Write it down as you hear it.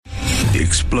the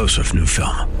explosive new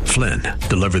film, Flynn,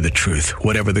 deliver the truth,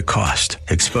 whatever the cost,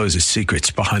 exposes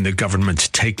secrets behind the government's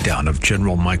takedown of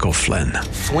General Michael Flynn.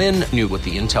 Flynn knew what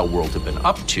the intel world had been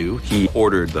up to. He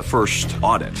ordered the first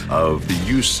audit of the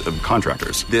use of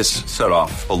contractors. This set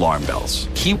off alarm bells.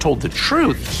 He told the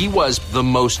truth. He was the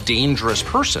most dangerous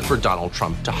person for Donald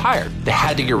Trump to hire. They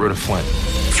had to get rid of Flynn.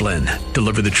 Flynn,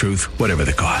 deliver the truth, whatever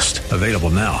the cost. Available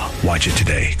now. Watch it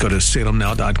today. Go to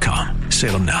salemnow.com.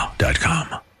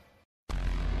 salemnow.com.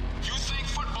 You think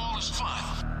football is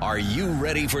fun? Are you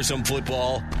ready for some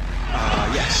football?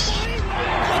 Yes. We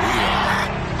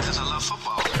are. Because I love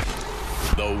football.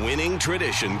 The winning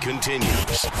tradition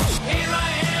continues. Here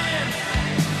I am,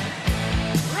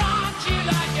 rock you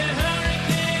like a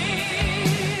hurricane.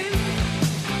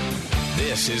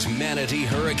 This is Manatee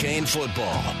Hurricane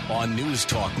Football on News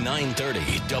Talk 930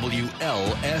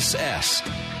 WLSS.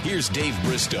 Here's Dave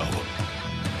Bristow.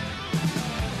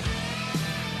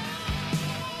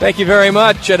 Thank you very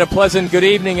much, and a pleasant good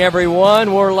evening,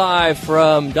 everyone. We're live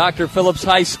from DrPhillips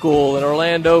High School in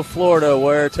Orlando, Florida,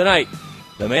 where tonight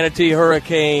the Manatee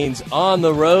Hurricanes on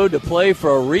the road to play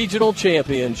for a regional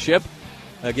championship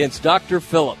against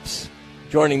DrPhillips.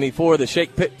 Joining me for the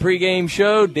Shake Pit pregame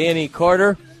show, Danny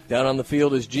Carter. Down on the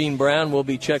field is Gene Brown. We'll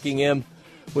be checking in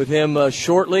with him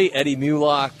shortly. Eddie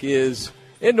Mulock is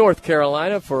in North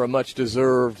Carolina for a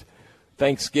much-deserved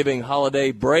Thanksgiving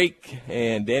holiday break.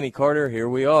 And Danny Carter, here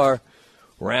we are,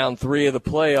 round 3 of the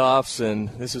playoffs, and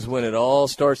this is when it all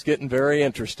starts getting very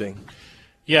interesting.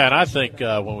 Yeah, and I think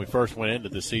when we first went into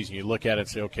the season, you look at it and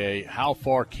say, okay, how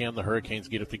far can the Hurricanes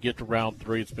get? If they get to round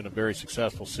 3, it's been a very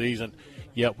successful season.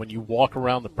 Yet when you walk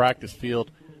around the practice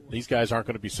field, these guys aren't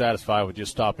going to be satisfied with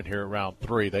just stopping here at round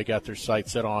 3. They got their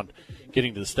sights set on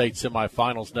getting to the state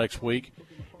semifinals next week.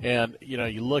 And, you know,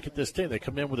 you look at this team, they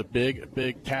come in with a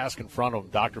big task in front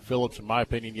of them. DrPhillips, in my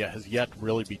opinion, has yet to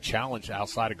really be challenged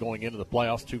outside of going into the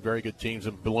playoffs. 2 very good teams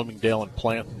in Bloomingdale and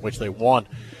Plant, which they won.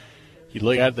 You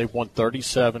look at it, they've won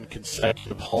 37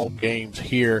 consecutive home games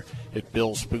here at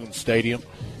Bill Spoon Stadium.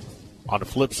 On the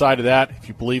flip side of that, if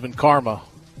you believe in karma,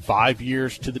 5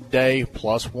 years to the day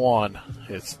plus 1.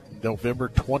 It's November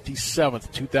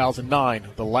 27th, 2009,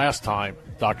 the last time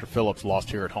DrPhillips lost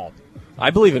here at home. I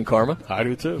believe in karma. I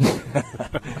do, too.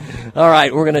 All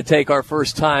right, we're going to take our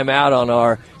first time out on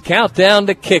our countdown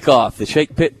to kickoff, the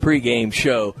Shake Pit pregame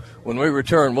show. When we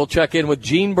return, we'll check in with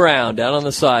Gene Brown down on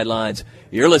the sidelines.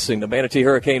 You're listening to Manatee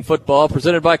Hurricane Football,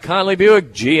 presented by Conley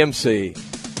Buick GMC.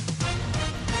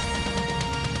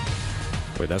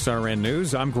 With SRN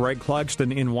News, I'm Greg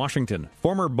Clugston in Washington.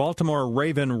 Former Baltimore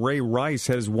Raven Ray Rice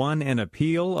has won an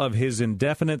appeal of his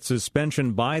indefinite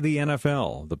suspension by the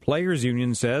NFL. The Players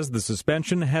Union says the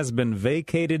suspension has been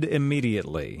vacated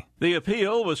immediately. The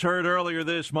appeal was heard earlier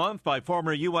this month by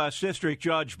former U.S. District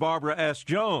Judge Barbara S.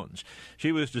 Jones.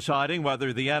 She was deciding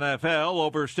whether the NFL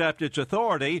overstepped its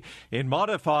authority in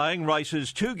modifying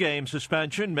Rice's 2-game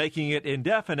suspension, making it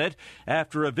indefinite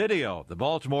after a video of the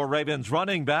Baltimore Ravens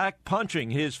running back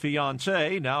punching his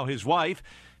fiancée, now his wife,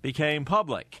 became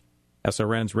public.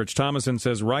 SRN's Rich Thomason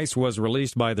says Rice was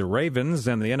released by the Ravens,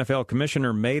 and the NFL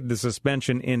commissioner made the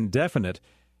suspension indefinite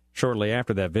shortly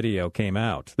after that video came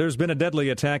out. There's been a deadly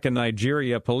attack in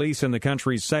Nigeria. Police in the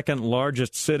country's second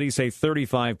largest city say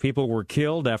 35 people were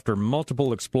killed after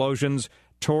multiple explosions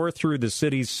tore through the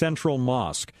city's central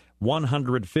mosque.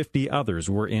 150 others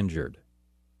were injured.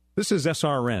 This is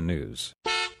SRN News.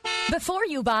 Before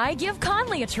you buy, give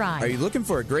Conley a try. Are you looking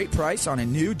for a great price on a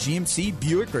new GMC,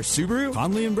 Buick, or Subaru?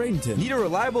 Conley and Bradenton. Need a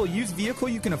reliable used vehicle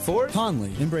you can afford?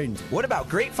 Conley and Bradenton. What about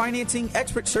great financing,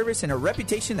 expert service, and a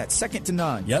reputation that's second to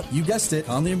none? Yep, you guessed it.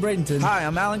 Conley and Bradenton. Hi,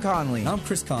 I'm Alan Conley. And I'm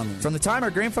Chris Conley. From the time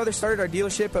our grandfather started our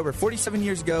dealership over 47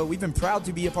 years ago, we've been proud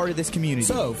to be a part of this community.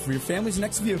 So, for your family's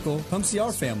next vehicle, come see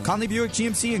our family. Conley Buick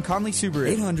GMC and Conley Subaru.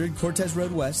 800 Cortez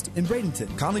Road West in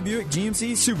Bradenton. Conley Buick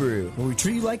GMC Subaru. Where we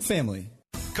treat you like family.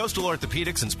 Coastal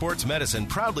Orthopedics and Sports Medicine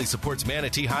proudly supports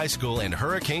Manatee High School and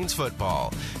Hurricanes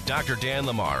football. Dr. Dan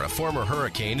Lamar, a former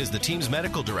Hurricane, is the team's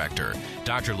medical director.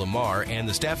 Dr. Lamar and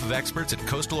the staff of experts at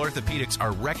Coastal Orthopedics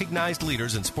are recognized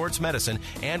leaders in sports medicine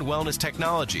and wellness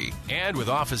technology. And with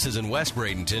offices in West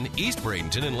Bradenton, East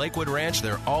Bradenton, and Lakewood Ranch,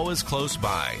 they're always close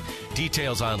by.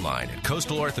 Details online at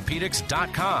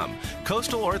coastalorthopedics.com.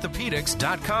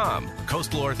 Coastalorthopedics.com.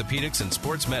 Coastal Orthopedics and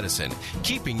Sports Medicine,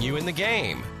 keeping you in the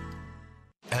game.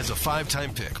 As a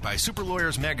 5-time pick by Super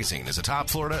Lawyers Magazine as a top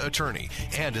Florida attorney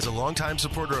and as a longtime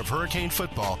supporter of Hurricane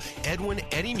football, Edwin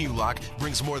Eddie Mulock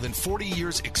brings more than 40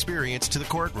 years' experience to the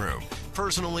courtroom.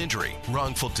 Personal injury,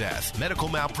 wrongful death, medical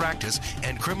malpractice,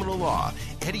 and criminal law.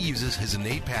 Eddie uses his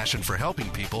innate passion for helping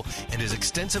people and his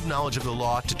extensive knowledge of the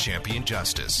law to champion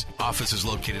justice. Office is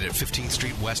located at 15th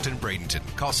Street West in Bradenton.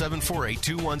 Call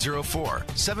 748-2104.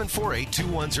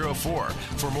 748-2104.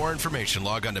 For more information,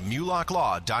 log on to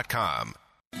MulockLaw.com.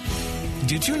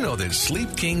 Did you know that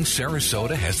Sleep King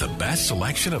Sarasota has the best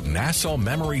selection of Nassau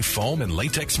memory foam and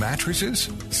latex mattresses?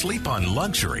 Sleep on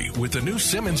luxury with the new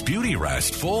Simmons Beauty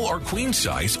Rest full or queen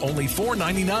size, only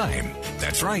 $499.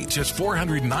 That's right, just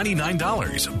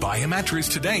 $499. Buy a mattress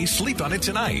today, sleep on it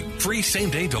tonight. Free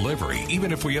same-day delivery,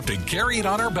 even if we have to carry it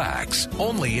on our backs.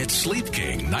 Only at Sleep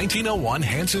King, 1901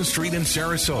 Hanson Street in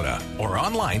Sarasota, or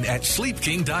online at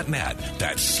sleepking.net.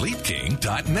 That's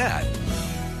sleepking.net.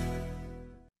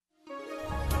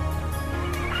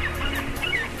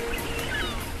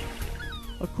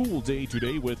 A cool day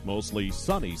today with mostly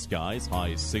sunny skies,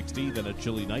 high 60, then a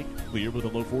chilly night, clear with a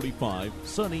low 45,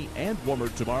 sunny and warmer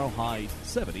tomorrow, high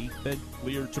 70, then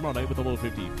clear tomorrow night with a low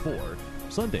 54.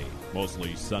 Sunday,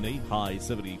 mostly sunny, high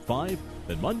 75,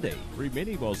 then Monday,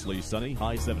 remaining mostly sunny,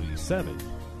 high 77.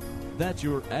 That's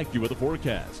your AccuWeather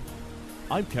forecast.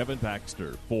 I'm Kevin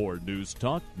Baxter for News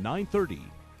Talk 930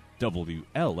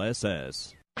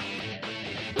 WLSS.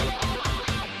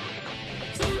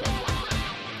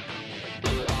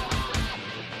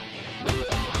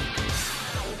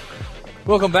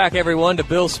 Welcome back, everyone, to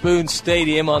Bill Spoon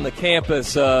Stadium on the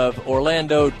campus of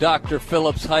Orlando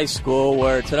DrPhillips High School,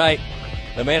 where tonight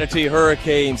the Manatee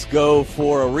Hurricanes go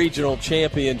for a regional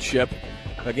championship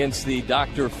against the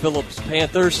DrPhillips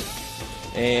Panthers.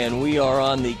 And we are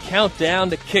on the countdown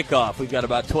to kickoff. We've got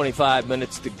about 25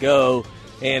 minutes to go,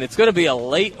 and it's going to be a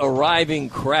late arriving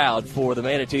crowd for the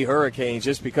Manatee Hurricanes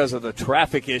just because of the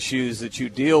traffic issues that you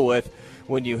deal with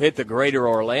when you hit the greater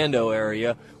Orlando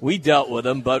area. We dealt with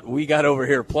them, but we got over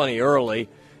here plenty early,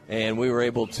 and we were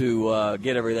able to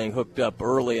get everything hooked up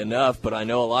early enough. But I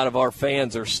know a lot of our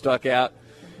fans are stuck out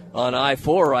on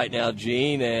I-4 right now,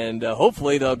 Gene, and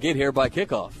hopefully they'll get here by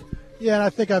kickoff. Yeah, and I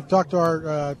think I've talked to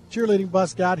our cheerleading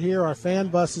bus got here, our fan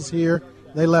bus is here.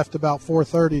 They left about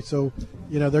 4:30, so,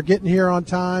 they're getting here on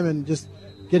time and just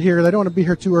get here. They don't want to be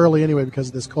here too early anyway because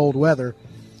of this cold weather.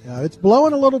 It's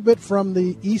blowing a little bit from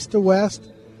the east to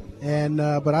west, and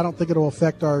but I don't think it'll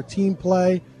affect our team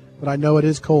play, but I know it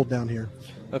is cold down here.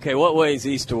 Okay, what way is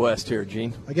east to west here,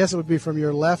 Gene? I guess it would be from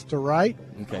your left to right,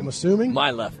 okay. I'm assuming.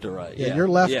 My left to right, yeah. Your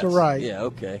left to right. Yeah,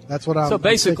 okay. That's what I'm So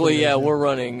basically, I'm we're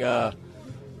running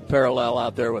parallel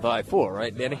out there with I-4,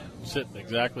 right, Danny? Sitting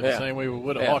exactly the same way we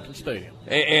would at Hawkins Stadium.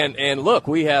 And look,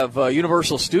 we have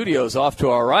Universal Studios off to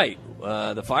our right.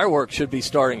 The fireworks should be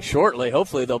starting shortly.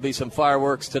 Hopefully there'll be some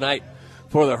fireworks tonight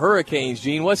for the Hurricanes.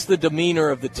 Gene, what's the demeanor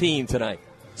of the team tonight?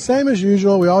 Same as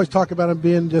usual. We always talk about them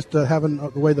being just having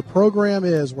the way the program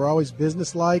is. We're always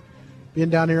businesslike. Being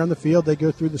down here on the field, they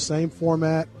go through the same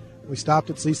format. We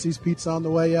stopped at CC's Pizza on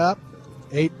the way up,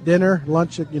 ate dinner,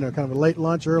 lunch, kind of a late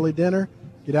lunch, early dinner,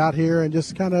 get out here and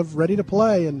just kind of ready to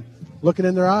play and looking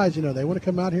in their eyes. They want to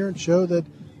come out here and show that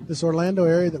this Orlando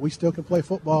area that we still can play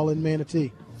football in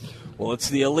Manatee. Well, it's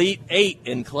the Elite Eight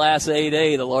in Class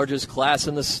 8A, the largest class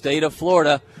in the state of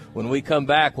Florida. When we come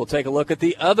back, we'll take a look at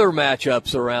the other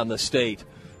matchups around the state.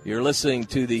 You're listening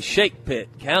to the Shake Pit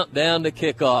Countdown to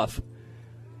Kickoff.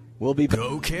 We'll be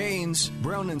Go Canes!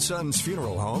 Brown & Sons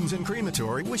Funeral Homes and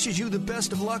Crematory wishes you the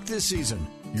best of luck this season.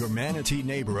 Your Manatee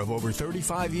neighbor of over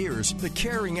 35 years, the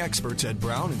caring experts at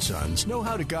Brown & Sons know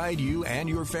how to guide you and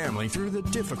your family through the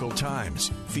difficult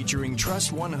times. Featuring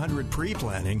Trust 100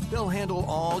 pre-planning, they'll handle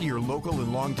all your local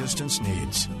and long-distance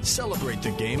needs. Celebrate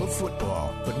the game of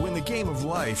football, but when the game of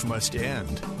life must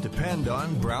end, depend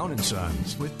on Brown &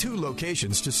 Sons with 2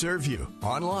 locations to serve you.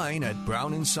 Online at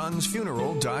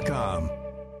brownandsonsfuneral.com.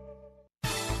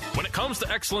 When it comes to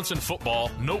excellence in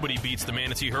football, nobody beats the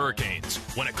Manatee Hurricanes.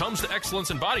 When it comes to excellence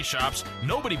in body shops,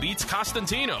 nobody beats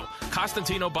Costantino.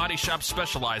 Costantino Body Shop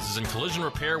specializes in collision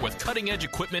repair with cutting-edge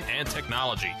equipment and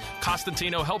technology.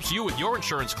 Costantino helps you with your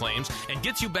insurance claims and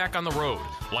gets you back on the road.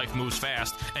 Life moves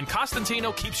fast, and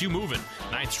Costantino keeps you moving.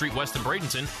 9th Street West in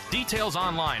Bradenton. Details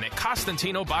online at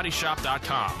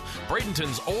CostantinoBodyShop.com.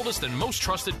 Bradenton's oldest and most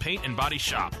trusted paint and body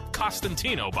shop.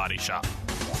 Costantino Body Shop.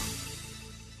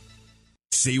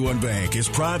 C1 Bank is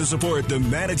proud to support the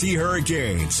Manatee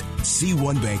Hurricanes.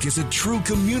 C1 Bank is a true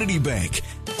community bank.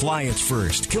 Clients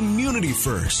first, community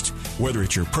first. Whether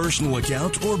it's your personal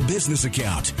account or business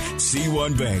account,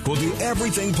 C1 Bank will do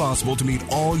everything possible to meet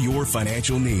all your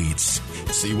financial needs.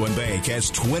 C1 Bank has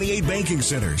 28 banking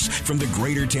centers from the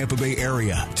greater Tampa Bay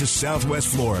area to Southwest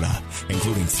Florida,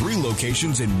 including 3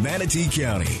 locations in Manatee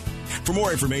County. For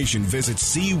more information, visit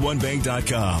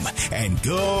c1bank.com and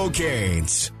go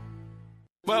Canes.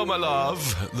 Well, my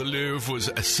love, the Louvre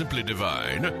was simply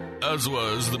divine, as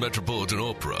was the Metropolitan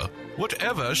Opera.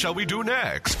 Whatever shall we do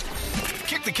next?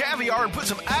 Kick the caviar and put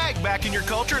some ag back in your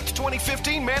culture at the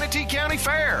 2015 Manatee County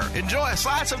Fair. Enjoy a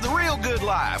slice of the real good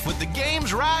life with the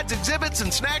games, rides, exhibits,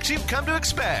 and snacks you've come to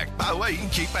expect. By the way, you can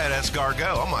keep that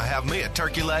escargot. I'm going to have me a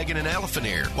turkey leg and an elephant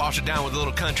ear. Wash it down with a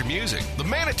little country music. The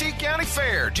Manatee County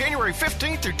Fair, January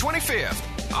 15th through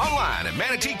 25th. Online at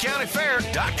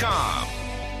manateecountyfair.com.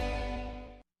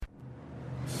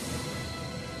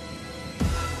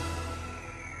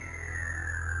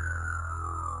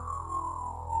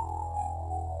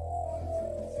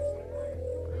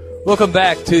 Welcome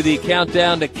back to the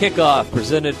Countdown to Kickoff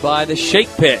presented by the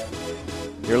Shake Pit.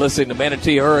 You're listening to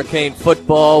Manatee Hurricane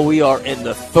Football. We are in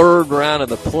the 3rd round of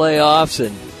the playoffs,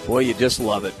 and boy, you just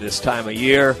love it this time of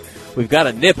year. We've got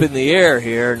a nip in the air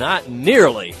here, not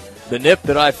nearly the nip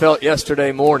that I felt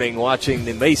yesterday morning watching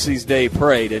the Macy's Day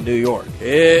Parade in New York.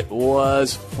 It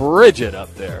was frigid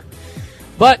up there.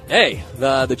 But, hey,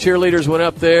 the cheerleaders went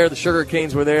up there. The Sugar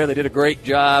Canes were there. They did a great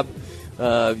job.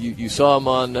 You saw them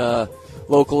on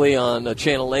locally on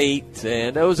Channel 8,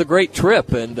 and it was a great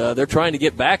trip, and they're trying to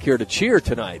get back here to cheer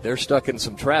tonight. They're stuck in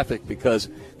some traffic because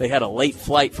they had a late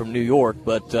flight from New York,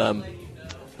 but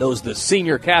the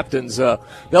senior captains,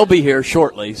 they'll be here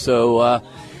shortly. So,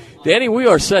 Danny, we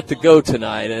are set to go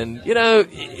tonight, and, you know,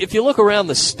 if you look around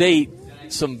the state,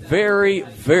 some very,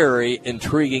 very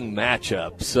intriguing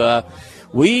matchups.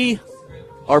 We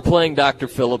are playing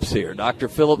DrPhillips here.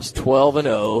 DrPhillips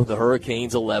 12-0, the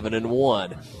Hurricanes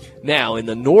 11-1. Now, in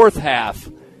the north half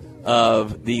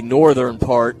of the northern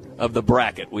part of the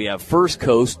bracket, we have First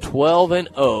Coast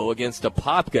 12-0 against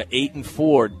Apopka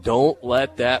 8-4. Don't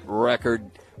let that record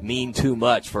mean too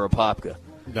much for Apopka.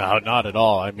 No, not at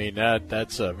all. I mean,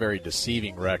 that's a very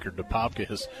deceiving record. Apopka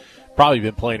has probably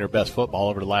been playing her best football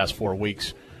over the last 4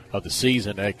 weeks of the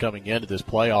season coming into this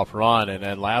playoff run, and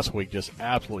then last week just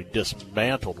absolutely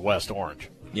dismantled West Orange.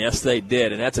 Yes, they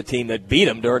did, and that's a team that beat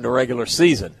them during the regular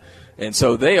season. And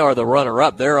so they are the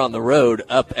runner-up. They're on the road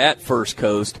up at First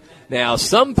Coast. Now,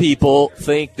 some people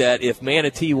think that if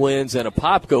Manatee wins and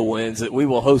Apopka wins, that we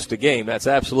will host a game. That's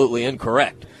absolutely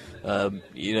incorrect.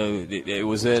 It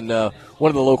was in one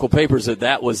of the local papers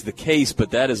that was the case,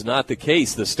 but that is not the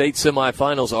case. The state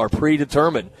semifinals are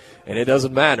predetermined, and it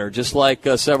doesn't matter. Just like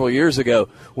several years ago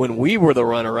when we were the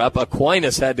runner-up,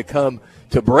 Aquinas had to come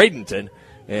to Bradenton,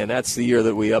 and that's the year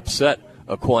that we upset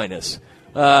Aquinas.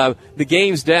 The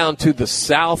game's down to the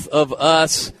south of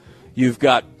us. You've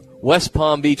got West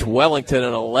Palm Beach, Wellington,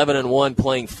 and 11-1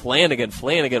 playing Flanagan.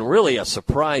 Flanagan, really a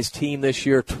surprise team this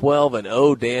year,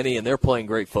 12-0, Danny, and they're playing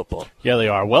great football. Yeah, they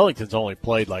are. Wellington's only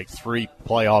played like 3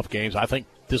 playoff games. I think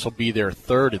this will be their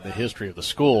 3rd in the history of the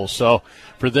school. So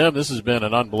for them, this has been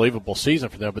an unbelievable season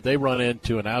for them, but they run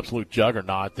into an absolute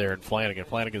juggernaut there in Flanagan.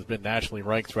 Flanagan's been nationally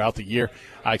ranked throughout the year.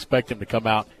 I expect them to come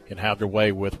out and have their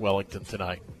way with Wellington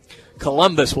tonight.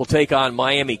 Columbus will take on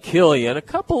Miami Killian, a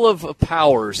couple of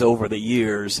powers over the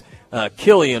years.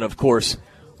 Killian, of course,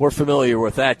 we're familiar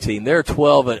with that team. They're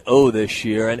 12-0 this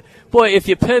year. And, boy, if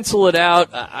you pencil it out,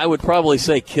 I would probably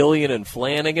say Killian and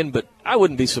Flanagan, but I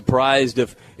wouldn't be surprised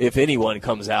if anyone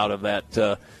comes out of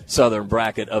that southern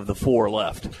bracket of the 4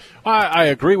 left. I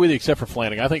agree with you, except for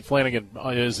Flanagan. I think Flanagan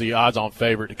is the odds-on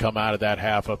favorite to come out of that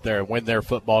half up there and win their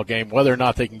football game. Whether or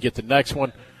not they can get the next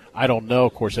one, I don't know.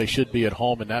 Of course, they should be at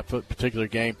home in that particular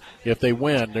game. If they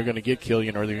win, they're going to get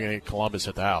Killian or they're going to get Columbus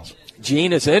at the house.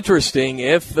 Gene, it's interesting.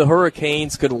 If the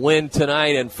Hurricanes could win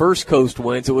tonight and First Coast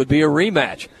wins, it would be a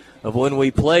rematch of when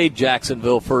we played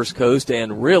Jacksonville First Coast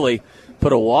and really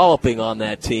put a walloping on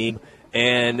that team.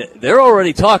 And they're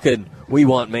already talking, we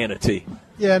want Manatee.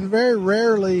 Yeah, and very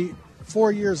rarely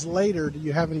 4 years later do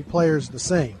you have any players the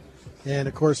same. And,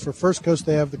 of course, for First Coast,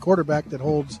 they have the quarterback that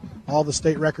holds all the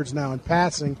state records now in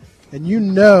passing. And you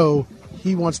know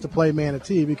he wants to play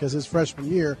Manatee because his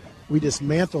freshman year, we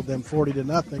dismantled them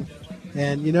 40-0.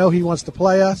 And you know he wants to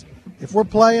play us. If we're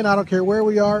playing, I don't care where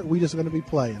we are, we just going to be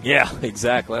playing. Yeah,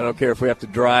 exactly. I don't care if we have to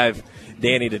drive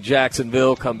Danny to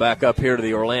Jacksonville, come back up here to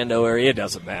the Orlando area. It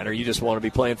doesn't matter. You just want to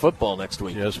be playing football next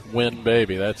week. Just win,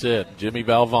 baby. That's it. Jimmy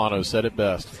Valvano said it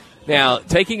best. Now,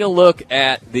 taking a look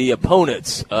at the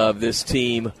opponents of this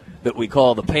team that we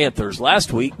call the Panthers.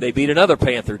 Last week, they beat another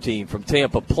Panther team from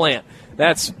Tampa Plant.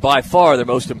 That's by far their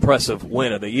most impressive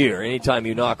win of the year. Anytime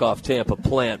you knock off Tampa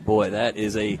Plant, boy, that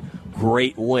is a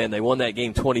great win. They won that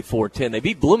game 24-10. They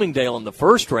beat Bloomingdale in the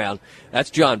first round. That's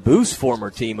John Booth's former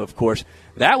team, of course.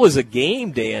 That was a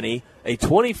game, Danny, a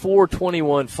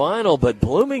 24-21 final, but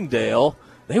Bloomingdale,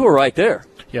 they were right there.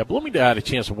 Yeah, Bloomingdale had a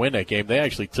chance to win that game. They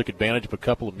actually took advantage of a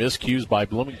couple of miscues by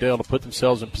Bloomingdale to put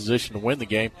themselves in position to win the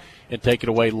game and take it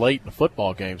away late in the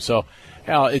football game. So,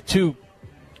 two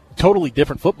totally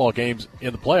different football games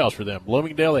in the playoffs for them.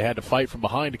 Bloomingdale, they had to fight from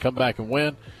behind to come back and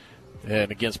win.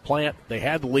 And against Plant, they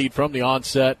had the lead from the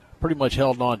onset, pretty much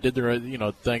held on, did their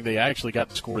thing. They actually got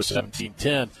the score to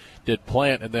 17-10, did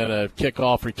Plant, and then a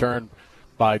kickoff return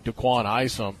by Daquan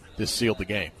Isom that sealed the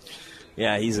game.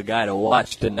 Yeah, he's a guy to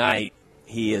watch tonight.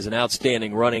 He is an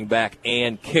outstanding running back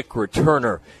and kick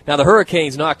returner. Now, the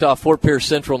Hurricanes knocked off Fort Pierce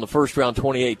Central in the first round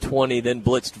 28-20, then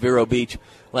blitzed Vero Beach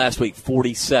last week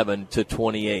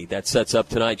 47-28. That sets up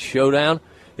tonight's showdown.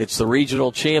 It's the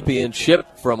regional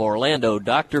championship from Orlando,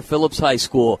 Dr. Phillips High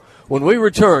School. When we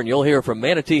return, you'll hear from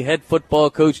Manatee head football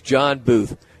coach John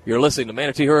Booth. You're listening to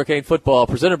Manatee Hurricane Football,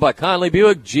 presented by Conley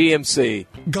Buick GMC.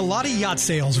 Galati Yacht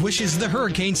Sales wishes the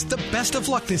Hurricanes the best of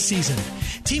luck this season.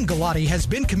 Team Galati has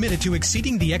been committed to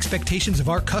exceeding the expectations of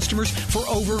our customers for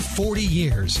over 40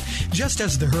 years. Just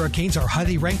as the Hurricanes are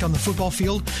highly ranked on the football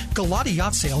field, Galati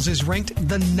Yacht Sales is ranked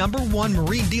the #1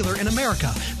 marine dealer in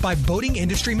America by Boating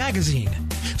Industry Magazine.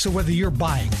 So whether you're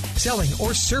buying, selling,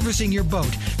 or servicing your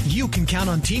boat, you can count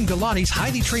on Team Galati's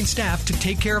highly trained staff to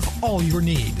take care of all your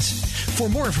needs. For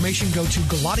more information, go to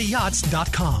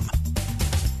GalatiYachts.com.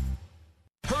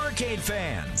 Hurricane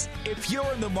fans, if you're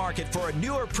in the market for a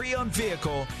new or pre-owned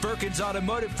vehicle, Firkins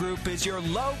Automotive Group is your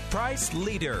low price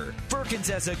leader. Firkins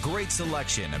has a great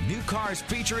selection of new cars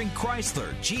featuring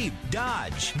Chrysler, Jeep,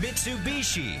 Dodge,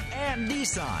 Mitsubishi, and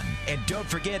Nissan. And don't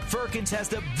forget, Firkins has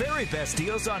the very best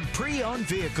deals on pre-owned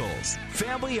vehicles.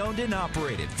 Family owned and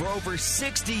operated for over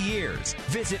 60 years.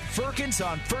 Visit Firkins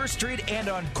on 1st Street and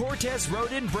on Cortez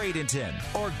Road in Bradenton,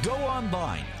 or go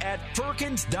online at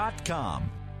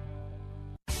Firkins.com.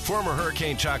 Former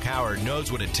Hurricane Chuck Howard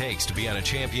knows what it takes to be on a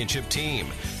championship team.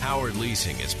 Howard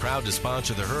Leasing is proud to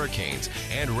sponsor the Hurricanes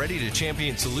and ready to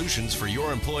champion solutions for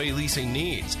your employee leasing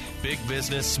needs. Big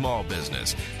business, small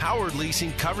business. Howard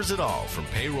Leasing covers it all, from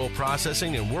payroll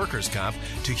processing and workers' comp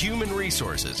to human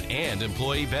resources and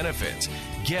employee benefits.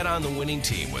 Get on the winning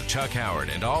team with Chuck Howard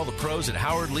and all the pros at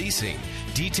Howard Leasing.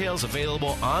 Details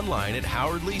available online at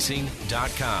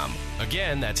howardleasing.com.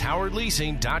 Again, that's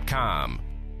howardleasing.com.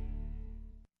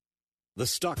 The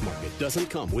stock market doesn't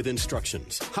come with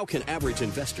instructions. How can average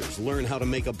investors learn how to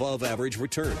make above-average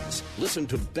returns? Listen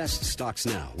to Best Stocks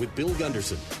Now with Bill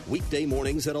Gunderson. Weekday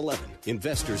mornings at 11.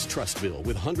 Investors trust Bill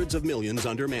with hundreds of millions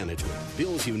under management.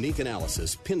 Bill's unique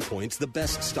analysis pinpoints the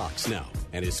best stocks now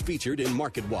and is featured in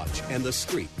MarketWatch and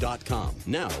TheStreet.com.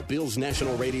 Now, Bill's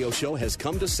national radio show has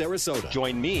come to Sarasota.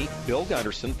 Join me, Bill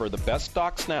Gunderson, for the Best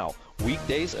Stocks Now,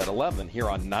 weekdays at 11 here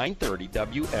on 930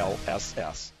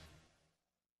 WLSS.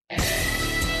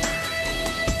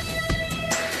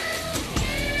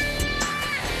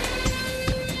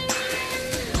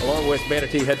 Along with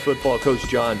Manatee head football coach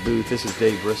John Booth, this is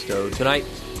Dave Bristow. Tonight,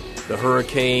 the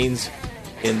Hurricanes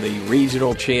in the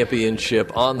regional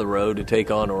championship on the road to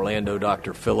take on Orlando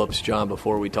Dr. Phillips. John,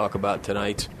 before we talk about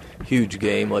tonight's huge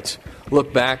game, let's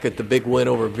look back at the big win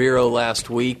over Vero last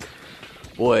week.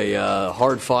 Boy,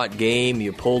 hard-fought game.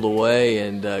 You pulled away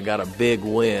and got a big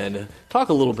win. Talk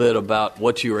a little bit about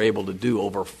what you were able to do.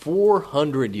 Over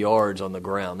 400 yards on the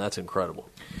ground. That's incredible.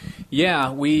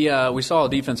 Yeah, we saw a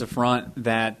defensive front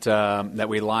that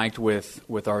we liked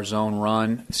with our zone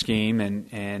run scheme,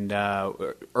 and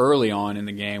early on in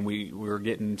the game we were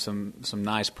getting some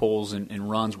nice pulls and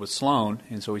runs with Sloan,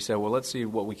 and so we said, well, let's see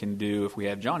what we can do if we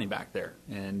have Johnny back there,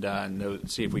 and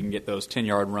see if we can get those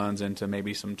 10-yard runs into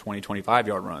maybe some 20,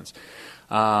 25-yard runs.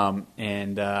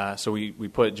 So we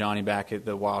put Johnny back at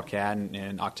the Wildcat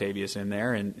and Octavius in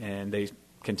there, and they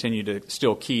continue to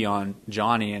still key on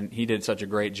Johnny, and he did such a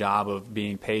great job of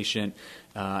being patient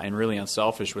and really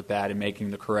unselfish with that and making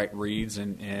the correct reads,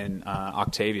 and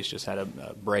Octavius just had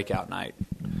a breakout night.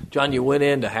 John, you went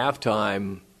into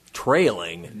halftime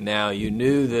trailing. Now, you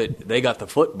knew that they got the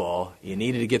football. You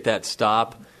needed to get that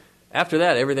stop. After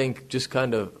that, everything just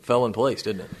kind of fell in place,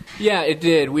 didn't it? Yeah, it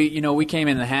did. We came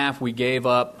in the half. We gave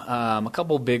up a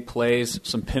couple of big plays,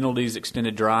 some penalties,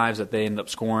 extended drives that they ended up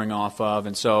scoring off of,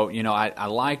 and so I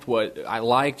liked.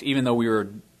 Even though we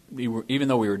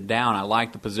were down, I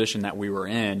liked the position that we were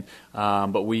in.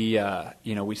 But we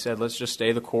said, let's just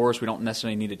stay the course. We don't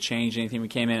necessarily need to change anything. We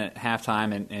came in at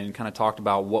halftime and kind of talked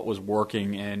about what was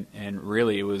working, and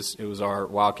really it was our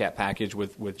Wildcat package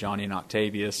with Johnny and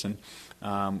Octavius, and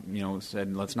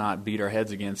said let's not beat our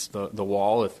heads against the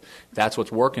wall. If that's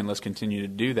what's working, let's continue to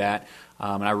do that.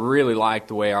 And I really liked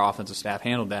the way our offensive staff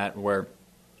handled that, where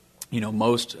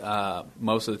most of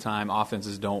the time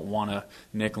offenses don't want to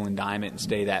nickel and dime it and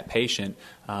stay that patient.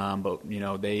 But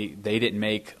they didn't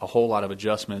make a whole lot of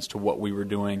adjustments to what we were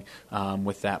doing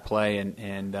with that play,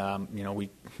 and we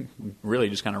really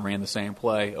just kind of ran the same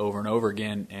play over and over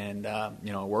again, and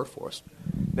it worked for us.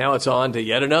 Now it's on to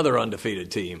yet another undefeated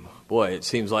team. Boy, it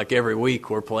seems like every week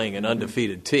we're playing an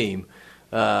undefeated team.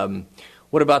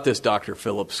 What about this Dr.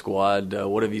 Phillips squad?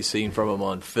 What have you seen from them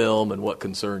on film, and what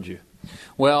concerns you?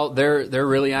 Well, they're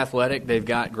really athletic. They've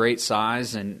got great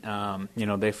size, and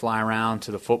they fly around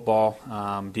to the football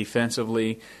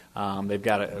defensively. They've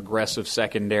got an aggressive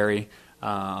secondary,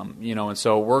 and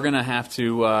so we're gonna have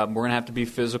to be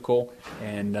physical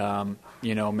and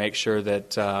make sure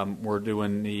that we're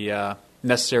doing the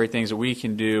necessary things that we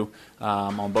can do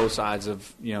on both sides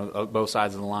of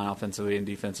the line, offensively and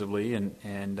defensively,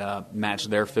 and match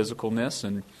their physicalness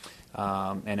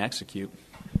and execute.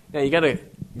 Now, you got to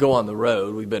go on the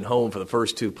road. We've been home for the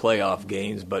first two playoff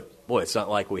games, but, boy, it's not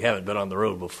like we haven't been on the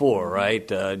road before, right?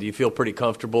 Do you feel pretty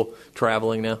comfortable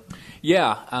traveling now?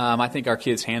 Yeah, I think our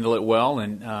kids handle it well,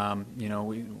 and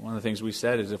one of the things we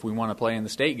said is if we want to play in the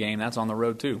state game, that's on the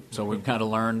road too. So we've kind of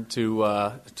learned to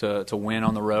win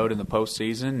on the road in the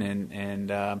postseason, and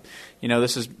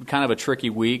this is kind of a tricky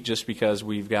week just because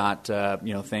we've got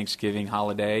Thanksgiving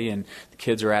holiday and the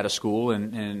kids are out of school,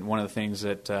 and one of the things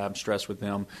that I'm stressed with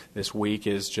them this week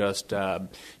is just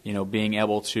being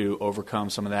able to overcome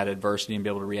some of that adversity and be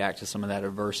able to react to some of that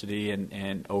adversity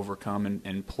and overcome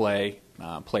and play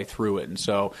through it. And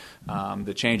so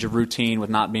the change of routine with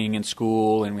not being in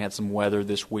school, and we had some weather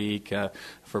this week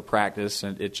for practice,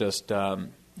 and it just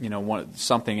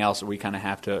something else that we kind of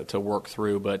have to work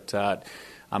through. But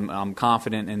I'm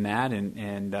confident in that,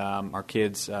 and our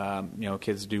kids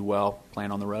kids do well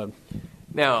playing on the road.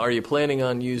 Now, are you planning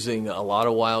on using a lot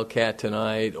of Wildcat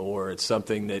tonight, or it's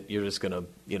something that you're just going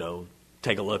to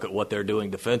take a look at what they're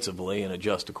doing defensively and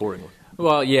adjust accordingly?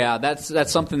 Well, yeah,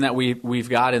 that's something that we've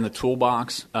got in the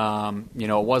toolbox.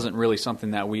 It wasn't really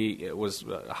something that it was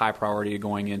a high priority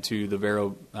going into the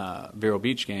Vero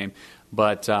Beach game,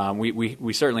 but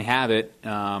we certainly have it. But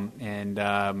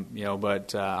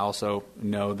I also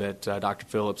know that Dr.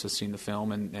 Phillips has seen the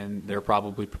film, and they're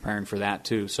probably preparing for that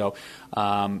too. So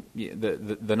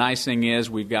the nice thing is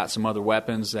we've got some other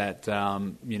weapons that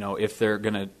if they're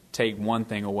going to take one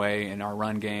thing away in our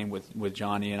run game with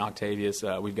Johnny and Octavius,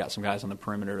 we've got some guys on the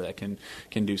perimeter that can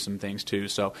do some things too.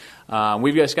 So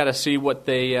we've just got to see what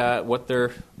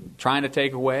they're trying to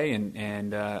take away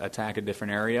and attack a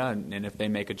different area, and if they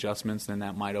make adjustments, then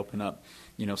that might open up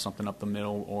something up the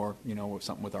middle, or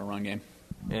something with our run game.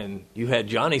 And you had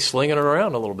Johnny slinging it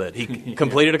around a little bit. He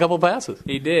completed a couple passes.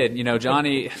 He did.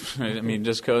 Johnny,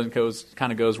 just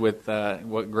kind of goes with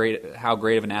how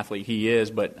great of an athlete he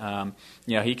is. But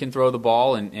he can throw the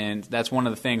ball, and that's one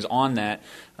of the things on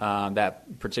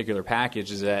that particular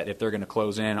package is that if they're going to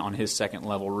close in on his second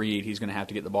level read, he's going to have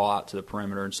to get the ball out to the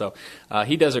perimeter, and so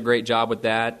he does a great job with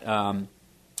that.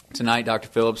 Tonight, Dr.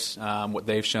 Phillips, what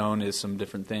they've shown is some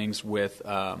different things with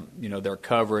their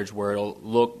coverage, where it'll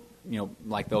look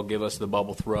like they'll give us the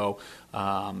bubble throw,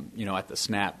 at the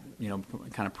snap,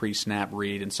 kind of pre-snap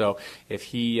read. And so if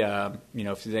he,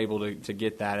 if he's able to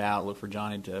get that out, look for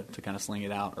Johnny to kind of sling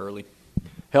it out early.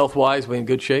 Health-wise, we in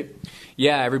good shape?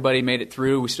 Yeah, everybody made it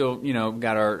through. We still,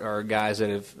 got our guys that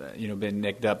have, been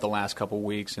nicked up the last couple of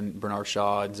weeks, and Bernard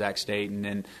Shaw and Zach Staten,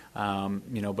 and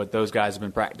but those guys have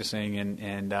been practicing,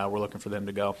 and we're looking for them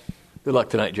to go. Good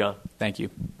luck tonight, John. Thank you.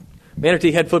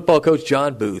 Manatee head football coach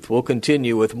John Booth will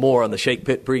continue with more on the Shake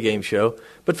Pit pregame show.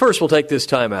 But first, we'll take this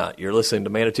time out. You're listening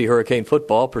to Manatee Hurricane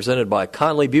Football, presented by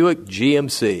Conley Buick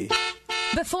GMC.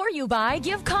 Before you buy,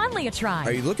 give Conley a try.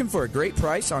 Are you looking for a great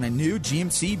price on a new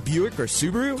GMC, Buick, or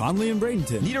Subaru? Conley and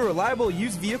Bradenton. Need a reliable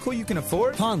used vehicle you can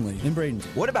afford? Conley and Bradenton.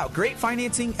 What about great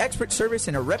financing, expert service,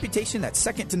 and a reputation that's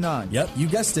second to none? Yep, you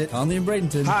guessed it. Conley and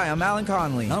Bradenton. Hi, I'm Alan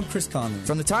Conley. I'm Chris Conley.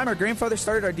 From the time our grandfather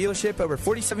started our dealership over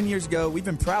 47 years ago, we've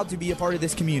been proud to be a part of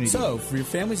this community. So, for your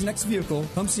family's next vehicle,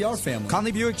 come see our family.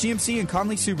 Conley Buick GMC and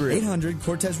Conley Subaru. 800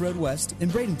 Cortez Road West in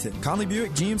Bradenton. Conley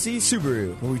Buick GMC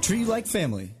Subaru. Where we treat you like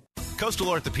family. Coastal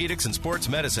Orthopedics and Sports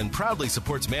Medicine proudly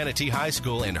supports Manatee High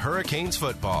School and Hurricanes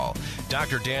football.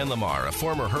 Dr. Dan Lamar, a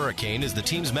former Hurricane, is the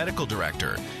team's medical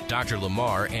director. Dr.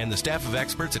 Lamar and the staff of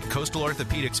experts at Coastal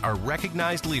Orthopedics are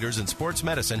recognized leaders in sports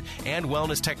medicine and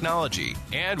wellness technology.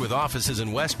 And with offices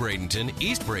in West Bradenton,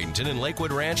 East Bradenton, and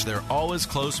Lakewood Ranch, they're always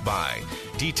close by.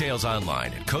 Details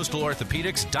online at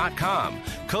coastalorthopedics.com.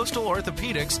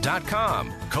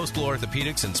 coastalorthopedics.com. Coastal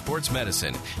Orthopedics and Sports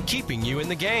Medicine, keeping you in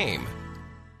the game.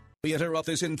 We interrupt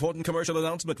this important commercial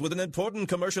announcement with an important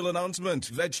commercial announcement.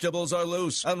 Vegetables are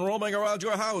loose and roaming around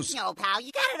your house. No, pal,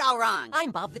 you got it all wrong.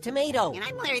 I'm Bob the Tomato. And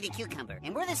I'm Larry the Cucumber.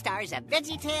 And we're the stars of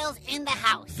VeggieTales in the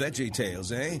House.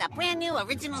 VeggieTales, eh? The brand new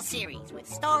original series with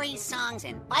stories, songs,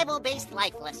 and Bible-based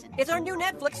life lessons. It's our new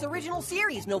Netflix original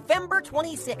series, November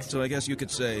 26th. So I guess you could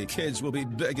say kids will be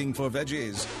begging for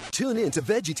veggies. Tune in to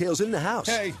VeggieTales in the House.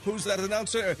 Hey, who's that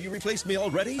announcer? You replaced me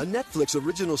already? A Netflix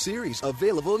original series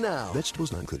available now.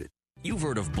 Vegetables not included. You've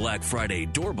heard of Black Friday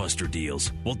doorbuster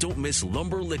deals. Well, don't miss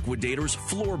Lumber Liquidators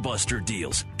Floorbuster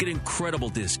deals. Get incredible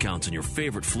discounts on your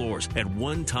favorite floors at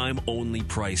one-time only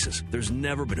prices. There's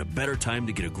never been a better time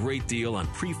to get a great deal on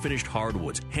pre-finished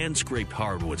hardwoods, hand-scraped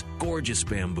hardwoods, gorgeous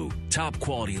bamboo,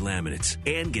 top-quality laminates,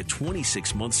 and get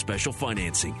 26-month special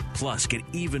financing. Plus, get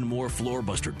even more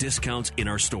Floorbuster discounts in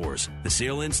our stores. The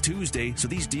sale ends Tuesday, so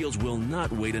these deals will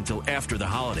not wait until after the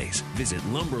holidays. Visit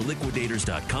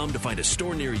lumberliquidators.com to find a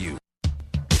store near you.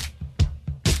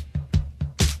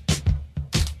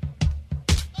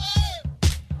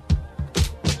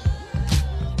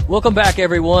 Welcome back,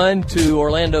 everyone, to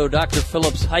Orlando Dr.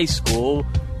 Phillips High School,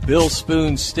 Bill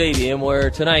Spoon Stadium, where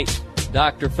tonight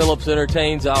Dr. Phillips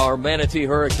entertains our Manatee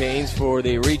Hurricanes for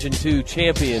the Region 2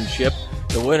 Championship,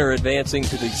 the winner advancing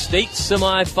to the state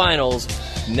semifinals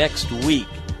next week.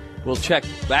 We'll check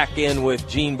back in with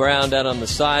Gene Brown down on the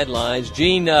sidelines.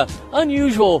 Gene,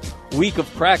 unusual week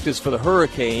of practice for the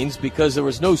Hurricanes because there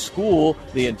was no school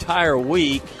the entire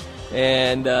week.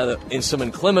 And in some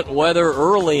inclement weather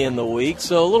early in the week,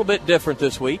 so a little bit different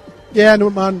this week. Yeah, and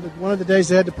on one of the days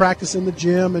they had to practice in the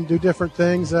gym and do different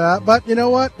things. But you know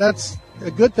what? That's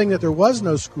a good thing that there was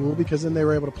no school because then they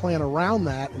were able to plan around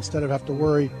that instead of have to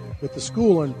worry with the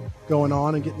schooling going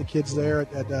on and getting the kids there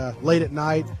at late at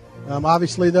night.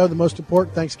 Obviously, though, the most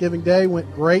important Thanksgiving Day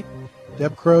went great.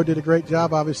 Deb Crow did a great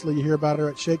job. Obviously, you hear about her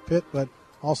at Shake Pit, but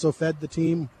also fed the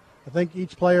team. I think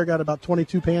each player got about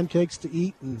 22 pancakes to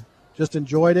eat and just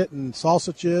enjoyed it, and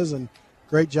sausages, and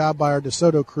great job by our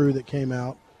DeSoto crew that came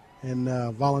out and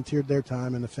volunteered their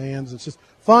time, and the fans. It's just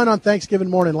fun on Thanksgiving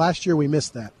morning. Last year we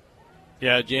missed that.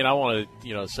 Yeah, Gene, I want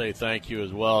to say thank you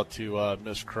as well to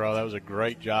Miss Crow. That was a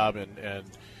great job, and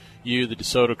you, the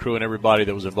DeSoto crew, and everybody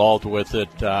that was involved with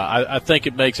it. I think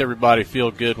it makes everybody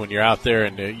feel good when you're out there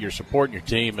and you're supporting your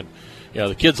team, and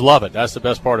the kids love it. That's the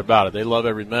best part about it. They love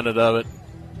every minute of it.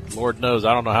 Lord knows,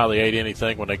 I don't know how they ate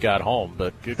anything when they got home,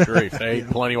 but good grief, they ate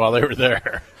plenty while they were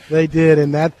there. They did,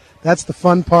 and that's the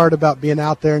fun part about being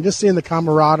out there and just seeing the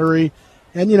camaraderie.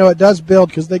 And, it does build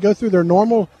because they go through their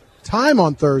normal time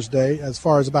on Thursday as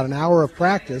far as about an hour of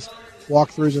practice,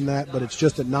 walkthroughs and that, but it's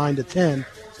just at 9 to 10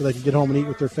 so they can get home and eat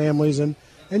with their families. And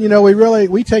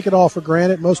we take it all for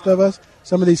granted, most of us.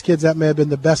 Some of these kids, that may have been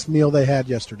the best meal they had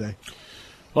yesterday.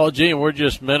 Well, Gene, we're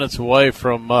just minutes away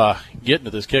from getting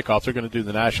to this kickoff. They're going to do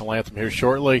the national anthem here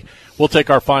shortly. We'll take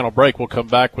our final break. We'll come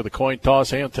back with a coin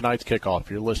toss and tonight's kickoff.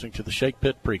 You're listening to the Shake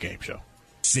Pit pregame show.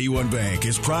 C1 Bank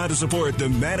is proud to support the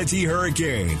Manatee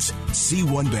Hurricanes.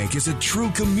 C1 Bank is a true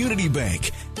community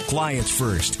bank. Clients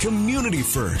first, community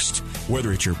first.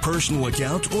 Whether it's your personal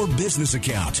account or business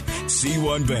account,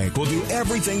 C1 Bank will do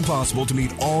everything possible to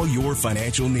meet all your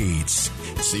financial needs.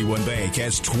 C1 Bank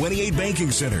has 28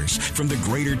 banking centers from the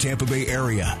greater Tampa Bay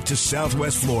area to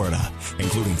Southwest Florida,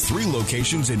 including 3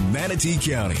 locations in Manatee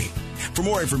County. For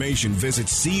more information, visit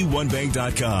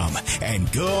C1Bank.com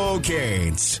and go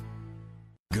Canes!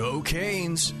 Go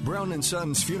Canes! Brown &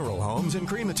 Sons Funeral Homes and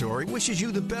Crematory wishes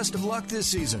you the best of luck this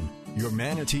season. Your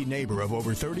Manatee neighbor of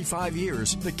over 35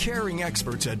 years, the caring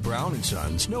experts at Brown &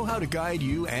 Sons know how to guide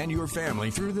you and your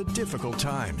family through the difficult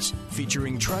times.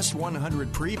 Featuring Trust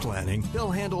 100 pre-planning, they'll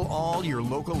handle all your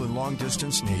local and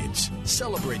long-distance needs.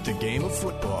 Celebrate the game of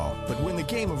football, but when the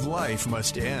game of life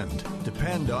must end,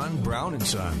 depend on Brown &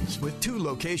 Sons with 2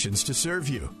 locations to serve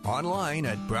you. Online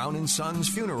at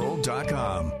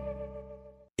brownandsonsfuneral.com.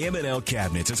 M&L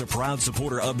Cabinets is a proud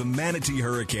supporter of the Manatee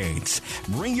Hurricanes.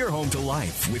 Bring your home to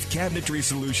life with cabinetry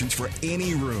solutions for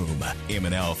any room.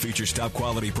 M&L features top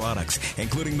quality products,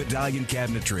 including medallion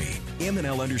cabinetry.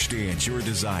 M&L understands your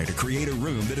desire to create a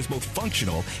room that is both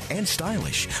functional and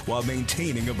stylish while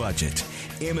maintaining a budget.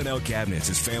 M&L Cabinets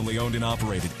is family owned and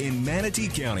operated in Manatee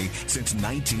County since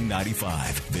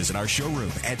 1995. Visit our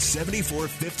showroom at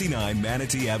 7459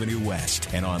 Manatee Avenue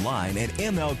West and online at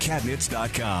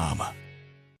mlcabinets.com.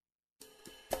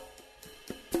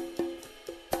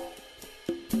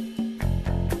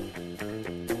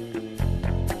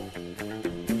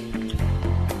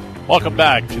 Welcome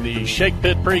back to the Shake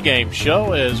Pit pregame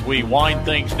show as we wind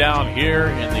things down here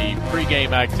in the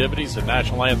pregame activities. The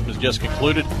national anthem has just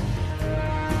concluded.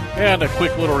 And a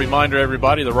quick little reminder,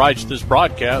 everybody, the rights to this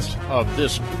broadcast of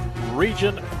this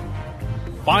region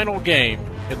final game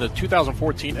in the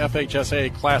 2014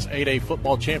 FHSAA Class 8A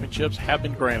Football Championships have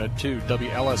been granted to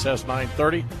WLSS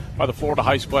 930 by the Florida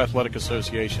High School Athletic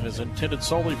Association. It is intended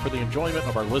solely for the enjoyment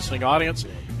of our listening audience.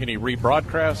 Any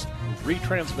rebroadcast,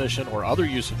 retransmission, or other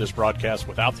use of this broadcast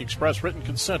without the express written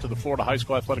consent of the Florida High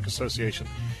School Athletic Association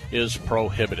is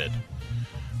prohibited.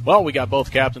 Well, we got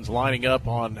both captains lining up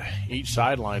on each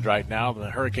sideline right now. The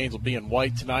Hurricanes will be in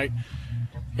white tonight.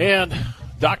 And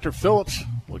Dr. Phillips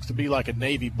looks to be like a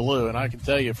navy blue. And I can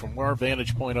tell you from our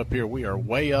vantage point up here, we are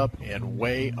way up and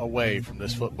way away from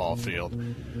this football field.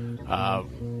 In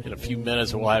a few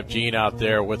minutes, we'll have Gene out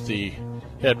there with the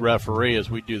head referee as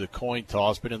we do the coin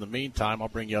toss. But in the meantime, I'll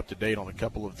bring you up to date on a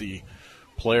couple of the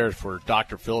players for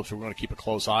Dr. Phillips who we're going to keep a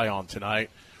close eye on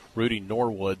tonight. Rudy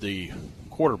Norwood, the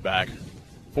quarterback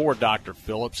for Dr.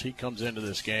 Phillips. He comes into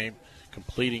this game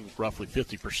completing roughly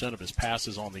 50% of his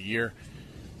passes on the year.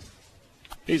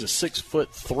 He's a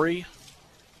 6'3",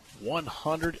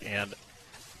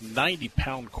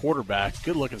 190-pound quarterback.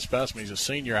 Good-looking specimen. He's a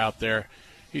senior out there.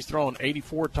 He's thrown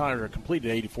 84 times, or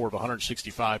completed 84 of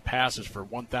 165 passes for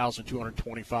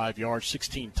 1,225 yards,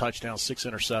 16 touchdowns, 6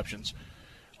 interceptions.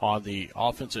 On the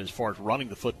offense, as far as running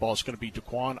the football, it's going to be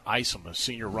Daquan Isom, a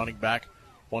senior running back.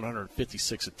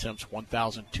 156 attempts,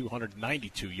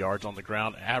 1,292 yards on the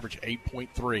ground, average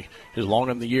 8.3. His long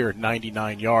in the year,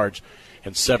 99 yards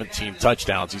and 17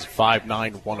 touchdowns. He's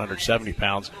 5'9", 170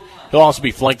 pounds. He'll also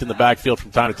be flanked in the backfield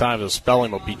from time to time. The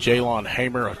spelling will be Jalon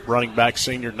Hamer, a running back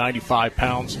senior, 95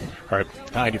 pounds,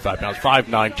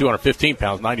 5'9", 215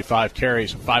 pounds, 95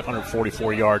 carries,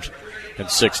 544 yards and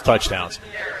 6 touchdowns.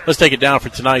 Let's take it down for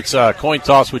tonight's coin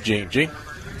toss with Gene. Gene?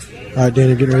 All right,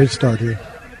 Danny, getting ready to start here.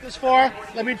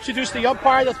 Let me introduce the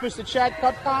umpire. That's Mr. Chad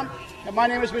Cutcom. And my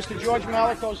name is Mr. George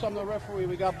Malikos. I'm the referee.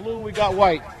 We got blue, we got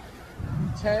white.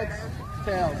 It's heads,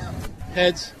 tails.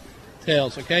 Heads,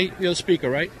 tails, okay? You're the speaker,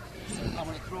 right? I'm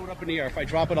going to throw it up in the air. If I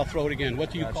drop it, I'll throw it again.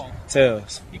 What do you call?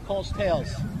 Tails. He calls tails.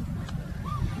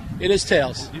 It is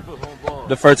tails.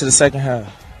 Defer to the second half.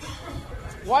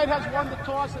 White has won the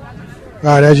toss. All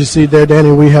right, as you see there,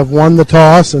 Danny, we have won the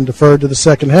toss and deferred to the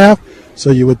second half. So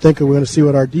you would think we're going to see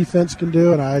what our defense can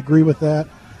do, and I agree with that.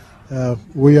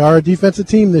 We are a defensive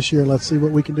team this year, and let's see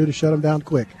what we can do to shut them down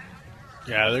quick.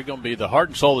 Yeah, they're going to be the heart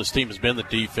and soul of this team has been the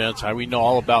defense. We know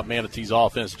all about Manatee's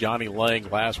offense. Johnny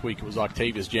Lang last week. It was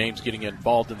Octavius James getting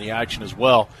involved in the action as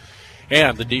well.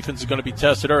 And the defense is going to be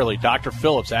tested early. Dr.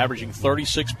 Phillips averaging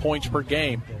 36 points per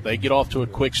game. They get off to a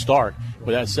quick start.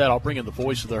 With that said, I'll bring in the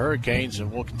voice of the Hurricanes,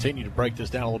 and we'll continue to break this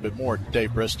down a little bit more.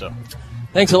 Dave Bristow.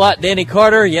 Thanks a lot, Danny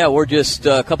Carter. Yeah, we're just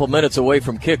a couple minutes away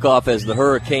from kickoff as the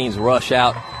Hurricanes rush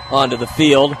out onto the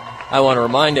field. I want to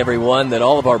remind everyone that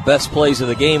all of our best plays of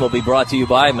the game will be brought to you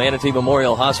by Manatee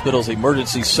Memorial Hospital's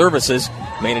Emergency Services.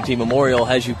 Manatee Memorial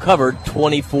has you covered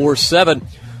 24/7.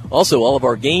 Also, all of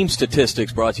our game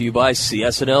statistics brought to you by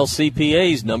CSNL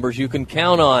CPAs, numbers you can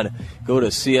count on. Go to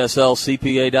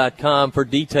cslcpa.com for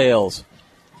details.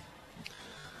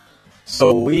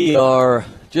 So we are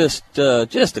just a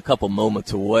couple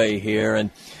moments away here. And,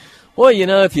 well, you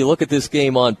know, if you look at this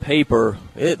game on paper,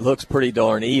 it looks pretty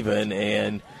darn even.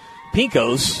 And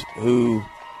Pinkos, who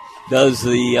does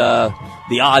the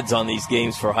odds on these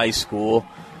games for high school,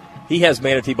 he has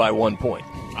Manatee by 1 point.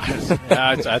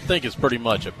 I think it's pretty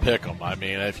much a pick 'em. I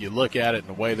mean, if you look at it and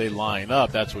the way they line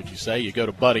up, that's what you say. You go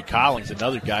to Buddy Collins,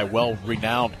 another guy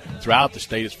well-renowned throughout the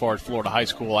state as far as Florida high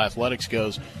school athletics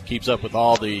goes, keeps up with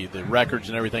all the records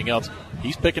and everything else.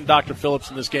 He's picking Dr. Phillips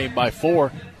in this game by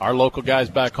 4. Our local guys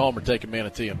back home are taking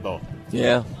Manatee in both.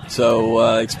 Yeah,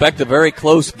 so expect a very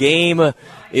close game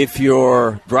if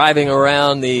you're driving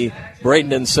around the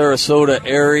Bradenton and Sarasota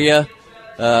area.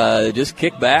 Just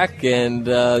kick back and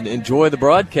enjoy the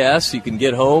broadcast. You can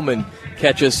get home and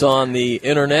catch us on the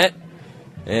internet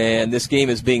And this game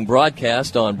is being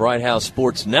broadcast on Bright House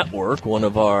Sports Network, one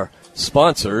of our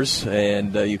sponsors.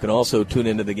 And you can also tune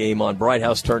into the game on Bright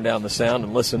House, turn down the sound,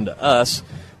 and listen to us.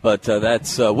 But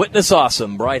that's Witness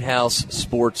Awesome, Bright House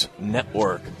Sports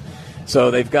Network.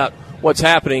 So they've got what's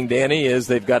happening, Danny, is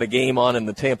they've got a game on in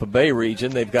the Tampa Bay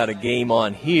region. They've got a game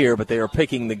on here, but they are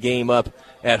picking the game up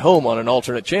at home on an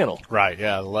alternate channel. Right,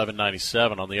 yeah,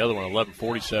 11:97 on the other one.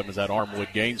 11:47 is that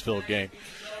Armwood-Gainesville game.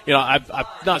 You know, I'm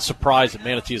not surprised that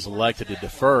Manatee has elected to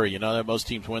defer. You know, most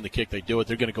teams win the kick, they do it.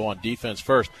 They're going to go on defense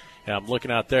first. And I'm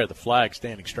looking out there, the flag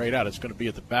standing straight out. It's going to be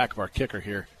at the back of our kicker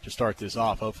here to start this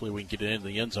off. Hopefully we can get it into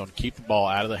the end zone and keep the ball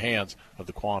out of the hands of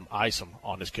DeQuan Isom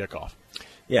on this kickoff.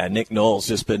 Yeah, Nick Knoll's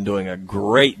just been doing a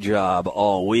great job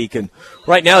all week. And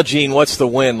right now, Gene, what's the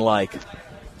wind like?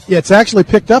 Yeah, it's actually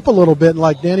picked up a little bit. And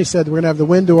like Danny said, we're going to have the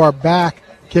wind to our back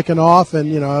kicking off.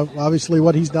 And, you know, obviously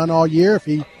what he's done all year, if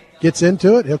he gets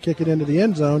into it, he'll kick it into the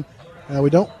end zone.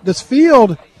 This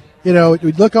field, you know,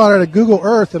 we look on it at Google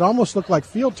Earth, it almost looked like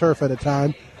field turf at a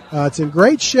time. It's in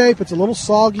great shape. It's a little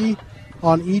soggy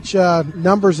on each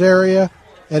numbers area,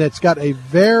 and it's got a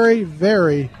very,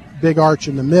 very big arch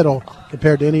in the middle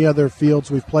compared to any other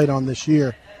fields we've played on this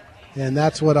year. And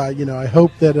that's what I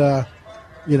hope that,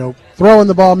 throwing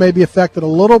the ball may be affected a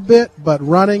little bit, but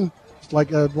running,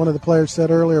 like one of the players said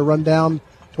earlier, run down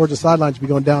towards the sidelines, be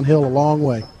going downhill a long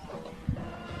way.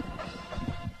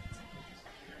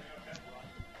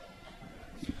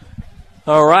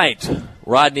 All right,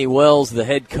 Rodney Wells, the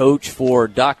head coach for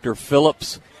Dr.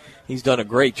 Phillips. He's done a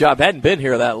great job. Hadn't been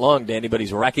here that long, Danny, but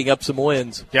he's racking up some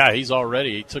wins. Yeah, he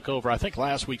took over. I think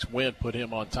last week's win put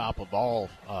him on top of all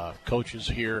coaches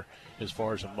here as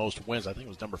far as the most wins. I think it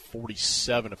was number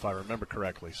 47, if I remember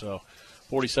correctly. So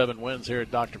 47 wins here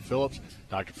at Dr. Phillips.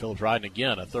 Dr. Phillips riding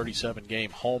again a 37-game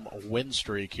home win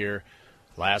streak here.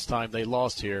 Last time they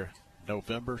lost here,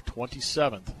 November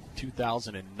 27th,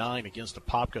 2009 against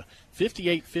Apopka.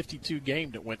 58-52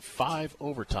 game that went 5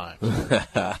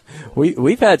 overtimes.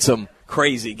 We've had some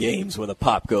crazy games with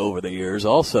Apopka over the years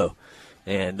also.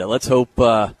 And let's hope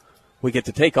we get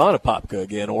to take on Apopka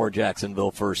again or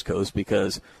Jacksonville First Coast,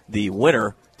 because the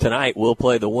winner tonight will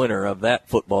play the winner of that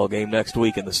football game next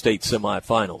week in the state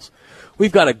semifinals.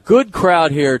 We've got a good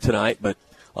crowd here tonight, but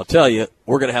I'll tell you,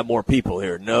 we're going to have more people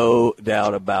here, no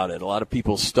doubt about it. A lot of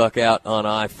people stuck out on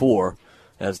I-4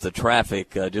 as the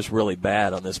traffic just really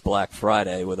bad on this Black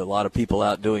Friday, with a lot of people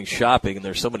out doing shopping, and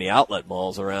there's so many outlet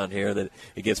malls around here that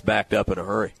it gets backed up in a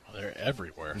hurry. They're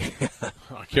everywhere. I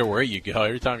don't care where you go.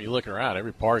 Every time you look around,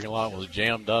 every parking lot was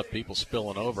jammed up, people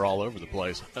spilling over all over the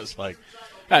place. It's like,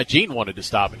 Gene wanted to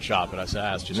stop and shop, and I said,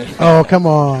 that's just... Oh, come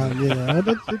on. A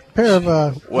pair of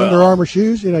Under Armour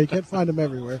shoes, you can't find them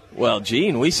everywhere. Well,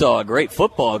 Gene, we saw a great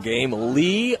football game.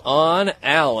 Leon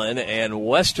Allen and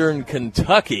Western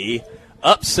Kentucky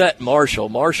upset Marshall.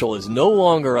 Marshall is no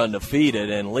longer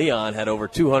undefeated, and Leon had over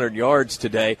 200 yards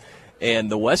today. And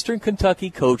the Western Kentucky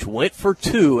coach went for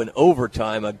 2 in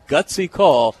overtime, a gutsy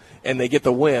call, and they get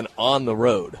the win on the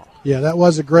road. Yeah, that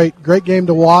was a great game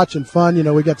to watch and fun.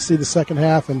 We got to see the second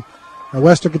half, and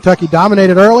Western Kentucky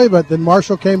dominated early, but then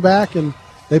Marshall came back and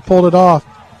they pulled it off.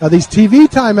 These TV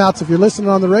timeouts, if you're listening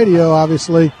on the radio,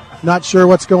 obviously not sure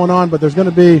what's going on, but there's going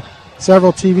to be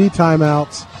several TV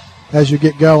timeouts as you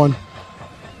get going.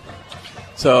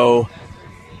 So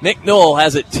Nick Knoll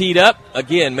has it teed up.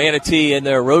 Again, Manatee in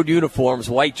their road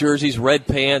uniforms, white jerseys, red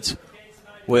pants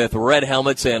with red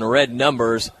helmets and red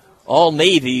numbers. All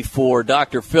Navy for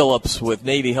Dr. Phillips with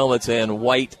Navy helmets and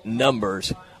white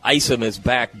numbers. Isom is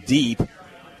back deep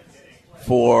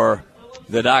for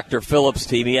the Dr. Phillips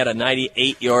team. He had a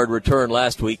 98-yard return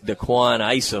last week. DeQuan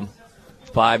Isom,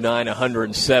 5'9",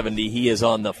 170. He is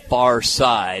on the far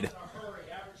side.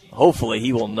 Hopefully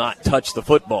he will not touch the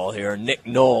football here. Nick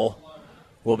Knoll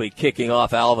will be kicking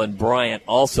off. Alvin Bryant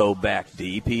also back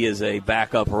deep. He is a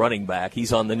backup running back.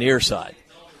 He's on the near side.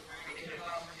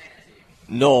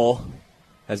 Knoll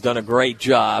has done a great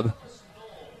job.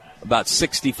 About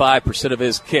 65% of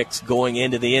his kicks going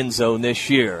into the end zone this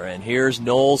year. And here's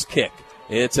Knoll's kick.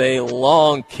 It's a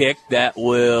long kick that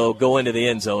will go into the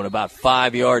end zone, about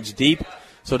 5 yards deep.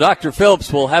 So Dr.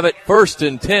 Phillips will have it 1st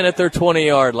and 10 at their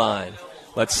 20-yard line.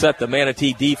 Let's set the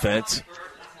Manatee defense.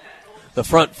 The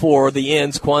front four, the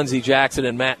ends, Quanzi Jackson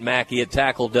and Matt Mackey at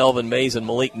tackle, Delvin Mays and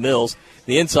Malik Mills.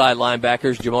 The inside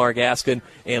linebackers, Jamar Gaskin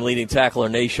and leading tackler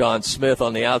Nashawn Smith.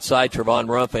 On the outside, Trevon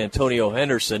Rumpf, Antonio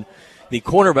Henderson. The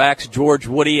cornerbacks, George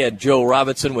Woody and Joe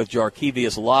Robinson, with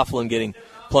Jarkevius Laughlin getting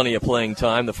plenty of playing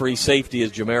time. The free safety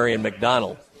is Jamarian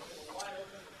McDonald.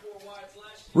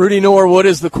 Rudy Norwood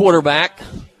is the quarterback.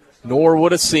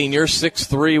 Norwood, a senior,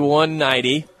 6'3",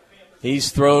 190.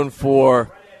 He's thrown for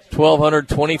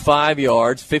 1,225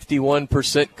 yards,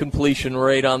 51% completion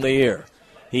rate on the year.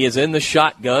 He is in the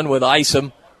shotgun with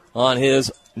Isom on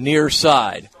his near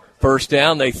side. First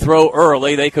down, they throw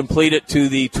early. They complete it to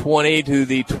the 20, to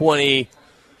the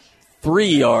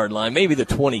 23-yard line, maybe the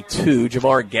 22.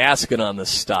 Jamar Gaskin on the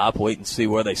stop. Wait and see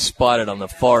where they spot it on the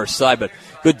far side. But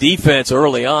good defense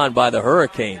early on by the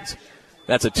Hurricanes.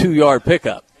 That's a 2-yard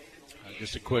pickup.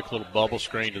 Just a quick little bubble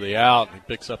screen to the out, and he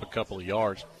picks up a couple of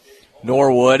yards.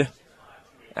 Norwood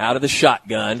out of the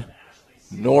shotgun.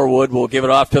 Norwood will give it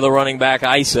off to the running back,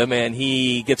 Isom, and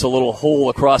he gets a little hole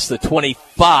across the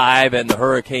 25, and the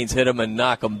Hurricanes hit him and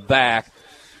knock him back.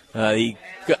 He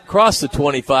crossed the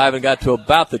 25 and got to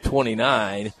about the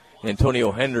 29.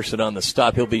 Antonio Henderson on the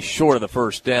stop. He'll be short of the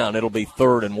first down. It'll be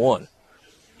 3rd and 1.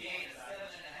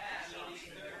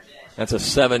 That's a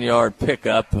 7-yard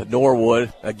pickup.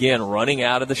 Norwood, again, running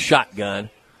out of the shotgun.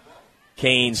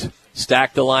 Canes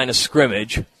stack the line of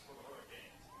scrimmage.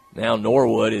 Now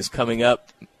Norwood is coming up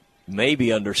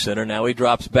maybe under center. Now he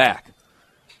drops back.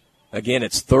 Again,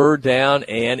 it's 3rd down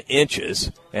and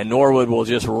inches, and Norwood will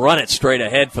just run it straight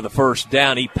ahead for the first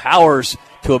down. He powers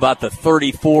to about the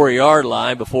 34-yard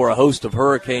line before a host of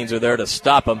Hurricanes are there to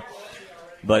stop him,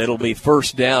 but it'll be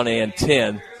 1st down and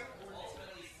 10.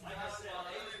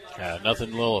 Yeah,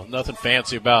 nothing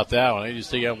fancy about that one. He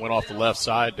just went off the left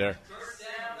side there.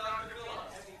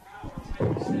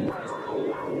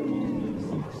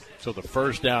 So the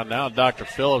first down now, Dr.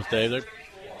 Phillips, Dave.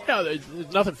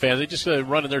 There's nothing fancy. Just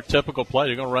running their typical play.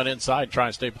 They're going to run inside, try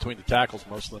and stay between the tackles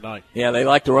most of the night. Yeah, they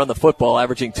like to run the football,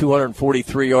 averaging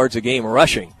 243 yards a game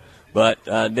rushing. But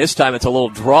this time it's a little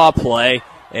draw play,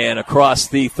 and across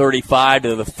the 35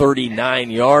 to the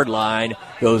 39-yard line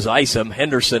goes Isom.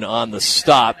 Henderson on the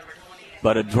stop.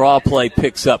 But a draw play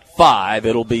picks up 5.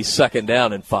 It'll be 2nd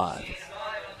down and 5.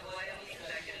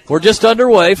 We're just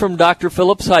underway from Dr.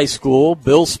 Phillips High School,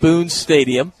 Bill Spoon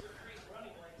Stadium.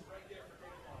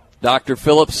 Dr.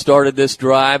 Phillips started this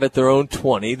drive at their own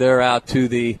 20. They're out to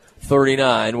the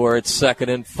 39 where it's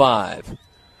 2nd and 5.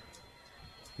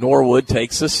 Norwood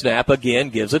takes the snap again,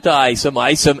 gives it to Isom.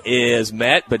 Isom is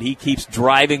met, but he keeps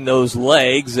driving those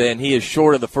legs, and he is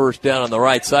short of the first down on the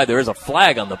right side. There is a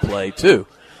flag on the play, too.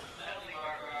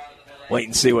 Wait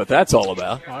and see what that's all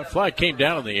about. Well, that flag came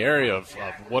down in the area of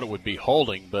what it would be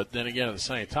holding, but then again at the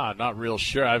same time, not real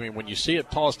sure. I mean, when you see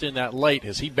it tossed in that late,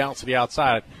 as he bounced to the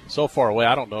outside so far away,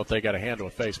 I don't know if they got a hand on a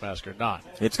face mask or not.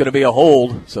 It's going to be a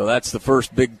hold, so that's the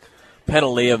first big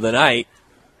penalty of the night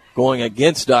going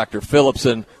against Dr. Phillips.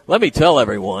 And let me tell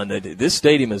everyone that this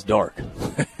stadium is dark.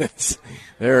 It's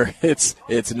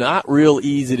not real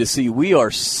easy to see. We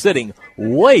are sitting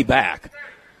way back.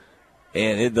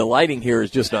 And the lighting here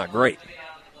is just not great.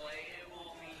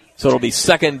 So it'll be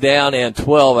 2nd down and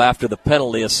 12 after the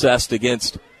penalty assessed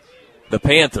against the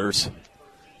Panthers.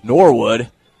 Norwood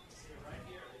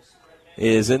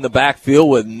is in the backfield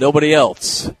with nobody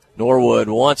else. Norwood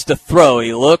wants to throw.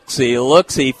 He looks,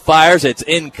 he fires. It's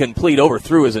incomplete.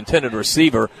 Overthrew his intended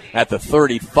receiver at the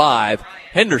 35.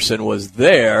 Henderson was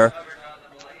there.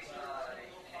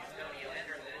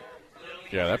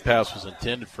 Yeah, that pass was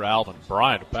intended for Alvin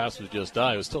Bryant. The pass was just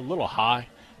done. It was still a little high.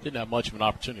 Didn't have much of an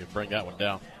opportunity to bring that one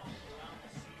down.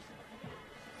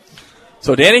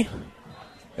 So, Danny,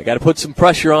 they got to put some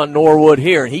pressure on Norwood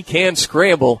here, and he can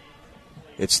scramble.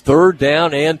 It's 3rd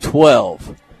down and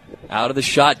 12. Out of the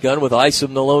shotgun with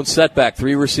Isom, the lone setback.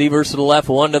 3 receivers to the left,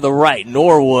 1 to the right.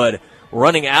 Norwood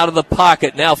running out of the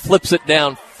pocket, now flips it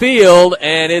downfield,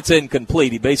 and it's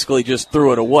incomplete. He basically just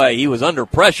threw it away. He was under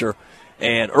pressure.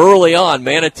 And early on,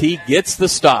 Manatee gets the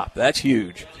stop. That's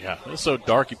huge. Yeah, it's so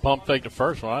dark. He pump faked the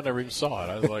first one. I never even saw it.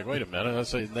 I was like, wait a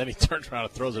minute. And then he turns around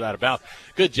and throws it out of bounds.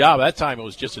 Good job. That time it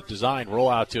was just a design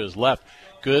rollout to his left.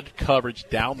 Good coverage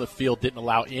down the field. Didn't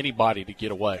allow anybody to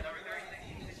get away.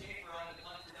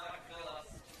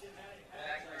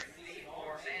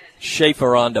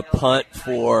 Schaefer on to punt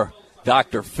for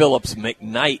Dr. Phillips.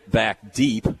 McKnight back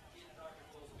deep.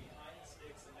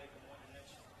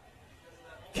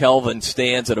 Kelvin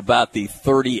stands at about the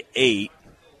 38.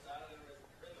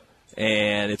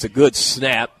 And it's a good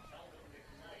snap.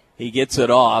 He gets it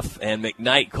off, and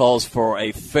McKnight calls for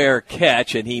a fair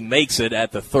catch, and he makes it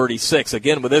at the 36.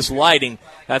 Again, with this lighting,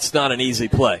 that's not an easy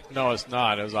play. No, it's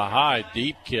not. It was a high,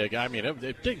 deep kick. I mean,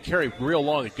 it didn't carry real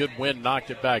long. A good wind knocked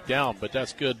it back down, but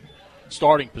that's good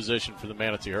starting position for the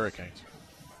Manatee Hurricanes.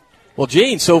 Well,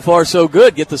 Gene, so far so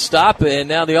good. Get the stop, and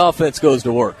now the offense goes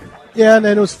to work. Yeah, and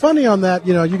it was funny on that.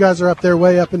 You know, you guys are up there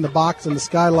way up in the box and the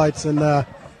skylights, and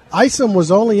Isom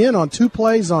was only in on 2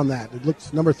 plays on that. It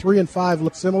looks number 3 and 5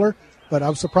 look similar, but I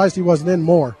was surprised he wasn't in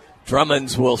more.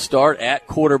 Drummonds will start at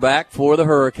quarterback for the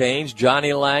Hurricanes.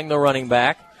 Johnny Lang, the running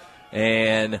back.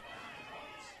 And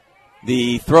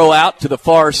the throw out to the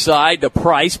far side to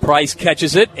Price. Price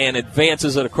catches it and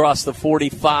advances it across the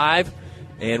 45.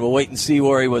 And we'll wait and see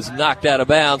where he was knocked out of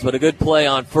bounds. But a good play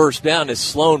on first down as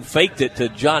Sloan faked it to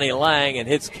Johnny Lang and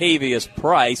hits Cavius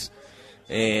Price.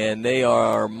 And they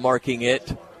are marking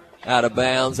it out of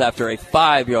bounds after a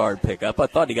 5-yard pickup. I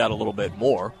thought he got a little bit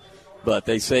more, but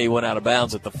they say he went out of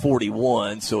bounds at the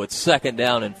 41, so it's 2nd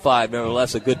down and 5.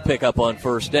 Nevertheless, a good pickup on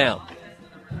first down.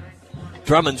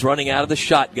 Drummond's running out of the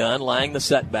shotgun, Lang the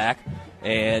setback,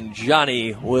 and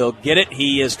Johnny will get it.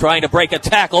 He is trying to break a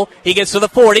tackle. He gets to the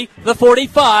 40, the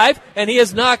 45, and he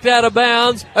is knocked out of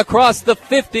bounds across the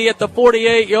 50 at the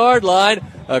 48-yard line.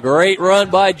 A great run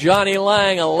by Johnny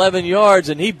Lang, 11 yards,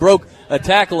 and he broke a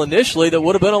tackle initially that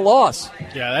would have been a loss.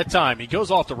 Yeah, that time he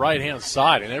goes off the right-hand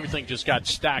side, and everything just got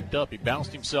stacked up. He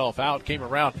bounced himself out, came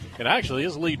around, and actually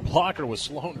his lead blocker was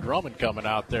Sloan Drummond coming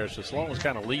out there. So Sloan was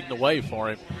kind of leading the way for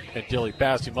him until he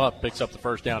passed him up, picks up the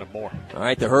first down and more. All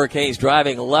right, the Hurricanes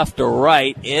driving left to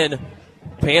right in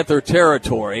Panther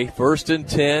territory. 1st and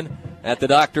 10 at the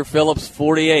Dr. Phillips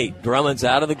 48. Drummond's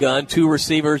out of the gun, 2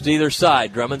 receivers to either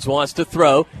side. Drummonds wants to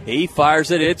throw. He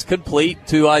fires it. It's complete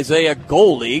to Isaiah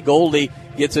Goldie. Goldie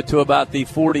gets it to about the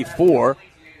 44.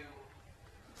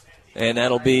 And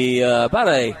that'll be about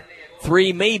a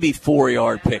 3, maybe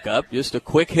 4-yard pickup. Just a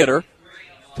quick hitter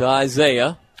to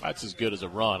Isaiah. That's as good as a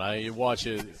run. You watch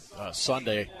it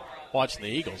Sunday watching the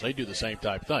Eagles. They do the same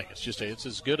type of thing. It's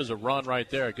as good as a run right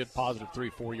there. A good positive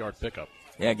 3-4-yard pickup.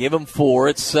 Yeah, give him 4.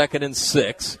 It's 2nd and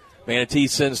 6. Manatee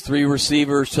sends 3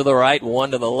 receivers to the right,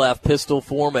 1 to the left, pistol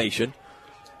formation.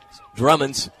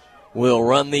 Drummonds will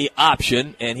run the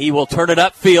option, and he will turn it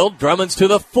upfield. Drummonds to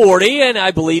the 40, and I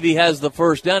believe he has the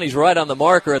first down. He's right on the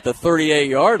marker at the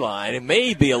 38-yard line. It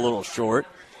may be a little short.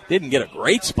 Didn't get a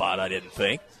great spot, I didn't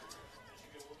think.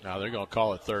 Now they're going to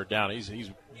call it 3rd down. He's he's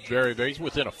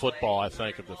within a football, I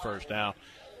think, of the first down.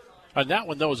 And that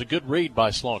one, though, was a good read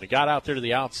by Sloan. He got out there to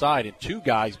the outside, and 2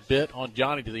 guys bit on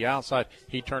Johnny to the outside.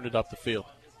 He turned it up the field.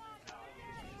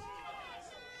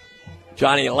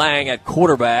 Johnny Lang at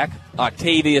quarterback.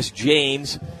 Octavius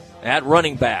James at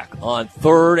running back on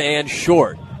 3rd and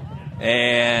short.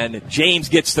 And James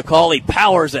gets the call. He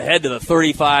powers ahead to the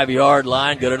 35-yard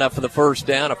line. Good enough for the first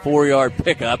down, a 4-yard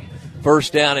pickup.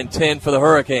 1st down and 10 for the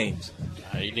Hurricanes.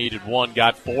 He needed 1,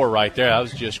 got 4 right there. That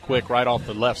was just quick right off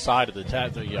the left side of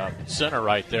the center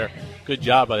right there. Good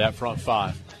job by that front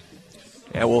 5.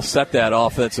 And we'll set that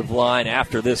offensive line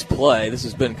after this play. This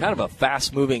has been kind of a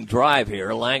fast-moving drive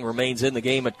here. Lang remains in the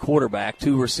game at quarterback.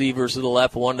 2 receivers to the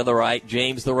left, 1 to the right.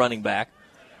 James, the running back,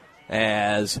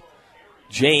 as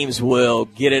James will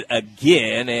get it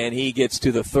again, and he gets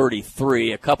to the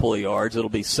 33, a couple of yards. It'll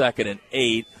be 2nd and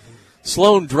 8.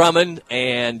 Sloan Drummond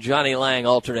and Johnny Lang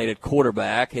alternated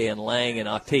quarterback, and Lang and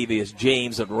Octavius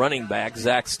James at running back.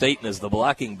 Zach Staten is the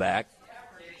blocking back.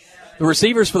 The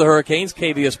receivers for the Hurricanes,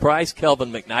 Cavius Price,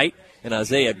 Kelvin McKnight, and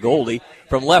Isaiah Goldie.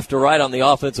 From left to right on the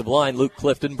offensive line, Luke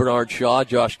Clifton, Bernard Shaw,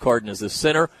 Josh Carden is the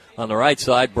center. On the right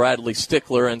side, Bradley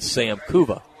Stickler and Sam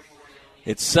Kuva.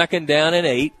 It's 2nd down and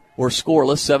 8. We're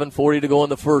scoreless, 7:40 to go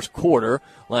in the first quarter.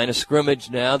 Line of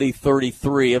scrimmage now, the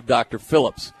 33 of Dr.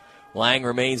 Phillips. Lang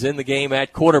remains in the game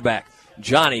at quarterback.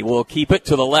 Johnny will keep it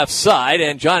to the left side,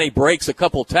 and Johnny breaks a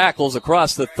couple tackles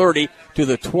across the 30 to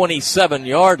the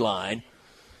 27-yard line.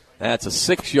 That's a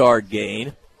 6-yard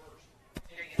gain.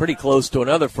 Pretty close to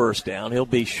another first down. He'll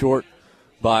be short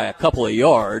by a couple of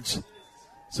yards.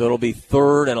 So it'll be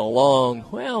 3rd and a long,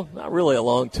 well, not really a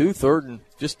long 2, 3rd and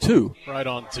just 2. Right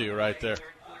on 2 right there.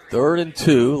 3rd and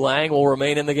 2. Lang will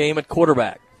remain in the game at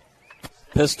quarterback.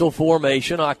 Pistol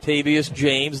formation, Octavius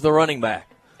James, the running back.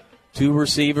 2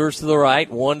 receivers to the right,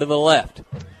 1 to the left.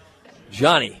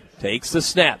 Johnny takes the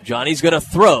snap. Johnny's going to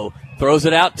throw. Throws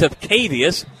it out to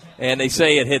Cavius, and they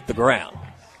say it hit the ground.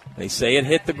 They say it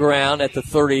hit the ground at the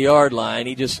 30-yard line.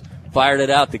 He just fired it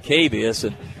out to Cavius,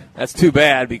 and that's too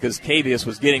bad because Cavius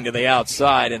was getting to the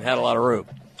outside and had a lot of room.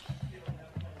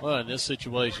 Well, in this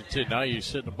situation, too, now you're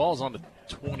sitting, the ball's on the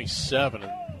 27,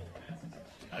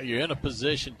 and you're in a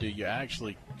position, do you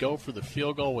actually go for the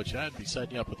field goal, which I'd be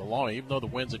setting you up with a long, even though the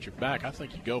wind's at your back, I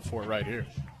think you go for it right here.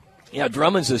 Yeah,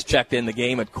 Drummonds has checked in the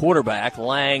game at quarterback.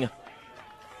 Lang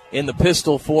in the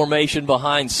pistol formation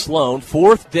behind Sloan.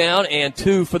 4th down and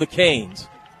 2 for the Canes.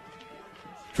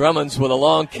 Drummonds with a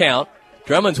long count.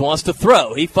 Drummonds wants to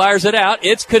throw. He fires it out.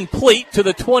 It's complete to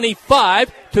the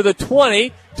 25, to the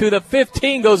 20, to the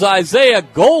 15 goes Isaiah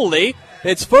Goldie.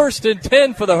 It's 1st and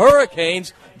 10 for the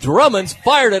Hurricanes. Drummonds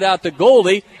fired it out to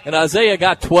Goldie, and Isaiah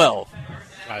got 12.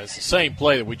 It's the same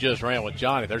play that we just ran with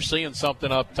Johnny. They're seeing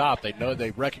something up top. They know,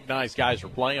 they recognize guys are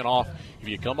playing off. If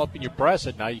you come up and you press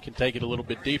it, now you can take it a little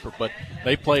bit deeper. But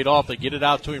they played off. They get it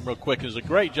out to him real quick. It was a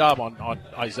great job on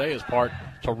Isaiah's part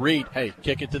to read, hey,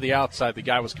 kick it to the outside. The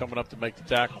guy was coming up to make the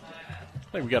tackle.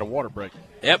 I think we got a water break.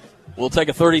 Yep. We'll take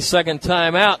a 30-second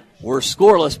timeout. We're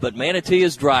scoreless, but Manatee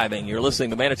is driving. You're listening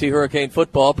to Manatee Hurricane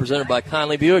Football, presented by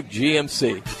Conley Buick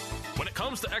GMC. When it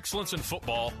comes to excellence in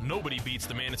football, nobody beats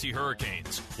the Manatee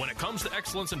Hurricanes. When it comes to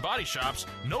excellence in body shops,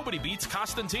 nobody beats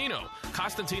Costantino.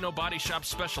 Costantino Body Shop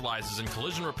specializes in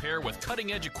collision repair with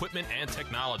cutting-edge equipment and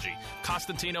technology.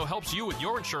 Costantino helps you with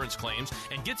your insurance claims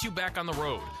and gets you back on the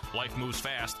road. Life moves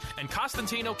fast, and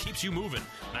Costantino keeps you moving.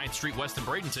 9th Street West in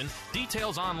Bradenton.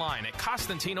 Details online at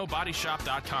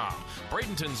CostantinoBodyShop.com.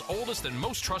 Bradenton's oldest and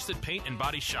most trusted paint and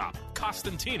body shop.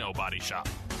 Costantino Body Shop.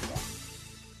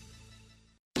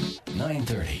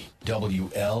 930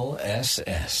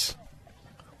 WLSS.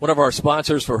 One of our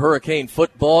sponsors for Hurricane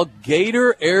Football,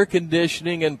 Gator Air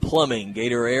Conditioning and Plumbing.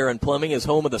 Gator Air and Plumbing is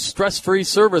home of the Stress-Free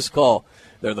Service Call.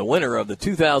 They're the winner of the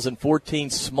 2014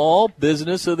 Small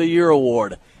Business of the Year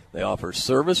Award. They offer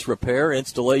service, repair,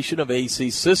 installation of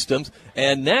AC systems.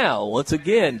 And now, once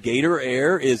again, Gator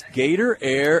Air is Gator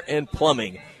Air and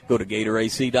Plumbing. Go to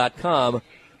GatorAC.com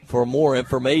for more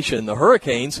information. The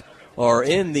Hurricanes are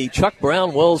in the Chuck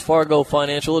Brown Wells Fargo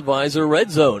Financial Advisor Red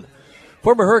Zone.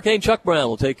 Former Hurricane Chuck Brown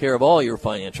will take care of all your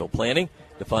financial planning.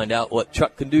 To find out what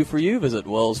Chuck can do for you, visit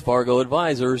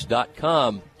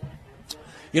WellsFargoAdvisors.com.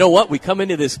 You know what? We come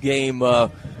into this game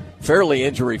fairly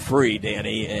injury-free,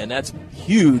 Danny, and that's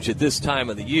huge at this time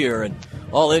of the year. And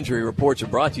all injury reports are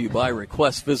brought to you by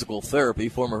Request Physical Therapy.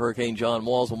 Former Hurricane John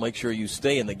Walls will make sure you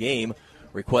stay in the game.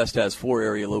 Request has 4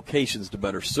 area locations to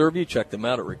better serve you. Check them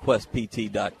out at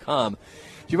requestpt.com.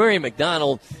 Jamari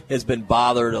McDonald has been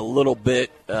bothered a little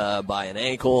bit by an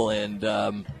ankle, and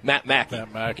Matt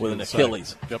Mackey with an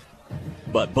Achilles. Yep.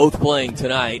 But both playing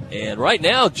tonight. And right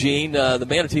now, Gene, the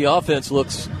Manatee offense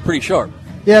looks pretty sharp.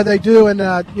 Yeah, they do. And,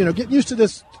 getting used to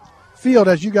this field,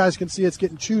 as you guys can see, it's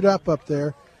getting chewed up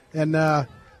there. And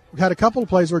we've had a couple of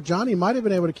plays where Johnny might have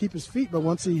been able to keep his feet, but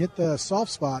once he hit the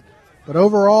soft spot. But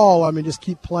overall, just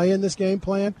keep playing this game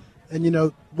plan.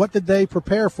 And, what did they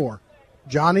prepare for?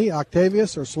 Johnny,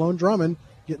 Octavius, or Sloan Drummond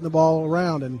getting the ball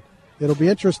around. And it'll be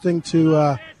interesting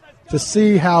to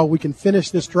see how we can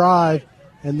finish this drive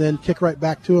and then kick right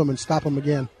back to them and stop them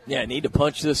again. Yeah, need to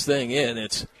punch this thing in.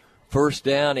 It's first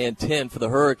down and 10 for the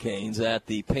Hurricanes at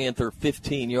the Panther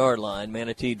 15-yard line.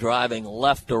 Manatee driving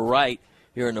left to right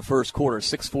here in the first quarter,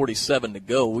 6:47 to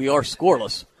go. We are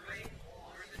scoreless.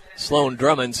 Sloan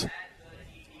Drummond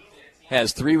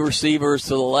has 3 receivers to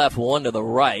the left, 1 to the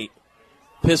right.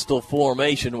 Pistol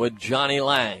formation with Johnny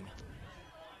Lang.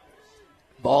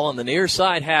 Ball on the near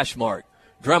side hash mark.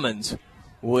 Drummonds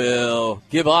will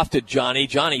give off to Johnny.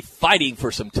 Johnny fighting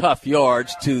for some tough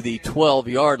yards to the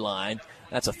 12-yard line.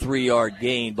 That's a 3-yard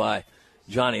gain by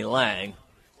Johnny Lang.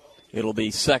 It'll be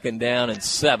second down and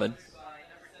 7.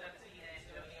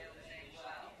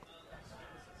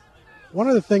 One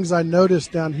of the things I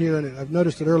noticed down here, and I've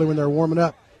noticed it early when they're warming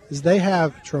up, is they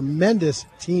have tremendous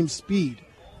team speed.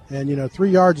 And, 3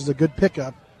 yards is a good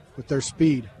pickup with their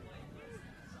speed.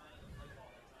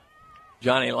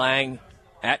 Johnny Lang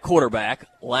at quarterback.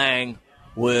 Lang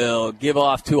will give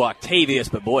off to Octavius,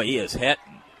 but, boy, he is hit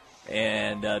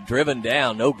and driven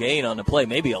down. No gain on the play,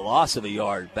 maybe a loss of a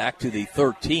yard back to the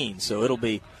 13. So it'll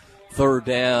be third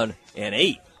down and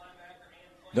 8.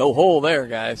 No hole there,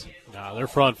 guys. No, their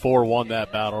front 4 won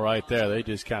that battle right there. They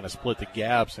just kind of split the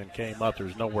gaps and came up.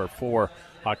 There's nowhere for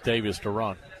Octavius to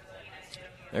run.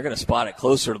 They're going to spot it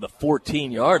closer to the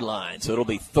 14-yard line, so it'll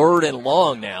be third and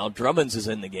long now. Drummonds is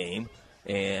in the game,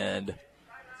 and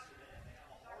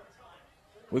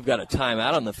we've got a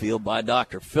timeout on the field by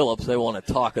Dr. Phillips. They want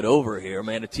to talk it over here.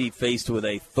 Manatee faced with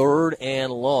a third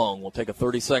and long. We'll take a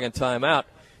 30-second timeout.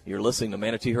 You're listening to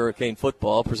Manatee Hurricane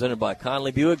Football, presented by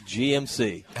Conley Buick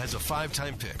GMC. As a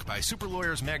 5-time pick by Super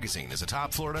Lawyers Magazine as a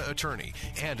top Florida attorney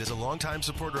and as a longtime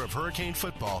supporter of Hurricane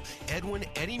Football, Edwin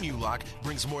Eddie Mulock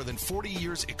brings more than 40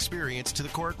 years' experience to the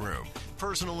courtroom.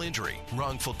 Personal injury,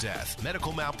 wrongful death,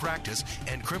 medical malpractice,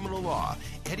 and criminal law.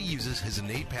 Eddie uses his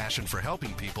innate passion for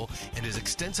helping people and his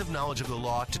extensive knowledge of the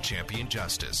law to champion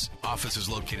justice. Office is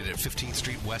located at 15th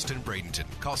Street West in Bradenton.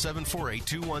 Call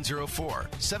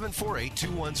 748-2104.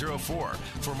 748-2104.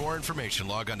 For more information,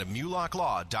 log on to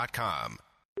MulockLaw.com.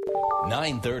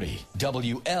 930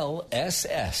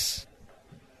 WLSS.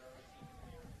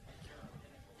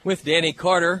 With Danny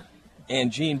Carter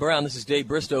and Gene Brown, this is Dave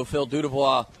Bristow, Phil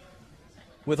Dudevois.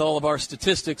 With all of our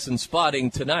statistics and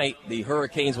spotting tonight, the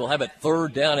Hurricanes will have it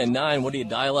third down and 9. What do you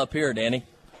dial up here, Danny?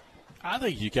 I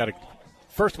think you got to,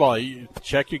 first of all, you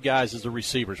check your guys as the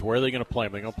receivers. Where are they going to play? Are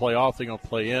they going to play off? Are they going to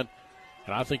play in?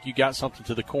 And I think you got something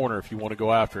to the corner if you want to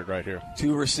go after it right here.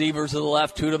 2 receivers to the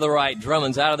left, 2 to the right.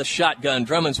 Drummond's out of the shotgun.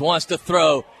 Drummond wants to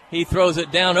throw. He throws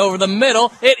it down over the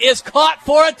middle. It is caught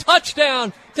for a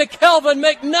touchdown to Kelvin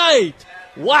McKnight.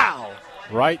 Wow.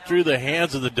 Right through the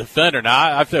hands of the defender.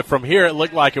 Now, from here, it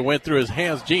looked like it went through his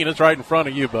hands. Gene, it's right in front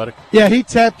of you, buddy. Yeah, he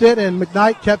tapped it, and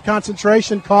McKnight kept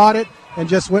concentration, caught it, and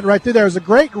just went right through there. It was a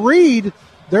great read.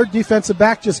 Their defensive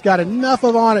back just got enough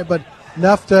on it, but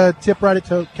enough to tip right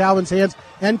into Calvin's hands.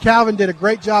 And Calvin did a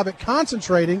great job at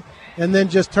concentrating and then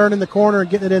just turning the corner and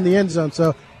getting it in the end zone.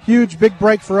 So, huge, big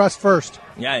break for us first.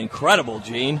 Yeah, incredible,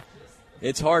 Gene.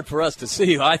 It's hard for us to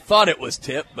see. I thought it was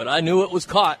tipped, but I knew it was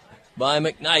caught by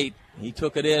McKnight. He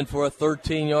took it in for a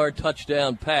 13-yard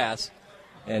touchdown pass.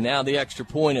 And now the extra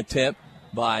point attempt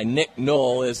by Nick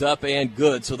Knoll is up and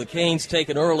good. So the Canes take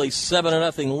an early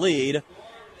 7-0 lead.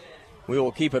 We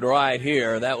will keep it right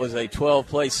here. That was a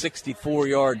 12-play,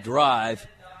 64-yard drive.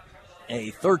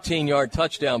 A 13-yard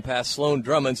touchdown pass, Sloan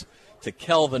Drummond's to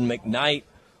Kelvin McKnight.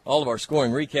 All of our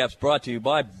scoring recaps brought to you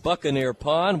by Buccaneer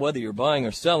Pond. Whether you're buying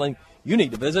or selling, you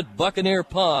need to visit Buccaneer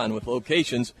Pond with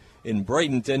locations in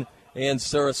Bradenton and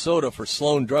Sarasota. For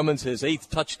Sloan Drummond's, his 8th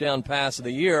touchdown pass of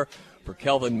the year. For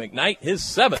Kelvin McKnight, his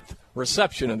 7th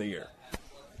reception of the year.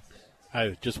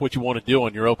 Just what you want to do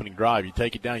on your opening drive. You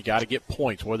take it down, you got to get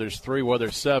points. Whether it's 3, whether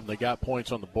it's 7, they got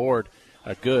points on the board.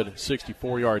 A good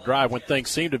 64-yard drive. When things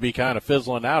seem to be kind of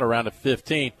fizzling out around the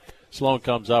 15, Sloan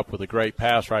comes up with a great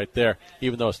pass right there,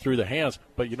 even though it's through the hands.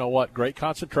 But you know what? Great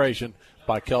concentration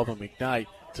by Kelvin McKnight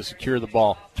to secure the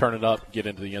ball, turn it up, get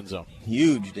into the end zone.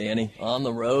 Huge, Danny, on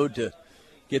the road to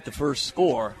get the first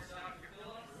score,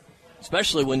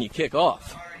 especially when you kick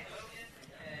off.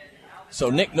 So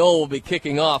Nick Knoll will be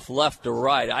kicking off left to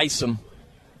right. Isom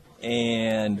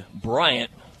and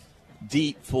Bryant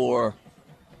deep for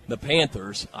the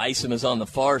Panthers. Isom is on the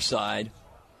far side.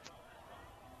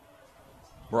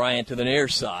 Bryant to the near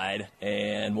side.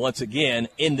 And once again,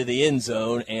 into the end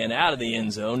zone and out of the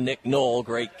end zone. Nick Knoll,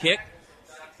 great kick.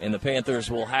 And the Panthers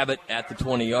will have it at the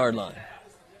 20-yard line.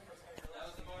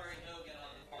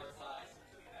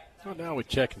 Well, now we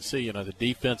check and see. The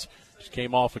defense just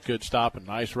came off a good stop, a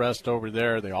nice rest over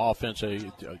there. The offense,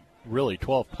 really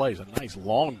 12 plays, a nice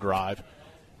long drive.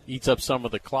 Eats up some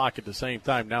of the clock at the same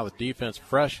time. Now the defense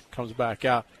fresh, comes back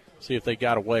out, see if they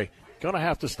got away. Going to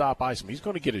have to stop Isom. He's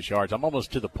going to get his yards. I'm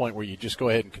almost to the point where you just go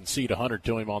ahead and concede 100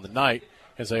 to him on the night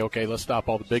and say, okay, let's stop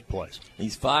all the big plays.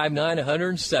 He's 5'9",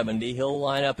 170. He'll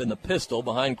line up in the pistol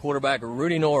behind quarterback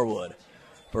Rudy Norwood.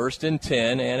 1st and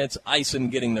 10, and it's Isom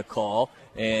getting the call.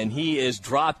 And he is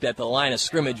dropped at the line of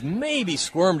scrimmage, maybe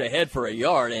squirmed ahead for a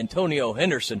yard. Antonio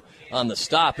Henderson on the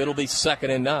stop. It'll be 2nd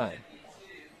and 9.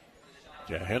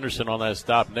 Yeah, Henderson on that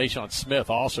stop. Nashawn Smith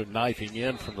also knifing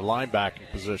in from the linebacking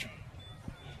position.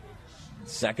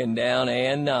 2nd down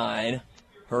and 9.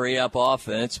 Hurry up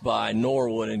offense by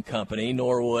Norwood and company.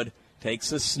 Norwood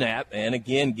takes a snap and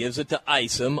again gives it to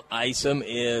Isom. Isom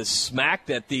is smacked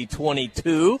at the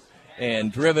 22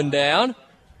 and driven down.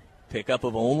 Pickup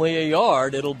of only a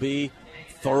yard. It'll be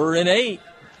 3rd and 8.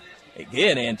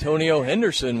 Again, Antonio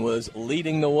Henderson was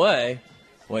leading the way.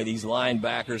 Boy, these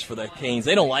linebackers for the Canes,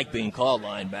 they don't like being called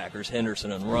linebackers,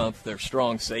 Henderson and Rumpf. They're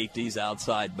strong safeties,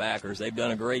 outside backers. They've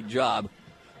done a great job,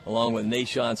 along with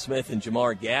Nashawn Smith and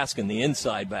Jamar Gaskin, the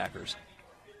inside backers.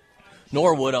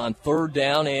 Norwood on 3rd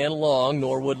down and long.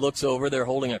 Norwood looks over. They're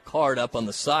holding a card up on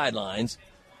the sidelines.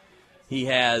 He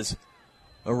has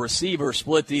a receiver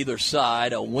split to either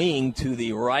side, a wing to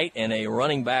the right, and a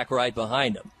running back right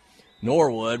behind him.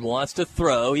 Norwood wants to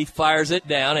throw. He fires it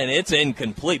down, and it's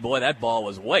incomplete. Boy, that ball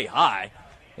was way high.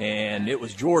 And it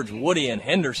was George Woody and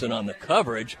Henderson on the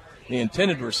coverage. The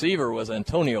intended receiver was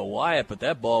Antonio Wyatt, but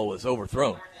that ball was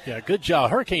overthrown. Yeah, good job.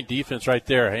 Hurricane defense right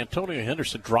there. Antonio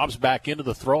Henderson drops back into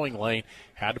the throwing lane,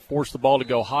 had to force the ball to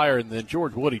go higher, and then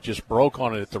George Woody just broke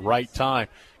on it at the right time,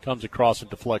 comes across and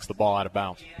deflects the ball out of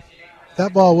bounds.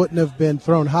 That ball wouldn't have been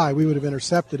thrown high. We would have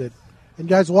intercepted it. And,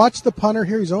 guys, watch the punter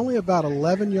here. He's only about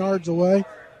 11 yards away.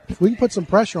 If we can put some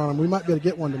pressure on him, we might be able to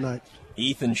get one tonight.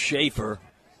 Ethan Schaefer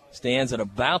stands at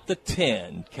about the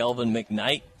 10. Kelvin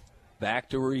McKnight back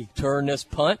to return this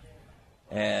punt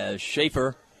as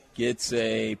Schaefer gets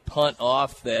a punt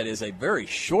off that is a very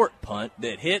short punt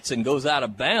that hits and goes out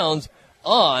of bounds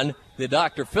on the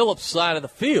DrPhillips side of the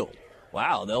field.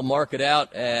 Wow, they'll mark it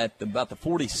out at about the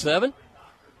 47.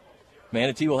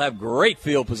 Manatee will have great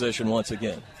field position once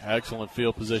again. Excellent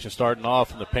field position starting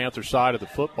off on the Panther side of the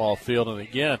football field. And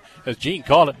again, as Gene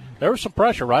called it, there was some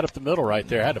pressure right up the middle right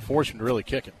there. Had to force him to really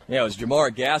kick it. Yeah, it was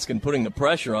Jamar Gaskin putting the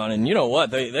pressure on. And you know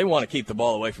what? They want to keep the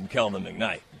ball away from Kelvin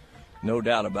McKnight. No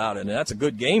doubt about it. And that's a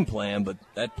good game plan, but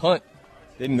that punt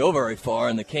didn't go very far.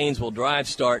 And the Canes will drive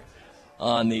start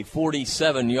on the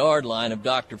 47-yard line of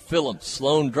Dr. Phillips.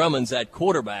 Sloan Drummond's at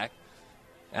quarterback.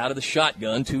 Out of the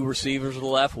shotgun, 2 receivers to the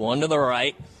left, 1 to the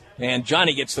right. And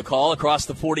Johnny gets the call across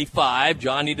the 45.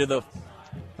 Johnny to the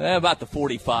about the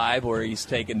 45 where he's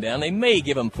taken down. They may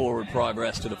give him forward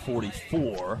progress to the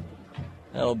 44.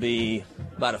 That'll be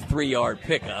about a 3-yard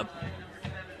pickup.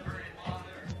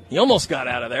 He almost got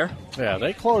out of there. Yeah,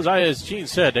 they close, as Gene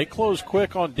said, they close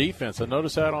quick on defense. I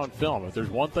noticed that on film. If there's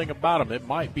one thing about them, it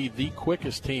might be the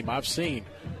quickest team I've seen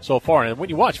so far. And when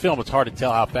you watch film, it's hard to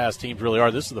tell how fast teams really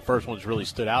are. This is the first one that's really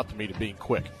stood out to me to being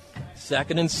quick.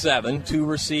 2nd and 7, 2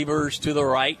 receivers to the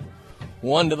right,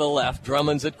 1 to the left.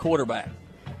 Drummond's at quarterback.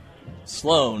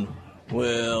 Sloan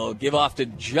will give off to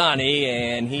Johnny,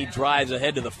 and he drives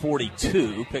ahead to the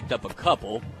 42, picked up a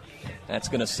couple. That's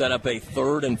going to set up a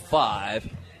 3rd and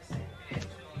 5.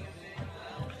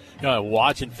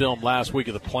 Watching film last week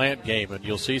of the Plant game, and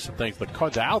you'll see some things.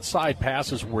 The outside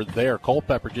passes were there.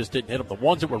 Culpepper just didn't hit them. The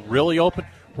ones that were really open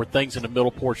were things in the middle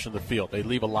portion of the field. They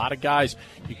leave a lot of guys.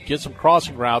 You can get some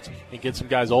crossing routes and get some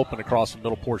guys open across the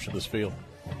middle portion of this field.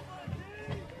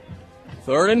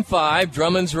 3rd and 5.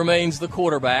 Drummonds remains the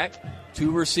quarterback.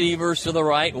 2 receivers to the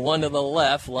right, 1 to the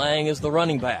left. Lang is the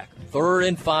running back. 3rd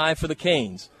and 5 for the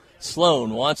Canes.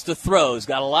 Sloan wants to throw. He's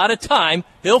got a lot of time.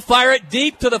 He'll fire it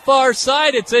deep to the far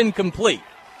side. It's incomplete.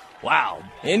 Wow.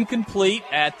 Incomplete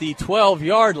at the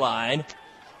 12-yard line.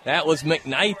 That was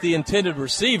McKnight, the intended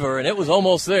receiver, and it was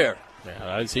almost there.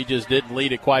 Yeah, he just didn't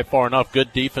lead it quite far enough.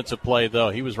 Good defensive play, though.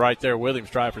 He was right there with him,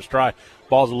 stride for stride.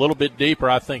 Ball's a little bit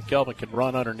deeper. I think Kelvin can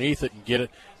run underneath it and get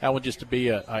it. That one just to be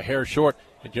a hair short.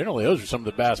 And generally, those are some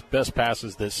of the best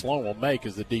passes that Sloan will make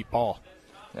is the deep ball.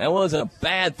 That wasn't a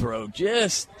bad throw,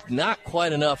 just not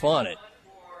quite enough on it.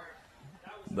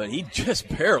 But he just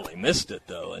barely missed it,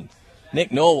 though. And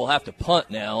Nick Knoll will have to punt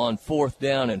now on 4th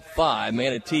down and 5.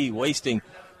 Manatee wasting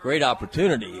great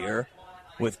opportunity here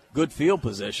with good field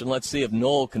position. Let's see if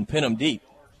Knoll can pin him deep.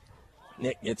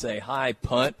 Nick gets a high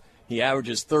punt. He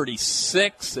averages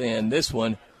 36, and this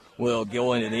one will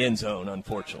go into the end zone,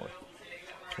 unfortunately.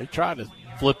 He tried to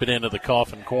flip it into the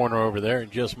coffin corner over there and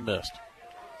just missed.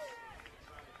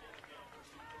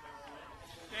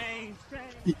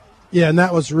 Yeah, and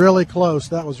that was really close.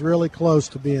 That was really close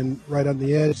to being right on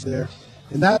the edge there.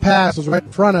 And that pass was right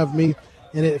in front of me.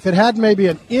 And if it had maybe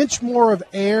an inch more of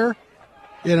air,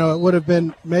 it would have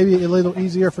been maybe a little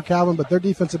easier for Calvin. But their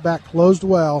defensive back closed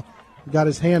well, got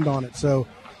his hand on it. So,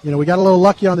 we got a little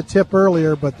lucky on the tip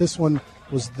earlier, but this one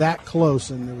was that close.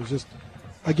 And it was just,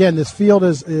 again, this field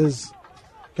is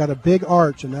got a big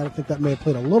arch, and I think that may have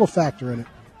played a little factor in it.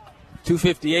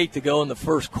 2:58 to go in the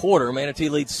first quarter. Manatee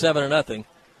leads 7-0.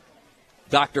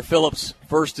 Dr. Phillips,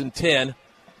 1st and 10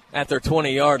 at their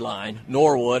 20-yard line.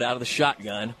 Norwood out of the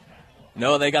shotgun.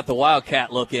 No, they got the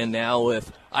Wildcat look in now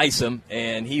with Isom,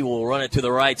 and he will run it to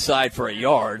the right side for a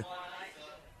yard.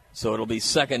 So it'll be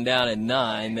 2nd down and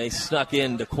 9. They snuck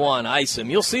in Daquan Isom.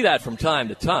 You'll see that from time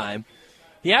to time.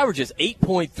 He averages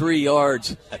 8.3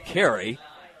 yards a carry.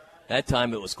 That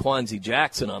time it was Quanzi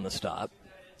Jackson on the stop.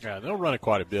 Yeah, they'll run it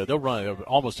quite a bit. They'll run it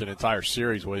almost an entire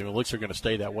series with him. It looks like they're going to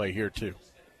stay that way here, too.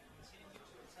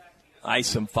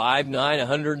 Isom, 5'9",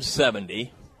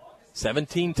 170.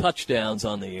 17 touchdowns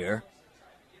on the year.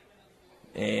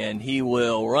 And he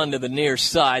will run to the near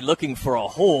side looking for a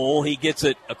hole. He gets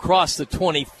it across the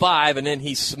 25, and then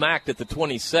he's smacked at the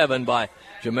 27 by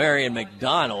Jamarian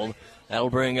McDonald.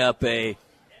 That'll bring up a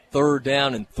 3rd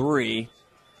down and 3.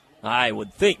 I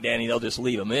would think, Danny, they'll just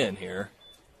leave him in here.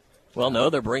 Well, no,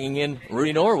 they're bringing in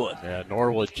Rudy Norwood. Yeah,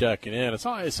 Norwood checking in.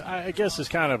 I guess it's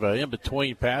kind of an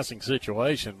in-between passing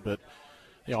situation, but,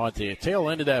 at the tail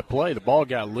end of that play, the ball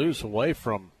got loose away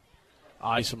from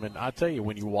Isom. And I tell you,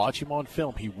 when you watch him on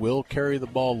film, he will carry the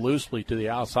ball loosely to the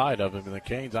outside of him. And the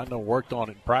Canes, I know, worked on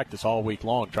it in practice all week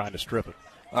long trying to strip it.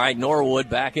 All right, Norwood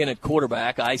back in at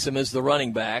quarterback. Isom is the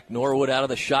running back. Norwood out of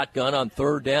the shotgun on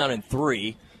 3rd down and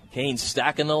 3. Canes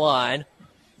stacking the line.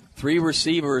 3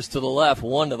 receivers to the left,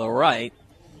 1 to the right.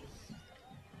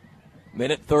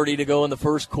 Minute 30 to go in the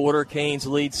first quarter. Canes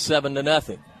lead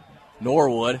 7-0.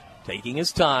 Norwood taking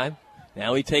his time.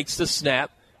 Now he takes the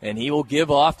snap, and he will give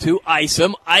off to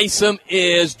Isom. Isom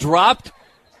is dropped.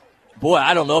 Boy,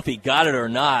 I don't know if he got it or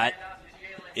not.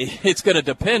 It's going to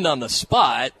depend on the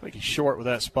spot. I think he's short with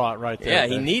that spot right there. Yeah,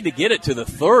 he need to get it to the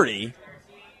 30.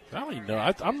 I don't even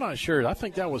know. I'm not sure. I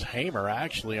think that was Hamer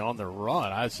actually on the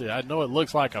run. I know it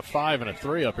looks like a 5 and a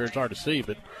 3 up here. It's hard to see,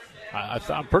 but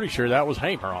I'm pretty sure that was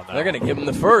Hamer on that. They're going to give him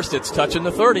the first. It's touching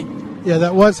the 30. Yeah,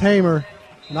 that was Hamer.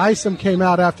 And Isom came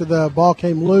out after the ball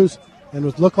came loose and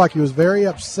looked like he was very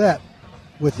upset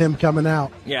with him coming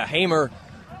out. Yeah, Hamer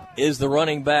is the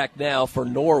running back now for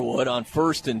Norwood on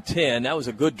 1st and 10. That was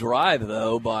a good drive,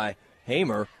 though, by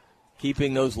Hamer,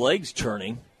 keeping those legs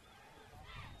churning.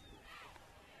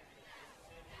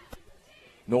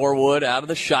 Norwood out of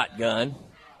the shotgun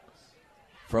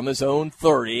from his own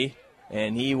 30,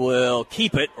 and he will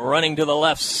keep it running to the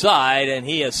left side, and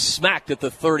he is smacked at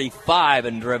the 35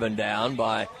 and driven down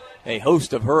by a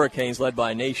host of Hurricanes led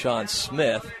by Nashawn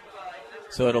Smith.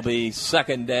 So it'll be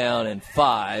 2nd down and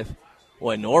 5.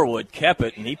 Boy, Norwood kept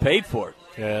it, and he paid for it.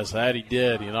 Yes, that he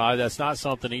did. That's not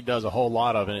something he does a whole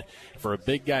lot of. And for a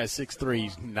big guy at 6'3",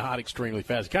 he's not extremely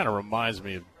fast. It kind of reminds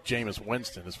me of Jameis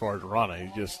Winston as far as running.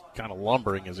 He's just kind of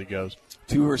lumbering as he goes.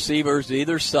 2 receivers to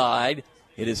either side.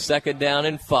 It is 2nd down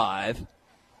and 5.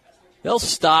 They'll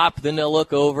stop, then they'll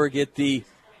look over, get the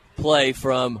play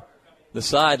from the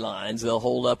sidelines. They'll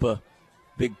hold up a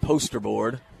big poster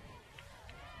board.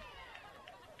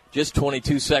 Just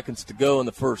 22 seconds to go in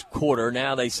the first quarter.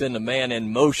 Now they send a man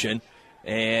in motion,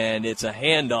 and it's a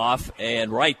handoff. And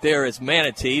right there is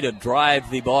Manatee to drive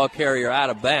the ball carrier out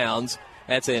of bounds.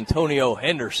 That's Antonio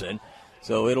Henderson.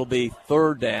 So it'll be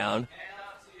 3rd down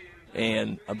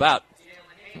and about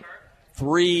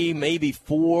 3, maybe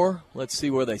 4. Let's see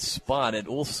where they spot it.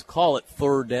 We'll call it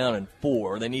 3rd down and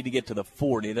 4. They need to get to the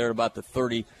 40. They're about the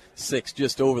 36,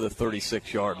 just over the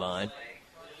 36-yard line.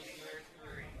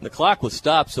 The clock was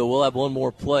stopped, so we'll have one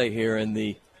more play here in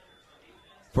the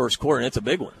first quarter, and it's a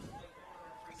big one.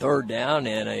 3rd down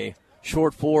and a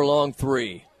short 4, long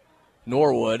 3.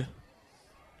 Norwood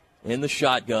in the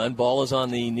shotgun. Ball is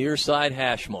on the near side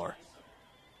hash mark.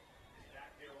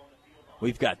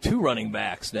 We've got 2 running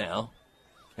backs now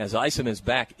as Isom is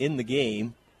back in the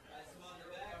game.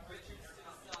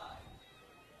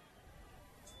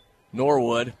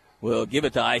 Norwood will give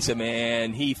it to Isom,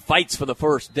 and he fights for the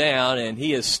 1st down, and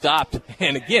he is stopped.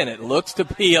 And, again, it looks to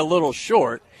be a little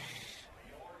short.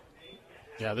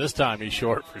 Yeah, this time he's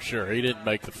short for sure. He didn't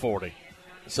make the 40.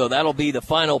 So that'll be the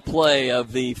final play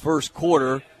of the first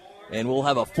quarter, and we'll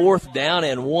have a 4th down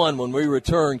and 1 when we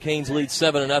return. Canes lead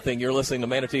 7-0. You're listening to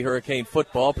Manatee Hurricane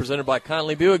Football, presented by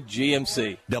Conley Buick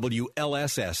GMC.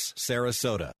 WLSS,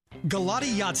 Sarasota.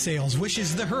 Galati Yacht Sales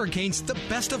wishes the Hurricanes the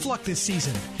best of luck this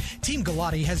season. Team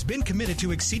Galati has been committed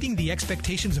to exceeding the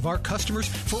expectations of our customers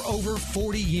for over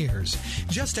 40 years.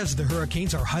 Just as the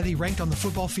Hurricanes are highly ranked on the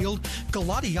football field,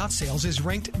 Galati Yacht Sales is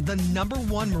ranked the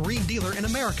 #1 marine dealer in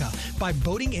America by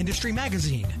Boating Industry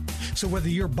Magazine. So whether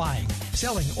you're buying,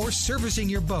 selling, or servicing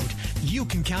your boat, you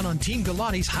can count on Team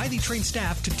Galati's highly trained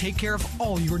staff to take care of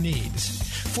all your needs.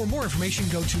 For more information,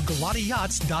 go to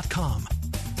GalatiYachts.com.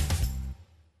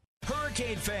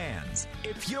 Hurricane fans,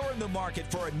 if you're in the market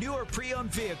for a new or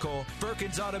pre-owned vehicle,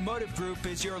 Firkins Automotive Group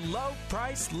is your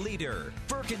low-price leader.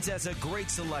 Firkins has a great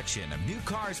selection of new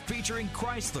cars featuring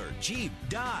Chrysler, Jeep,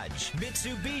 Dodge,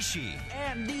 Mitsubishi,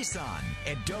 and Nissan.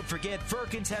 And don't forget,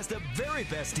 Firkins has the very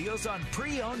best deals on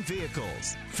pre-owned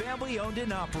vehicles. Family-owned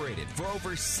and operated for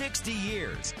over 60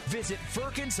 years. Visit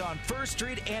Firkins on 1st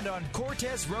Street and on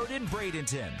Cortez Road in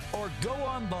Bradenton, or go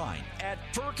online at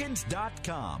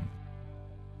Firkins.com.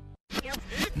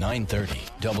 930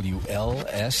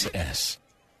 WLSS.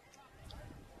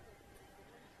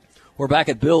 We're back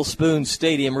at Bill Spoon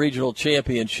Stadium Regional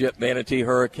Championship, Manatee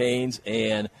Hurricanes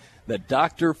and the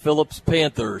Dr. Phillips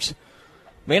Panthers.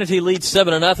 Manatee leads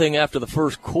 7-0 after the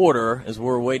first quarter as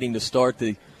we're waiting to start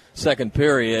the second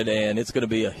period, and it's going to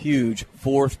be a huge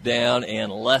 4th down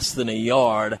and less than a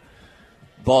yard.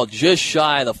 Ball just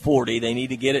shy of the 40. They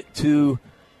need to get it to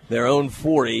their own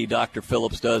 40, Dr.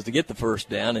 Phillips does, to get the 1st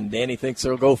down, and Danny thinks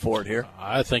they'll go for it here.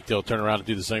 I think they'll turn around and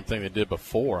do the same thing they did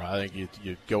before. I think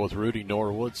you go with Rudy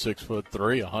Norwood,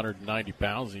 6'3", 190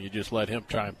 pounds, and you just let him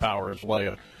try and power his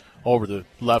way over the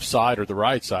left side or the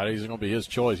right side. He's going to be his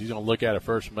choice. He's going to look at it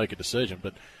first and make a decision,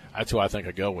 but that's who I think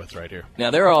I go with right here.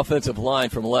 Now, their offensive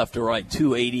line from left to right,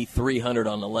 280, 300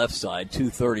 on the left side,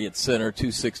 230 at center,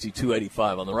 260,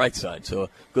 285 on the right side. So a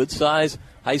good size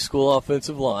high school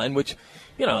offensive line, which –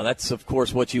 you know, that's, of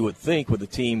course, what you would think with a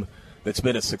team that's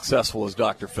been as successful as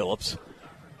Dr. Phillips.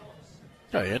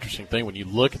 Yeah, the interesting thing, when you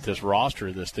look at this roster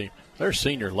of this team, they're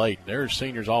senior laden. There's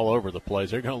seniors all over the place.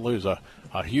 They're going to lose a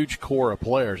huge core of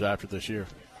players after this year.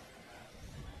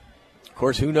 Of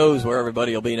course, who knows where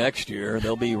everybody will be next year.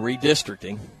 They'll be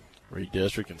redistricting.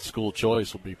 Redistricting, school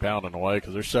choice will be pounding away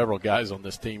because there's several guys on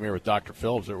this team here with Dr.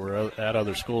 Phillips that were at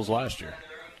other schools last year.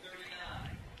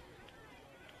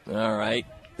 All right.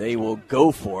 They will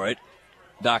go for it.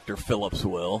 Dr. Phillips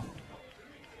will.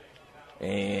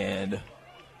 And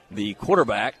the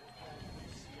quarterback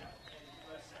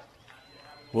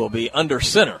will be under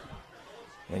center.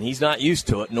 And he's not used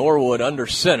to it. Norwood under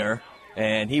center.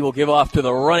 And he will give off to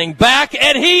the running back.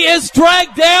 And he is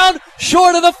dragged down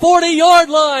short of the 40-yard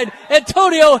line.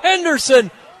 Antonio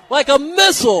Henderson, like a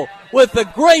missile, with the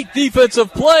great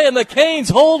defensive play. And the Canes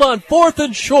hold on 4th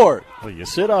and short. Well, you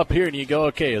sit up here and you go,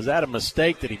 okay, is that a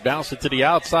mistake? Did he bounce it to the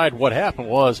outside? What happened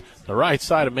was the right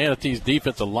side of Manatee's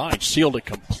defensive line sealed it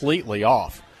completely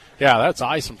off. Yeah, that's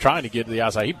Isom trying to get to the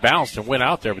outside. He bounced and went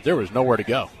out there, but there was nowhere to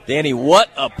go. Danny, what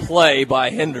a play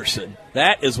by Henderson.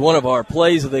 That is one of our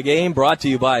plays of the game, brought to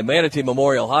you by Manatee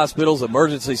Memorial Hospital's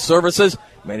Emergency Services.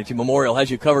 Manatee Memorial has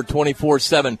you covered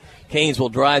 24/7. Canes will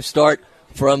drive start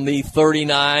from the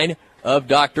 39 of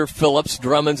Dr. Phillips.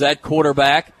 Drummond's at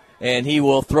quarterback, and he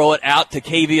will throw it out to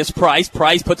Cavius Price.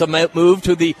 Price puts a move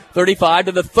to the 35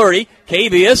 to the 30.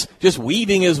 Cavius just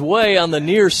weaving his way on the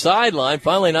near sideline,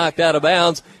 finally knocked out of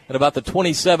bounds at about the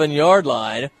 27-yard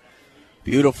line.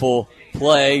 Beautiful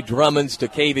play. Drummond's to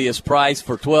Cavius Price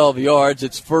for 12 yards.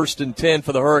 It's 1st and 10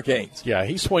 for the Hurricanes. Yeah,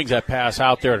 he swings that pass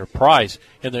out there to Price,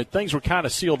 and the things were kind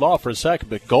of sealed off for a second,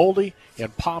 but Goldie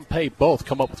and Pompey both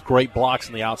come up with great blocks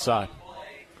on the outside.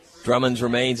 Drummond's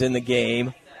remains in the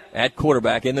game at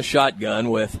quarterback in the shotgun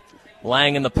with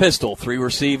Lang in the pistol. 3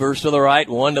 receivers to the right,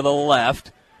 1 to the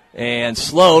left. And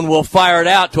Sloan will fire it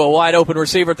out to a wide-open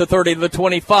receiver at the 30 to the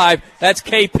 25. That's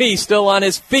KP still on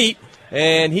his feet,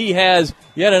 and he has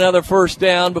yet another first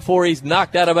down before he's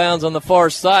knocked out of bounds on the far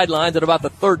sidelines at about the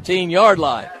 13-yard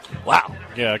line. Wow.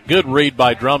 Yeah, good read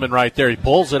by Drummond right there. He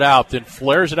pulls it out, then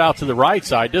flares it out to the right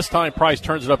side. This time Price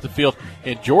turns it up the field.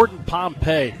 And Jordan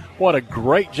Pompey, what a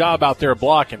great job out there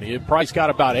blocking. Price got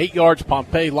about 8 yards.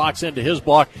 Pompey locks into his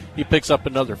block. He picks up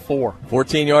another 4.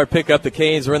 14-yard pickup. The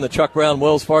Canes are in the Chuck Brown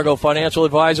Wells Fargo Financial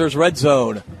Advisors red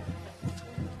zone.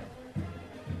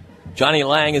 Johnny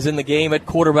Lang is in the game at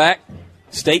quarterback.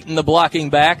 Staten the blocking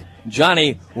back.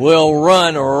 Johnny will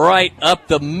run right up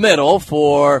the middle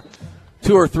for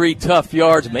 2 or 3 tough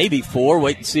yards, maybe 4.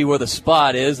 Wait and see where the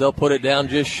spot is. They'll put it down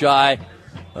just shy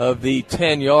of the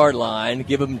 10-yard line.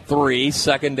 Give him 3.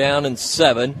 2nd down and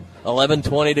 7.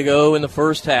 11:20 to go in the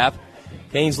first half.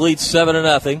 Canes lead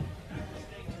 7-0.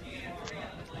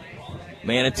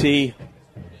 Manatee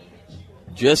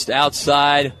just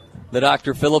outside the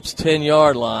Dr. Phillips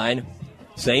 10-yard line.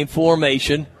 Same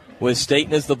formation with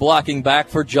Staten as the blocking back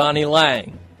for Johnny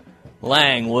Lang.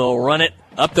 Lang will run it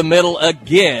up the middle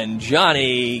again.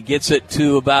 Johnny gets it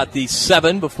to about the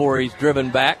 7 before he's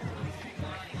driven back.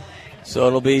 So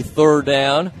it'll be 3rd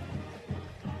down.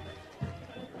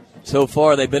 So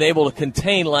far, they've been able to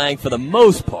contain Lang for the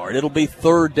most part. It'll be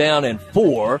 3rd down and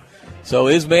 4. So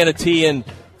is Manatee in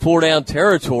 4-down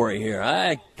territory here?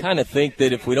 I kind of think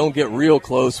that if we don't get real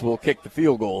close, we'll kick the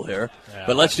field goal here. Yeah.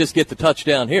 But let's just get the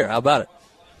touchdown here. How about it?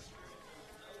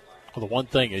 Well, the one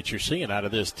thing that you're seeing out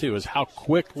of this, too, is how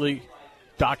quickly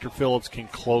Dr. Phillips can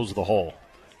close the hole.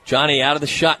 Johnny out of the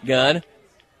shotgun.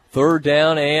 3rd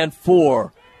down and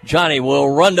 4. Johnny will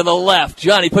run to the left.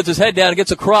 Johnny puts his head down and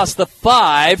gets across the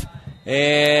 5.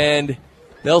 And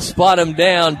they'll spot him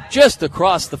down just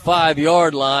across the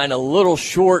 5-yard line, a little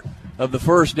short of the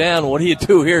first down. What do you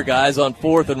do here, guys, on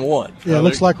 4th and 1? Yeah, it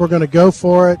looks like we're going to go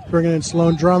for it, bringing in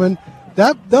Sloan Drummond.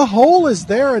 The hole is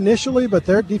there initially, but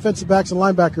their defensive backs and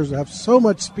linebackers have so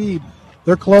much speed.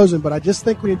 They're closing, but I just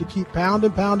think we need to keep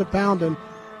pounding,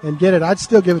 and get it. I'd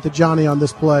still give it to Johnny on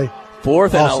this play.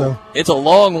 4th and it's a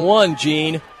long one,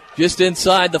 Gene. Just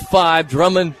inside the 5.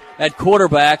 Drummond at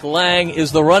quarterback. Lang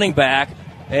is the running back.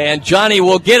 And Johnny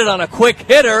will get it on a quick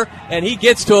hitter, and he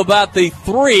gets to about the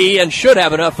 3 and should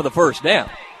have enough for the first down.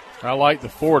 I like the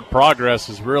forward progress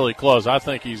is really close. I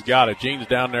think he's got it. Gene's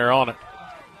down there on it.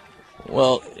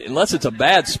 Well, unless it's a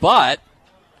bad spot,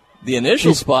 the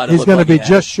initial spot. He's going to be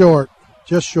just short.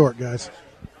 Just short, guys.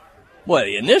 Well,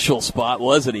 the initial spot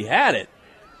was that he had it.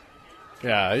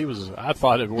 Yeah, he was. I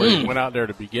thought it went out there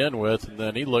to begin with, and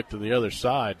then he looked to the other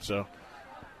side. So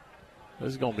this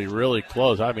is going to be really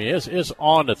close. I mean, it's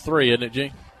on to 3, isn't it,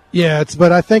 Gene? Yeah,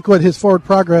 but I think with his forward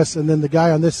progress, and then the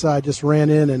guy on this side just ran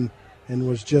in and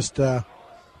was just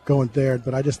going there.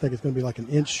 But I just think it's going to be like an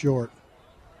inch short.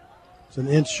 It's an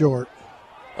inch short.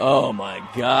 Oh, my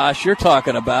gosh. You're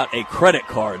talking about a credit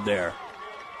card there.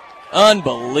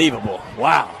 Unbelievable.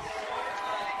 Wow.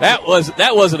 That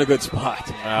wasn't a good spot.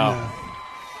 Wow. No.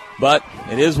 But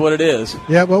it is what it is.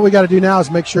 Yeah, what we got to do now is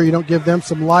make sure you don't give them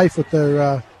some life with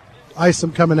their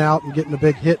Isom coming out and getting a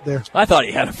big hit there. I thought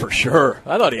he had it for sure.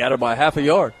 I thought he had it by half a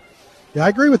yard. Yeah, I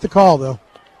agree with the call, though.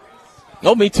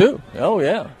 Oh, me too. Oh,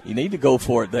 yeah. You need to go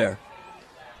for it there.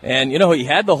 And, he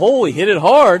had the hole. He hit it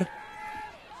hard.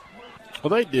 Well,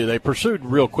 they do. They pursued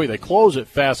real quick. They close it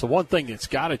fast. The one thing that's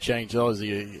got to change, though, is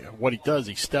what he does.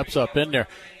 He steps up in there.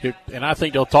 And I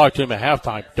think they'll talk to him at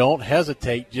halftime. Don't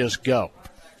hesitate. Just go.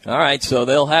 All right, so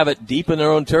they'll have it deep in their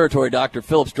own territory. Dr.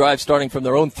 Phillips drives starting from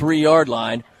their own 3-yard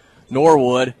line.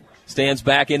 Norwood stands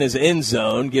back in his end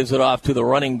zone, gives it off to the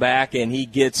running back, and he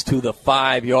gets to the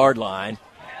 5-yard line.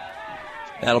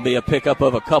 That'll be a pickup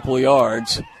of a couple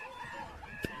yards.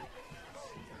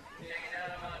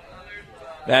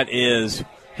 That is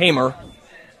Hamer,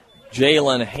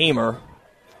 Jalen Hamer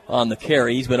on the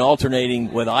carry. He's been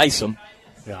alternating with Isom.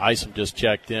 Yeah, Isom just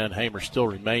checked in. Hamer still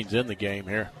remains in the game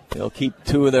here. They'll keep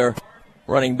 2 of their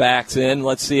running backs in.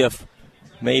 Let's see if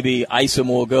maybe Isom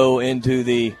will go into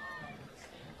the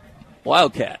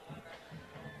Wildcat.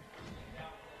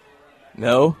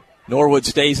 No. Norwood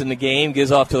stays in the game,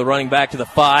 gives off to the running back to the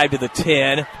 5, to the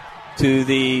 10, to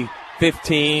the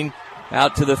 15,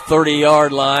 out to the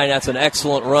 30-yard line. That's an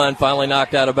excellent run. Finally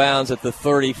knocked out of bounds at the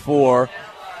 34.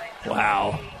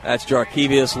 Wow. That's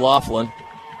Jarkevius Laughlin.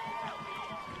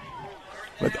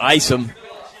 But Isom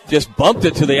just bumped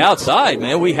it to the outside,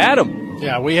 man. We had him.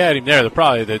 Yeah, we had him there.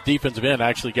 The defensive end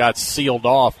actually got sealed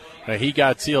off. He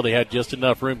got sealed. He had just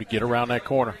enough room to get around that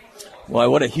corner. Boy,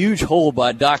 what a huge hold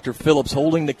by Dr. Phillips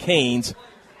holding the Canes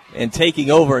and taking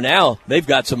over. Now they've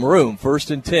got some room.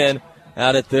 1st and 10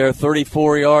 out at their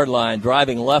 34-yard line.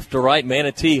 Driving left to right.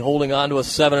 Manatee holding on to a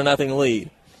 7-0 lead.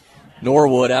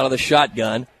 Norwood out of the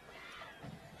shotgun.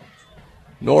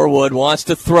 Norwood wants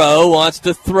to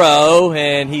throw,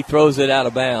 and he throws it out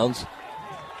of bounds.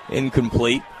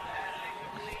 Incomplete.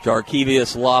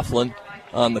 Jarkevius Laughlin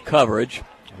on the coverage.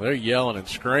 They're yelling and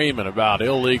screaming about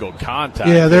illegal contact.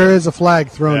 Yeah, there is a flag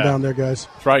thrown down there, guys.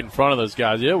 It's right in front of those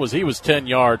guys. He was 10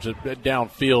 yards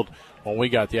downfield when we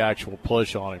got the actual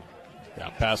push on him. Yeah,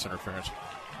 pass interference.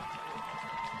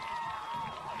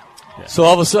 Yeah. So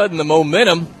all of a sudden the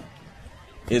momentum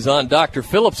is on Dr.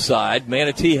 Phillips' side.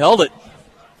 Manatee held it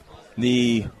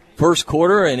the first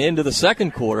quarter and into the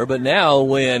second quarter, but now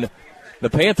when the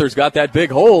Panthers got that big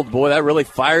hold, boy, that really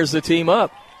fires the team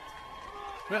up.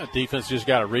 Yeah, defense just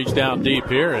got to reach down deep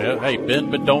here. Hey,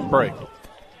 bend but don't break.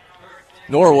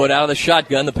 Norwood out of the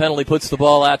shotgun. The penalty puts the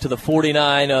ball out to the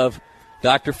 49 of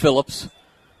Dr. Phillips.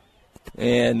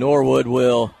 And Norwood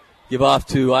will give off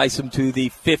to Isom to the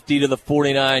 50 to the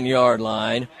 49-yard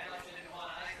line.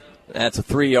 That's a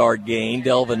 3-yard gain.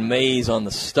 Delvin Mays on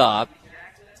the stop.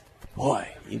 Boy,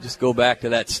 you just go back to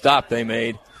that stop they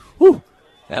made. Whew,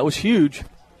 that was huge.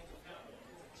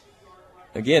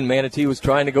 Again, Manatee was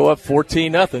trying to go up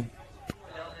 14-0.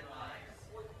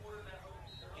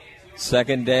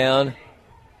 2nd down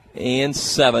and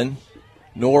 7.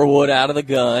 Norwood out of the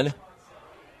gun.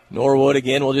 Norwood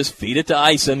again will just feed it to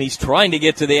Isom. He's trying to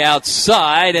get to the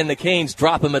outside, and the Canes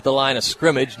drop him at the line of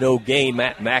scrimmage. No gain.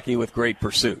 Matt Mackey with great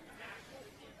pursuit.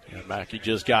 Yeah, Mackey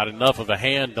just got enough of a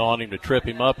hand on him to trip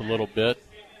him up a little bit.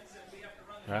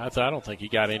 I don't think he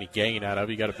got any gain out of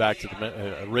it. He got it back to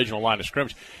the original line of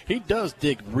scrimmage. He does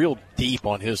dig real deep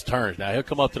on his turns. Now, he'll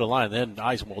come up to the line, and then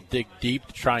Isom will dig deep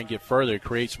to try and get further,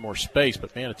 create some more space.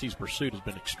 But Manatee's pursuit has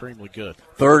been extremely good.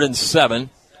 3rd and 7.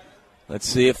 Let's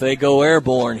see if they go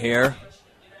airborne here.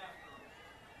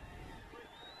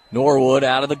 Norwood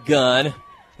out of the gun.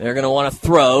 They're going to want to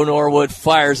throw. Norwood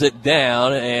fires it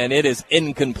down, and it is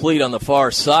incomplete on the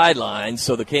far sideline.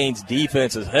 So the Canes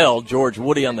defense is held. George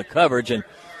Woody on the coverage, and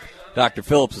Dr.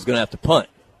 Phillips is going to have to punt.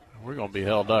 We're going to be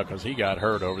held up because he got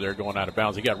hurt over there going out of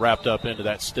bounds. He got wrapped up into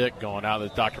that stick going out of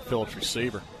the Dr. Phillips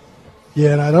receiver.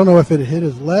 Yeah, and I don't know if it hit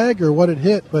his leg or what it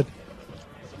hit, but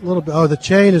a little bit. Oh, the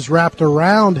chain is wrapped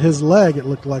around his leg, it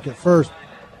looked like at first,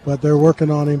 but they're working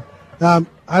on him.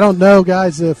 I don't know,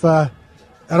 guys, if I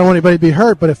don't want anybody to be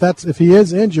hurt, but if he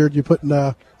is injured, you're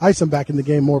putting Isom back in the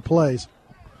game, more plays.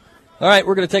 All right,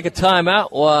 we're going to take a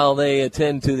timeout while they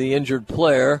attend to the injured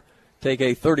player. Take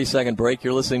a 30-second break.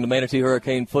 You're listening to Manatee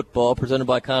Hurricane Football, presented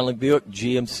by Conley Buick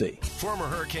GMC. Former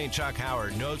Hurricane Chuck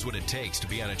Howard knows what it takes to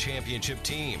be on a championship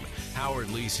team. Howard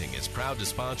Leasing is proud to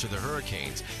sponsor the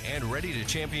Hurricanes and ready to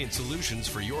champion solutions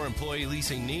for your employee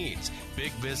leasing needs.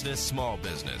 Big business, small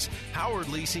business. Howard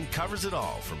Leasing covers it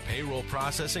all, from payroll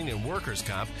processing and workers'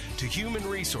 comp to human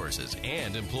resources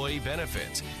and employee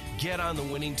benefits. Get on the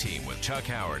winning team with Chuck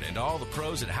Howard and all the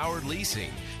pros at Howard Leasing.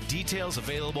 Details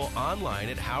available online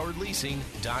at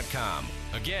howardleasing.com.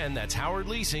 Again, that's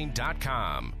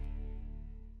howardleasing.com.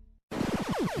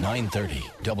 930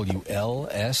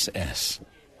 WLSS.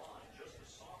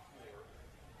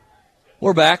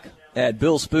 We're back at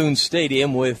Bill Spoon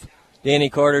Stadium with Danny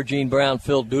Carter, Gene Brown,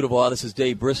 Phil Dudevois. This is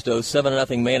Dave Bristow.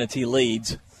 7-0 Manatee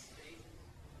leads.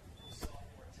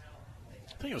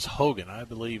 I think it was Hogan. I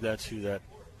believe that's who that.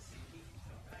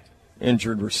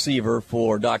 Injured receiver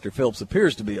for Dr. Phillips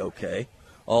appears to be okay.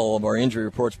 All of our injury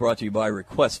reports brought to you by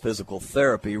Request Physical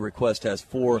Therapy. Request has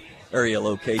 4 area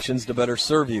locations to better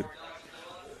serve you.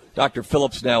 Dr.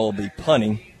 Phillips now will be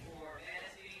punting.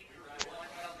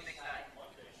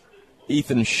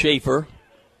 Ethan Schaefer.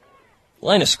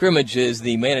 Line of scrimmage is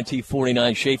the Manatee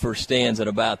 49. Schaefer stands at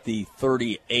about the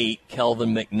 38.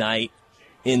 Kelvin McKnight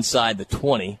inside the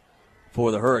 20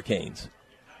 for the Hurricanes.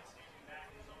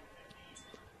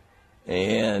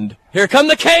 And here come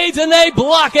the Canes, and they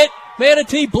block it.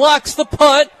 Manatee blocks the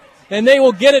punt, and they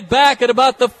will get it back at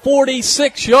about the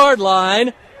 46-yard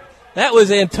line. That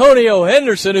was Antonio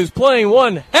Henderson, who's playing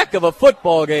one heck of a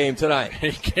football game tonight.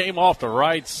 He came off the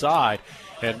right side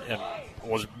and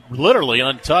was literally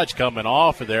untouched coming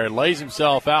off of there. Lays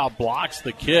himself out, blocks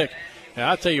the kick. And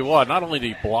I tell you what, not only did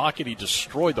he block it, he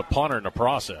destroyed the punter in the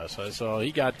process. So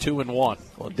he got 2 and 1.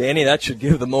 Well, Danny, that should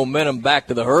give the momentum back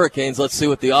to the Hurricanes. Let's see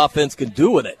what the offense can do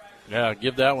with it. Yeah,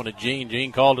 give that one to Gene.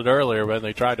 Gene called it earlier when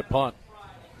they tried to punt.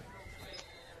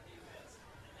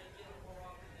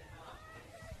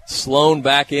 Sloan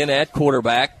back in at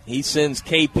quarterback. He sends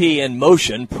KP in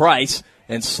motion. Price,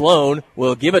 and Sloan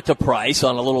will give it to Price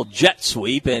on a little jet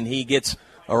sweep, and he gets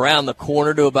around the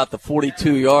corner to about the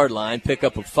 42-yard line,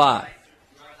 pickup of 5.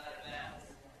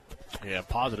 Yeah,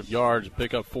 positive yards,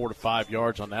 pick up 4 to 5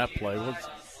 yards on that play.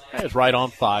 It's right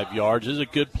on 5 yards. This is a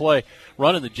good play.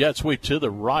 Running the jet sweep to the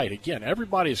right. Again,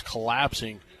 everybody is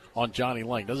collapsing on Johnny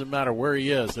Lang. Doesn't matter where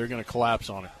he is, they're going to collapse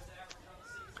on him.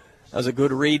 That was a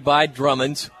good read by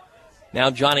Drummonds. Now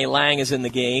Johnny Lang is in the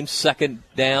game. 2nd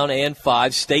down and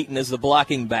 5. Staten is the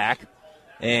blocking back.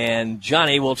 And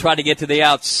Johnny will try to get to the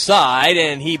outside,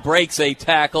 and he breaks a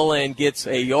tackle and gets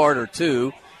a yard or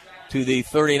 2 to the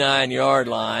 39-yard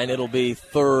line. It'll be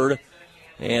 3rd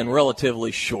and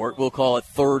relatively short. We'll call it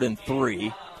 3rd and 3.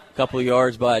 A couple of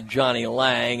yards by Johnny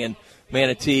Lang, and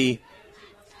Manatee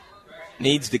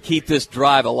needs to keep this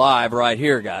drive alive right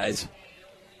here, guys.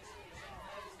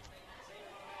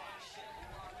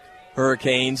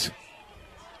 Hurricanes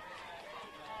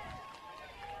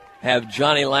have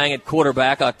Johnny Lang at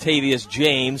quarterback, Octavius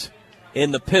James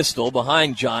in the pistol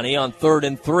behind Johnny on 3rd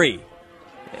and 3.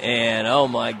 And, oh,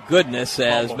 my goodness,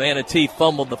 as Manatee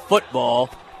fumbled the football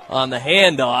on the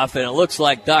handoff, and it looks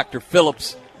like Dr.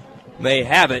 Phillips may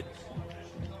have it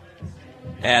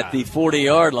at the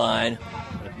 40-yard line.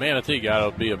 If Manatee got it,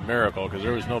 would be a miracle because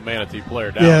there was no Manatee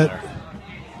player down there.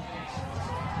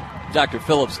 Dr.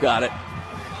 Phillips got it.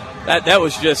 That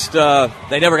was just,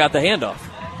 they never got the handoff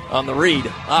on the read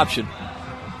option.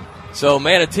 So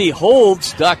Manatee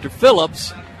holds Dr.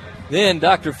 Phillips. Then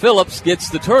Dr. Phillips gets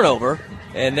the turnover,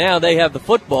 and now they have the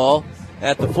football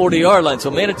at the 40-yard line.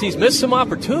 So Manatee's missed some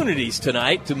opportunities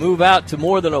tonight to move out to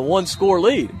more than a one-score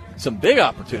lead. Some big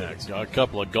opportunities. Yeah, a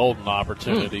couple of golden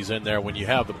opportunities in there when you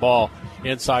have the ball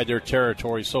inside their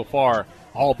territory so far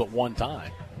all but one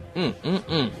time.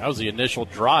 That was the initial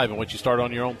drive in which you start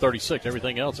on your own 36.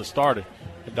 Everything else has started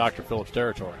in Dr. Phillips'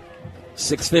 territory.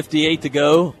 6:58 to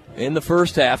go in the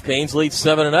first half. Canes lead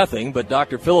 7-0, but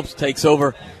Dr. Phillips takes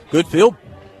over good field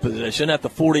position at the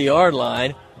 40-yard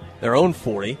line, their own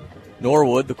 40.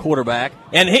 Norwood, the quarterback,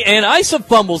 and Isom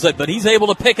fumbles it, but he's able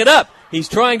to pick it up. He's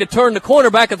trying to turn the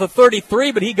cornerback at the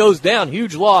 33, but he goes down.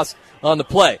 Huge loss on the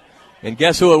play. And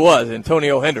guess who it was?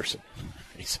 Antonio Henderson.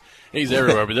 He's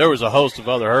everywhere, but there was a host of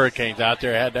other Hurricanes out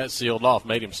there, had that sealed off,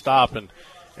 made him stop, and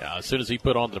as soon as he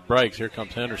put on the brakes, here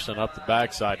comes Henderson up the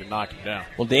backside to knock him down.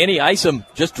 Well, Danny Isom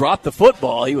just dropped the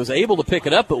football. He was able to pick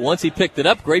it up, but once he picked it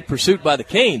up, great pursuit by the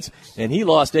Canes, and he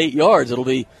lost 8 yards. It'll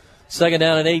be 2nd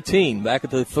down and 18, back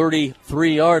at the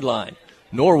 33-yard line.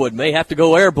 Norwood may have to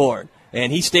go airborne,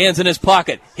 and he stands in his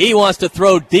pocket. He wants to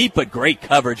throw deep, but great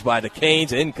coverage by the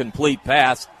Canes. Incomplete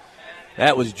pass.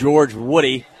 That was George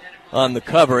Woody on the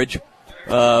coverage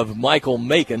of Michael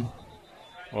Macon.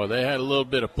 Well, they had a little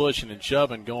bit of pushing and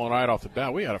shoving going right off the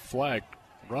bat. We had a flag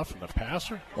roughing the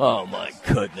passer. Oh, my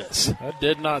goodness. I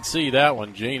did not see that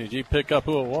one, Gene. Did you pick up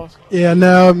who it was? Yeah,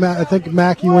 no, I think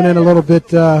Mackey went in a little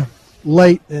bit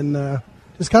late and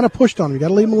just kind of pushed on him. You got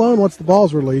to leave him alone once the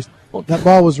ball's released. That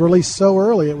ball was released so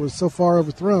early, it was so far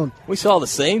overthrown. We saw the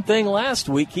same thing last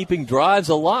week, keeping drives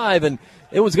alive, and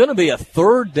it was going to be a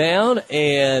 3rd down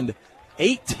and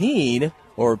 18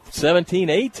 or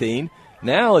 17-18.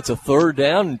 Now it's a 3rd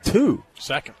down and 2.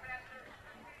 Second.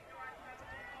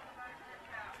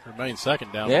 Remains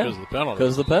 2nd down because of the penalty.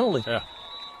 Because of the penalty. Yeah.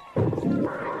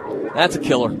 That's a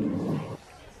killer.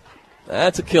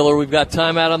 That's a killer. We've got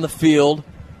timeout on the field.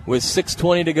 with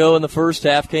 6:20 to go in the first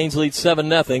half. Canes lead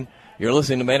 7-0. You're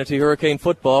listening to Manatee Hurricane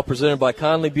Football, presented by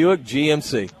Conley Buick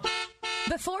GMC.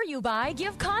 Before you buy,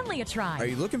 give Conley a try. Are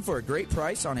you looking for a great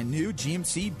price on a new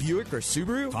GMC, Buick, or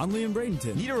Subaru? Conley and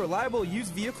Bradenton. Need a reliable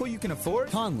used vehicle you can afford?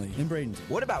 Conley and Bradenton.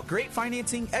 What about great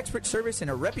financing, expert service,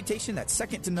 and a reputation that's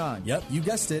second to none? Yep, you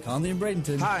guessed it. Conley and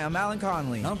Bradenton. Hi, I'm Alan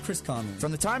Conley. I'm Chris Conley.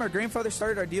 From the time our grandfather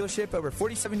started our dealership over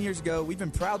 47 years ago, we've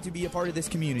been proud to be a part of this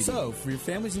community. So, for your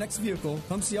family's next vehicle,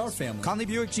 come see our family. Conley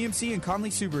Buick GMC and Conley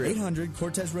Subaru. 800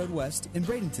 Cortez Road West in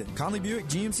Bradenton. Conley Buick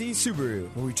GMC Subaru.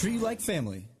 Where we treat you like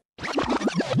family.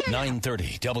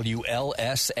 930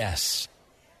 WLSS.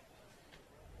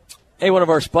 Hey, one of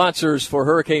our sponsors for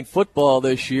Hurricane Football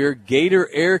this year, Gator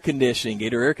Air Conditioning.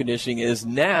 Gator Air Conditioning is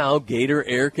now Gator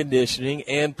Air Conditioning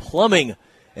and Plumbing,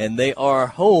 and they are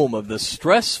home of the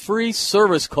stress-free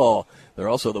service call. They're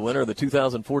also the winner of the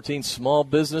 2014 Small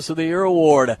Business of the Year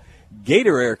Award.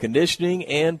 Gator Air Conditioning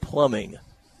and Plumbing.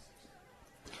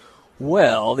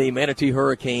 Well, the Manatee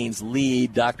Hurricanes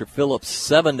lead DrPhillips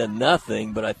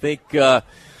 7-0, but I think the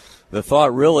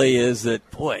thought really is that,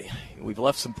 boy, we've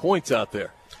left some points out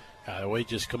there. We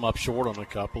just come up short on a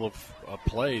couple of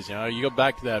plays. You know, you go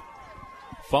back to that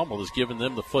fumble that's giving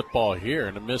them the football here,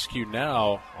 and a miscue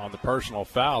now on the personal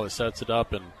foul that sets it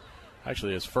up, and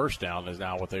actually his first down is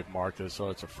now what they've marked it,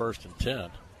 so it's a 1st and 10.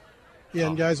 Yeah,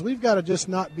 and guys, we've got to just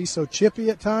not be so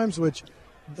chippy at times, which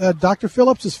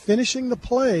DrPhillips is finishing the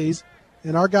plays,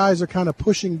 and our guys are kind of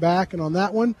pushing back. And on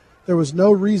that one, there was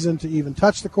no reason to even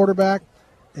touch the quarterback.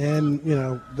 And, you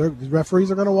know, the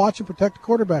referees are going to watch and protect the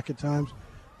quarterback at times.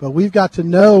 But we've got to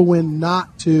know when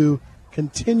not to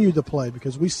continue the play,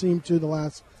 because we seem to, the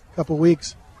last couple of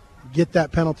weeks, get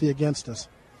that penalty against us.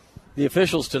 The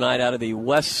officials tonight out of the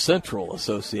West Central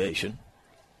Association,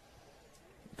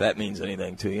 if that means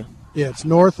anything to you. Yeah, it's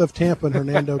north of Tampa in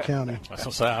Hernando County. I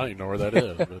don't even know where that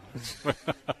is. But.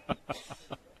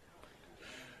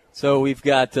 So we've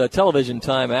got television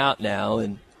time out now,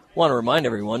 and want to remind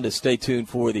everyone to stay tuned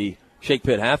for the Shake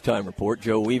Pit Halftime Report.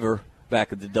 Joe Weaver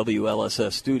back at the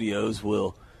WLSS studios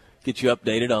will get you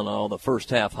updated on all the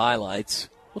first half highlights.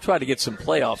 We'll try to get some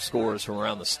playoff scores from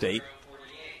around the state.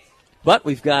 But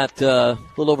we've got a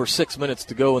little over 6 minutes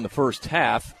to go in the first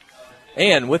half.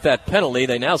 And with that penalty,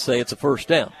 they now say it's a first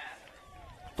down.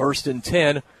 1st and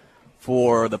 10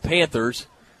 for the Panthers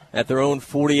at their own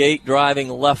 48, driving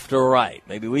left or right.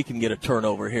 Maybe we can get a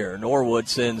turnover here. Norwood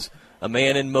sends a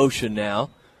man in motion now,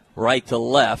 right to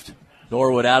left.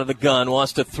 Norwood out of the gun,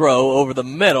 wants to throw over the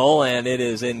middle, and it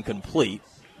is incomplete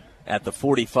at the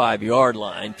 45-yard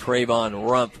line. Trayvon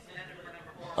Rump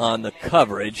on the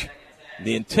coverage.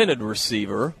 The intended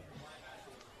receiver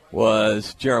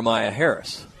was Jeremiah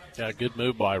Harris. Yeah, good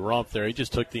move by Rump there. He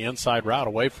just took the inside route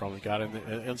away from him, got in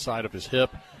the inside of his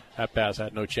hip. That pass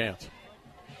had no chance.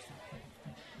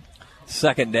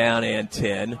 2nd down and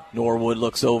 10. Norwood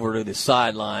looks over to the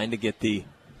sideline to get the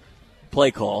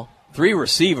play call. 3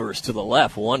 receivers to the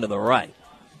left, 1 to the right.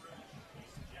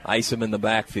 Isom in the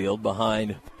backfield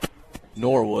behind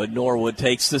Norwood. Norwood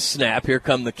takes the snap. Here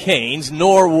come the Canes.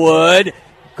 Norwood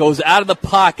goes out of the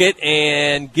pocket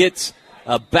and gets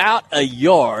about a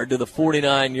yard to the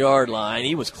 49-yard line.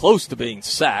 He was close to being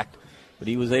sacked, but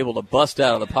he was able to bust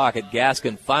out of the pocket.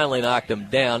 Gaskin finally knocked him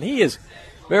down. He is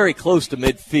very close to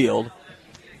midfield.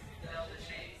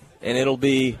 And it'll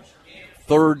be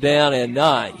 3rd down and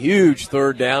 9. Huge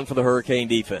 3rd down for the Hurricane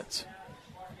defense.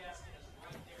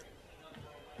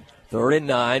 3rd and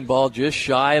 9, ball just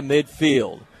shy of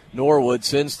midfield. Norwood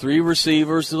sends 3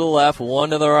 receivers to the left,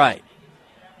 1 to the right.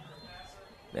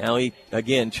 Now he,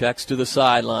 again, checks to the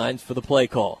sidelines for the play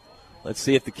call. Let's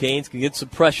see if the Canes can get some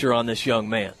pressure on this young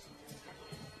man.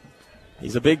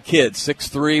 He's a big kid,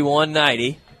 6'3",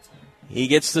 190. He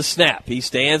gets the snap. He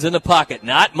stands in the pocket.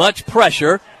 Not much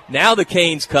pressure. Now the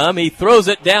Canes come. He throws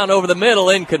it down over the middle,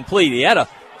 incomplete. He had a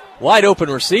wide-open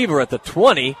receiver at the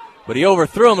 20, but he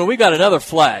overthrew him, and we got another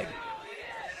flag.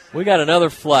 We got another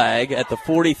flag at the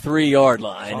 43-yard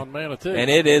line, on Manatee. And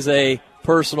it is a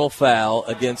personal foul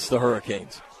against the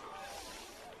Hurricanes.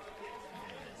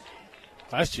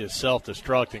 That's just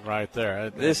self-destructing right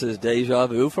there. This is deja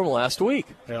vu from last week.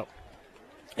 Yep.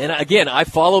 And, again, I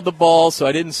followed the ball, so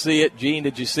I didn't see it. Gene,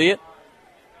 did you see it?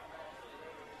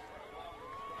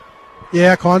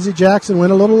 Yeah, Conzie Jackson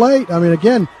went a little late. I mean,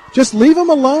 again, just leave them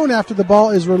alone after the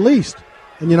ball is released.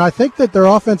 And, you know, I think that their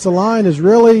offensive line is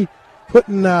really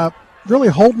really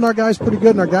holding our guys pretty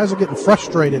good, and our guys are getting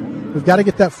frustrated. We've got to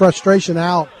get that frustration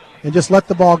out and just let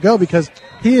the ball go, because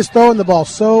he is throwing the ball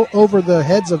so over the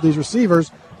heads of these receivers,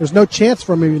 there's no chance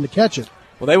for him even to catch it.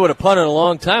 Well, they would have punted a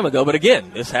long time ago, but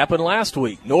again, this happened last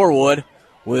week. Norwood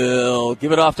will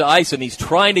give it off to Isom. He's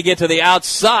trying to get to the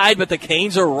outside, but the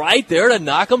Canes are right there to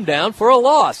knock him down for a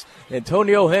loss.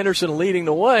 Antonio Henderson leading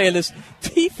the way, and this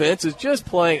defense is just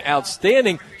playing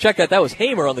outstanding. Check that was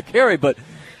Hamer on the carry, but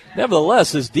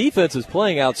nevertheless, this defense is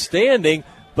playing outstanding.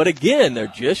 But again, they're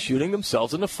just shooting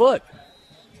themselves in the foot.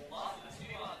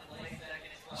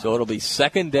 So it'll be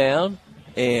second down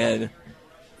and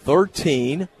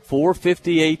 13,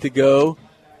 4:58 to go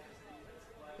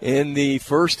in the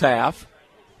first half.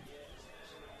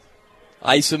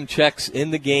 Isom checks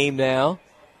in the game now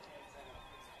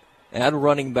at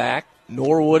running back.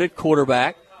 Norwood at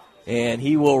quarterback. And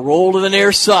he will roll to the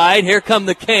near side. Here come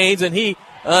the Canes, and he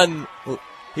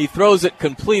throws it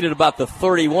complete at about the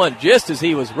 31, just as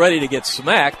he was ready to get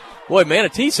smacked. Boy,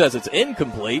 Manatee says it's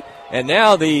incomplete, and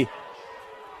now the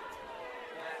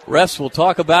refs will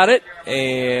talk about it,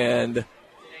 and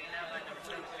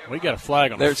we got a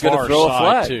flag on the far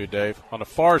side, too, Dave. On the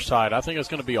far side, I think it's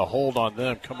going to be a hold on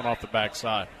them coming off the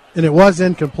backside. And it was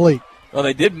incomplete. Well,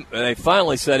 they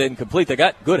finally said incomplete. They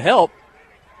got good help,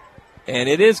 and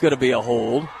it is going to be a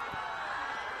hold.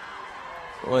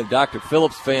 Well, Dr.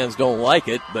 Phillips fans don't like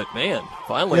it, but, man,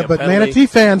 finally a penalty. Yeah, but Manatee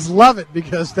fans love it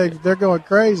because they're going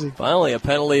crazy. Finally a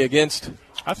penalty against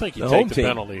I think you the take home the team.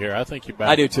 penalty here. I think you back.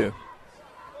 I do, too.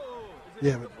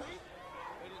 Yeah.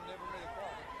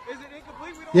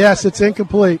 Yes, it's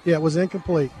incomplete. Yeah, it was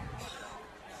incomplete.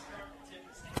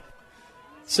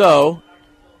 So,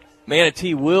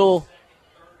 Manatee will,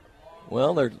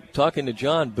 well, they're talking to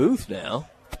John Booth now,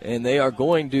 and they are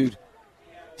going to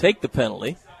take the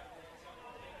penalty.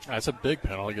 That's a big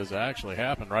penalty because it actually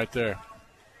happened right there.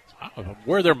 I don't know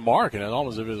where they're marking it,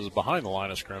 almost as if it was behind the line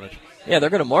of scrimmage. Yeah,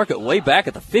 they're going to mark it way back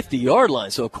at the 50-yard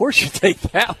line, so of course you take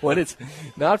that one. It's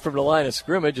not from the line of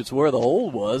scrimmage. It's where the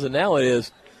hold was, and now it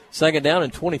is second down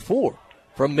and 24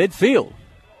 from midfield.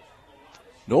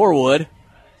 Norwood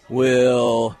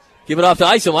will give it off to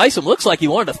Isom. Isom looks like he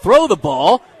wanted to throw the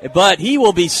ball, but he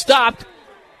will be stopped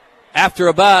after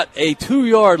about a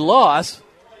 2-yard loss.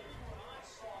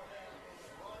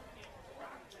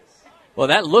 Well,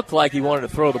 that looked like he wanted to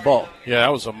throw the ball. Yeah,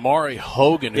 that was Amari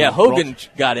Hogan. Yeah, Hogan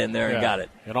got in there and got it.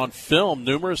 And on film,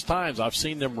 numerous times, I've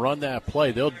seen them run that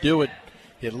play. They'll do it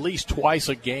at least twice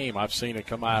a game. I've seen it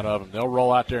come out of them. They'll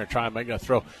roll out there and try and make that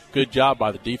throw. Good job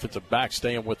by the defensive back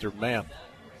staying with their man.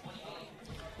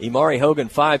 Amari Hogan,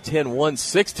 5'10",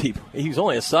 160. He was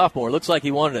only a sophomore. Looks like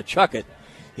he wanted to chuck it.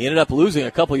 He ended up losing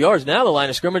a couple yards. Now the line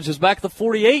of scrimmage is back at the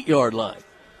 48-yard line.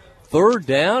 Third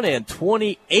down and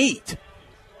 28.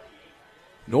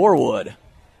 Norwood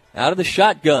out of the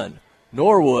shotgun.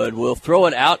 Norwood will throw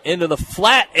it out into the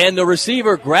flat, and the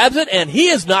receiver grabs it, and he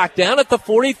is knocked down at the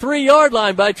 43-yard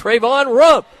line by Trayvon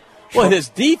Rupp. Well, his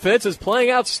defense is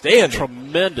playing outstanding.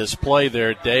 Tremendous play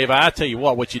there, Dave. I tell you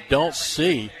what you don't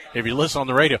see if you listen on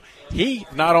the radio, he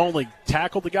not only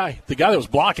tackled the guy that was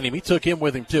blocking him, he took him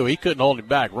with him too. He couldn't hold him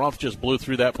back. Rumpf just blew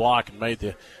through that block and made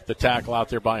the tackle out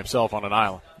there by himself on an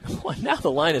island. Well, now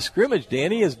the line of scrimmage,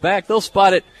 Danny, is back. They'll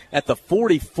spot it at the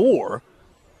 44.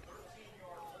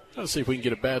 Let's see if we can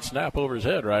get a bad snap over his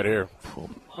head right here.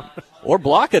 Or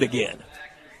block it again.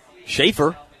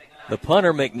 Schaefer, the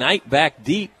punter, McKnight back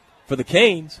deep for the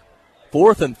Canes.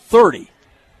 4th and 30.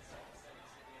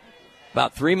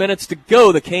 About 3 minutes to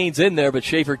go. The Canes in there, but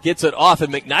Schaefer gets it off,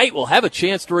 and McKnight will have a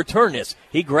chance to return this.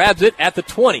 He grabs it at the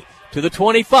 20, to the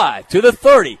 25, to the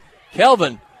 30.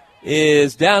 Kelvin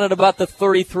is down at about the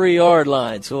 33-yard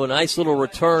line. So a nice little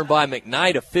return by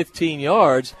McKnight of 15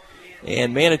 yards.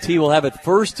 And Manatee will have it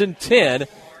 1st and 10.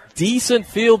 Decent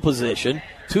field position.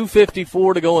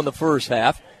 2:54 to go in the first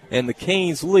half. And the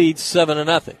Canes lead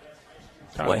 7-0.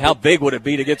 Boy, how big would it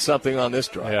be to get something on this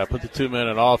drive? Yeah, put the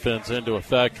 2-minute offense into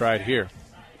effect right here.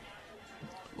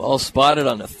 Ball spotted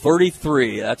on the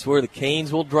 33. That's where the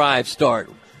Canes will start.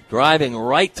 Driving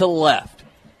right to left.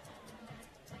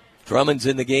 Drummond's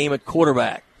in the game at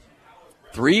quarterback.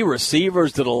 3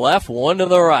 receivers to the left, 1 to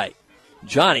the right.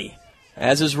 Johnny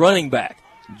as his running back.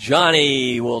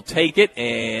 Johnny will take it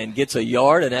and gets a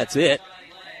yard, and that's it.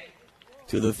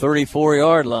 To the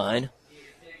 34-yard line.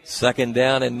 2nd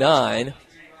down and 9.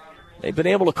 They've been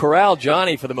able to corral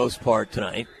Johnny for the most part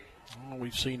tonight. Well,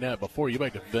 we've seen that before. You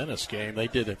make the Venice game.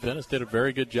 Venice did a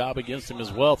very good job against him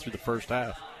as well through the first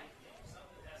half.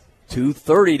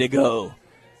 2:30 to go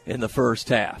in the first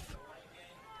half.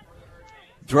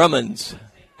 Drummond's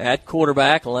at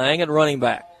quarterback, Lang at running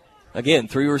back. Again,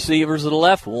 3 receivers to the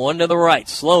left, 1 to the right.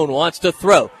 Sloan wants to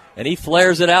throw, and he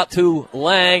flares it out to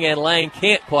Lang, and Lang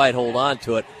can't quite hold on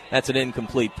to it. That's an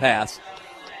incomplete pass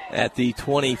at the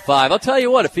 25. I'll tell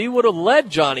you what, if he would have led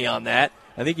Johnny on that,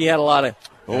 I think he had a lot of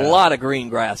A lot of green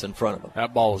grass in front of him.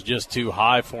 That ball was just too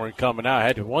high for him coming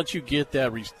out. Once you get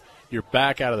that, you're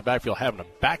back out of the backfield, having to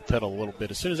backpedal a little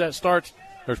bit. As soon as that starts,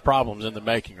 there's problems in the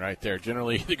making right there.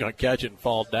 Generally, you're going to catch it and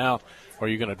fall down, or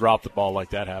you're going to drop the ball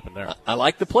like that happened there. I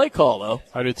like the play call, though.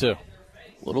 I do, too.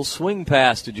 Little swing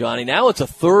pass to Johnny. Now it's a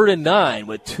 3rd and 9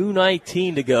 with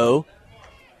 2:19 to go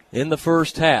in the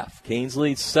first half. Canes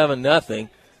lead 7-0.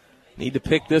 Need to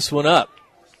pick this one up.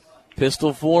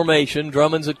 Pistol formation.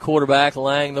 Drummond's at quarterback,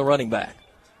 Lang the running back.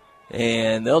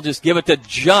 And they'll just give it to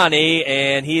Johnny,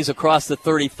 and he's across the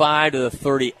 35 to the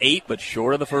 38, but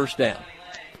short of the first down.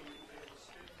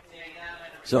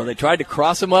 So they tried to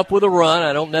cross him up with a run.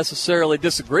 I don't necessarily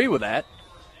disagree with that.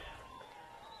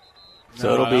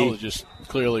 So it'll be just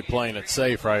clearly playing it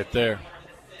safe right there.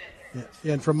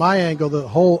 Yeah, and from my angle, the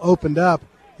hole opened up,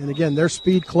 and again, their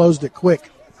speed closed it quick.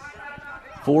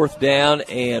 4th down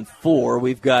and 4.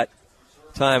 We've got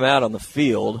timeout on the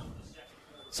field.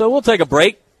 So we'll take a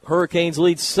break. Hurricanes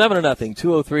lead 7-0,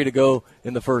 2:03 to go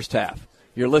in the first half.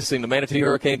 You're listening to Manatee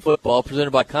Hurricane Football,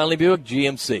 presented by Conley Buick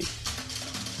GMC.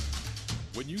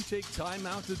 When you take time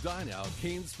out to dine out,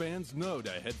 Canes fans know to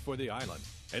head for the island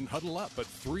and huddle up at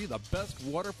 3 of the best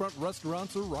waterfront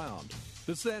restaurants around.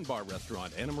 The Sandbar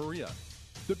Restaurant, Anna Maria,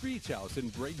 the Beach House in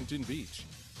Bradenton Beach,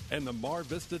 and the Mar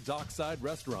Vista Dockside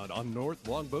Restaurant on North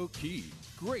Longboat Key.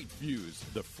 Great views,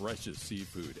 the freshest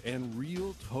seafood, and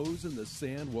real toes in the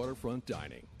sand waterfront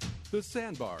dining. The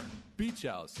Sandbar, Beach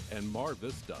House, and Mar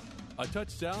Vista. A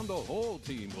touchdown the whole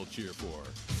team will cheer for.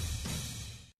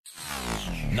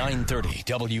 930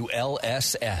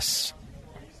 WLSS.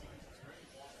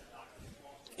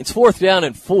 It's 4th down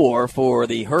and 4 for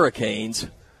the Hurricanes.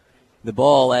 The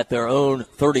ball at their own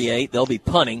 38. They'll be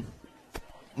punting.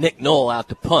 Nick Knoll out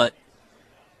to punt.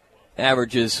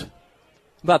 Averages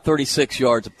about 36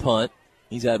 yards a punt.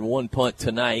 He's had 1 punt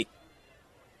tonight.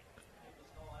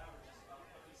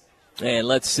 And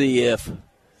let's see if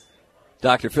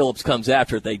DrPhillips comes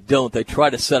after it. They don't. They try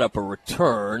to set up a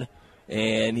return.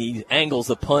 And he angles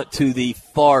the punt to the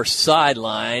far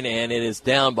sideline, and it is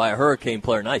down by a Hurricane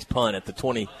player. Nice punt at the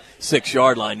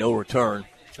 26-yard line, no return.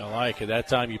 I like it. That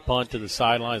time you punt to the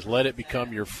sidelines, let it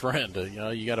become your friend.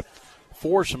 You got to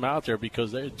force them out there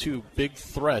because they're 2 big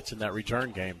threats in that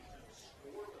return game.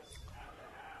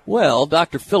 Well,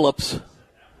 DrPhillips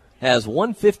has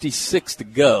 1:56 to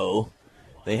go.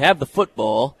 They have the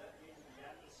football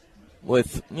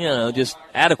with, just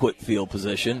adequate field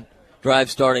position.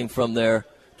 Drive starting from their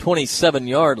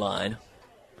 27-yard line,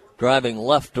 driving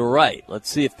left to right. Let's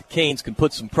see if the Canes can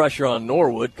put some pressure on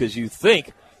Norwood, because you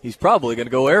think he's probably going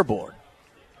to go airborne.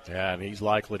 Yeah, and he's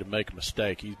likely to make a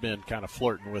mistake. He's been kind of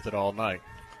flirting with it all night.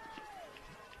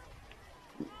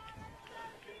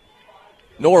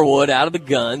 Norwood out of the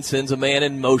gun, sends a man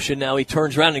in motion. Now he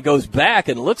turns around and goes back,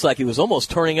 and it looks like he was almost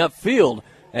turning upfield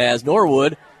as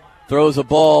Norwood throws a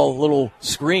ball, little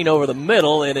screen over the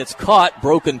middle, and it's caught.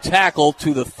 Broken tackle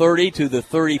to the 30 to the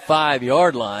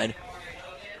 35-yard line.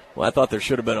 Well, I thought there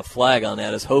should have been a flag on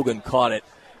that as Hogan caught it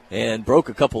and broke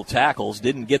a couple tackles,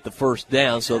 didn't get the first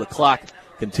down, so the clock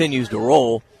continues to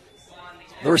roll.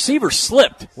 The receiver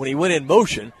slipped when he went in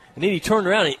motion, and then he turned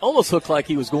around and he almost looked like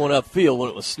he was going upfield when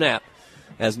it was snapped.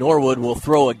 As Norwood will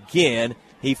throw again,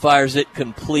 he fires it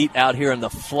complete out here in the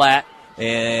flat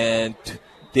and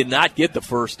did not get the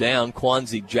first down.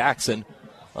 Quanzi Jackson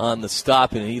on the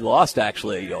stop, and he lost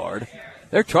actually a yard.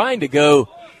 They're trying to go,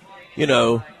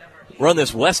 run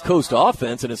this West Coast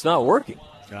offense, and it's not working.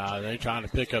 They're trying to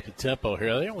pick up the tempo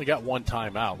here. They only got 1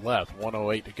 timeout left,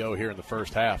 1:08 to go here in the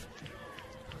first half.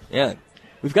 Yeah,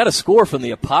 we've got a score from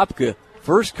the Apopka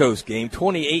First Coast game,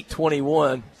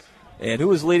 28-21. And who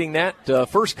was leading that?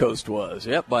 First Coast was,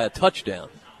 by a touchdown.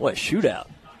 What a shootout.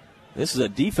 This is a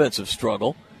defensive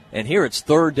struggle. And here it's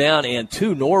 3rd down and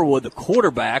 2. Norwood, the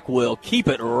quarterback, will keep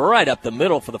it right up the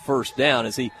middle for the first down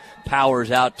as he powers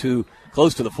out to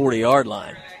close to the 40-yard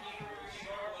line.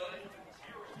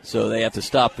 So they have to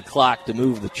stop the clock to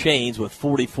move the chains with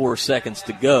 44 seconds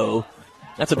to go.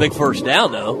 That's a big first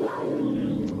down,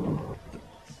 though.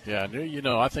 Yeah,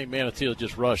 I think Manatee will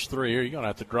just rush 3 here. You're going to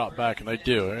have to drop back, and they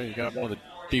do. You got one of the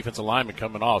defensive linemen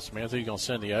coming off. So Manatee going to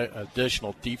send the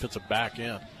additional defensive back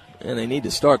in. And they need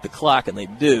to start the clock, and they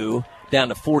do. Down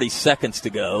to 40 seconds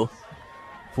to go.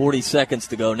 40 seconds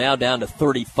to go. Now down to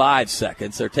 35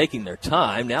 seconds. They're taking their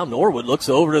time. Now Norwood looks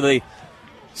over to the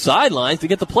sidelines to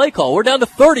get the play call. We're down to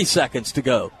 30 seconds to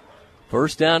go.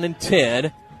 First down and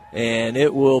 10. And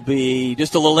it will be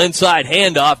just a little inside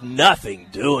handoff. Nothing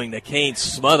doing. The Canes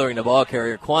smothering the ball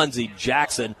carrier. Quanzi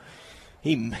Jackson,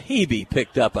 he maybe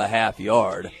picked up a half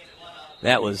yard.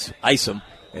 That was Isom.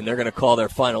 And they're going to call their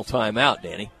final timeout,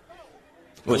 Danny.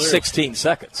 with 16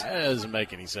 seconds. That doesn't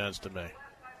make any sense to me.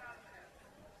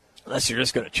 Unless you're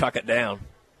just going to chuck it down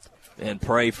and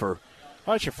pray for.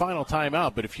 Well, it's your final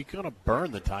timeout, but if you're going to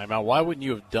burn the timeout, why wouldn't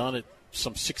you have done it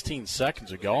some 16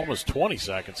 seconds ago, almost 20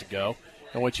 seconds ago,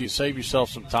 in which you save yourself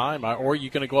some time, or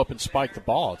you're going to go up and spike the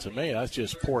ball? To me, that's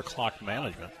just poor clock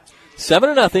management.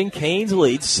 7-0, Canes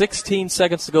leads. 16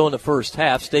 seconds to go in the first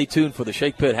half. Stay tuned for the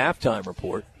Shake Pit halftime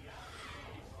report.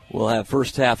 We'll have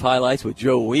first half highlights with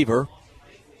Joe Weaver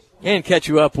and catch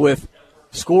you up with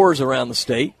scores around the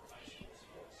state.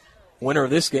 Winner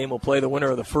of this game will play the winner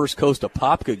of the First Coast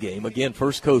Apopka game. Again,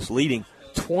 First Coast leading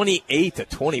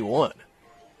 28-21.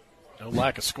 No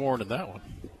lack of scoring in that one.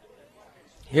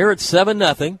 Here at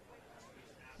 7-0.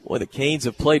 Boy, the Canes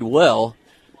have played well.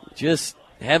 Just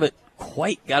haven't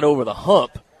quite got over the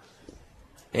hump.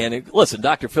 And listen,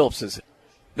 Dr. Phillips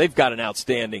they've got an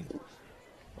outstanding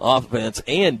offense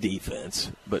and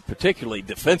defense, but particularly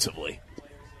defensively.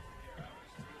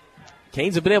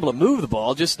 Canes have been able to move the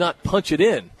ball, just not punch it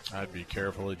in. I'd be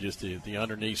careful of just the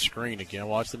underneath screen again.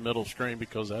 Watch the middle screen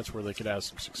because that's where they could have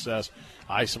some success.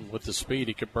 Ice him with the speed,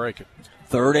 he could break it.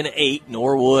 3rd and 8,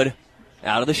 Norwood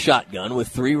out of the shotgun with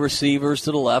 3 receivers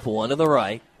to the left, 1 to the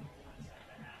right.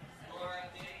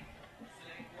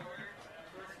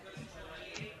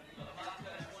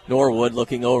 Norwood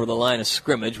looking over the line of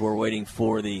scrimmage. We're waiting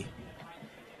for the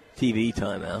TV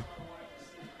timeout.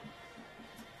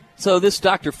 So this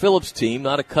Dr. Phillips team,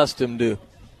 not accustomed to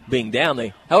being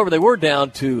down. However, they were down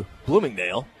to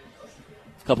Bloomingdale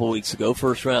a couple of weeks ago,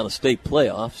 first round of state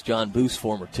playoffs, John Booth's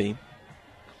former team.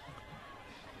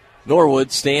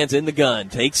 Norwood stands in the gun,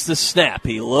 takes the snap.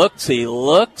 He looks,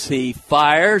 he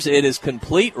fires. It is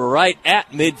complete right at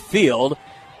midfield,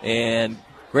 and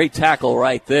great tackle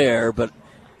right there, but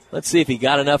let's see if he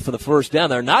got enough for the first down.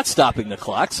 They're not stopping the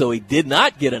clock, so he did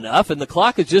not get enough, and the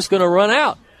clock is just going to run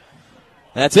out.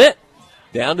 That's it.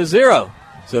 Down to 0.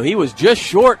 So he was just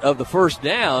short of the first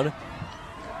down.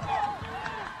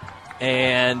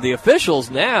 And the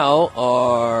officials now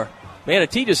are,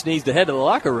 Manatee just needs to head to the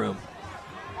locker room.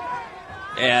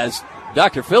 As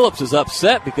Dr. Phillips is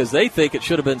upset because they think it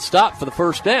should have been stopped for the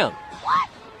first down.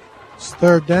 It's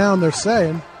 3rd down, they're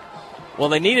saying. Well,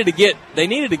 they needed to get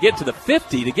to the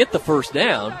 50 to get the first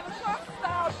down.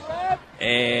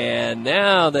 And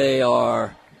now they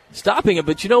are stopping it.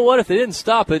 But you know what? If they didn't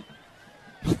stop it,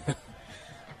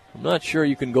 I'm not sure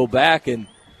you can go back and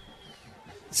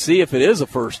see if it is a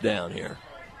first down here.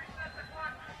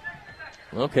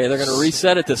 Okay, they're going to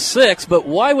reset it to 6, but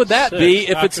why would that be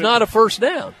if it's not a first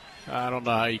down? I don't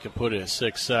know how you can put it at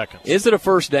 6 seconds. Is it a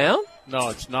first down? No,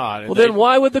 it's not. Well, then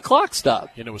why would the clock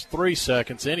stop? And it was 3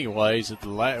 seconds anyways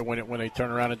when they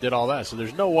turned around and did all that. So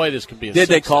there's no way this can be a Did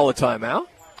they call a timeout?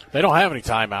 They don't have any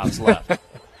timeouts left.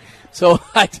 So,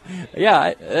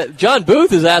 John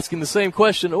Booth is asking the same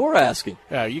question that we're asking.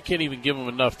 Yeah, you can't even give them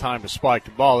enough time to spike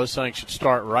the ball. This thing should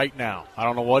start right now. I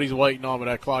don't know what he's waiting on, but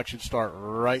that clock should start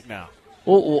right now.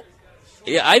 Well,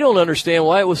 yeah, I don't understand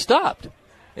why it was stopped.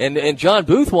 And John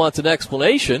Booth wants an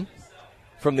explanation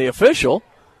from the official,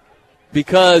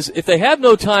 because if they have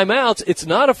no timeouts, it's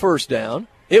not a first down.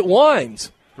 It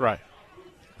winds. Right.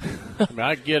 I mean,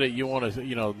 I get it. You want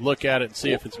to, look at it and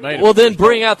see if it's made. Well, then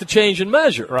bring out the change in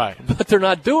measure. Right. But they're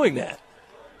not doing that.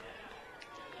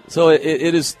 So it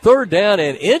is 3rd down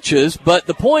and inches, but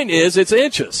the point is it's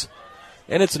inches,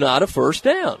 and it's not a first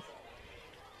down.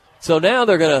 So now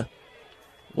they're going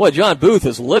to, John Booth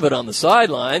is livid on the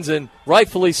sidelines, and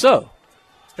rightfully so.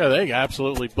 Yeah, they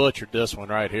absolutely butchered this one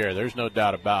right here. There's no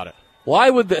doubt about it.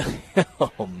 Why would they?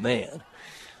 Oh, man.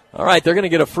 All right, they're going to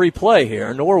get a free play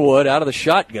here. Norwood out of the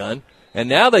shotgun, and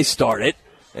now they start it,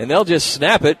 and they'll just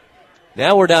snap it.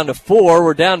 Now we're down to 4.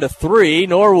 We're down to 3.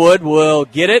 Norwood will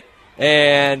get it,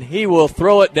 and he will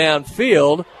throw it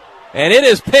downfield, and it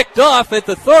is picked off at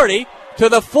the 30, to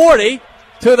the 40,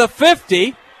 to the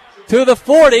 50, to the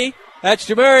 40. That's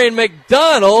Jamarian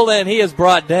McDonald, and he is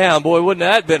brought down. Boy, wouldn't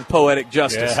that have been poetic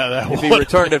justice if he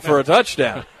returned it for a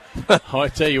touchdown. I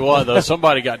tell you what, though,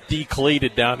 somebody got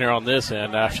decleated down there on this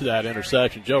end after that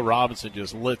interception. Joe Robinson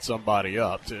just lit somebody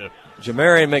up, too.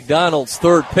 Jamarian McDonald's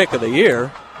 3rd pick of the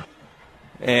year.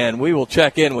 And we will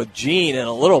check in with Gene in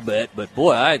a little bit. But,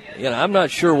 boy, I'm not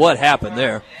sure what happened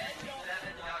there.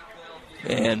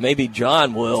 And maybe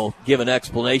John will give an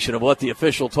explanation of what the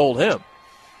official told him.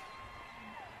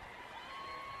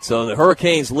 So the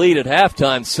Hurricanes lead at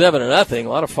halftime 7-0. A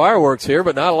lot of fireworks here,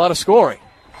 but not a lot of scoring.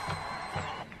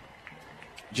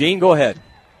 Gene, go ahead.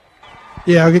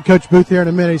 Yeah, I'll get Coach Booth here in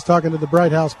a minute. He's talking to the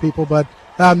Bright House people. But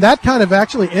that kind of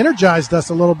actually energized us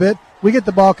a little bit. We get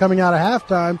the ball coming out of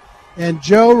halftime, and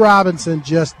Joe Robinson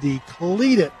just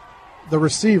decleated the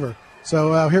receiver.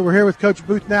 So we're here with Coach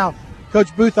Booth now.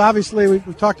 Coach Booth, obviously,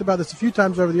 we've talked about this a few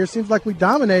times over the years. Seems like we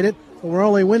dominated, but we're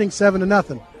only winning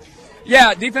 7-0.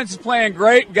 Yeah, defense is playing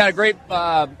great. We got a great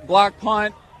block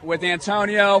punt with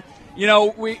Antonio. You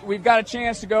know, we've got a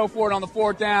chance to go for it on the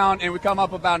 4th down, and we come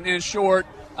up about an inch short.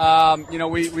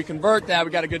 We convert that.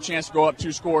 We got a good chance to go up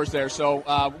 2 scores there. So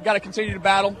we've got to continue to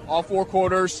battle all 4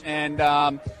 quarters and,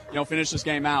 finish this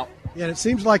game out. Yeah, and it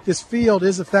seems like this field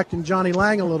is affecting Johnny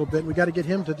Lang a little bit. We got to get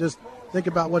him to just think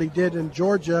about what he did in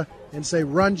Georgia and say,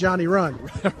 run, Johnny, run.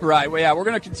 Right. Well, yeah, we're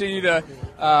going to continue to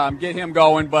get him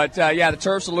going. But, the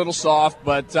turf's a little soft,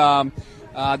 but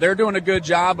they're doing a good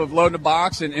job of loading the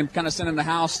box and kind of sending the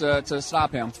house to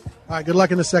stop him. All right, good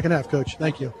luck in the second half, Coach.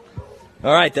 Thank you.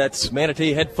 All right, that's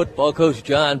Manatee head football coach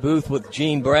John Booth with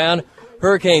Gene Brown.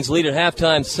 Hurricanes lead at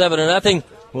halftime 7-0.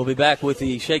 We'll be back with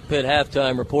the Shake Pit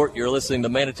halftime report. You're listening to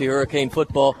Manatee Hurricane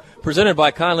Football, presented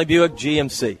by Conley Buick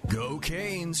GMC. Go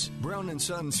Canes! Brown &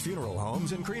 Sons Funeral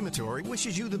Homes and Crematory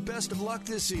wishes you the best of luck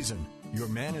this season. Your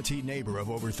Manatee neighbor of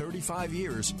over 35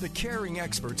 years, the caring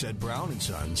experts at Brown &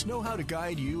 Sons know how to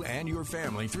guide you and your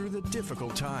family through the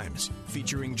difficult times.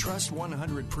 Featuring Trust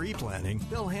 100 pre-planning,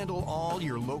 they'll handle all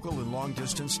your local and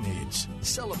long-distance needs.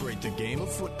 Celebrate the game of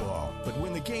football, but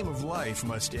when the game of life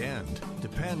must end,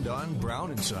 depend on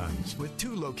Brown & Sons, with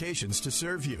 2 locations to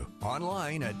serve you.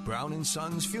 Online at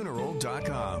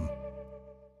brownandsonsfuneral.com.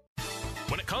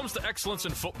 When it comes to excellence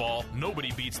in football,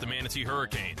 nobody beats the Manatee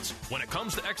Hurricanes. When it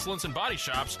comes to excellence in body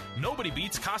shops, nobody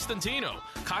beats Costantino.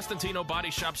 Costantino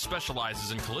Body Shop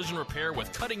specializes in collision repair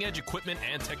with cutting-edge equipment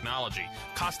and technology.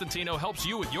 Costantino helps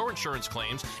you with your insurance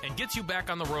claims and gets you back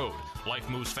on the road. Life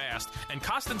moves fast, and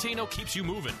Costantino keeps you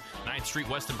moving. 9th Street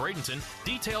West in Bradenton.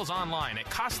 Details online at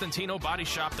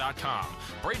CostantinoBodyShop.com.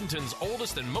 Bradenton's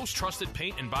oldest and most trusted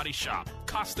paint and body shop.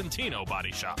 Costantino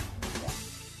Body Shop.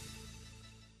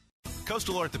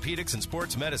 Coastal Orthopedics and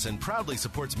Sports Medicine proudly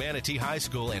supports Manatee High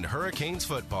School and Hurricanes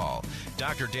football.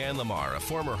 Dr. Dan Lamar, a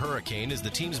former Hurricane, is the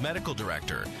team's medical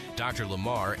director. Dr.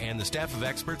 Lamar and the staff of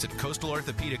experts at Coastal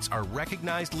Orthopedics are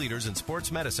recognized leaders in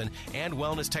sports medicine and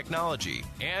wellness technology.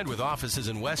 And with offices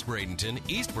in West Bradenton,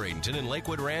 East Bradenton, and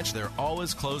Lakewood Ranch, they're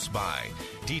always close by.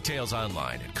 Details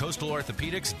online at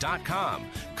coastalorthopedics.com.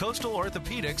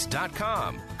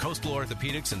 coastalorthopedics.com. Coastal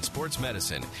Orthopedics and Sports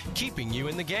Medicine, keeping you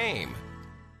in the game.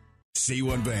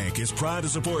 C1 Bank is proud to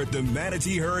support the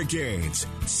Manatee Hurricanes.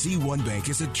 C1 Bank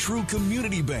is a true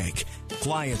community bank.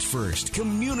 Clients first,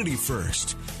 community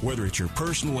first. Whether it's your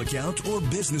personal account or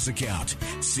business account,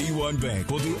 C1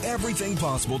 Bank will do everything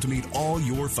possible to meet all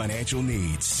your financial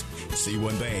needs.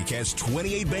 C1 Bank has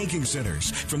 28 banking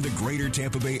centers from the greater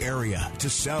Tampa Bay area to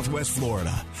Southwest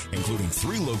Florida, including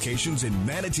 3 locations in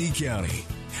Manatee County.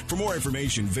 For more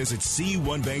information, visit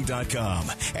C1Bank.com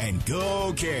and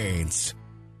go Canes!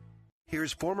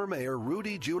 Here's former Mayor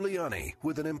Rudy Giuliani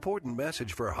with an important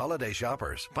message for holiday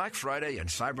shoppers. Black Friday and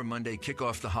Cyber Monday kick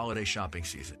off the holiday shopping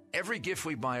season. Every gift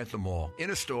we buy at the mall, in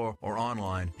a store, or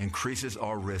online increases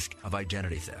our risk of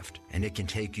identity theft, and it can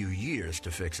take you years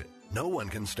to fix it. No one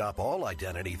can stop all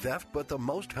identity theft, but the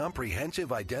most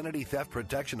comprehensive identity theft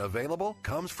protection available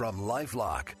comes from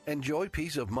LifeLock. Enjoy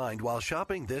peace of mind while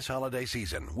shopping this holiday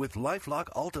season with LifeLock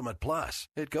Ultimate Plus.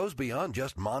 It goes beyond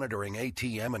just monitoring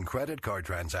ATM and credit card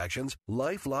transactions.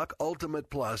 LifeLock Ultimate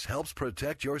Plus helps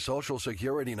protect your Social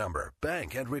Security number,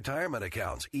 bank and retirement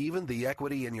accounts, even the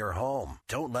equity in your home.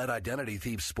 Don't let identity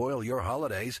thieves spoil your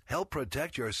holidays. Help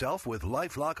protect yourself with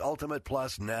LifeLock Ultimate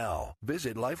Plus now.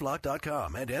 Visit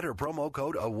LifeLock.com and enter promo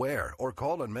code AWARE or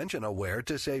call and mention AWARE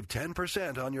to save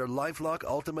 10% on your LifeLock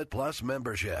Ultimate Plus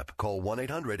membership. Call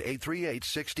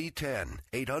 1-800-838-6010.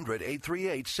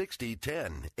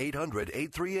 800-838-6010.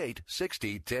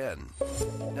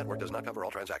 800-838-6010. Network does not cover all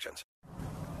transactions.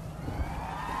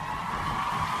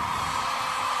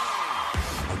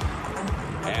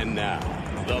 And now,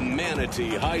 the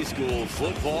Manatee High School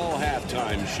Football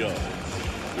Halftime Show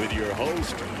with your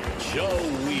host, Joe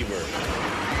Weaver.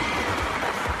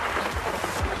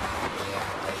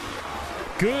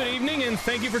 Good evening, and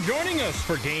thank you for joining us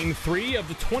for Game 3 of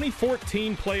the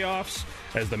 2014 playoffs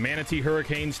as the Manatee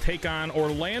Hurricanes take on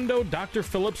Orlando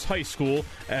DrPhillips High School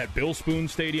at Bill Spoon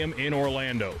Stadium in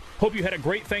Orlando. Hope you had a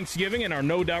great Thanksgiving and are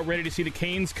no doubt ready to see the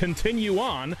Canes continue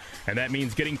on, and that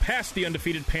means getting past the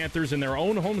undefeated Panthers in their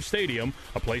own home stadium,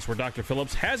 a place where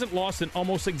DrPhillips hasn't lost in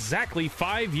almost exactly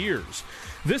 5 years.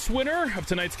 This winner of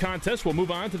tonight's contest will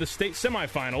move on to the state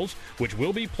semifinals, which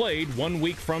will be played 1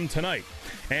 week from tonight.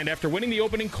 And after winning the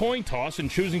opening coin toss and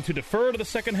choosing to defer to the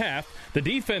second half, the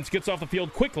defense gets off the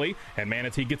field quickly, and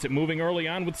Manatee gets it moving early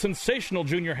on with sensational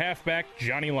junior halfback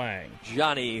Johnny Lang.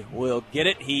 Johnny will get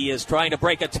it. He is trying to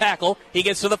break a tackle. He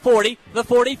gets to the 40, the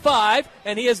 45,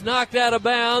 and he is knocked out of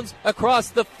bounds across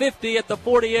the 50 at the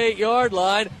 48-yard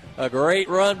line. A great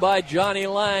run by Johnny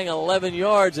Lang, 11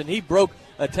 yards, and he broke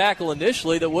a tackle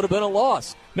initially that would have been a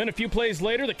loss. Then a few plays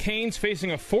later, the Canes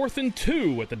facing a 4th and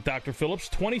 2 at the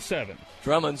DrPhillips 27.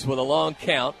 Drummonds with a long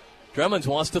count. Drummonds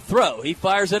wants to throw. He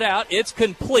fires it out. It's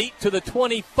complete to the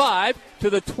 25, to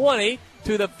the 20,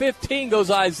 to the 15 goes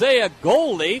Isaiah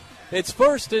Goldie. It's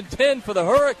 1st and 10 for the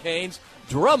Hurricanes.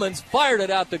 Drummonds fired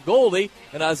it out to Goldie,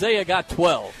 and Isaiah got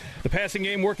 12. The passing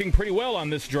game working pretty well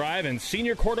on this drive, and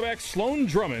senior quarterback Sloan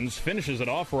Drummonds finishes it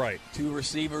off right. 2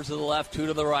 receivers to the left, 2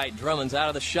 to the right. Drummonds out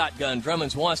of the shotgun.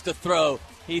 Drummonds wants to throw.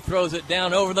 He throws it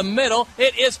down over the middle.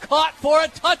 It is caught for a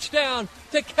touchdown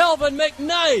to Kelvin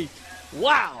McKnight.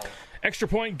 Wow. Extra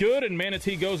point good, and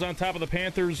Manatee goes on top of the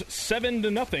Panthers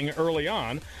 7-0 early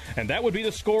on, and that would be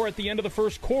the score at the end of the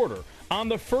first quarter. On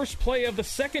the first play of the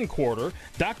second quarter,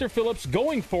 DrPhillips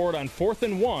going for it on 4th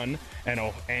and 1, and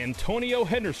Antonio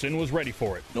Henderson was ready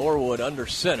for it. Norwood under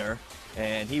center,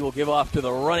 and he will give off to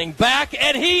the running back,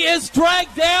 and he is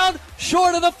dragged down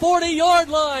short of the 40-yard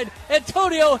line.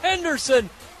 Antonio Henderson,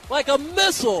 like a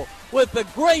missile, with the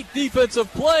great defensive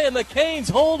play, and the Canes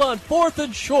hold on 4th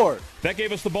and short. That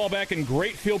gave us the ball back in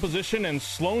great field position, and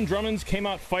Sloan Drummonds came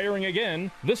out firing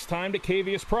again, this time to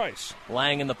Cavius Price.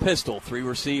 Lang in the pistol, 3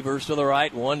 receivers to the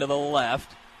right, 1 to the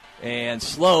left. And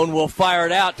Sloan will fire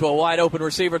it out to a wide-open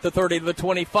receiver at the 30 to the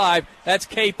 25. That's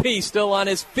KP still on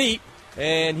his feet,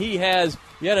 and he has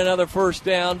yet another first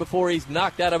down before he's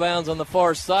knocked out of bounds on the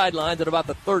far sidelines at about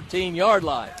the 13-yard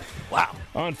line. Wow.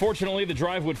 Unfortunately, the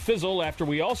drive would fizzle after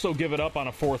we also give it up on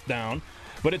a 4th down.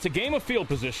 But it's a game of field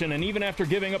position, and even after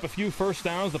giving up a few first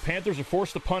downs, the Panthers are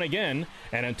forced to punt again,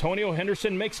 and Antonio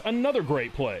Henderson makes another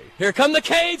great play. Here come the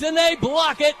Canes, and they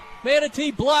block it.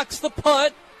 Manatee blocks the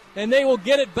punt, and they will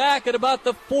get it back at about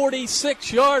the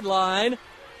 46-yard line.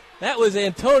 That was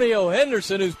Antonio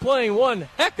Henderson, who's playing one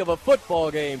heck of a football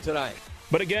game tonight.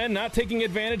 But again, not taking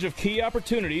advantage of key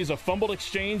opportunities, a fumbled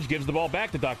exchange gives the ball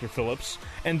back to DrPhillips,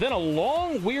 and then a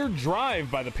long, weird drive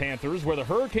by the Panthers where the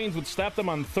Hurricanes would stop them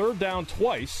on 3rd down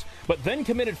twice, but then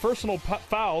committed personal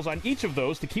fouls on each of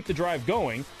those to keep the drive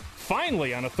going.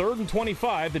 Finally, on a 3rd and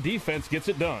 25, the defense gets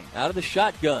it done. Out of the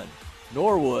shotgun,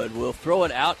 Norwood will throw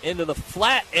it out into the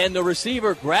flat, and the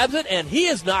receiver grabs it, and he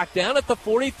is knocked down at the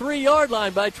 43-yard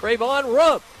line by Trayvon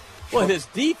Rump. Well, his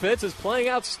defense is playing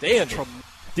outstanding.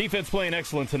 Defense playing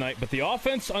excellent tonight, but the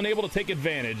offense unable to take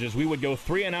advantage as we would go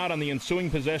 3 and out on the ensuing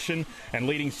possession and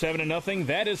leading 7-0.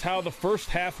 That is how the first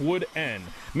half would end.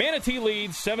 Manatee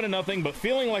leads 7-0, but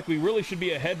feeling like we really should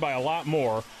be ahead by a lot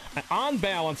more. On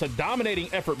balance, a dominating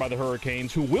effort by the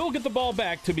Hurricanes, who will get the ball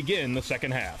back to begin the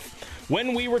second half.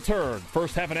 When we return,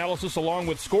 first half analysis along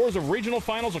with scores of regional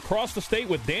finals across the state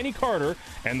with Danny Carter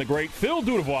and the great Phil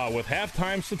Dudevois with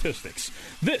halftime statistics.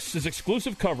 This is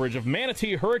exclusive coverage of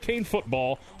Manatee Hurricane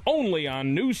football only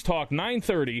on News Talk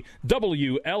 930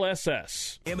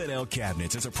 WLSS. M&L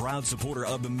Cabinets is a proud supporter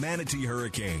of the Manatee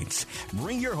Hurricanes.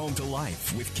 Bring your home to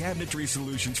life with cabinetry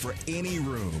solutions for any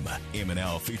room.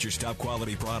 M&L features top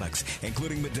quality products,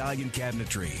 including medallion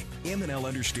cabinetry. M&L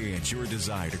understands your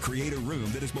desire to create a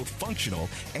room that is both functional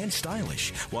and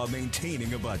stylish while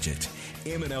maintaining a budget.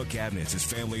 M&L Cabinets is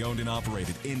family owned and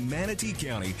operated in Manatee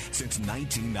County since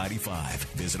 1995.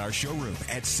 Visit our showroom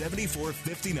at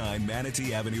 7459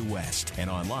 Manatee Avenue West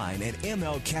and online at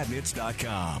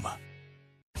mlcabinets.com.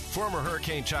 Former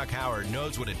Hurricane Chuck Howard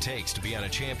knows what it takes to be on a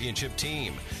championship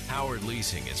team. Howard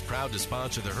Leasing is proud to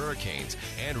sponsor the Hurricanes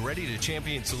and ready to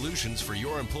champion solutions for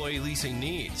your employee leasing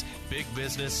needs. Big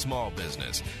business, small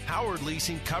business. Howard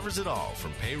Leasing covers it all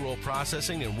from payroll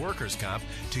processing and workers' comp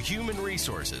to human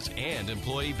resources and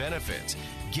employee benefits.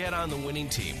 Get on the winning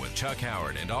team with Chuck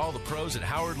Howard and all the pros at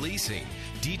Howard Leasing.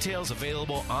 Details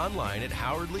available online at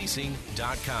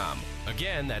howardleasing.com.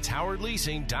 Again, that's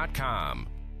howardleasing.com.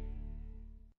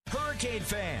 Hurricane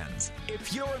fans,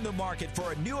 if you're in the market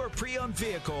for a new or pre-owned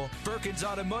vehicle, Firkins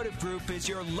Automotive Group is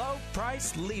your low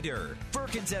price leader.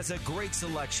 Firkins has a great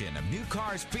selection of new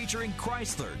cars featuring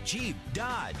Chrysler, Jeep,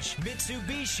 Dodge,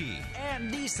 Mitsubishi,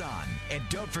 and Nissan. And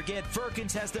don't forget,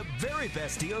 Firkins has the very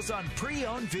best deals on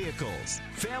pre-owned vehicles.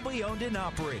 Family owned and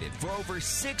operated for over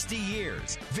 60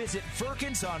 years. Visit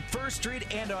Firkins on 1st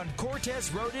Street and on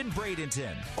Cortez Road in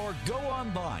Bradenton, or go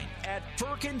online at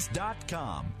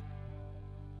Firkins.com.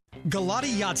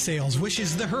 Galati Yacht Sales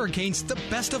wishes the Hurricanes the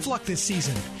best of luck this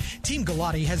season. Team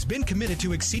Galati has been committed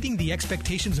to exceeding the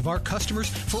expectations of our customers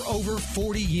for over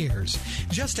 40 years.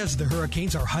 Just as the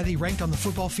Hurricanes are highly ranked on the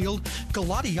football field,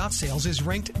 Galati Yacht Sales is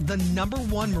ranked the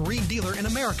 #1 marine dealer in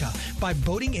America by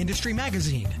Boating Industry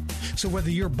Magazine. So whether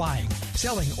you're buying,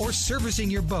 selling, or servicing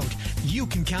your boat, you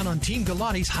can count on Team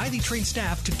Galati's highly trained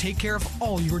staff to take care of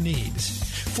all your needs.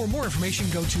 For more information,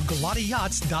 go to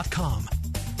GalatiYachts.com.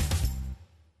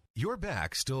 Your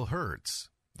back still hurts.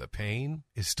 The pain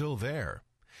is still there.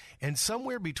 And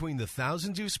somewhere between the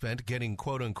thousands you spent getting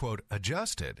quote-unquote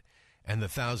adjusted and the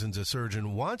thousands a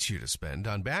surgeon wants you to spend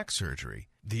on back surgery,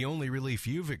 the only relief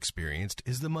you've experienced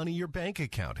is the money your bank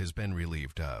account has been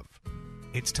relieved of.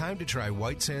 It's time to try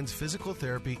White Sands Physical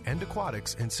Therapy and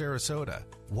Aquatics in Sarasota.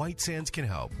 White Sands can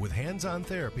help with hands-on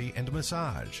therapy and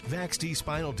massage, VaxD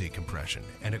spinal decompression,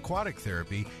 and aquatic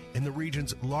therapy in the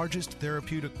region's largest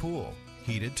therapeutic pool,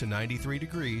 heated to 93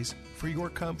 degrees for your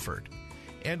comfort.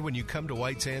 And when you come to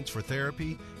White Sands for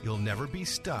therapy, you'll never be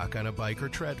stuck on a bike or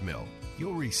treadmill.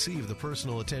 You'll receive the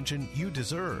personal attention you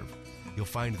deserve. You'll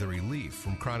find the relief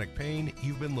from chronic pain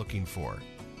you've been looking for,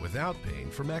 without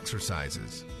pain from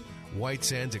exercises. White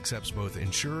Sands accepts both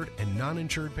insured and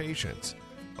non-insured patients.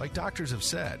 Like doctors have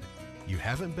said, you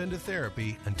haven't been to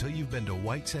therapy until you've been to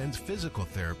White Sands Physical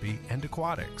Therapy and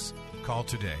Aquatics. Call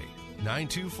today,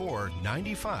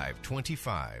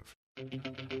 924-9525.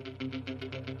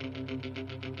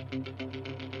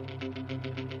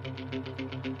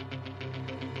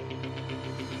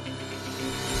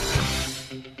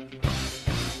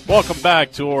 Welcome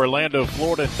back to Orlando,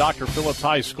 Florida, at Dr. Phillips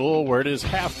High School, where it is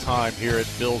halftime here at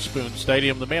Bill Spoon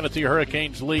Stadium. The Manatee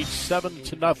Hurricanes lead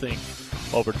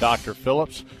 7-0 over Dr.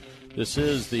 Phillips. This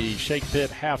is the Shake Pit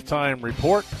halftime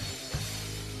report.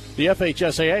 The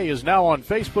FHSAA is now on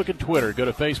Facebook and Twitter. Go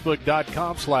to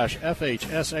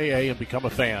facebook.com/FHSAA and become a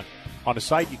fan. On the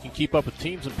site, you can keep up with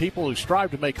teams and people who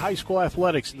strive to make high school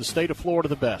athletics in the state of Florida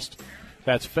the best.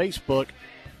 That's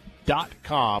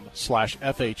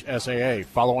Facebook.com/FHSAA.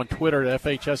 Follow on Twitter at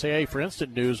FHSAA for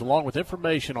instant news along with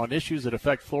information on issues that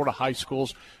affect Florida high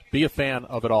schools. Be a fan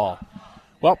of it all.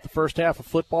 Well, the first half of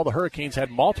football, the Hurricanes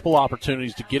had multiple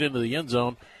opportunities to get into the end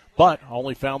zone, but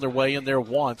only found their way in there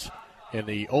once. In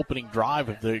the opening drive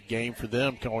of the game for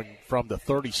them, going from the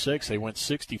 36, they went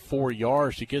 64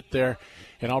 yards to get there.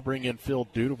 And I'll bring in Phil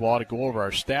Dudebaugh to go over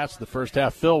our stats of the first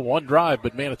half. Phil, one drive,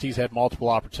 but Manatee's had multiple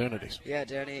opportunities. Yeah,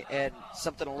 Danny, and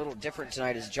something a little different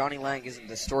tonight is Johnny Lang isn't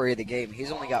the story of the game. He's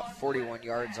only got 41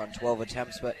 yards on 12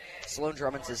 attempts, but Sloan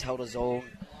Drummonds has held his own,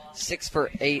 6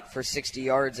 for 8 for 60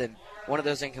 yards, and one of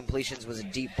those incompletions was a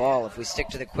deep ball. If we stick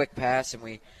to the quick pass and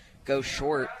we go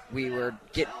short, we were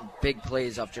getting big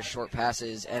plays off just short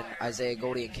passes, and Isaiah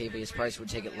Goldie and Kavius Price would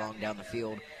take it long down the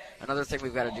field. Another thing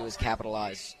we've got to do is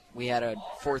capitalize. We had a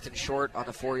 4th and short on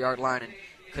the 4-yard line and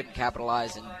couldn't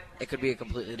capitalize, and it could be a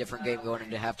completely different game going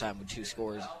into halftime with 2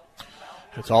 scores.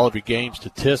 It's all of your game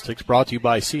statistics brought to you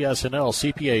by CS&L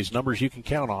CPAs, numbers you can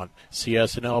count on.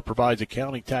 CS&L provides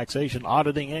accounting, taxation,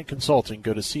 auditing, and consulting.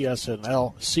 Go to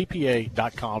csnlcpa.com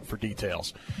for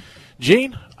details.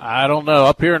 Gene, I don't know.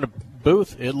 Up here in the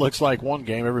booth, it looks like one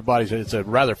game. It's a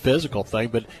rather physical thing,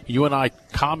 but you and I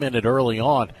commented early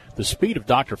on, the speed of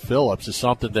Dr. Phillips is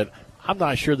something that I'm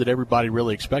not sure that everybody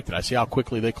really expected. I see how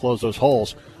quickly they close those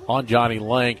holes on Johnny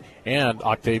Lang and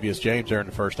Octavius James there in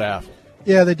the first half.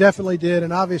 Yeah, they definitely did,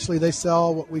 and obviously they saw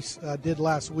what we did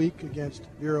last week against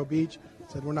Vero Beach.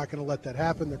 Said we're not going to let that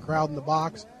happen. They're crowding the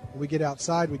box. When we get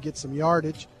outside, we get some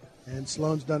yardage, and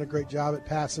Sloan's done a great job at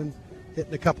passing,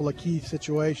 hitting a couple of key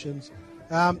situations.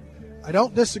 I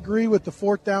don't disagree with the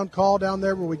 4th down call down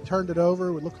there where we turned it over.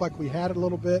 It looked like we had it a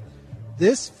little bit.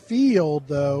 This field,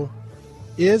 though,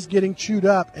 is getting chewed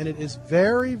up, and it is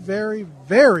very, very,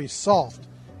 very soft.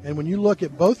 And when you look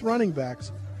at both running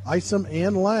backs, Isom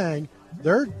and Lang,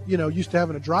 they're, used to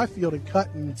having a dry field and cut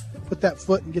and put that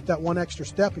foot and get that one extra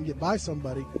step and get by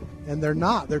somebody, and they're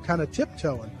not. They're kind of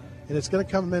tiptoeing. And it's going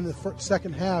to come in the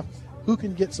second half, who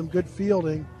can get some good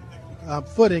footing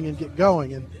and get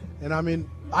going. And I mean,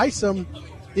 Isom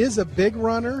is a big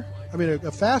runner,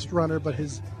 a fast runner, but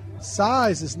his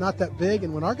size is not that big,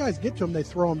 and when our guys get to him, they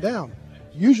throw him down.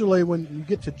 Usually when you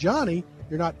get to Johnny,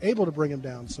 you're not able to bring him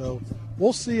down. So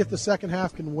we'll see if the second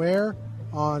half can wear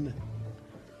on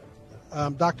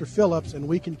Dr. Phillips, and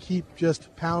we can keep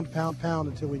just pound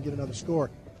until we get another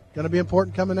score. Going to be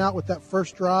important coming out with that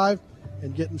first drive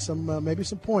and getting some maybe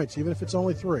some points, even if it's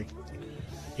only 3.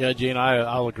 Yeah, Gene,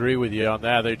 I'll agree with you on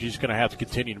that. They're just going to have to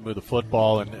continue to move the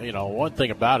football. And, one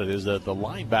thing about it is that the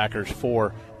linebackers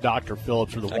for Dr.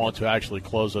 Phillips are the ones who actually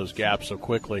close those gaps so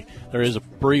quickly. There is a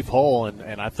brief hole,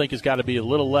 and I think it's got to be a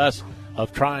little less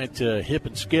of trying to hip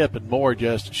and skip and more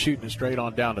just shooting it straight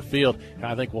on down the field. And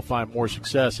I think we'll find more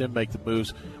success and make the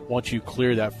moves once you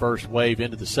clear that first wave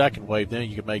into the second wave. Then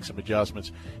you can make some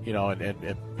adjustments,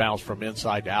 and bounce from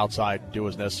inside to outside and do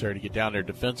what's necessary to get down there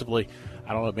defensively.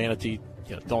 I don't know, Manatee,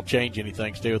 don't change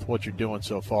anything. Stay with what you're doing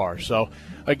so far. So,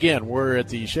 again, we're at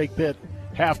the Shake Pit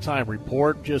halftime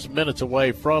report, just minutes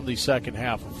away from the second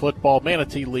half of football.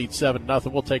 Manatee leads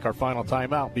 7-0. We'll take our final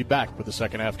timeout. Be back with the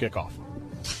second half kickoff.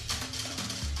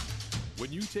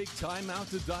 When you take time out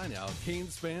to dine out,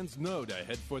 Canes fans know to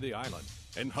head for the island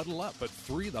and huddle up at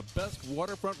 3 of the best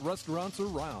waterfront restaurants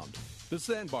around. The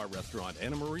Sandbar Restaurant,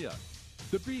 Anna Maria,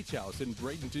 the Beach House in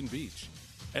Bradenton Beach,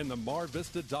 and the Mar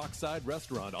Vista Dockside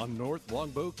Restaurant on North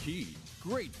Longboat Key.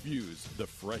 Great views, the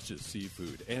freshest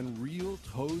seafood, and real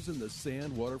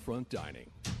toes-in-the-sand waterfront dining.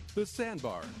 The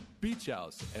Sandbar, Beach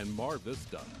House, and Mar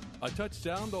Vista. A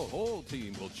touchdown the whole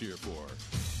team will cheer for.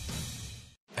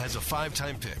 As a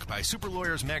 5-time pick by Super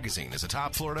Lawyers Magazine as a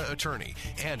top Florida attorney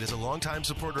and as a longtime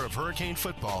supporter of Hurricane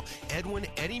football, Edwin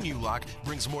Eddie Mulock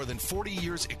brings more than 40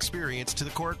 years' experience to the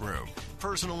courtroom.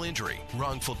 Personal injury,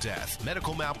 wrongful death,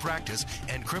 medical malpractice,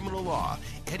 and criminal law.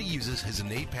 Eddie uses his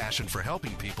innate passion for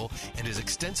helping people and his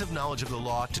extensive knowledge of the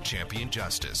law to champion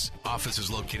justice. Office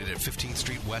is located at 15th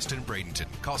Street West in Bradenton.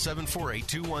 Call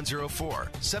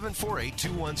 748-2104.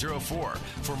 748-2104.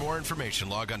 For more information,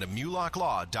 log on to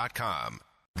MulockLaw.com.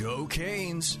 Go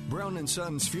Canes! Brown &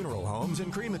 Sons Funeral Homes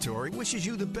and Crematory wishes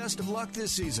you the best of luck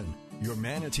this season. Your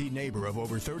Manatee neighbor of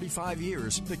over 35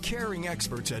 years, the caring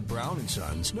experts at Brown &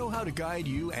 Sons know how to guide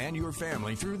you and your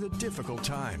family through the difficult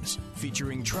times.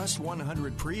 Featuring Trust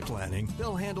 100 pre-planning,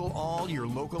 they'll handle all your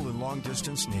local and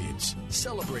long-distance needs.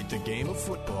 Celebrate the game of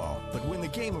football, but when the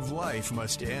game of life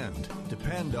must end,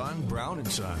 depend on Brown &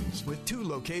 Sons with 2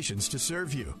 locations to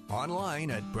serve you.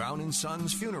 Online at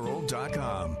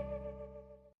brownandsonsfuneral.com.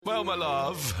 Well, my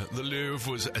love, the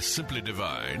Louvre was simply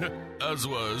divine, as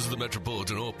was the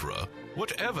Metropolitan Opera.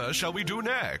 Whatever shall we do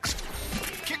next?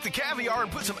 Kick the caviar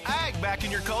and put some ag back in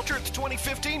your culture at the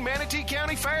 2015 Manatee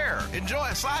County Fair. Enjoy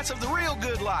a slice of the real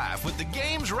good life with the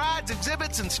games, rides,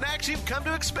 exhibits, and snacks you've come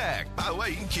to expect. By the way,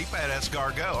 you can keep that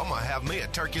escargot. I'm going to have me a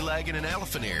turkey leg and an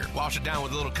elephant ear. Wash it down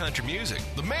with a little country music.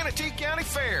 The Manatee County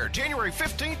Fair, January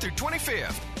 15th through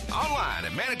 25th. Online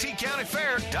at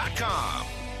ManateeCountyFair.com.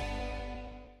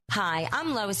 Hi,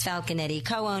 I'm Lois Falconetti,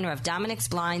 co-owner of Dominic's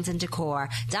Blinds and Decor.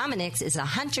 Dominic's is a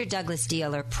Hunter Douglas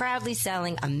dealer proudly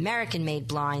selling American-made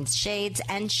blinds, shades,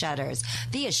 and shutters.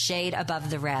 Be a shade above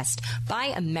the rest. Buy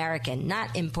American,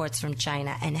 not imports from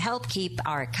China, and help keep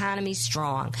our economy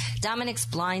strong. Dominic's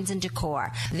Blinds and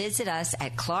Decor. Visit us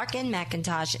at Clark and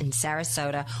McIntosh in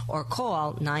Sarasota or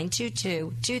call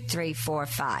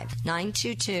 922-2345.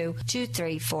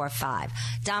 922-2345.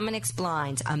 Dominic's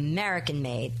Blinds,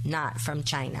 American-made, not from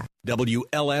China.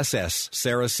 WLSS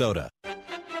Sarasota.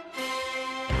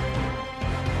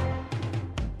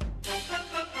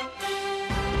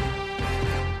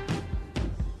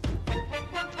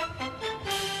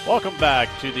 Welcome back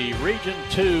to the Region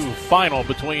 2 final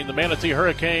between the Manatee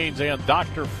Hurricanes and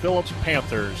Dr. Phillips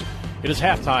Panthers. It is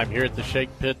halftime here at the Shake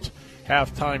Pit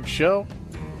halftime show.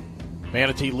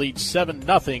 Manatee leads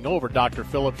 7-0 over Dr.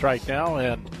 Phillips right now,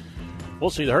 and we'll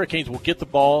see. The Hurricanes will get the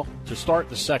ball to start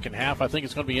the second half. I think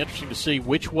it's going to be interesting to see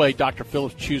which way Dr.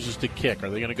 Phillips chooses to kick. Are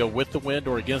they going to go with the wind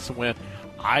or against the wind?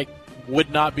 I would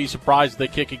not be surprised if they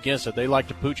kick against it. They like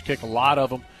to pooch kick, a lot of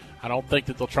them. I don't think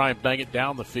that they'll try and bang it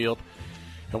down the field.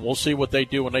 And we'll see what they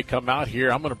do when they come out here.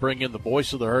 I'm going to bring in the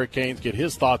voice of the Hurricanes, get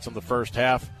his thoughts on the first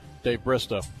half. Dave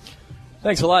Bristow.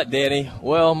 Thanks a lot, Danny.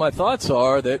 Well, my thoughts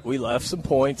are that we left some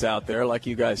points out there like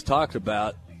you guys talked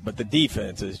about. But the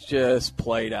defense has just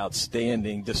played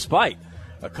outstanding. Despite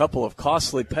a couple of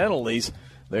costly penalties,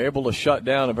 they're able to shut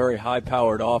down a very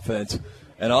high-powered offense,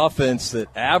 an offense that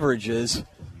averages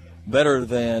better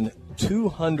than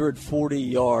 240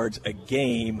 yards a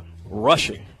game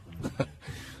rushing.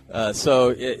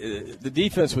 The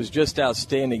defense was just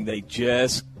outstanding. They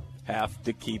just have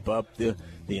to keep up the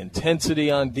intensity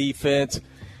on defense,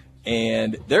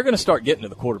 and they're going to start getting to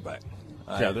the quarterback.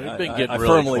 Yeah, they've been getting I really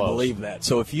firmly close. believe that.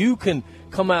 So if you can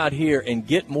come out here and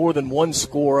get more than one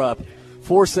score up,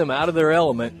 force them out of their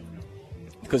element,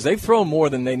 because they've thrown more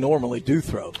than they normally do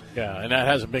throw. Yeah, and that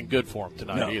hasn't been good for them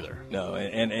tonight either. No,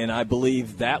 and I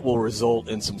believe that will result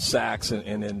in some sacks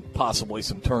and possibly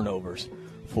some turnovers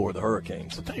for the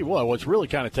Hurricanes. I'll tell you what's really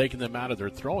kind of taking them out of their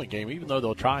throwing game, even though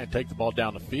they'll try and take the ball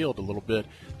down the field a little bit,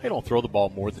 they don't throw the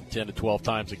ball more than 10 to 12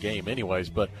 times a game anyways.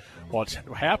 But what's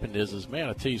happened is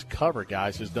Manatee's cover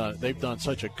guys they've done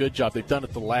such a good job. They've done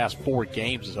it the last 4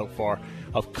 games so far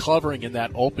of covering in that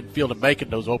open field and making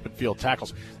those open field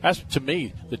tackles. That's, to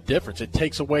me, the difference. It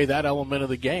takes away that element of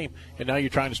the game, and now you're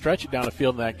trying to stretch it down the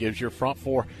field, and that gives your front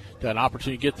four an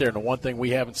opportunity to get there. And the one thing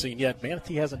we haven't seen yet,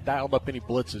 Manatee hasn't dialed up any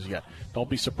blitzes yet. Don't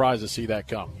be surprised to see that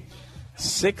come.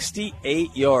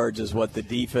 68 yards is what the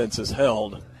defense has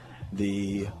held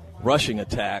the rushing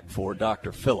attack for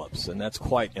Dr. Phillips, and that's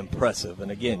quite impressive.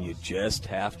 And, again, you just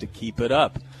have to keep it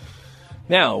up.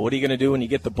 Now, what are you going to do when you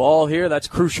get the ball here? That's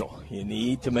crucial. You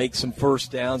need to make some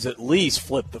first downs, at least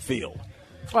flip the field.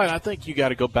 Right, I think you got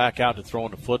to go back out to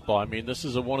throwing the football. I mean, this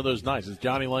is one of those nights. Is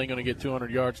Johnny Lang going to get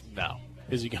 200 yards? No.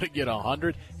 Is he going to get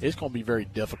 100? It's going to be very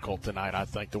difficult tonight, I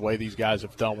think, the way these guys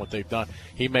have done what they've done.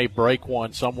 He may break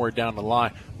one somewhere down the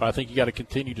line, but I think you got to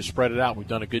continue to spread it out. We've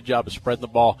done a good job of spreading the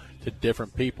ball to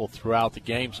different people throughout the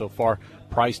game so far.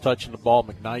 Price touching the ball,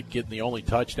 McKnight getting the only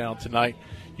touchdown tonight.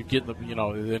 You get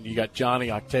then you got Johnny,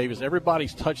 Octavius.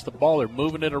 Everybody's touched the ball. They're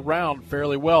moving it around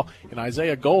fairly well. And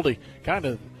Isaiah Goldie, kind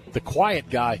of the quiet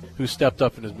guy who stepped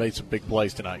up and has made some big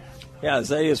plays tonight. Yeah,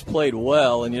 Isaiah's played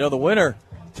well. And, the winner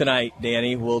tonight,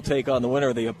 Danny, will take on the winner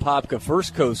of the Apopka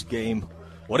First Coast game.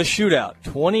 What a shootout.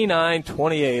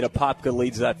 29-28. Apopka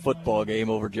leads that football game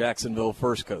over Jacksonville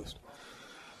First Coast.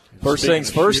 First things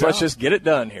first, let's just get it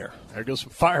done here. There goes some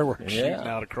fireworks shooting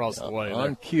out across the way.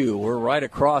 On cue. We're right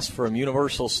across from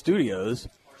Universal Studios.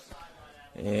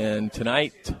 And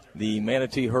tonight, the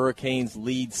Manatee Hurricanes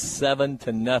lead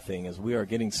 7-0 as we are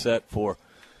getting set for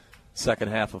second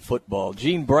half of football.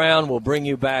 Gene Brown will bring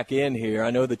you back in here. I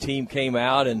know the team came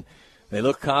out and they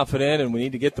look confident, and we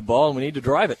need to get the ball and we need to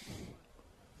drive it.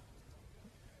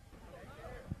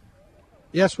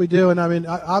 Yes, we do. And,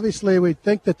 obviously we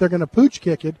think that they're going to pooch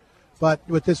kick it, but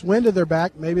with this wind at their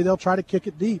back, maybe they'll try to kick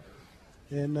it deep.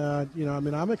 And,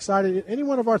 I'm excited. Any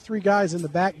one of our 3 guys in the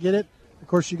back get it. Of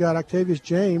course, you got Octavius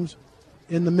James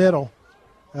in the middle,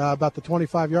 about the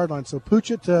 25-yard line. So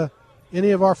pooch it to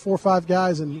any of our 4 or 5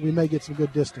 guys, and we may get some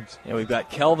good distance. Yeah, we've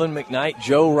got Kelvin McKnight,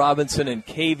 Joe Robinson, and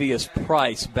Cavius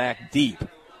Price back deep.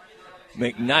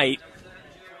 McKnight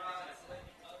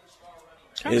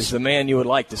is the man you would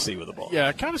like to see with the ball.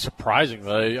 Yeah, kind of surprising,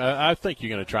 though. I think you're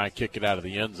going to try and kick it out of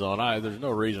the end zone. There's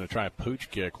no reason to try and pooch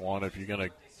kick one if you're going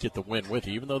to get the win with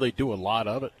you, even though they do a lot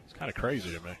of it. It's kind of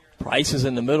crazy to me. Price is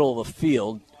in the middle of the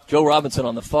field. Joe Robinson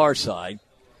on the far side.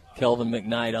 Kelvin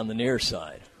McKnight on the near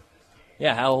side.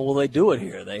 Yeah, how will they do it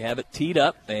here? They have it teed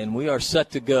up, and we are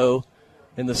set to go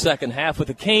in the second half with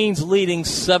the Canes leading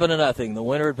 7-0. The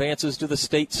winner advances to the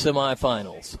state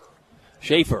semifinals.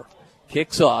 Schaefer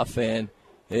kicks off, and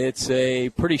it's a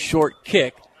pretty short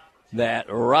kick that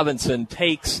Robinson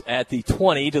takes at the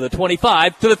 20 to the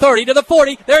 25 to the 30 to the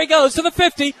 40. There he goes to the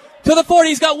 50 to the 40.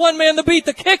 He's got one man to beat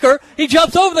the kicker. He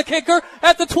jumps over the kicker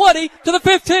at the 20 to the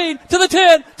 15 to the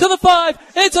 10 to the 5.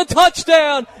 It's a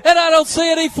touchdown, and I don't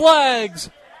see any flags.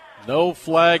 No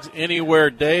flags anywhere,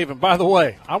 Dave. And by the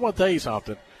way, I want to tell you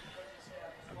something.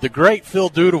 The great Phil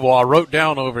Dudebois wrote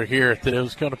down over here that it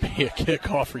was going to be a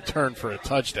kickoff return for a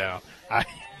touchdown.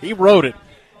 He wrote it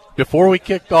before we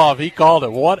kicked off. He called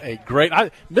it. What a great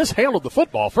 – mishandled the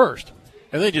football first,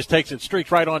 and then just takes it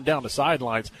streaks right on down the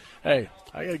sidelines. Hey,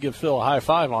 I got to give Phil a high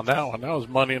five on that one. That was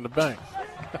money in the bank.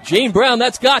 Gene Brown,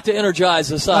 that's got to energize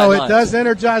the sidelines. Oh, it does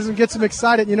energize them, gets them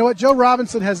excited. You know what? Joe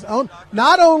Robinson has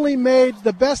not only made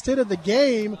the best hit of the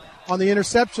game on the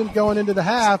interception going into the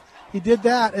half, he did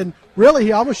that, and really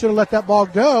he almost should have let that ball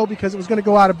go because it was going to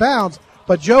go out of bounds.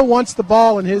 But Joe wants the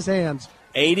ball in his hands.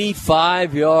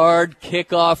 85-yard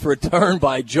kickoff return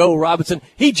by Joe Robinson.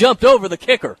 He jumped over the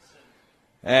kicker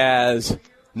as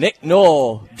Nick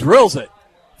Knoll drills it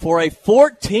for a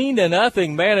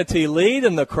 14-0 Manatee lead,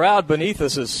 and the crowd beneath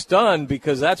us is stunned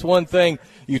because that's one thing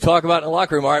you talk about in the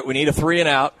locker room. All right, we need a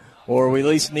 3-and-out, or we at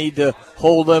least need to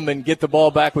hold them and get the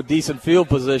ball back with decent field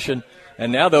position,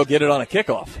 and now they'll get it on a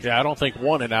kickoff. Yeah, I don't think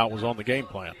 1-and-out was on the game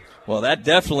plan. Well, that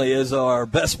definitely is our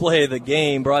best play of the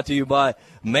game, brought to you by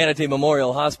Manatee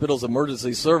Memorial Hospital's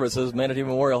Emergency Services. Manatee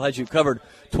Memorial has you covered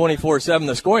 24/7.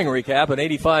 The scoring recap, an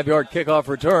 85-yard kickoff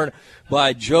return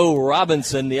by Joe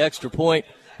Robinson, the extra point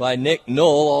by Nick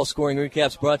Knoll. All scoring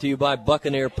recaps brought to you by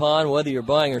Buccaneer Pond. Whether you're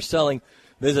buying or selling,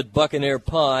 visit Buccaneer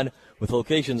Pond with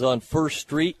locations on 1st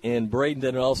Street in Bradenton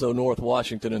and also North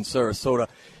Washington and Sarasota.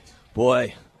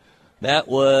 Boy, That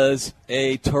was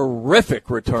a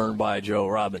terrific return by Joe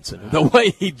Robinson. The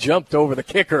way he jumped over the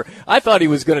kicker, I thought he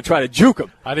was going to try to juke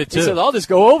him. I did too. He said, I'll just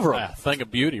go over him. Yeah, thing of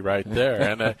beauty right there.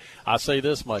 And I'll say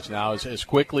this much now, as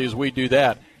quickly as we do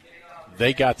that,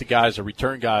 they got the guys, the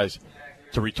return guys,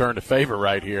 to return the favor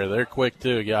right here. They're quick,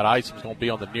 too. You got Isom's going to be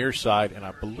on the near side, and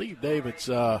I believe, Dave, it's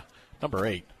number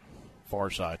 8, far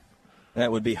side.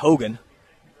 That would be Hogan.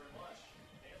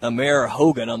 Amir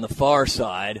Hogan on the far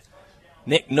side.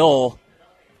 Nick Knoll.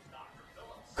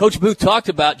 Coach Booth talked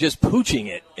about just pooching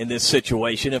it in this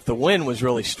situation if the wind was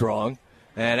really strong,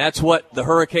 and that's what the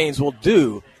Hurricanes will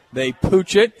do. They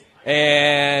pooch it,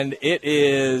 and it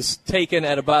is taken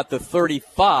at about the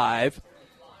 35,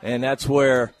 and that's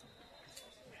where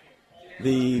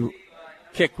the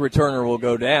kick returner will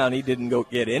go down. He didn't go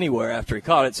get anywhere after he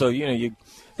caught it, so,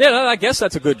 I guess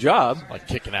that's a good job. Like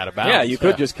kicking out of bounds. Yeah, you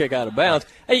could just kick out of bounds.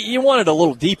 Hey, you want it a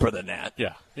little deeper than that.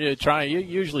 Yeah. You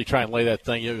usually try and lay that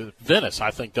thing. Venice,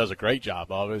 I think, does a great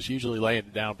job of it. It's usually laying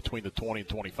it down between the 20 and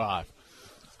 25.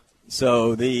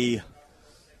 So the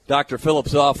Dr.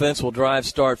 Phillips offense will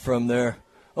start from their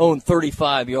own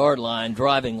 35-yard line,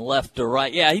 driving left to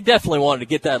right. Yeah, he definitely wanted to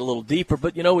get that a little deeper,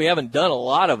 but, we haven't done a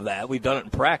lot of that. We've done it in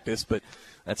practice, but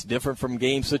that's different from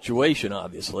game situation,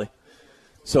 obviously.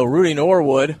 So Rudy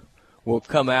Norwood will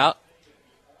come out,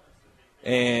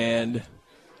 and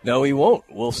no, he won't.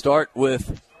 We'll start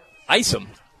with Isom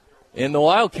in the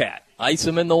Wildcat.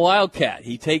 Isom in the Wildcat.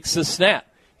 He takes the snap.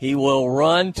 He will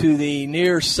run to the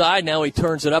near side. Now he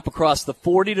turns it up across the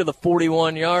 40 to the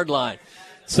 41-yard line.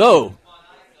 So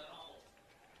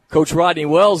Coach Rodney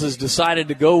Wells has decided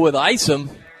to go with Isom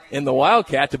in the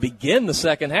Wildcat to begin the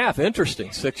second half. Interesting.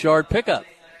 6-yard pickup.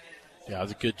 Yeah, it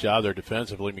was a good job there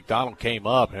defensively. McDonald came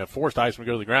up and forced Isom to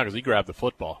go to the ground because he grabbed the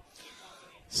football.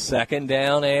 2nd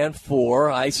down and 4.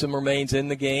 Isom remains in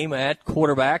the game at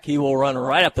quarterback. He will run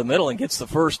right up the middle and gets the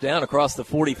first down across the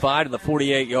 45 to the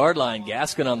 48-yard line.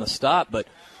 Gaskin on the stop, but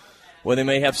they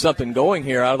may have something going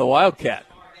here out of the Wildcat.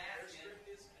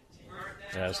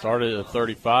 Yeah, it started at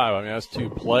 35. I mean, that's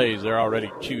 2 plays. They're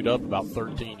already chewed up about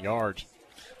 13 yards.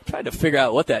 Trying to figure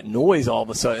out what that noise all of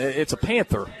a sudden. It's a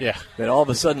panther. Yeah. That all of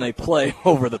a sudden they play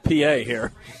over the PA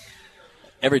here.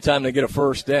 Every time they get a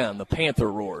first down, the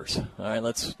panther roars. All right,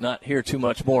 let's not hear too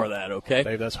much more of that, okay?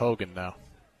 Dave, that's Hogan now.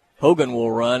 Hogan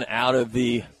will run out of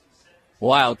the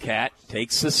Wildcat,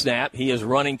 takes the snap. He is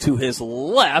running to his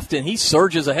left, and he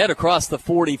surges ahead across the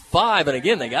 45. And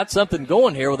again, they got something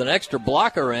going here with an extra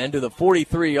blocker end to the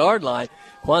 43-yard line.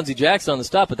 Quanzi Jackson on the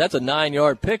stop, but that's a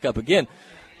 9-yard pickup. Again,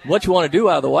 what you want to do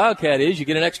out of the Wildcat is you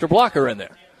get an extra blocker in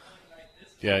there.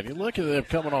 Yeah, and you look at them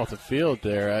coming off the field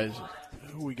there.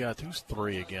 Who we got? Who's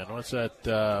 3 again? What's that?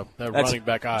 That's running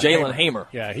back? Jalen Hamer.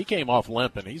 Yeah, he came off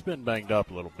limping. He's been banged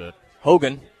up a little bit.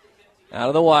 Hogan out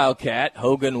of the Wildcat.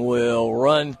 Hogan will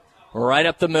run right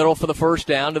up the middle for the first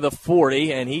down to the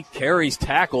 40, and he carries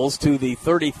tackles to the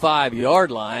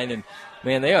 35-yard line. And,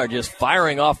 man, they are just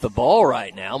firing off the ball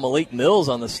right now. Malik Mills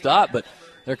on the stop, but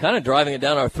they're kind of driving it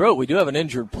down our throat. We do have an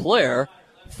injured player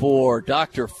for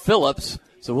Dr. Phillips,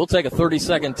 so we'll take a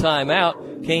 30-second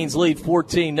timeout. Canes lead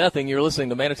 14-0. You're listening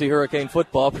to Manatee Hurricane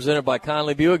Football presented by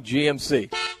Conley Buick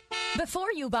GMC.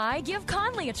 Before you buy, give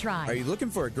Conley a try. Are you looking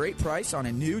for a great price on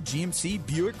a new GMC,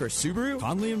 Buick, or Subaru?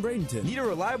 Conley and Bradenton. Need a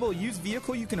reliable used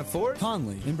vehicle you can afford?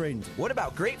 Conley and Bradenton. What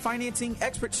about great financing,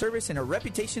 expert service, and a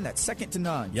reputation that's second to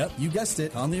none? Yep, you guessed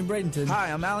it. Conley and Bradenton.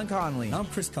 Hi, I'm Alan Conley. I'm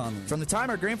Chris Conley. From the time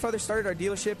our grandfather started our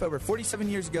dealership over 47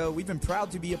 years ago, we've been proud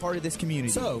to be a part of this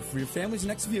community. So, for your family's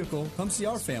next vehicle, come see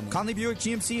our family. Conley Buick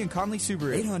GMC and Conley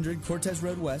Subaru. 800 Cortez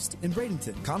Road West in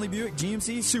Bradenton. Conley Buick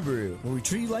GMC Subaru. Where we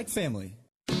treat you like family.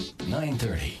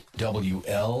 930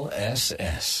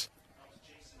 WLSS.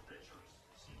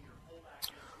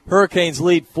 Hurricanes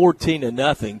lead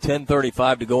 14-0.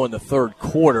 10:35 to go in the third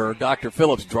quarter. Dr.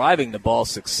 Phillips driving the ball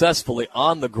successfully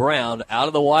on the ground out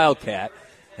of the Wildcat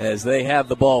as they have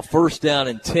the ball first down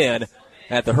and 10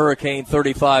 at the Hurricane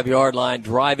 35-yard line,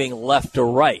 driving left to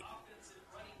right.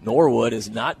 Norwood has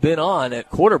not been on at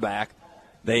quarterback.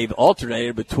 They've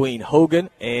alternated between Hogan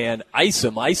and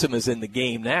Isom. Isom is in the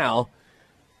game now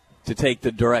to take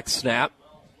the direct snap.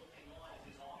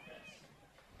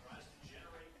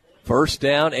 First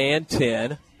down and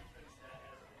 10.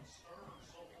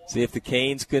 See if the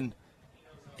Canes can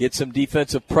get some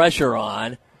defensive pressure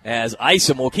on as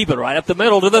Isom will keep it right up the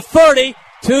middle to the 30,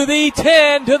 to the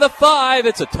 10, to the 5.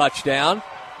 It's a touchdown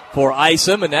for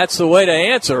Isom, and that's the way to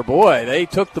answer. Boy, they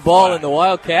took the ball in the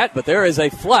Wildcat, but there is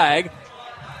a flag.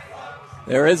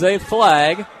 There is a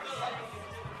flag.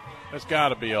 There's got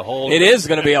to be a hold. It is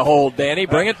going to be a hold, Danny.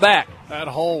 Bring it back. That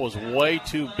hole was way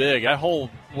too big. That hole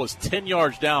was 10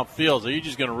 yards downfield, so you're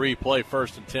just going to replay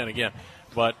 1st and 10 again.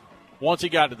 But once he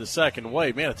got to the second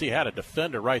wave, Manatee had a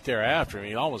defender right there after him.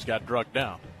 He almost got drugged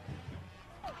down.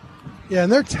 Yeah,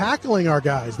 and they're tackling our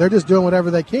guys. They're just doing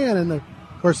whatever they can, and of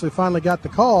course they finally got the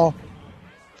call.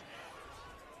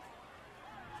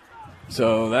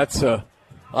 So that's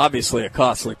obviously a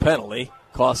costly penalty.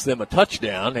 Cost them a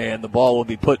touchdown, and the ball will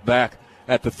be put back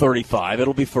at the 35.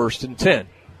 It'll be 1st and 10.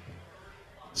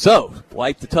 So,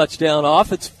 wipe the touchdown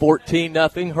off. It's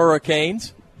 14-0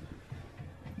 Hurricanes.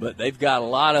 But they've got a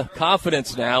lot of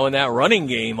confidence now in that running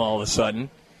game all of a sudden.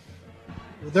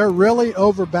 They're really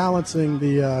overbalancing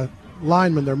the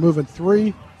linemen. They're moving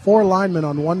 4 linemen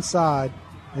on one side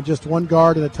and just one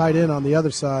guard and a tight end on the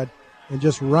other side and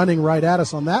just running right at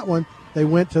us on that one. They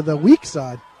went to the weak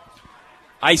side.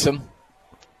 Isom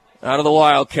out of the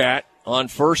Wildcat on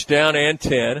 1st down and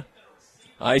 10.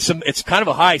 Isom, it's kind of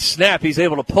a high snap. He's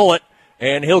able to pull it,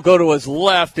 and he'll go to his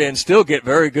left and still get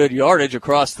very good yardage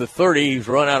across the 30. He's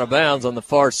run out of bounds on the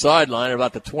far sideline at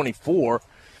about the 24.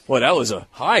 Boy, that was a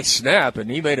high snap,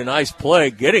 and he made a nice play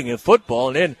getting the football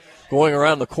and then going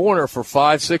around the corner for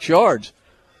 5-6 yards.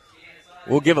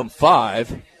 We'll give him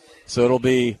 5, so it'll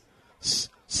be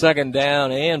 2nd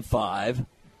down and 5.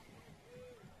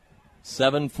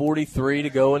 7:43 to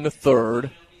go in the 3rd.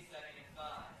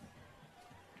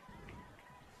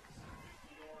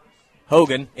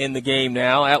 Hogan in the game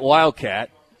now at Wildcat.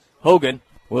 Hogan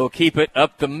will keep it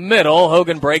up the middle.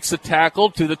 Hogan breaks the tackle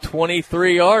to the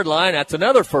 23-yard line. That's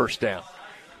another 1st down.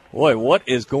 Boy, what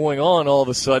is going on all of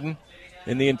a sudden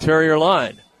in the interior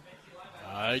line?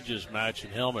 I just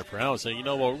matching helmet for helmet. Say, you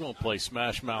know what, we're going to play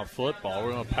smash mouth football.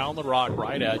 We're going to pound the rock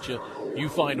right at you. You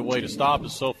find a way to stop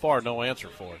us. So far, no answer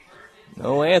for it.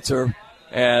 No answer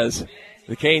as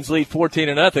the Canes lead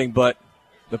 14-0, but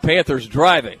the Panthers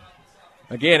driving.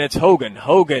 Again, it's Hogan.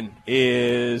 Hogan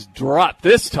is dropped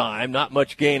this time. Not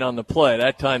much gain on the play.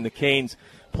 That time the Canes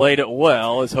played it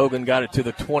well as Hogan got it to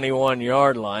the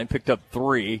 21-yard line, picked up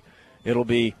 3. It'll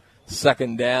be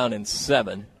 2nd down and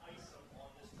 7.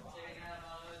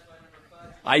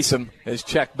 Isom has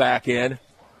checked back in.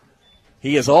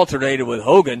 He has alternated with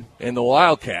Hogan in the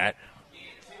Wildcat.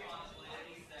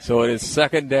 So it is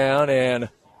 2nd down and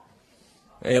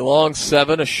a long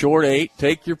 7, a short 8.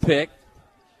 Take your pick.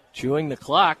 Chewing the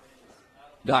clock,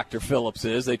 Dr. Phillips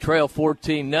is. They trail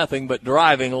 14-0, but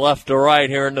driving left to right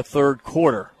here in the 3rd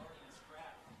quarter.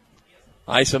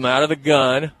 Isom out of the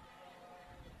gun.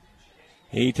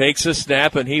 He takes a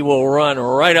snap, and he will run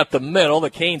right up the middle. The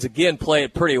Canes again play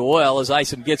it pretty well as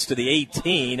Isom gets to the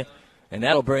 18, and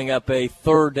that'll bring up a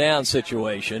 3rd down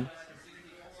situation.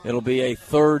 It'll be a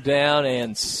 3rd down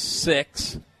and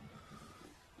 6.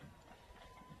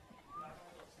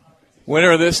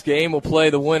 Winner of this game will play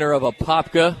the winner of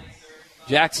Apopka,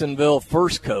 Jacksonville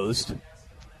First Coast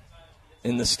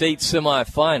in the state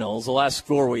semifinals. The last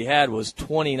score we had was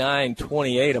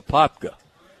 29-28 Apopka.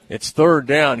 It's 3rd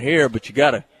down here, but you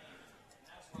got to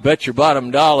bet your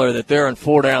bottom dollar that they're in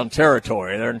 4-down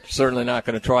territory. They're certainly not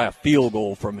going to try a field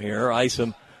goal from here.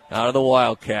 Isom out of the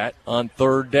Wildcat on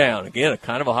 3rd down. Again, a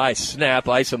kind of a high snap.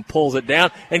 Isom pulls it down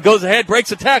and goes ahead,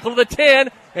 breaks a tackle to the 10,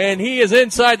 and he is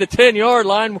inside the 10-yard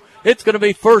line. It's going to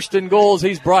be 1st and goal as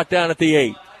he's brought down at the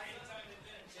 8.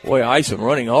 Boy, Isom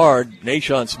running hard.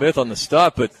 Nashawn Smith on the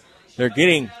stop, but they're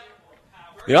getting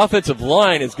 – the offensive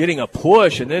line is getting a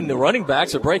push, and then the running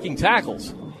backs are breaking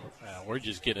tackles. We're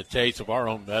just getting a taste of our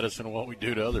own medicine and what we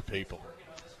do to other people.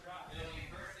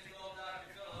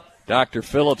 Dr.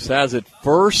 Phillips has it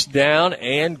 1st down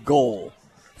and goal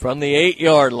from the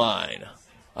 8-yard line.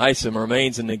 Isom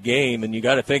remains in the game, and you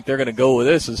got to think they're going to go with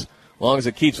this as long as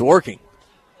it keeps working.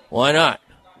 Why not?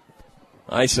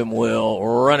 Isom will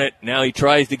run it. Now he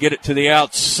tries to get it to the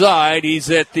outside. He's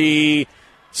at the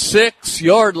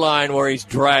 6-yard line where he's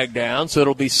dragged down, so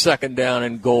it'll be 2nd down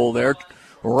and goal there.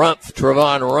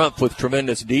 Trevon Rumpf with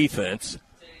tremendous defense.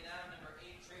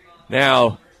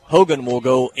 Now Hogan will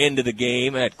go into the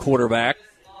game at quarterback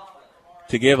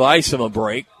to give Isom a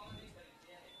break.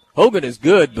 Hogan is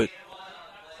good, but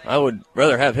I would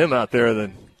rather have him out there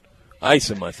than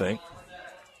Isom, I think.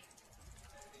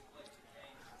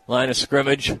 Line of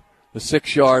scrimmage, the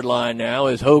 6-yard line now,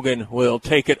 as Hogan will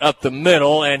take it up the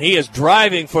middle, and he is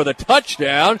driving for the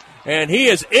touchdown, and he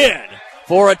is in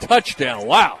for a touchdown.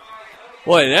 Wow.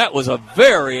 Boy, that was a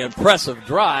very impressive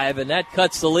drive, and that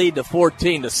cuts the lead to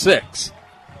 14-6.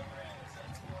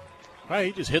 Right,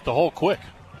 he just hit the hole quick.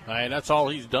 That's all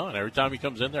he's done. Every time he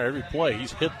comes in there, every play,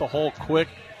 he's hit the hole quick.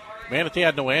 Manatee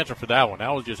had no answer for that one.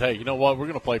 That was just, hey, you know what? We're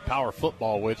going to play power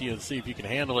football with you and see if you can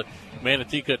handle it.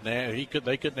 Manatee couldn't.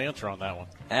 They couldn't answer on that one.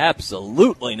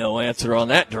 Absolutely no answer on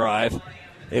that drive.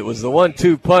 It was the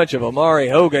 1-2 punch of Amari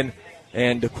Hogan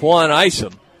and Daquan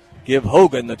Isom. Give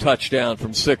Hogan the touchdown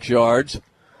from 6 yards.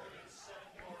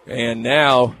 And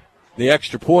now the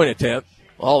extra point attempt,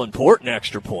 all-important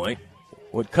extra point,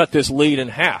 would cut this lead in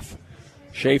half.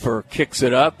 Schaefer kicks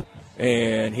it up,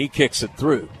 and he kicks it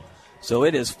through. So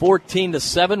it is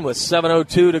 14-7 with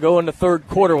 7:02 to go in the third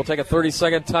quarter. We'll take a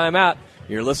 30-second timeout.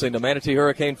 You're listening to Manatee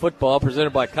Hurricane Football,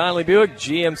 presented by Conley Buick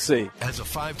GMC. As a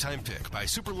 5-time pick by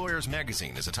Super Lawyers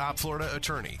Magazine as a top Florida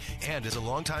attorney and as a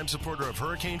longtime supporter of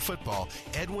Hurricane football,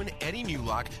 Edwin Eddie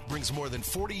Newlock brings more than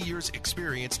 40 years'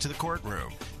 experience to the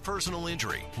courtroom. Personal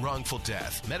injury, wrongful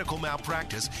death, medical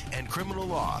malpractice, and criminal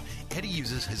law. Eddie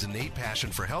uses his innate passion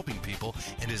for helping people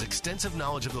and his extensive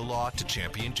knowledge of the law to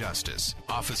champion justice.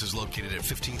 Office is located at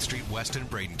 15th Street West in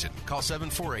Bradenton. Call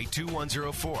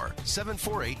 748-2104.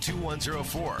 748-2104.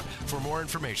 For more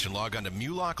information, log on to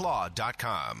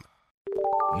MullockLaw.com.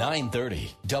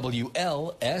 930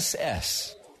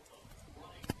 WLSS.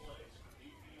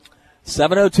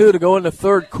 7:02 to go in the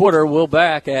third quarter. We're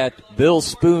back at Bill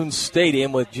Spoon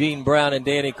Stadium with Gene Brown and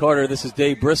Danny Carter. This is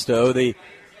Dave Bristow. The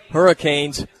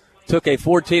Hurricanes took a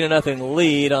 14-0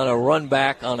 lead on a run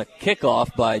back on a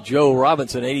kickoff by Joe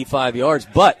Robinson, 85 yards.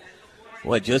 But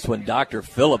just when Dr.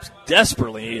 Phillips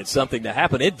desperately needed something to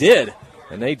happen, it did.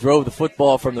 And they drove the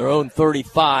football from their own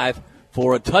 35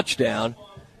 for a touchdown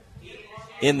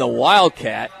in the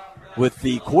Wildcat, with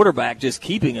the quarterback just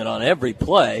keeping it on every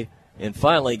play and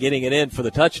finally getting it in for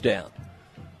the touchdown.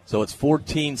 So it's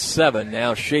 14-7.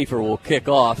 Now Schaefer will kick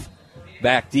off.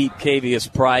 Back deep, Cavius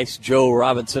Price, Joe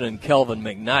Robinson, and Kelvin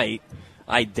McKnight.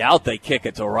 I doubt they kick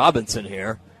it to Robinson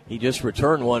here. He just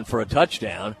returned one for a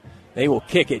touchdown. They will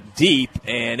kick it deep,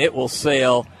 and it will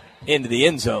sail into the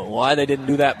end zone. Why they didn't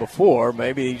do that before,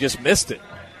 maybe he just missed it.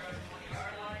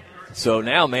 So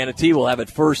now Manatee will have it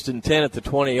 1st and 10 at the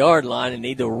 20-yard line and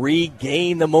need to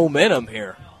regain the momentum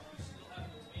here.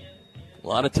 A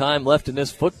lot of time left in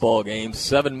this football game.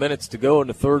 7 minutes to go in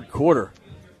the third quarter.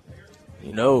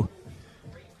 You know,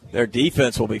 their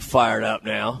defense will be fired up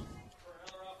now.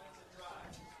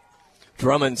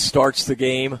 Drummond starts the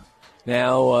game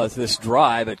now, this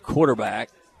drive at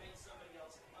quarterback.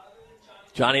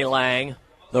 Johnny Lang,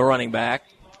 the running back.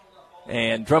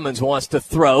 And Drummond wants to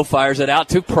throw, fires it out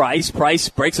to Price. Price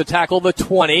breaks a tackle the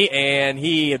 20, and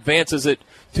he advances it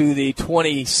to the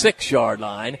 26-yard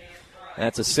line.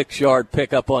 That's a 6-yard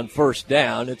pickup on first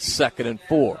down. It's 2nd and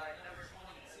 4.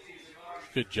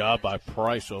 Good job by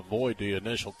Price to avoid the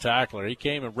initial tackler. He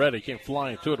came in ready, came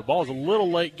flying to it. The ball was a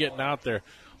little late getting out there.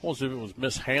 Almost as if it was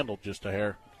mishandled just a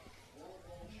hair.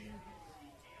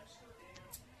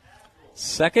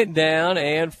 2nd down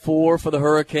and 4 for the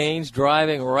Hurricanes,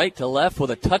 driving right to left with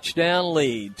a touchdown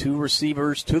lead. 2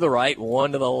 receivers to the right,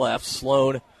 1 to the left.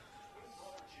 Sloan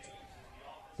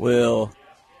will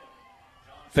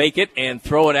fake it and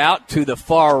throw it out to the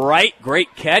far right.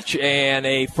 Great catch and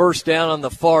a first down on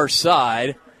the far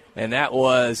side. And that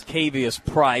was Cavius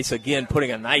Price, again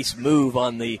putting a nice move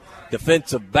on the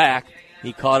defensive back.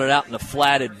 He caught it out in the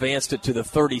flat, advanced it to the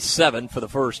 37 for the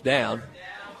first down.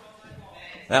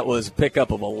 That was a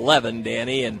pickup of 11,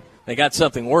 Danny, and they got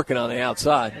something working on the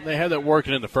outside. And they had that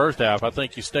working in the first half. I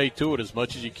think you stay to it as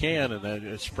much as you can and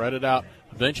then spread it out.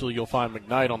 Eventually you'll find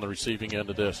McKnight on the receiving end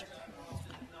of this.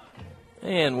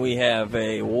 And we have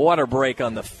a water break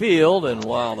on the field, and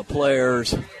while the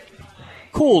players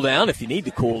cool down, if you need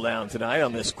to cool down tonight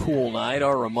on this cool night,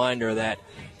 our reminder that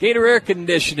Gator Air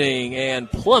Conditioning and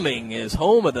Plumbing is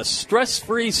home of the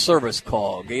stress-free service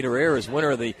call. Gator Air is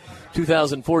winner of the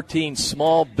 2014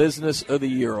 Small Business of the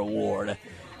Year Award.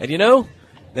 And you know,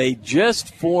 they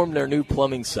just formed their new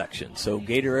plumbing section. So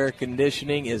Gator Air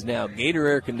Conditioning is now Gator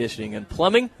Air Conditioning and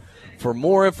Plumbing. For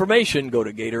more information, go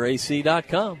to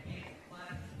GatorAC.com.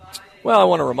 Well, I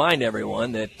want to remind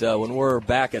everyone that when we're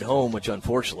back at home, which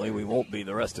unfortunately we won't be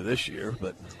the rest of this year,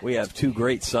 but we have 2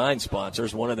 great sign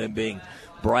sponsors, one of them being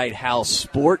Bright House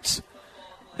Sports.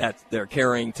 That they're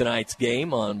carrying tonight's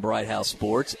game on Bright House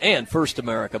Sports, and First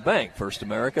America Bank. First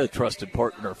America, a trusted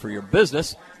partner for your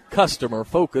business,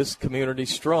 customer-focused,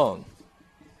 community-strong.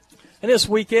 And this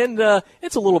weekend,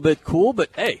 it's a little bit cool, but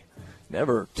hey,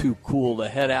 never too cool to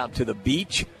head out to the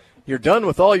beach. You're done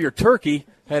with all your turkey,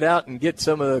 head out and get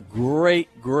some of the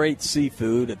great, great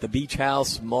seafood at the Beach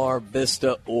House, Mar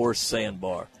Vista, or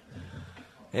Sandbar.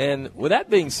 And with that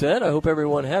being said, I hope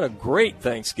everyone had a great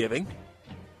Thanksgiving.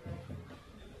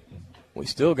 We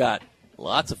still got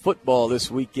lots of football this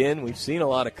weekend. We've seen a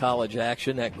lot of college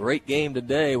action. That great game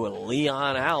today with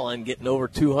Leon Allen getting over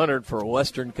 200 for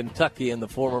Western Kentucky, and the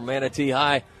former Manatee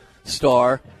High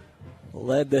star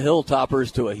led the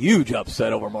Hilltoppers to a huge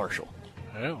upset over Marshall.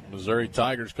 Well, Missouri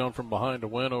Tigers come from behind to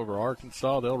win over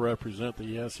Arkansas. They'll represent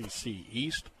the SEC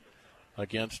East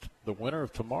against the winner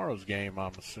of tomorrow's game,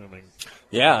 I'm assuming.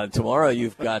 Yeah, tomorrow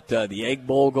you've got the Egg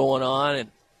Bowl going on,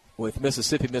 and with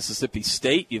Mississippi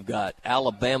State. You've got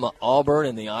Alabama, Auburn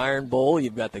in the Iron Bowl.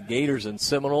 You've got the Gators and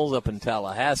Seminoles up in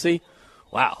Tallahassee.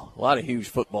 Wow, a lot of huge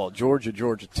football. Georgia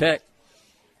Tech.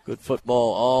 Good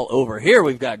football all over. Here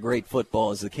we've got great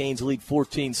football as the Canes lead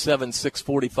 14-7,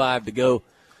 6:45 to go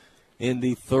in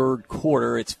the third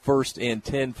quarter. It's 1st and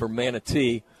 10 for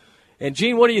Manatee. And,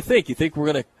 Gene, what do you think? You think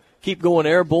we're going to keep going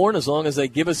airborne as long as they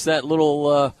give us that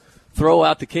little throw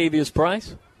out to Cavius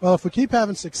Price? Well, if we keep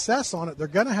having success on it, they're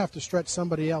going to have to stretch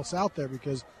somebody else out there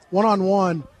because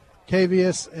one-on-one,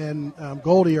 Cavius and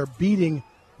Goldie are beating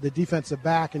the defensive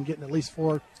back and getting at least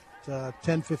 4 to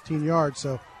 10, 15 yards.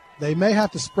 So they may have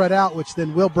to spread out, which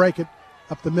then will break it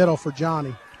up the middle for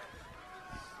Johnny.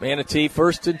 Manatee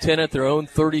 1st and 10 at their own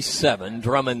 37.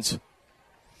 Drummond's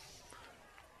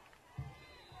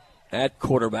at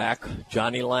quarterback.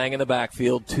 Johnny Lang in the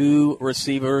backfield. 2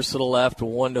 receivers to the left,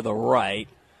 1 to the right.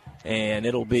 And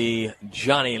it'll be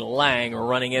Johnny Lang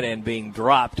running it and being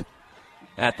dropped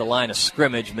at the line of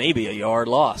scrimmage. Maybe a yard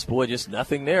lost. Boy, just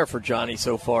nothing there for Johnny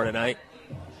so far tonight.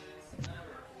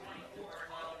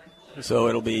 So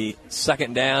it'll be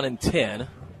 2nd down and 10.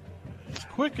 As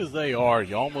quick as they are,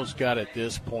 you almost got at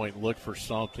this point look for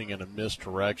something in a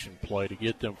misdirection play to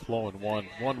get them flowing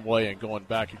one way and going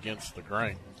back against the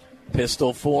grain.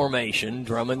 Pistol formation.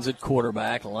 Drummond's at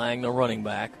quarterback. Lang the running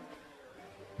back.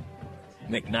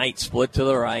 McKnight split to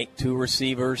the right. 2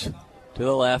 receivers to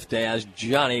the left as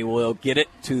Johnny will get it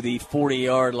to the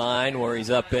 40-yard line where he's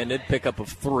upended. Pickup of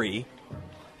 3.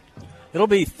 It'll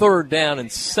be 3rd down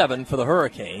and 7 for the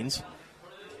Hurricanes.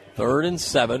 3rd and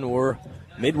 7. We're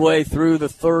midway through the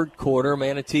third quarter.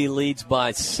 Manatee leads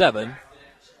by 7.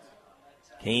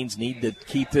 Canes need to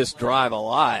keep this drive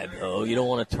alive, though. You don't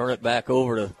want to turn it back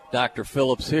over to Dr.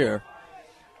 Phillips here.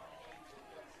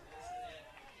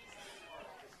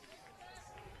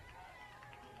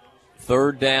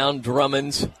 Third down,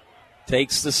 Drummonds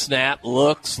takes the snap,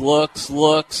 looks.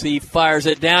 He fires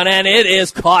it down, and it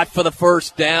is caught for the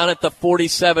first down at the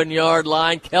 47-yard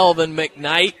line. Kelvin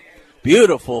McKnight,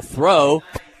 beautiful throw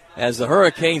as the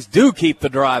Hurricanes do keep the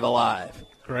drive alive.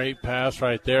 Great pass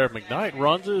right there. McKnight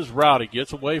runs his route. He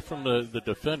gets away from the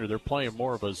defender. They're playing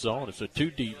more of a zone. It's a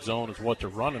 2-deep zone is what they're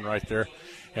running right there.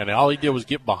 And all he did was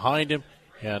get behind him,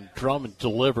 and Drummond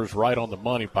delivers right on the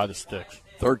money by the sticks.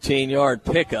 13-yard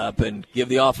pickup, and give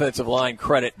the offensive line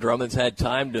credit. Drummond's had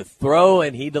time to throw,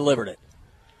 and he delivered it.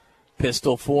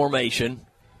 Pistol formation.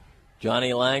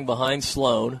 Johnny Lang behind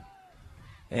Sloan.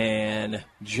 And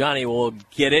Johnny will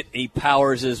get it. He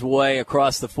powers his way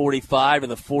across the 45 to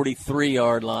the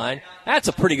 43-yard line. That's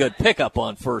a pretty good pickup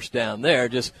on first down there.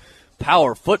 Just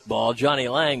power football. Johnny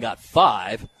Lang got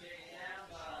 5.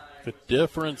 The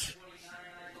difference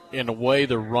in the way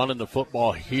they're running the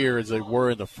football here as they were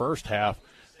in the first half,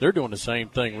 they're doing the same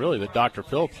thing, really, that Dr.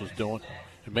 Phillips was doing.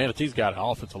 And Manatee's got an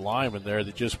offensive lineman there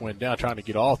that just went down trying to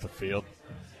get off the field.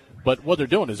 But what they're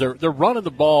doing is they're running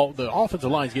the ball. The offensive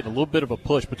line's getting a little bit of a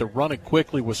push, but they're running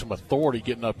quickly with some authority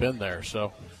getting up in there.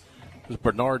 So it's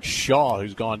Bernard Shaw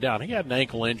who's gone down. He had an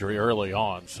ankle injury early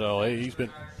on, so he's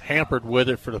been hampered with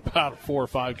it for about a 4 or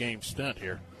 5 game stint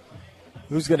here.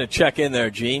 Who's going to check in there,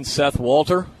 Gene? Seth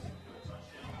Walter?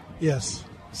 Yes.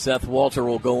 Seth Walter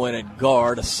will go in at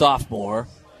guard, a sophomore,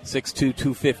 6'2",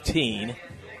 215.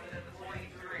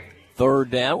 Third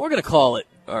down. We're going to call it,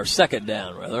 or second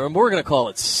down, rather, and we're going to call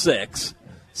it 6.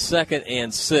 2nd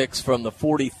and 6 from the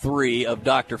 43 of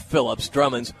Dr. Phillips.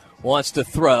 Drummonds wants to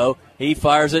throw. He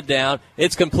fires it down.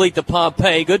 It's complete to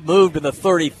Pompey. Good move to the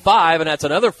 35, and that's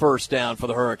another first down for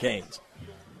the Hurricanes.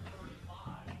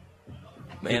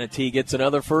 Manatee gets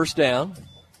another first down.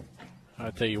 I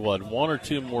tell you what, 1 or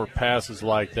 2 more passes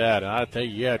like that, and I tell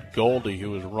you had Goldie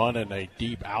who was running a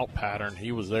deep out pattern.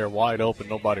 He was there wide open,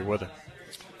 nobody with him.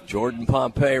 Jordan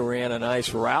Pompey ran a nice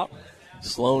route.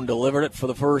 Sloan delivered it for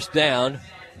the first down.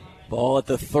 Ball at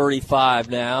the 35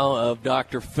 now of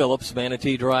Dr. Phillips.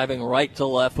 Manatee driving right to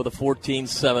left with a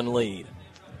 14-7 lead.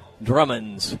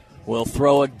 Drummonds will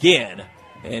throw again,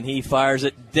 and he fires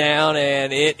it down,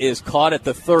 and it is caught at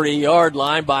the 30-yard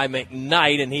line by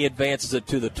McKnight, and he advances it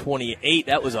to the 28.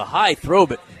 That was a high throw,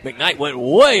 but McKnight went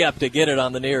way up to get it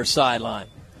on the near sideline.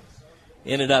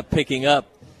 Ended up picking up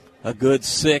a good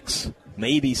 6,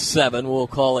 maybe 7. We'll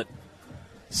call it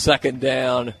second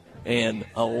down and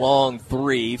a long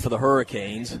 3 for the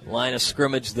Hurricanes. Line of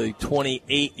scrimmage, the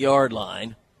 28-yard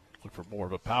line. Look for more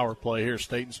of a power play here.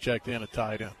 Staten's checked in, a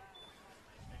tight end.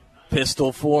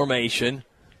 Pistol formation.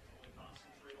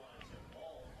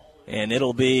 And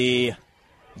it'll be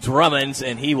Drummond's,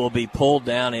 and he will be pulled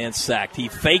down and sacked. He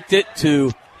faked it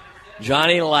to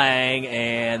Johnny Lang,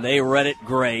 and they read it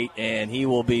great, and he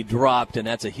will be dropped, and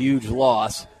that's a huge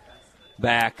loss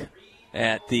back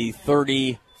at the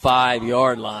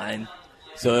 35-yard line.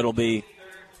 So it'll be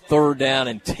 3rd down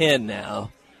and 10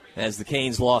 now as the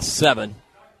Canes lost 7.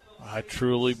 I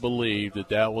truly believe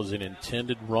that was an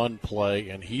intended run play,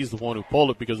 and he's the one who pulled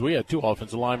it because we had 2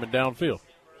 offensive linemen downfield.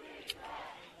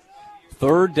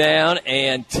 3rd down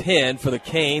and 10 for the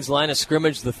Canes. Line of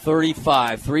scrimmage, the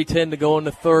 35. 3:10 to go in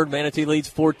the third. Manatee leads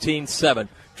 14-7.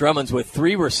 Drummonds with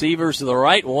 3 receivers to the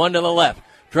right, 1 to the left.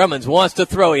 Drummonds wants to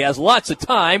throw. He has lots of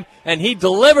time, and he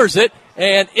delivers it,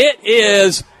 and it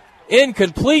is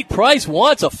incomplete. Price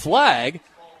wants a flag,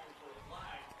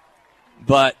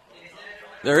 but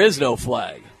there is no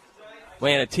flag.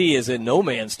 Manatee is in no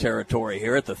man's territory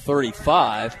here at the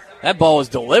 35. That ball was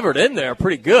delivered in there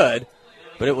pretty good,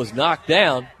 but it was knocked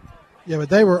down. Yeah, but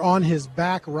they were on his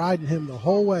back riding him the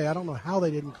whole way. I don't know how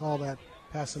they didn't call that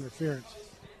pass interference.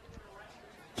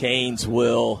 Canes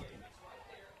will.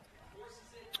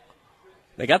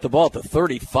 They got the ball at the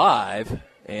 35,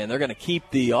 and they're going to keep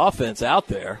the offense out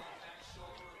there.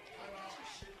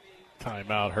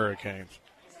 Timeout, Hurricanes.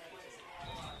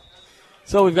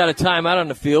 So we've got a timeout on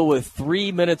the field with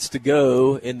 3 minutes to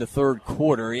go in the third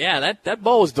quarter. Yeah, that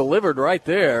ball was delivered right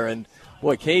there, and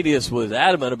boy, Cadius was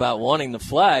adamant about wanting the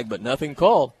flag, but nothing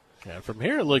called. Yeah, from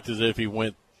here it looked as if he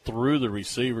went through the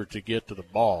receiver to get to the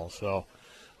ball. So,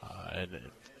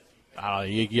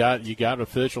 you got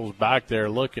officials back there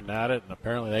looking at it, and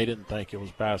apparently they didn't think it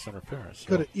was pass interference. So.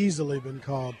 Could have easily been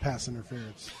called pass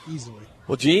interference, easily.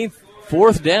 Well, Gene,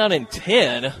 4th down and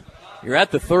 10. You're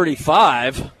at the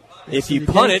 35. If so you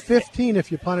punt it, 15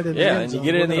 if you punt it in the end zone. Yeah, and you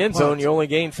get it in the end zone, you only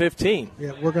gain 15.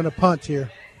 Yeah, we're going to punt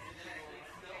here.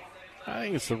 I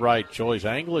think it's the right choice.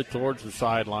 Angle it towards the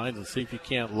sidelines and see if you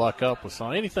can't luck up with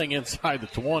something. Anything inside the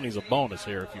 20 is a bonus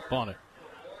here if you punt it.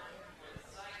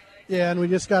 Yeah, and we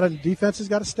just defense has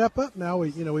got to step up now.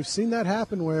 We've seen that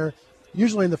happen where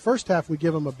usually in the first half we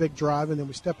give them a big drive and then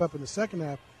we step up in the second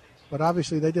half. But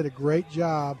obviously they did a great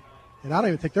job. And I don't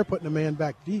even think they're putting a man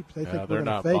back deep. They think we're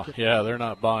going to fake it. Yeah, they're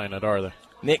not buying it, are they?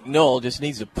 Nick Knoll just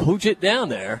needs to pooch it down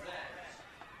there.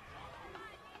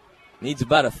 Needs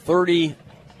about a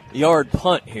 30-yard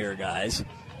punt here, guys,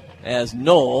 as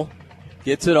Knoll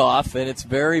gets it off, and it's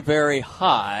very, very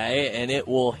high, and it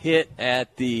will hit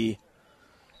at the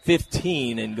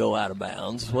 15 and go out of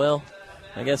bounds. Well,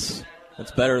 I guess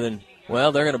that's better than,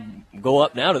 they're going to go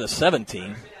up now to the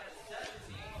 17.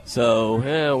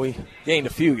 So, we gained a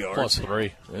few yards.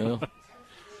 +3. Yeah.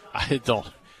 I don't.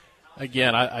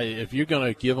 Again, if you're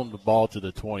going to give them the ball to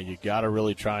the 20, you got to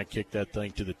really try and kick that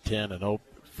thing to the 10 and hope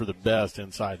for the best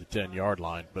inside the 10-yard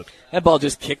line. But that ball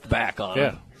just kicked back on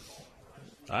him.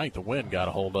 I think the wind got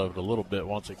a hold of it a little bit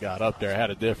once it got up there. It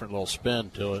had a different little spin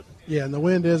to it. Yeah, and the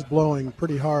wind is blowing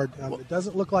pretty hard. It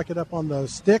doesn't look like it up on the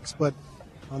sticks, but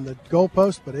on the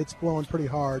goalpost, but it's blowing pretty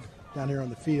hard down here on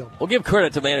the field. We'll give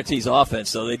credit to Manatee's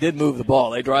offense, though. They did move the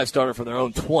ball. They drive started from their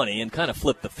own 20 and kind of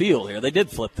flipped the field here. They did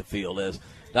flip the field as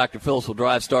Dr. Phillips will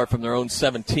drive start from their own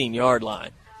 17-yard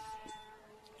line.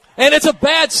 And it's a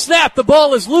bad snap. The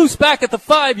ball is loose back at the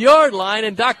 5-yard line,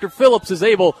 and Dr. Phillips is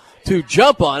able to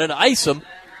jump on it, ice him.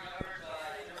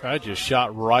 That just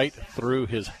shot right through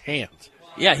his hands.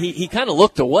 Yeah, he kind of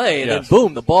looked away, and then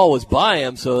boom, the ball was by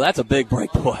him, so that's a big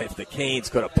break. Boy, if the Canes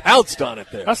could have pounced on it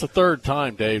there. That's the 3rd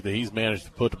time, Dave, that he's managed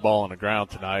to put the ball on the ground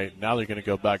tonight. Now they're going to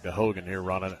go back to Hogan here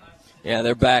running it. Yeah,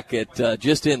 they're back at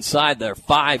just inside their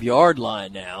 5-yard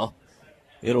line now.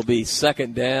 It'll be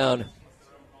 2nd down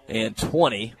and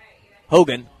 20.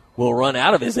 Hogan will run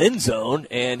out of his end zone,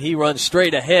 and he runs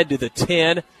straight ahead to the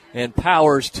 10 and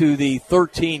powers to the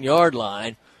 13-yard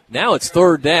line. Now it's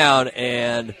 3rd down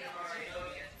and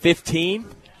 15.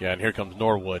 Yeah, and here comes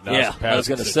Norwood. Now I was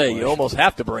going to say, you almost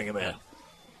have to bring him in.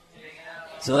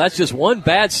 So that's just one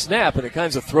bad snap, and it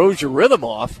kind of throws your rhythm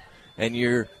off, and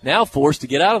you're now forced to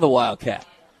get out of the Wildcat.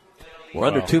 We're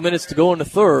under 2 minutes to go in the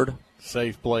third.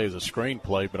 Safe play is a screen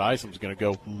play, but Isom's going to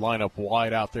go line up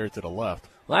wide out there to the left.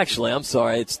 Well, actually, I'm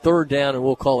sorry. It's 3rd down, and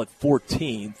we'll call it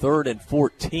 14. 3rd and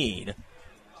 14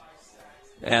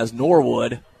 as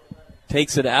Norwood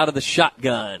takes it out of the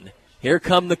shotgun. Here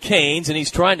come the Canes, and he's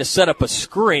trying to set up a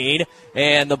screen,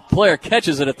 and the player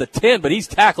catches it at the 10, but he's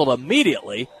tackled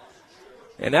immediately,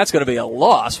 and that's going to be a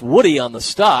loss. Woody on the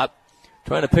stop,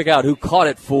 trying to pick out who caught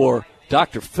it for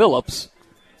Dr. Phillips.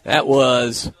 That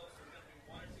was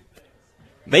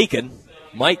Mike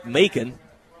Macon.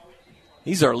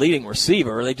 He's our leading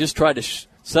receiver. They just tried to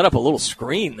set up a little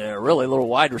screen there, really, a little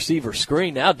wide receiver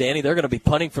screen. Now, Danny, they're going to be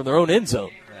punting from their own end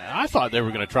zone. I thought they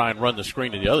were going to try and run the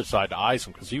screen to the other side to ice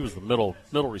him because he was the middle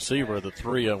receiver of the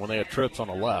three when they had trips on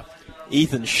the left.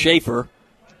 Ethan Schaefer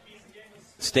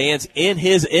stands in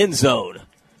his end zone.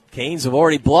 Canes have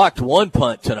already blocked one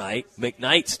punt tonight.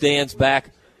 McKnight stands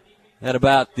back at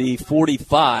about the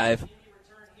 45.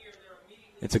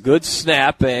 It's a good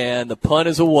snap, and the punt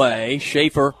is away.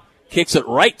 Schaefer kicks it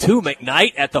right to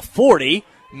McKnight at the 40.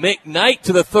 McKnight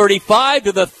to the 35,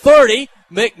 to the 30.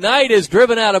 McKnight is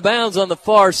driven out of bounds on the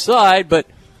far side, but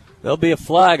there'll be a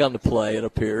flag on the play, it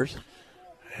appears.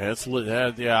 I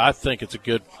think it's a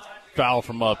good foul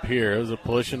from up here. It was a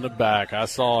push in the back. I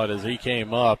saw it as he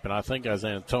came up, and I think it was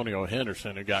Antonio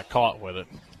Henderson who got caught with it.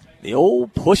 The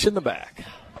old push in the back.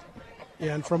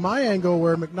 Yeah, and from my angle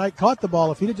where McKnight caught the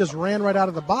ball, if he'd have just ran right out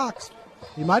of the box,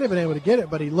 he might have been able to get it,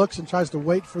 but he looks and tries to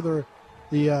wait for the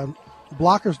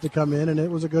blockers to come in, and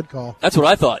it was a good call. That's what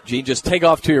I thought, Gene. Just take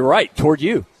off to your right, toward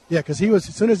you. Yeah, because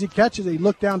as soon as he catches it, he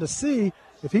looked down to see.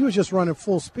 If he was just running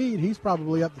full speed, he's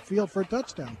probably up the field for a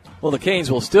touchdown. Well, the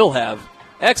Canes will still have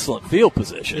excellent field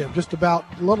position. Yeah, just about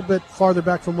a little bit farther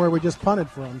back from where we just punted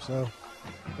from. So,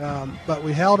 but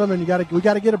we held them, and we got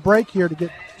to get a break here to get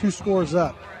 2 scores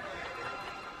up.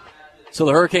 So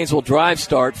the Hurricanes will drive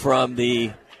start from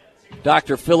the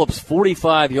Dr. Phillips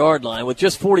 45-yard line with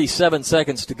just 47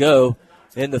 seconds to go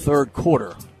in the third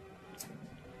quarter.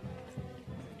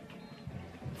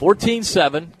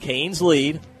 14-7, Canes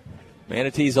lead.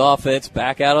 Manatee's offense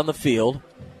back out on the field.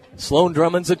 Sloan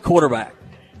Drummond's at quarterback.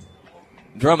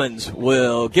 Drummonds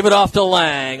will give it off to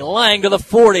Lang. Lang to the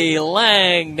 40.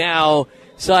 Lang now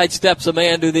sidesteps a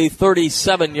man to the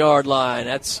 37-yard line.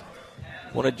 That's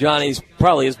one of Johnny's,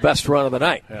 probably his best run of the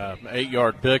night. Yeah,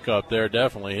 8-yard pickup there,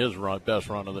 definitely his best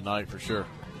run of the night for sure.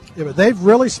 Yeah, but they've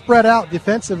really spread out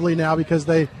defensively now because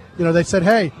they said,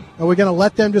 hey, are we going to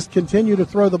let them just continue to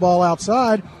throw the ball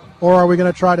outside, or are we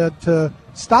going to try to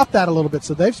stop that a little bit?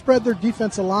 So they've spread their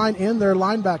defensive line and their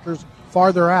linebackers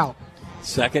farther out.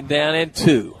 2nd down and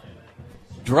 2.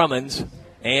 Drummonds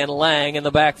and Lang in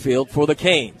the backfield for the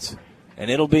Canes.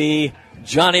 And it'll be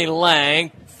Johnny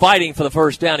Lang fighting for the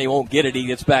first down. He won't get it. He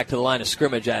gets back to the line of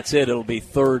scrimmage. That's it. It'll be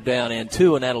 3rd down and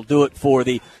 2, and that'll do it for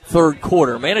the third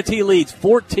quarter. Manatee leads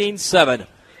 14-7.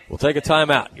 We'll take a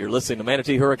timeout. You're listening to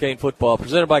Manatee Hurricane Football,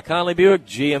 presented by Conley Buick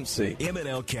GMC.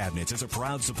 M&L Cabinets is a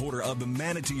proud supporter of the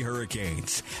Manatee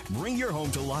Hurricanes. Bring your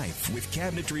home to life with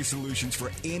cabinetry solutions for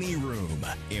any room.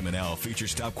 M&L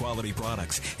features top quality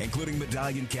products, including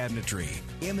medallion cabinetry.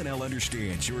 M&L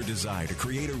understands your desire to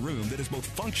create a room that is both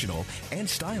functional and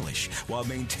stylish while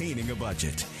maintaining a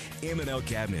budget. M&L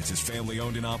Cabinets is family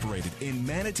owned and operated in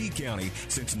Manatee County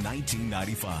since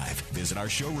 1995. Visit our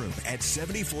showroom at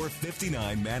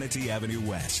 7459 Manatee Avenue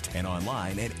West and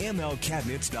online at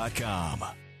mlcabinets.com.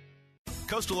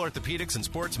 Coastal Orthopedics and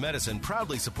Sports Medicine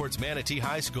proudly supports Manatee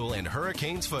High School and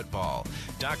Hurricanes football.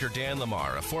 Dr. Dan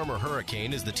Lamar, a former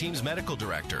Hurricane, is the team's medical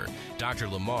director. Dr.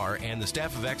 Lamar and the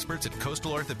staff of experts at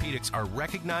Coastal Orthopedics are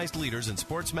recognized leaders in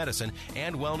sports medicine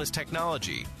and wellness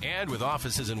technology. And with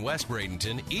offices in West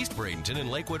Bradenton, East Bradenton,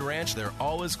 and Lakewood Ranch, they're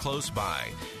always close by.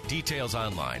 Details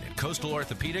online at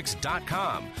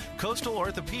coastalorthopedics.com.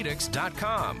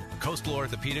 Coastalorthopedics.com. Coastal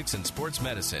Orthopedics and Sports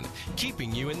Medicine,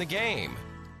 keeping you in the game.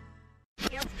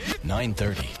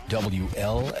 930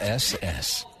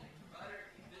 WLSS.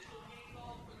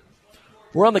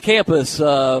 We're on the campus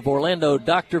of Orlando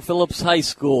Dr. Phillips High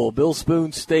School, Bill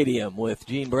Spoon Stadium, with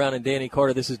Gene Brown and Danny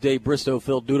Carter. This is Dave Bristow,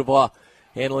 Phil Dudebois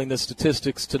handling the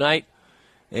statistics tonight.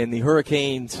 And the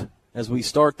Hurricanes, as we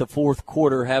start the fourth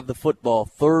quarter, have the football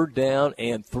 3rd down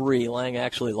and 3. Lang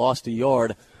actually lost a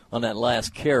yard on that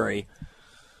last carry.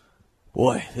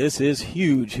 Boy, this is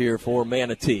huge here for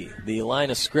Manatee. The line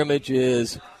of scrimmage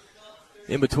is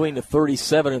in between the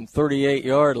 37 and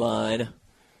 38-yard line,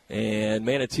 and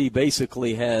Manatee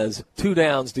basically has 2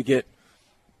 downs to get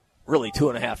really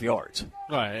 2.5 yards.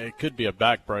 Right, it could be a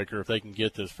backbreaker if they can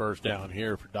get this first down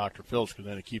here for Dr. Phillips, because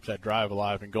then it keeps that drive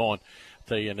alive and going. I'll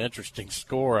tell you an interesting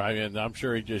score. I mean, I'm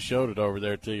sure he just showed it over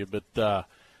there to you, but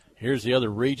here's the other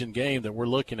region game that we're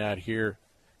looking at here.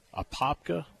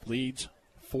 Apopka leads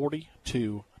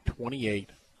 42-28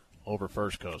 over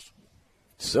First Coast.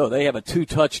 So they have a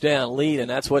 2-touchdown lead, and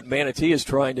that's what Manatee is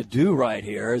trying to do right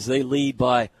here as they lead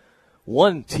by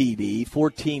 1 TD,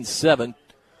 14-7,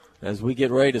 as we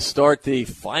get ready to start the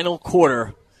final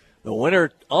quarter. The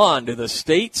winner on to the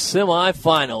state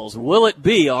semifinals. Will it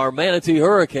be our Manatee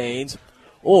Hurricanes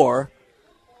or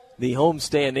the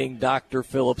homestanding Dr.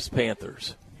 Phillips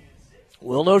Panthers?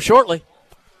 We'll know shortly.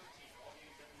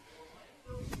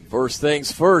 First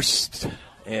things first,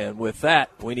 and with that,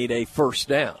 we need a first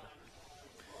down.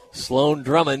 Sloan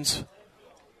Drummonds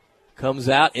comes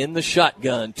out in the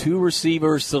shotgun. 2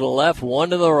 receivers to the left, 1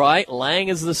 to the right. Lang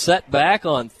is the setback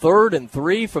on 3rd and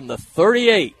 3 from the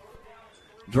 38.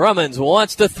 Drummonds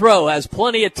wants to throw, has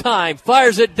plenty of time,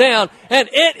 fires it down, and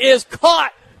it is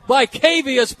caught by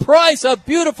Cavius Price. A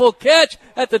beautiful catch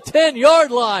at the 10-yard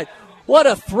line. What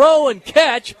a throw and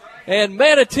catch, and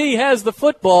Manatee has the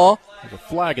football. There's a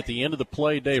flag at the end of the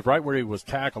play, Dave, right where he was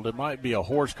tackled. It might be a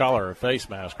horse collar or a face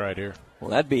mask right here. Well,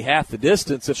 that'd be half the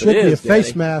distance if Should it is. Should be a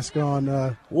face mask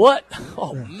on. What?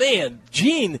 Oh, man.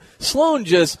 Gene Sloan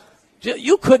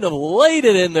you couldn't have laid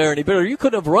it in there any better. You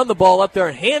couldn't have run the ball up there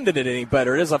and handed it any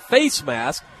better. It is a face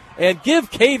mask. And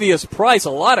give Cavius Price a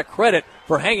lot of credit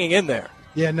for hanging in there.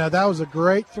 Yeah, no, that was a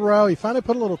great throw. He finally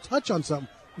put a little touch on something.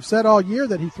 We've said all year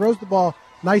that he throws the ball,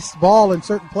 nice ball in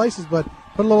certain places, but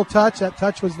put a little touch. That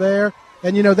touch was there.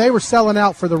 And, they were selling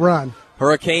out for the run.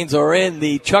 Hurricanes are in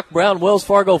the Chuck Brown Wells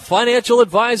Fargo Financial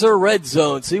Advisor Red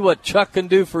Zone. See what Chuck can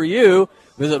do for you.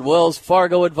 Visit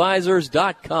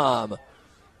wellsfargoadvisors.com.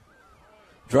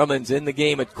 Drummond's in the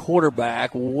game at quarterback.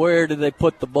 Where did they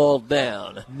put the ball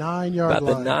down? 9-yard line. About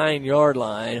the 9-yard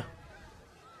line.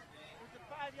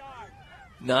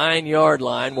 9-yard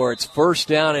line where it's first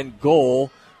down and goal.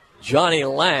 Johnny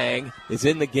Lang is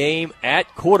in the game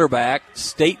at quarterback.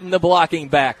 Staten the blocking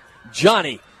back.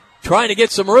 Johnny trying to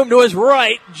get some room to his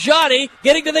right. Johnny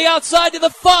getting to the outside to the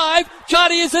 5.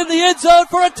 Johnny is in the end zone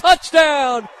for a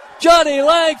touchdown. Johnny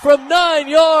Lang from 9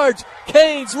 yards.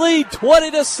 Canes lead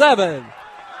 20-7.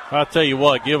 I'll tell you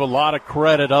what, give a lot of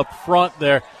credit up front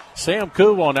there. Sam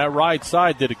Koo on that right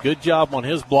side did a good job on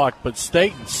his block, but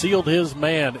Staten sealed his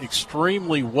man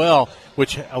extremely well,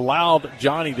 which allowed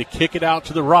Johnny to kick it out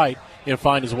to the right and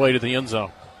find his way to the end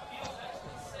zone.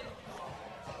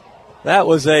 That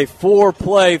was a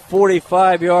 4-play,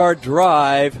 45-yard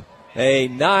drive, a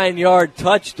 9-yard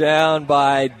touchdown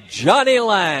by Johnny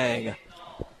Lang.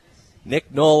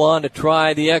 Nick Knoll on to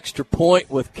try the extra point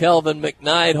with Kelvin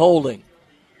McKnight holding.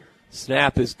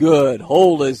 Snap is good.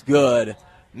 Hold is good.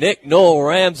 Nick Knoll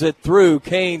rams it through.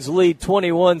 Canes lead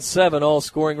 21-7. All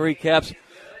scoring recaps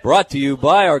brought to you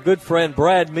by our good friend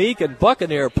Brad Meek and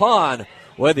Buccaneer Pond.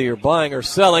 Whether you're buying or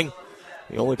selling,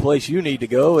 the only place you need to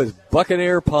go is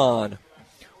Buccaneer Pond.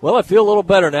 Well, I feel a little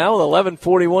better now with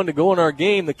 11:41 to go in our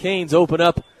game. The Canes open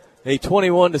up a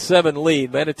 21-7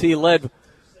 lead. Manatee led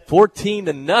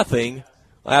 14-0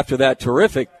 after that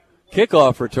terrific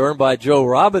kickoff return by Joe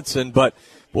Robinson, but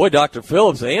boy, Dr.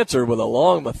 Phillips answered with a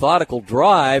long, methodical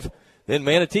drive. Then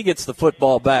Manatee gets the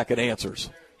football back and answers.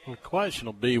 The question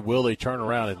will be, will they turn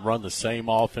around and run the same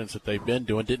offense that they've been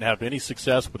doing? Didn't have any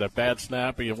success with that bad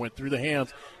snap. It went through the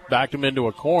hands, backed them into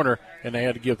a corner, and they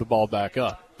had to give the ball back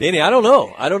up. Danny, I don't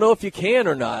know. I don't know if you can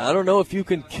or not. I don't know if you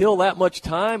can kill that much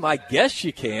time. I guess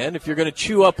you can if you're going to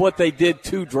chew up what they did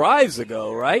 2 drives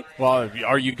ago, right? Well,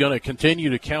 are you going to continue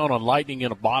to count on lightning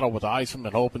in a bottle with Isom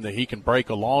and hoping that he can break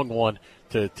a long one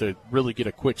to really get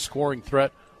a quick scoring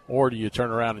threat, or do you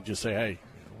turn around and just say, hey,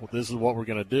 well, this is what we're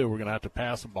going to do. We're going to have to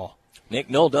pass the ball. Nick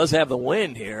Knoll does have the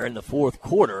wind here in the fourth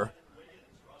quarter.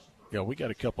 Yeah, we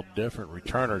got a couple different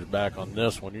returners back on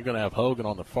this one. You're going to have Hogan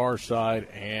on the far side,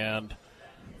 and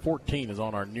 14 is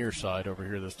on our near side over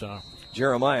here this time.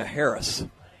 Jeremiah Harris,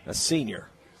 a senior.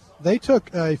 They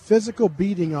took a physical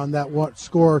beating on that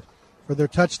score for their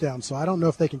touchdown, so I don't know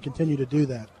if they can continue to do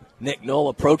that. Nick Knoll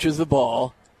approaches the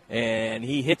ball, and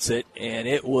he hits it, and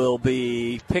it will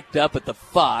be picked up at the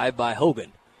 5 by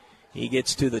Hogan. He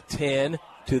gets to the 10,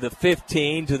 to the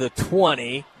 15, to the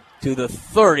 20, to the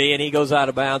 30, and he goes out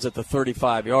of bounds at the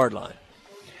 35-yard line.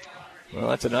 Well,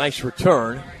 that's a nice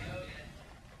return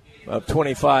of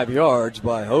 25 yards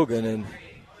by Hogan, and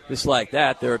just like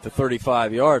that, they're at the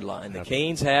 35-yard line. The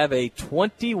Canes have a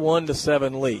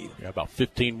 21-7 lead. Yeah, about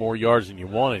 15 more yards than you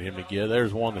wanted him to get.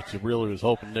 There's one that you really was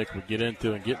hoping Nick would get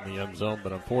into and get in the end zone,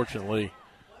 but unfortunately,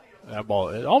 that ball,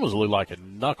 it almost looked like it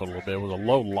knuckled a little bit. It was a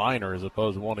low liner as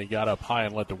opposed to one he got up high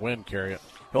and let the wind carry it.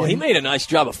 Well, he made a nice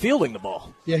job of fielding the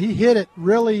ball. Yeah, he hit it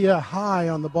really high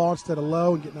on the ball instead of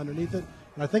low and getting underneath it.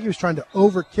 And I think he was trying to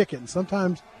over-kick it, and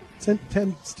sometimes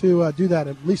tends to do that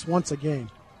at least once a game.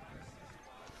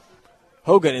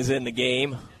 Hogan is in the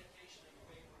game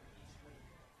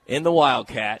in the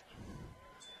Wildcat.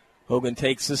 Hogan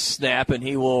takes the snap, and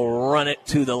he will run it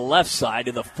to the left side,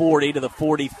 to the 40, to the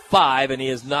 45, and he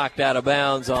is knocked out of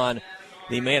bounds on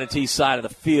the Manatee side of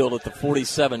the field at the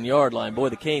 47-yard line. Boy,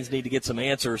 the Canes need to get some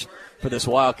answers for this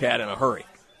Wildcat in a hurry.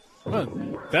 Well,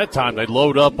 that time they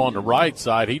load up on the right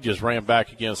side. He just ran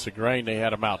back against the grain. They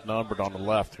had him outnumbered on the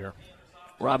left here.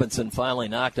 Robinson finally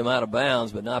knocked him out of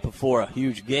bounds, but not before a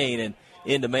huge gain and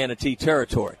into Manatee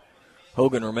territory.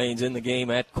 Hogan remains in the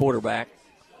game at quarterback.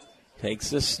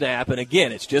 Takes the snap, and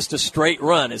again, it's just a straight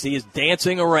run as he is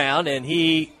dancing around, and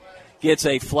he gets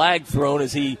a flag thrown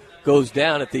as he goes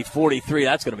down at the 43.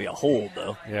 That's going to be a hold,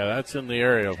 though. Yeah, that's in the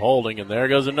area of holding, and there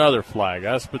goes another flag.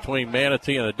 That's between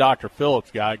Manatee and the Dr.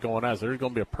 Phillips guy going out. So there's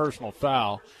going to be a personal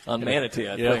foul. On Manatee,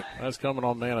 I think. That's coming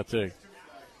on Manatee.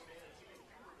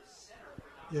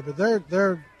 Yeah, but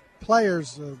their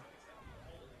players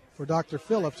for Dr.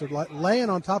 Phillips are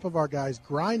laying on top of our guys,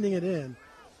 grinding it in,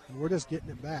 and we're just getting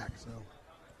it back.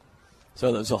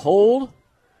 So there's a hold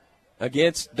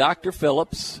against Dr.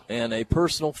 Phillips and a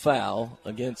personal foul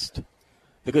against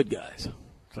the good guys.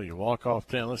 So you walk off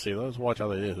 10. Let's see. Let's watch how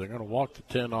they did. They're going to walk the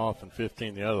 10 off and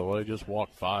 15 the other way. Just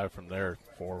walk 5 from there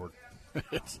forward.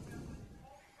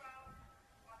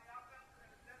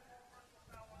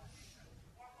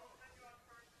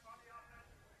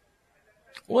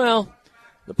 Well,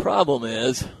 the problem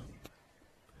is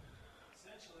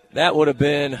that would have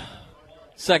been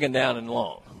first down and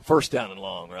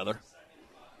long, rather.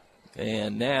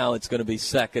 And now it's going to be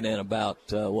second and about,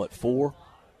 4?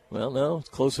 Well, no, it's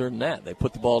closer than that. They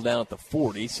put the ball down at the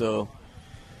 40, so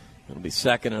it'll be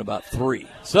second and about 3.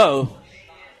 So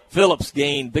Phillips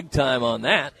gained big time on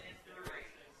that.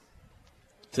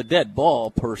 It's a dead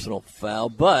ball, personal foul,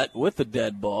 but with the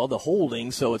dead ball, the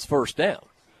holding, so it's first down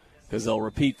because they'll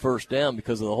repeat first down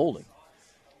because of the holding.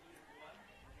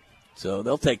 So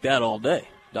they'll take that all day.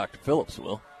 Dr. Phillips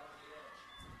will.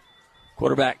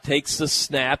 Quarterback takes the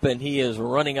snap, and he is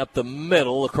running up the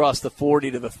middle across the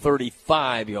 40 to the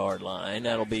 35-yard line.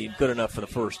 That'll be good enough for the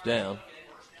first down.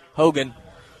 Hogan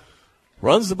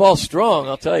runs the ball strong,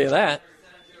 I'll tell you that.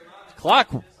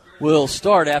 Clock will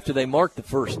start after they mark the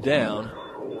first down.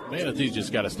 Manatee's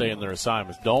just got to stay in their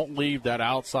assignments. Don't leave that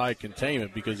outside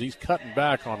containment because he's cutting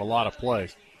back on a lot of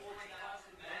plays.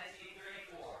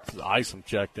 Isom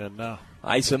checked in now.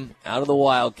 Isom out of the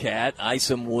Wildcat.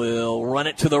 Isom will run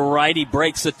it to the right. He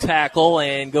breaks the tackle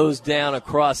and goes down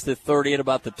across the 30 at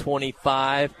about the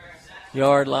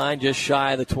 25-yard line, just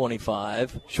shy of the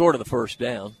 25, short of the first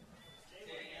down.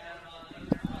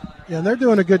 Yeah, and they're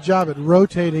doing a good job at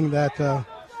rotating that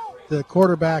the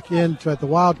quarterback into at the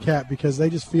Wildcat because they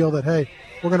just feel that, hey,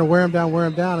 we're going to wear him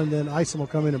down, and then Isom will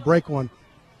come in and break one.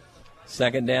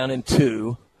 Second down and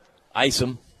 2.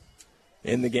 Isom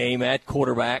in the game at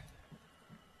quarterback.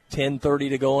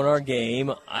 10:30 to go in our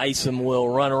game. Isom will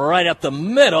run right up the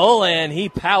middle, and he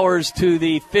powers to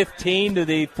the 15 to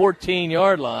the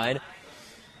 14-yard line.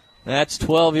 That's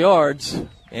 12 yards.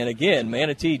 And again,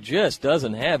 Manatee just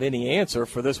doesn't have any answer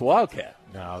for this Wildcat.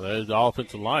 No, the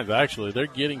offensive lines, actually, they're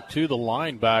getting to the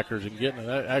linebackers and getting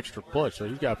that extra push, so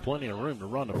he's got plenty of room to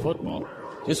run the football.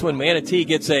 Just when Manatee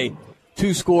gets a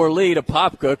 2-score lead,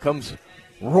 Apopka comes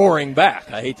roaring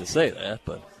back. I hate to say that,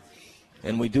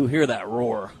 and we do hear that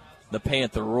roar, the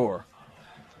Panther roar.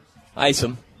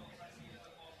 Isom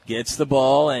gets the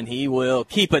ball, and he will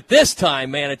keep it this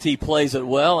time. Manatee plays it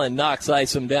well and knocks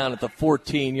Isom down at the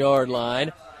 14-yard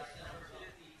line.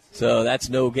 So that's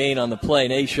no gain on the play.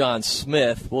 Nashawn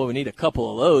Smith. Boy, we need a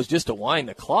couple of those just to wind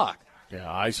the clock.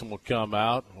 Yeah, Isom will come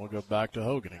out, and we'll go back to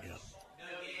Hogan again.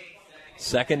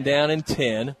 Second down and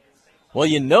 10. Well,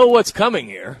 you know what's coming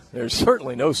here. There's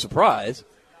certainly no surprise.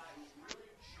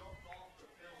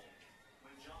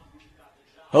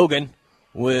 Hogan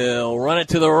will run it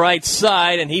to the right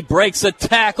side, and he breaks a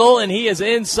tackle, and he is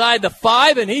inside the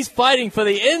 5, and he's fighting for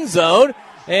the end zone,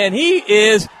 and he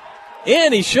is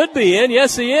in. He should be in.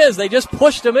 Yes, he is. They just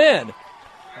pushed him in.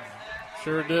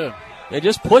 Sure did. They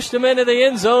just pushed him into the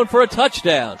end zone for a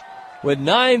touchdown. With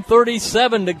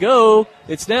 9:37 to go,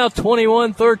 it's now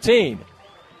 21-13.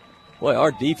 Boy,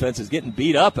 our defense is getting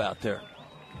beat up out there.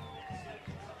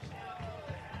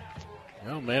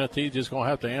 Well, Manatee's just going to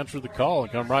have to answer the call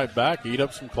and come right back, eat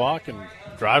up some clock, and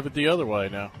drive it the other way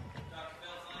now.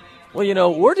 Well, you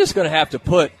know, we're just going to have to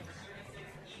put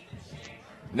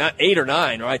 8 or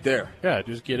 9 right there. Yeah,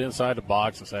 just get inside the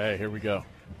box and say, hey, here we go.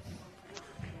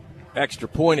 Extra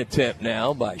point attempt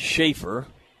now by Schaefer.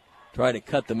 Try to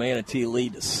cut the Manatee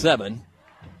lead to 7.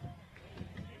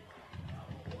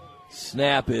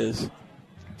 Snap is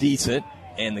decent,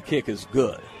 and the kick is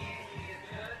good.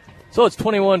 So it's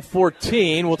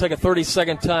 21-14. We'll take a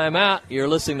 30-second timeout. You're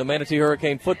listening to Manatee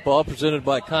Hurricane Football presented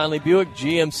by Conley Buick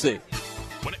GMC.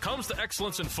 When it comes to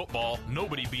excellence in football,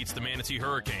 nobody beats the Manatee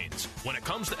Hurricanes. When it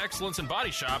comes to excellence in body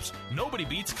shops, nobody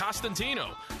beats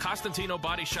Costantino. Costantino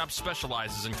Body Shop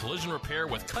specializes in collision repair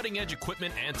with cutting-edge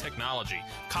equipment and technology.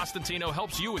 Costantino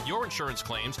helps you with your insurance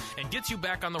claims and gets you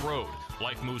back on the road.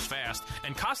 Life moves fast,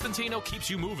 and Costantino keeps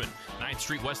you moving. 9th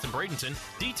Street West in Bradenton.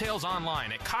 Details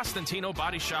online at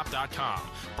CostantinoBodyShop.com.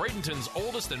 Bradenton's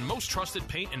oldest and most trusted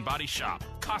paint and body shop.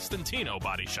 Costantino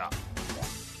Body Shop.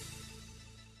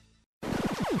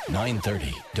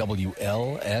 930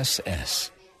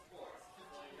 WLSS.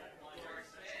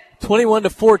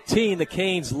 21-14, the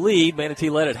Canes lead. Manatee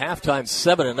led at halftime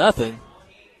 7-0.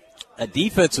 A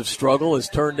defensive struggle has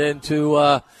turned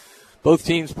into both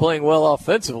teams playing well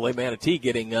offensively. Manatee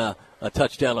getting a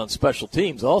touchdown on special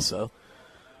teams also.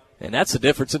 And that's the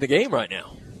difference in the game right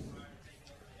now.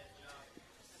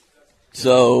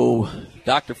 So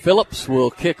DrPhillips will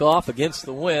kick off against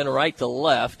the wind, right to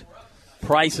left.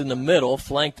 Price in the middle,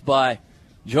 flanked by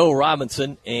Joe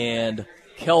Robinson and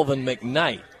Kelvin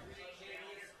McKnight.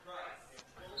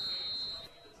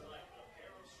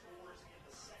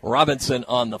 Robinson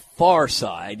on the far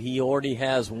side. He already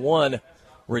has one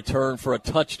return for a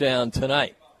touchdown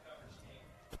tonight.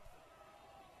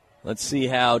 Let's see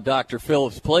how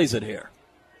DrPhillips plays it here.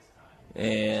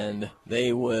 And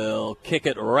they will kick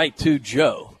it right to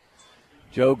Joe.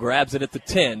 Joe grabs it at the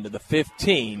 10 to the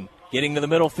 15. Getting to the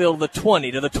middle field, the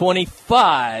 20 to the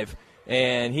 25,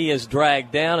 and he is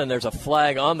dragged down, and there's a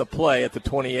flag on the play at the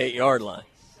 28-yard line.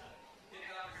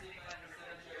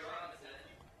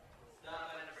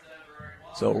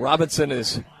 So Robinson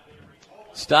is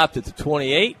stopped at the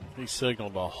 28. He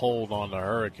signaled a hold on the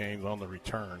Hurricanes on the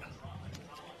return.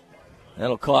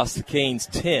 That'll cost the Canes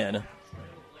 10.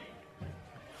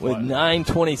 With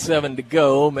 9:27 to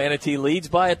go, Manatee leads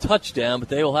by a touchdown, but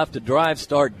they will have to drive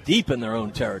start deep in their own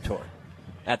territory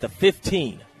at the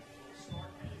 15.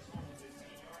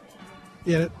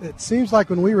 Yeah, it seems like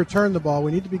when we return the ball,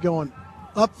 we need to be going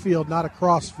upfield, not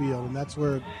across field, and that's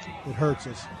where it hurts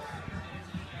us.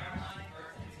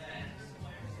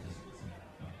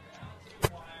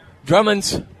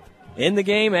 Drummond's in the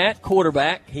game at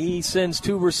quarterback. He sends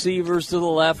two receivers to the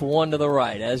left, one to the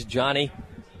right, as Johnny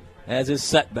has his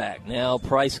setback. Now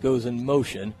Price goes in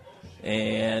motion,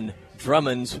 and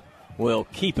Drummonds will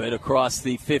keep it across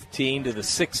the 15 to the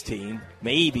 16,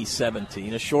 maybe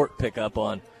 17. A short pickup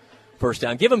on first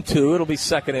down. Give him two. It'll be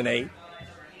 2nd and 8.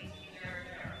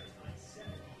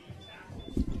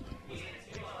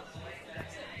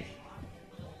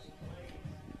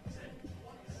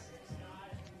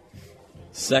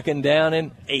 Second down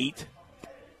and 8.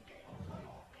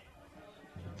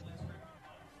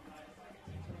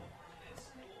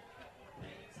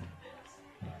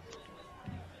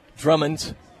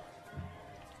 Drummond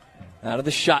out of the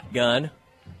shotgun.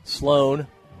 Sloan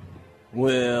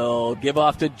will give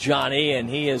off to Johnny, and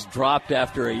he is dropped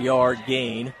after a yard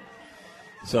gain.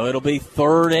 So it'll be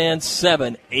 3rd and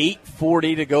 7.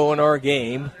 8:40 to go in our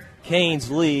game.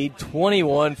 Canes lead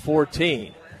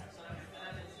 21-14.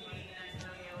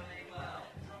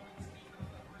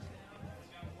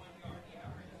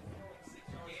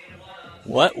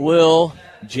 What will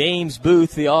James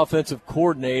Booth, the offensive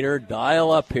coordinator,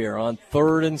 dial up here on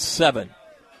 3rd and 7?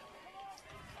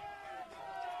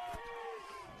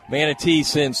 Manatee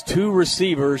sends two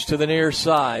receivers to the near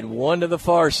side, one to the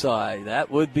far side. That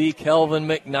would be Kelvin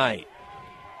McKnight.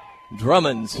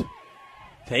 Drummonds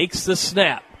takes the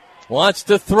snap, wants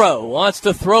to throw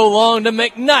long to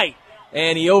McKnight,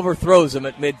 and he overthrows him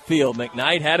at midfield.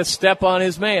 McKnight had a step on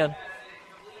his man.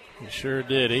 He sure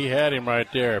did. He had him right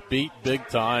there, beat big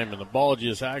time, and the ball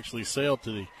just actually sailed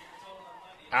to the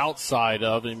outside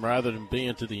of him rather than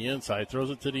being to the inside. Throws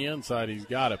it to the inside, he's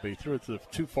got it, but he threw it to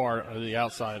too far the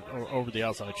outside, or over the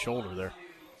outside shoulder there.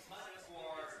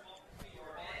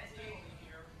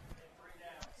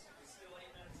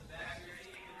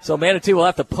 So Manatee will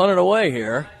have to punt it away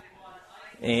here,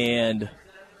 and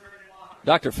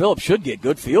DrPhillips should get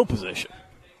good field position.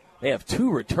 They have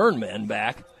two return men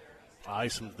back.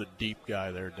 Isom's the deep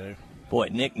guy there, Dave. Boy,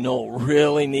 Nick Knoll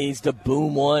really needs to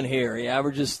boom one here. He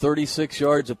averages 36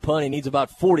 yards a punt. He needs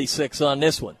about 46 on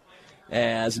this one.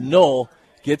 As Knoll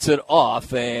gets it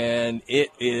off, and it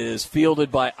is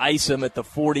fielded by Isom at the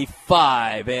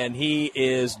 45, and he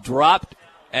is dropped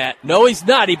at, no, he's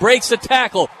not. He breaks the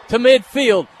tackle to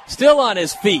midfield, still on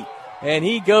his feet, and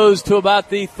he goes to about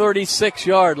the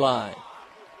 36-yard line.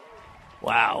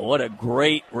 Wow, what a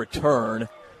great return.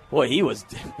 Boy, he was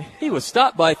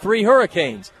stopped by 3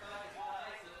 Hurricanes.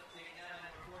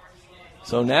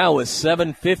 So now with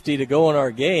 7:50 to go in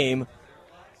our game,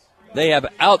 They have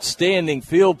outstanding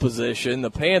field position.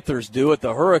 The Panthers do at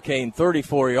the Hurricane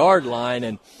 34-yard line,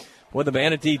 and when the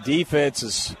Manatee defense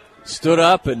has stood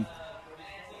up and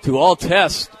to all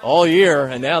tests all year,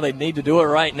 and now they need to do it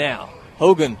right now.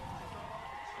 Hogan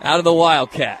out of the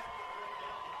Wildcat.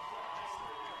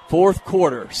 Fourth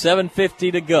quarter,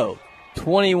 7:50 to go.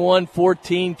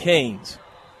 21-14 Canes.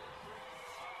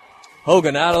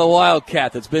 Hogan out of the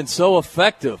Wildcat that's been so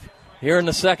effective here in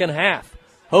the second half.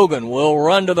 Hogan will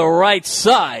run to the right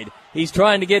side. He's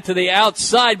trying to get to the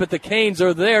outside, but the Canes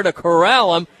are there to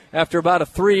corral him after about a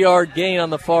 3-yard gain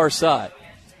on the far side.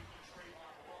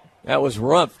 That was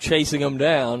Rumpf chasing him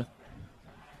down.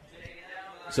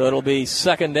 So it'll be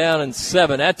 2nd down and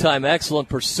 7. That time, excellent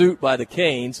pursuit by the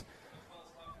Canes.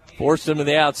 Forced him to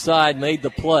the outside, made the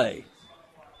play.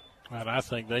 And I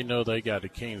think they know they got the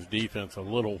Canes defense a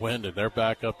little winded. They're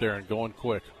back up there and going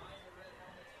quick.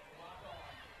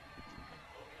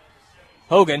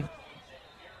 Hogan.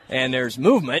 And there's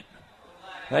movement.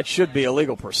 That should be a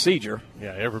legal procedure.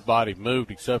 Yeah, everybody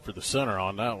moved except for the center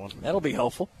on that one. That'll be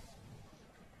helpful.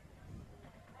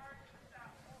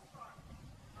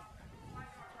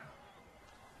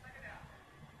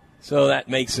 So that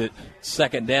makes it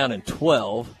 2nd down and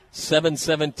 12.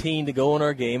 7:17 to go in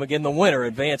our game. Again, the winner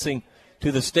advancing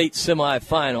to the state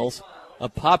semifinals.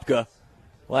 Apopka,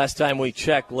 last time we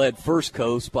checked, led First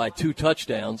Coast by 2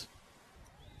 touchdowns.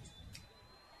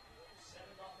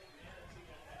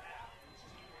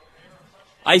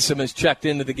 Isom has checked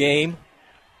into the game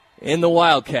in the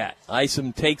Wildcat.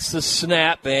 Isom takes the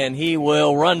snap, and he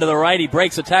will run to the right. He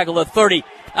breaks a tackle to 30.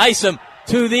 Isom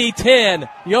to the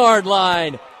 10-yard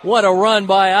line. What a run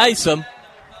by Isom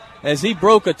as he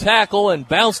broke a tackle and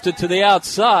bounced it to the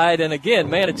outside. And again,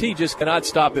 Manatee just cannot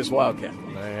stop this Wildcat.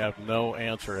 They have no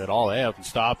answer at all. They haven't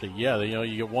stopped it. Yeah,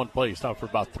 you get one play, you stop for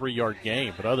about 3-yard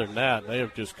gain. But other than that, they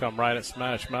have just come right at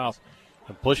smash mouth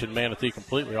and pushing Manatee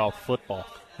completely off the football.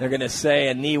 They're going to say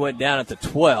a knee went down at the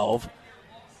 12.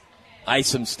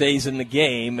 Isom stays in the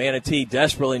game. Manatee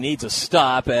desperately needs a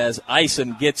stop as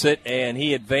Isom gets it, and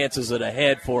he advances it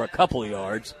ahead for a couple of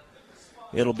yards.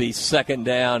 It'll be 2nd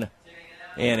down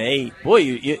and 8. Boy,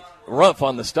 you rough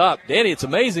on the stop. Danny, it's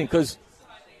amazing because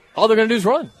all they're going to do is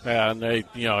run. Yeah, and they,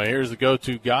 here's the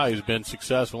go-to guy who's been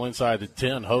successful inside the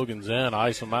 10. Hogan's in,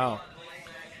 Isom out.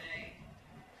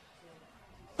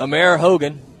 Amer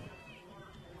Hogan,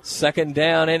 2nd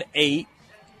down and 8.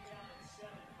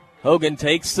 Hogan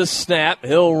takes the snap.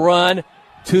 He'll run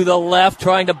to the left,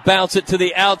 trying to bounce it to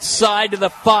the outside to the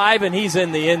 5, and he's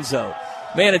in the end zone.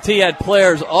 Manatee had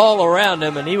players all around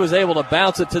him, and he was able to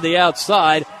bounce it to the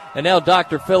outside, and now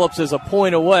Dr. Phillips is a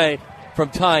point away from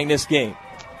tying this game.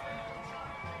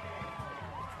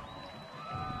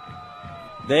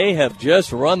 They have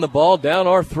just run the ball down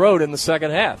our throat in the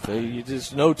second half. You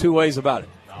just no two ways about it.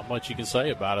 Not much you can say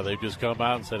about it. They've just come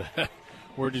out and said,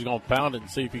 we're just going to pound it and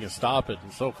see if you can stop it.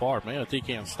 And so far, Manatee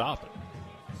can't stop it.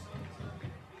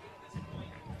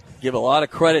 Give a lot of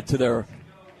credit to their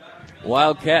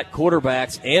Wildcat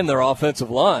quarterbacks and their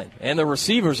offensive line. And the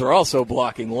receivers are also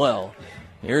blocking well.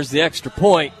 Here's the extra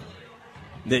point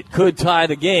that could tie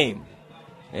the game.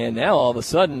 And now all of a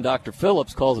sudden, Dr.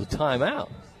 Phillips calls a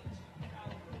timeout.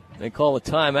 They call a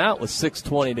timeout with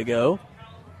 6:20 to go.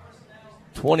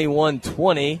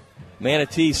 21-20.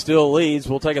 Manatee still leads.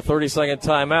 We'll take a 30-second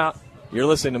timeout. You're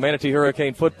listening to Manatee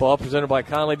Hurricane Football, presented by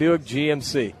Conley Buick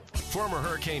GMC. Former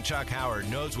Hurricane Chuck Howard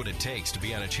knows what it takes to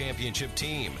be on a championship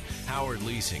team. Howard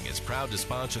Leasing is proud to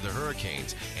sponsor the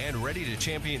Hurricanes and ready to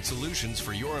champion solutions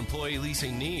for your employee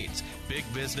leasing needs. Big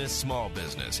business, small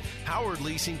business. Howard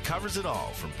Leasing covers it all,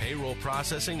 from payroll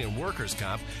processing and workers'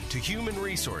 comp to human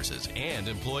resources and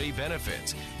employee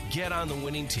benefits. Get on the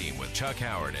winning team with Chuck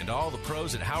Howard and all the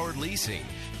pros at Howard Leasing.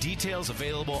 Details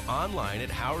available online at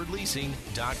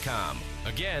howardleasing.com.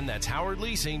 Again, that's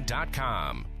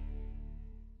howardleasing.com.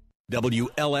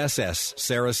 WLSS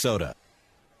Sarasota.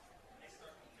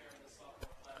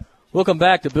 Welcome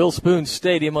back to Bill Spoon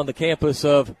Stadium on the campus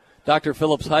of Dr.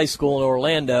 Phillips High School in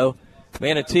Orlando.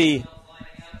 Manatee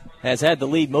has had the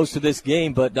lead most of this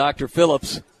game, but Dr.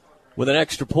 Phillips, with an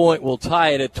extra point, will tie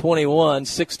it at 21,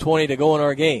 6:20 to go in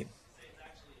our game.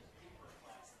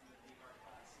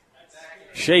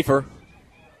 Schaefer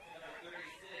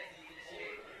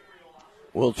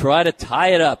will try to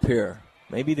tie it up here.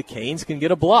 Maybe the Canes can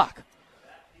get a block.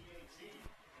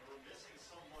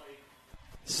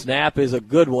 Snap is a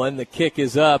good one. The kick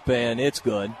is up, and it's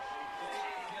good.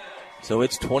 So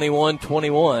it's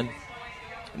 21-21.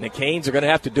 And the Canes are going to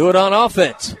have to do it on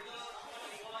offense.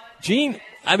 Gene,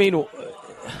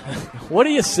 what are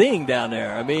you seeing down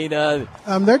there? I mean,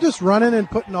 they're just running and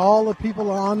putting all the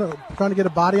people on, trying to get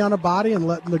a body on a body and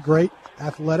letting the great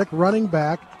athletic running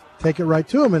back take it right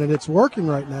to them, and it's working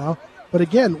right now. But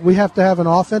again, we have to have an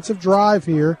offensive drive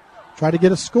here, try to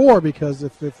get a score, because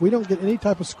if we don't get any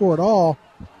type of score at all,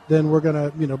 then we're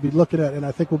going to be looking at, and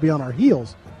I think we'll be on our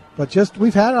heels. But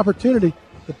we've had opportunity.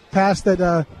 The pass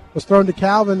that was thrown to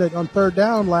Calvin on third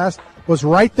down last was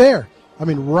right there. I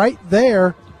mean, right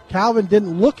there. Calvin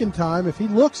didn't look in time. If he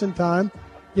looks in time,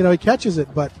 he catches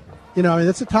it. But,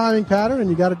 it's a timing pattern, and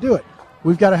you got to do it.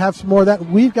 We've got to have some more of that.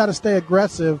 We've got to stay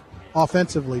aggressive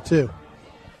offensively, too.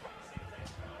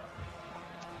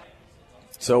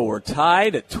 So we're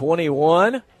tied at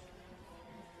 21.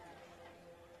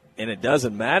 And it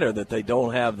doesn't matter that they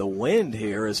don't have the wind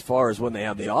here as far as when they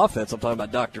have the offense. I'm talking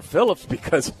about Dr. Phillips,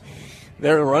 because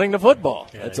they're running the football.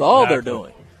 Yeah, that's all they're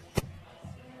doing.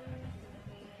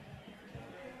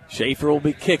 Schaefer will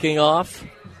be kicking off.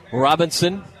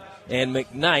 Robinson and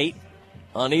McKnight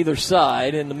on either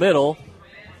side. In the middle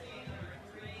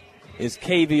is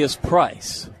Cavius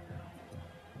Price.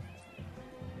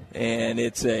 And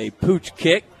it's a pooch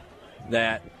kick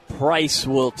that Price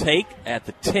will take at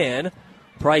the 10.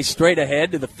 Price straight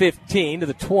ahead to the 15, to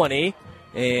the 20,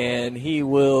 and he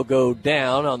will go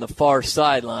down on the far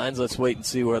sidelines. Let's wait and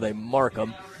see where they mark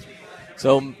him.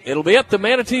 So it'll be up to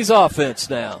Manatee's offense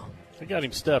now. They got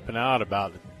him stepping out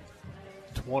about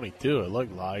 22, it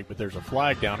looked like, but there's a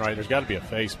flag down right. There's got to be a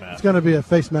face mask. It's going to be a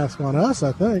face mask on us,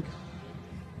 I think.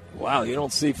 Wow, you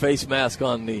don't see face mask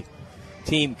on the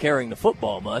team carrying the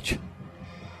football much.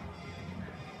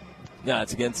 No,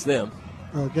 it's against them.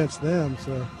 Oh, against them,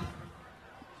 so.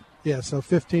 Yeah, so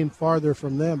 15 farther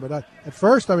from them. But at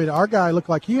first, our guy looked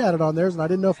like he had it on theirs, and I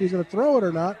didn't know if he was going to throw it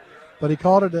or not. But he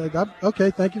called it.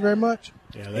 Okay, thank you very much.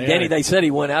 Yeah, Danny, they said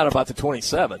he went out about the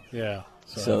 27. Yeah.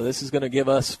 So this is going to give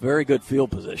us very good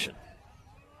field position.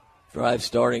 Drive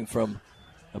starting from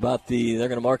about they're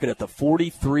going to mark it at the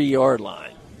 43-yard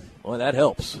line. Well, that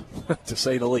helps, to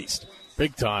say the least.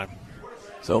 Big time.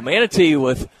 So Manatee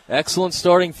with excellent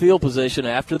starting field position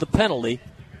after the penalty.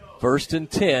 1st and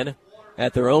 10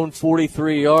 at their own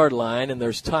 43-yard line, and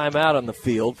there's timeout on the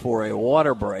field for a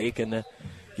water break, and that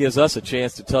gives us a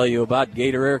chance to tell you about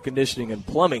Gator Air Conditioning and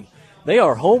Plumbing. They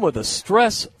are home of the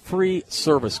stress-free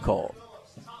service call.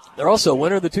 They're also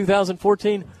winner of the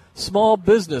 2014 Small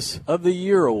Business of the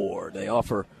Year Award. They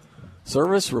offer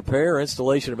service, repair,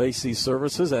 installation of AC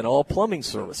services, and all plumbing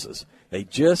services. They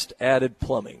just added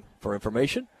plumbing. For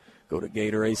information, go to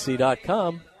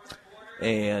GatorAC.com.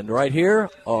 And right here,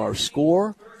 our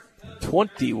score,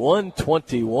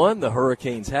 21-21. The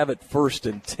Hurricanes have it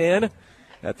 1st and 10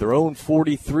 at their own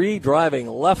 43, driving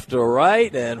left to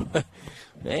right. And,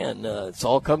 man, it's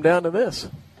all come down to this.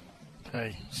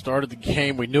 Hey, started the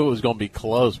game. We knew it was going to be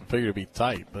close. We figured it would be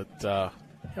tight. But,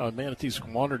 Manatee's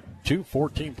squandered 2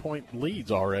 14-point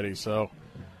leads already. So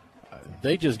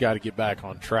they just got to get back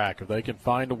on track. If they can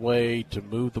find a way to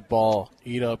move the ball,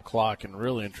 eat up clock, and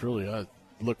really and truly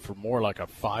look for more like a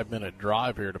 5-minute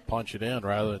drive here to punch it in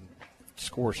rather than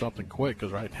score something quick,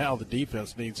 because right now the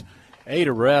defense needs A,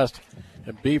 to rest,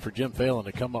 and B, for Jim Phelan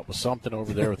to come up with something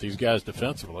over there with these guys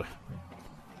defensively.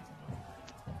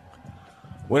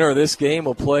 Winner of this game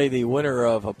will play the winner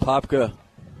of Apopka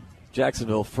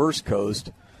Jacksonville First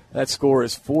Coast. That score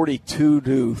is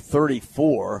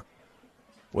 42-34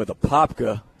 with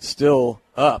Apopka still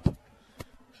up.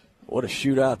 What a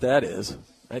shootout that is.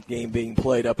 That game being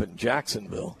played up in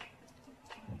Jacksonville.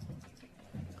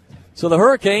 So the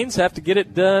Hurricanes have to get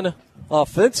it done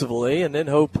offensively and then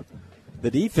hope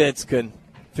the defense can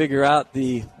figure out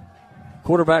the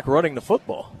quarterback running the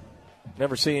football.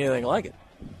 Never seen anything like it.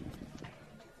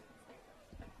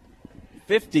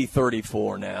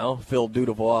 50-34 now. Phil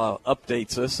Dudevois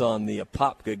updates us on the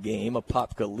Apopka game.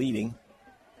 Apopka leading.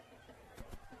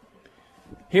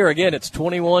 Here again, it's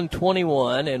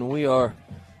 21-21, and we are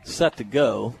set to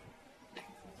go.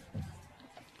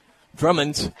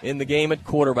 Drummond's in the game at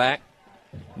quarterback.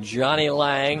 Johnny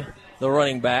Lang, the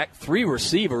running back. 3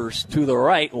 receivers to the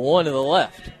right, 1 to the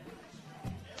left.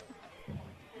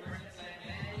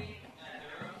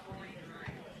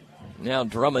 Now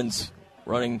Drummond's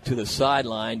running to the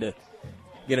sideline to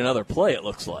get another play, it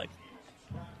looks like.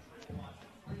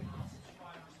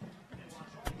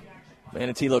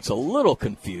 Manatee looks a little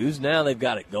confused. Now they've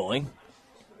got it going.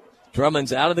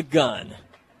 Drummond's out of the gun,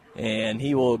 and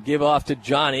he will give off to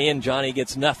Johnny, and Johnny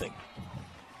gets nothing.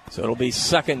 So it'll be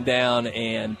 2nd down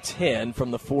and 10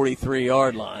 from the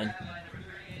 43-yard line.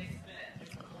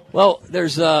 Well,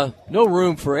 there's no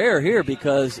room for error here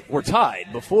because we're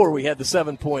tied. Before we had the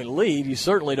 7-point lead, you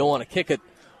certainly don't want to kick it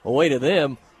away to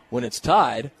them when it's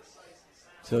tied.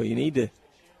 So you need to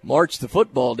march the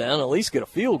football down, at least get a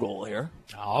field goal here.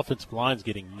 Offensive line's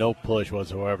getting no push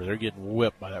whatsoever. They're getting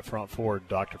whipped by that front forward,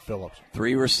 Dr. Phillips.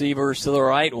 3 receivers to the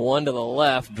right, 1 to the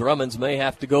left. Drummonds may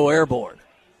have to go airborne.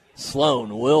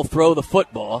 Sloan will throw the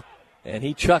football, and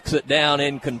he chucks it down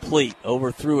incomplete.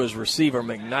 Overthrew his receiver,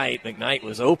 McKnight. McKnight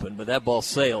was open, but that ball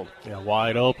sailed. Yeah,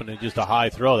 wide open and just a high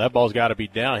throw. That ball's got to be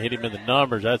down. Hit him in the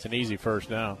numbers. That's an easy first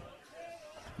down.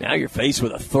 Now you're faced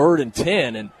with a 3rd and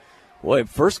 10, and boy,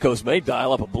 First Coast may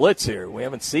dial up a blitz here. We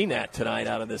haven't seen that tonight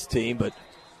out of this team, but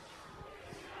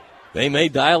they may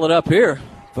dial it up here.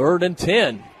 3rd and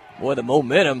 10. Boy, the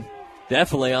momentum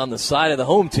definitely on the side of the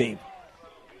home team.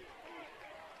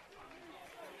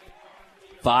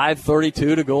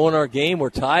 5:32 to go in our game.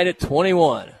 We're tied at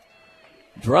 21.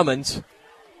 Drummonds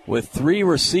with 3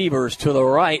 receivers to the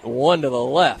right, 1 to the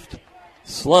left.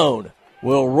 Sloan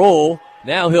will roll.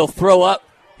 Now he'll throw up.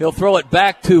 He'll throw it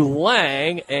back to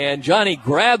Lang, and Johnny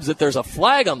grabs it. There's a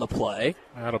flag on the play.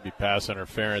 That'll be pass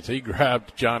interference. He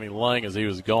grabbed Johnny Lang as he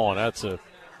was going. That's a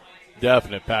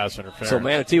definite pass interference. So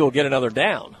Manatee will get another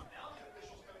down.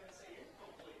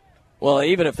 Well,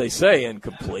 even if they say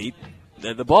incomplete,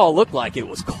 the ball looked like it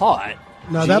was caught.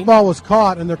 No, that ball was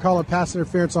caught, and they're calling pass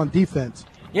interference on defense.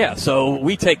 Yeah, so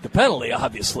we take the penalty,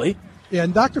 obviously. Yeah,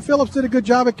 and Dr. Phillips did a good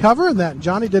job at covering that, and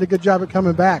Johnny did a good job at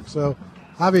coming back. So,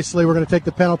 obviously, we're going to take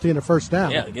the penalty and a first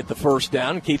down. Yeah, get the first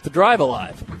down and keep the drive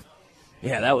alive.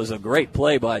 Yeah, that was a great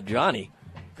play by Johnny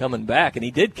coming back, and he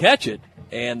did catch it,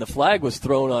 and the flag was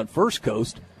thrown on First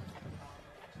Coast.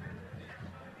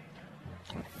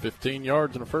 15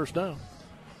 yards and a first down.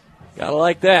 Gotta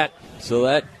like that. So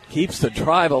that keeps the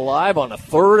drive alive on a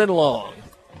 3rd and long.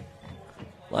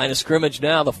 Line of scrimmage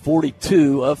now, the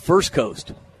 42 of First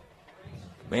Coast.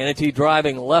 Manatee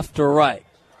driving left to right.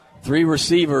 3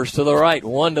 receivers to the right,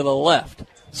 1 to the left.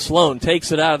 Sloan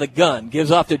takes it out of the gun,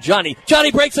 gives off to Johnny.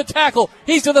 Johnny breaks a tackle.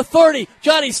 He's to the 30.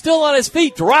 Johnny's still on his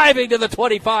feet, driving to the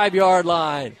 25-yard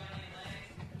line.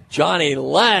 Johnny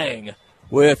Lang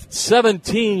with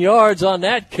 17 yards on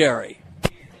that carry.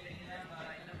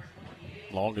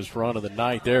 Longest run of the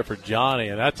night there for Johnny,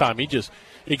 and that time he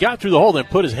got through the hole, then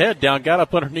put his head down, got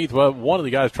up underneath one of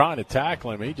the guys trying to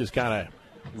tackle him. He just kind of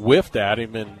whiffed at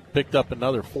him and picked up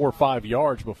another 4 or 5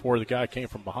 yards before the guy came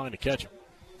from behind to catch him.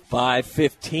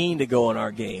 5:15 to go in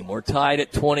our game. We're tied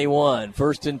at 21.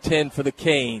 1st and 10 for the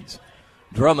Canes.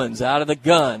 Drummonds out of the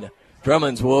gun.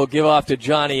 Drummonds will give off to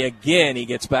Johnny again. He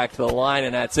gets back to the line,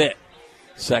 and that's it.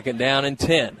 2nd down and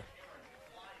 10.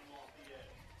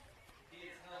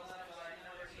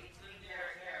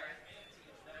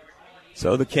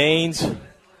 So the Canes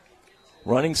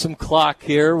running some clock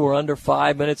here. We're under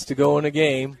 5 minutes to go in the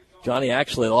game. Johnny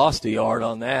actually lost a yard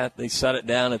on that. They set it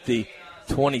down at the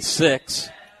 26.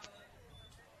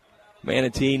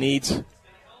 Manatee needs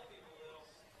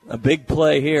a big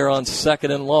play here on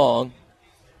 2nd and long.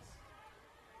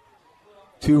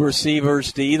 2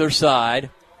 receivers to either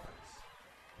side.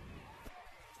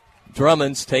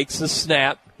 Drummonds takes the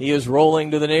snap. He is rolling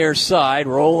to the near side.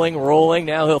 Rolling.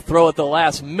 Now he'll throw at the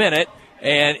last minute.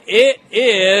 And it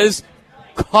is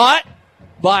caught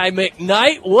by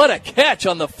McKnight. What a catch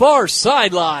on the far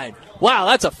sideline. Wow,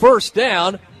 that's a first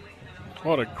down.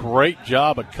 What a great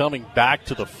job of coming back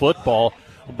to the football.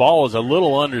 The ball was a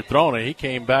little underthrown, and he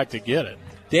came back to get it.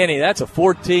 Danny, that's a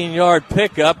 14-yard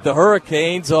pickup. The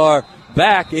Hurricanes are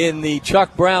back in the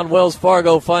Chuck Brown Wells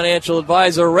Fargo Financial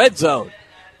Advisor red zone.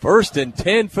 1st and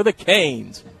 10 for the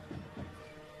Canes.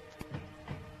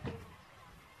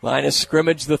 Line of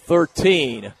scrimmage, the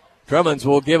 13. Drummonds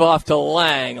will give off to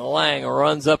Lang. Lang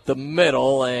runs up the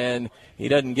middle, and he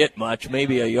doesn't get much,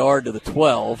 maybe a yard to the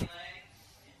 12.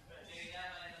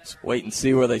 Let's wait and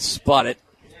see where they spot it.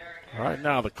 Right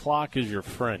now, the clock is your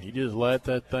friend. You just let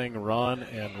that thing run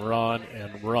and run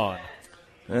and run.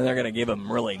 And they're going to give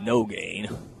him really no gain.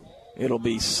 It'll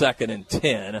be 2nd and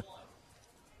 10.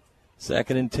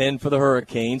 2nd and 10 for the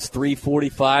Hurricanes.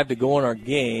 3:45 to go in our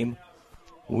game.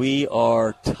 We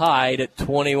are tied at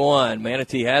 21.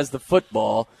 Manatee has the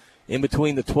football in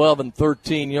between the 12 and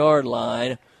 13-yard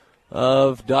line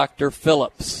of Dr.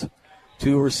 Phillips.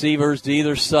 2 receivers to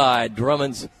either side.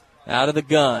 Drummonds out of the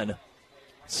gun.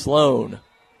 Sloan.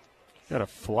 Got a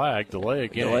flag, delay a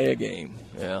game. Delay a game,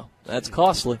 yeah. That's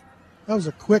costly. That was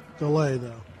a quick delay,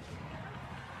 though.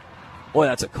 Boy,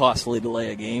 that's a costly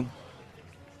delay a game.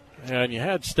 And you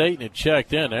had Staten had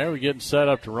checked in there. We're getting set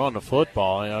up to run the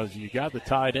football. You got the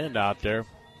tight end out there.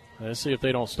 Let's see if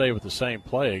they don't stay with the same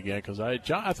play again. Because I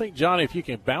think, Johnny, if you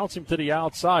can bounce him to the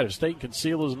outside, if Staten can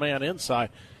seal his man inside,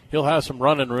 he'll have some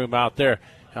running room out there.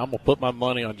 I'm going to put my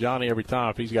money on Johnny every time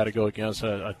if he's got to go against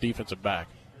a defensive back.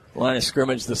 Line of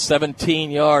scrimmage, the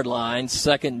 17-yard line,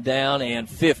 2nd down and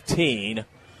 15.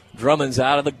 Drummond's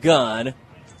out of the gun.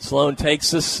 Sloan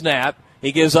takes the snap.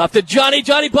 He gives off to Johnny.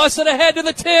 Johnny busted ahead to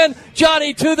the 10.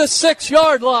 Johnny to the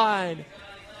 6-yard line.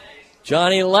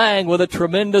 Johnny Lang with a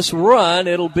tremendous run.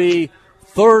 It'll be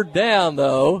 3rd down,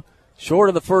 though. Short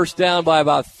of the first down by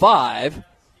about 5.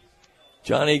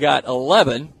 Johnny got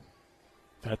 11.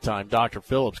 That time,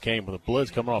 DrPhillips came with a blitz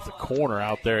coming off the corner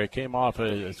out there. It came off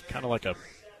as kind of like a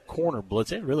corner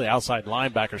blitz. It really outside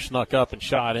linebacker snuck up and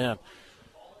shot in.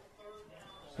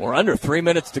 We're under 3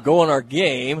 minutes to go in our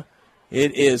game.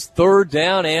 It is 3rd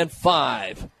down and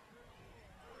 5.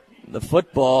 The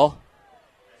football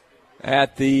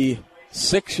at the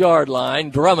 6-yard line.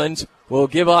 Drummond will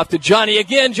give off to Johnny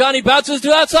again. Johnny bounces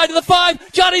to outside to the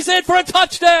 5. Johnny's in for a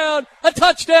touchdown. A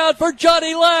touchdown for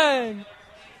Johnny Lang.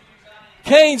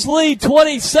 Canes lead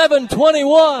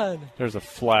 27-21. There's a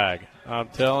flag. I'm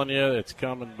telling you, it's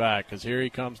coming back because here he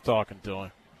comes talking to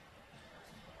him.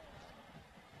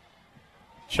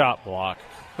 Chop block.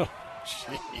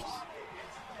 Jeez.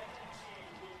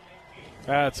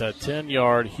 That's a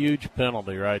 10-yard huge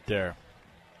penalty right there.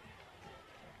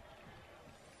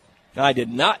 I did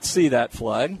not see that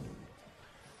flag.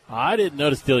 I didn't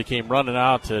notice till he came running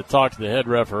out to talk to the head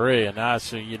referee,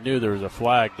 and you knew there was a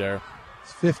flag there.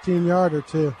 It's 15-yarder,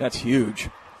 too. That's huge.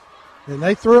 And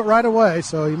they threw it right away,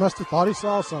 so he must have thought he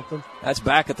saw something. That's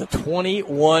back at the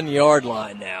 21-yard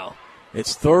line now.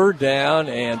 It's 3rd down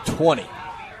and 20.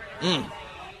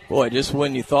 Boy, just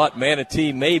when you thought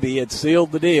Manatee maybe had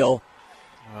sealed the deal.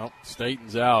 Well,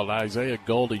 Staten's out. Isaiah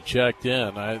Goldie checked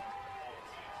in.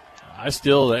 I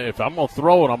still, if I'm going to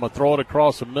throw it, I'm going to throw it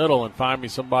across the middle and find me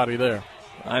somebody there.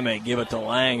 I may give it to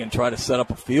Lang and try to set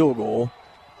up a field goal.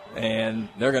 And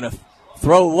they're going to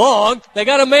throw long. They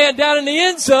got a man down in the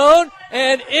end zone,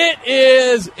 and it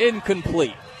is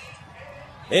incomplete.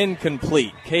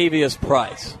 Incomplete. Cavius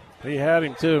Price. He had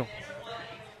him, too.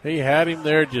 He had him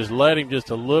there, just let him just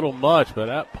a little much, but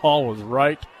that ball was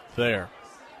right there.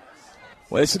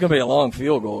 Well, this is going to be a long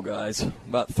field goal, guys.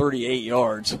 About 38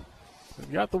 yards. He's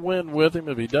got the wind with him.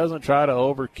 If he doesn't try to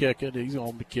overkick it, he's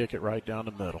going to kick it right down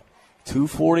the middle.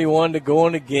 2:41 to go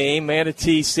in the game.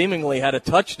 Manatee seemingly had a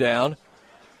touchdown,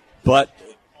 but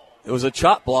it was a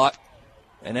chop block,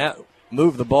 and that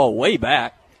moved the ball way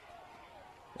back.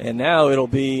 And now it'll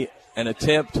be an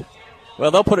attempt. Well,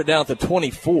 they'll put it down to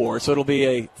 24, so it'll be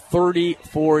a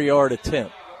 34-yard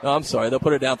attempt. No, I'm sorry, they'll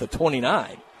put it down to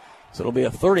 29, so it'll be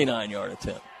a 39-yard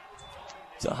attempt.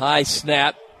 It's a high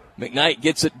snap. McKnight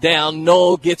gets it down.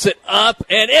 Knoll gets it up,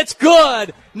 and it's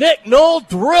good. Nick Knoll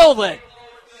drilled it.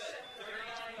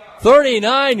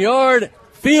 39-yard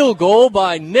field goal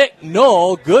by Nick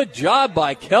Knoll. Good job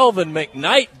by Kelvin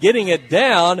McKnight getting it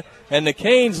down, and the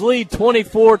Canes lead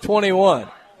 24-21.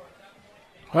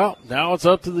 Well, now it's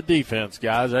up to the defense,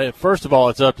 guys. First of all,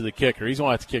 it's up to the kicker. He's going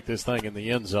to have to kick this thing in the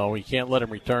end zone. You can't let him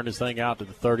return this thing out to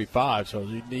the 35, so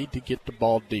you need to get the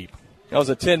ball deep. That was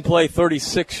a 10-play,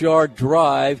 36-yard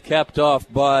drive, capped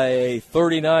off by a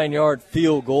 39-yard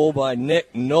field goal by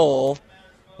Nick Knoll.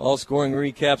 All scoring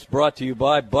recaps brought to you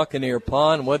by Buccaneer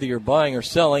Pond. Whether you're buying or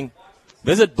selling,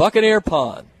 visit Buccaneer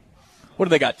Pond. What do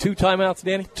they got, 2 timeouts,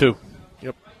 Danny? 2.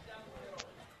 Yep.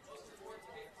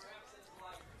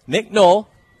 Nick Knoll.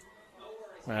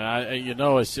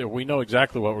 And we know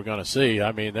exactly what we're going to see.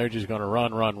 I mean, they're just going to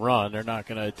run. They're not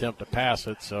going to attempt to pass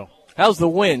it. So, how's the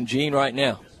wind, Gene, right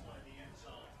now?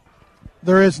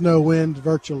 There is no wind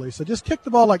virtually, so just kick the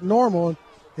ball like normal.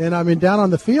 And I mean, down on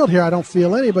the field here, I don't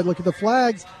feel any. But look at the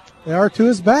flags; they are to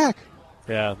his back.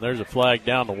 Yeah, there's a flag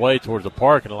down the way towards the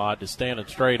parking lot, just standing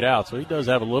straight out. So he does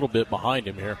have a little bit behind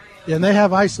him here. Yeah, and they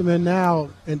have Isom in now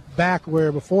and back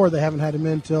where before they haven't had him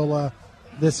in until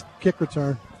this kick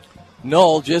return.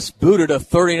 Knoll just booted a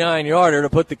 39-yarder to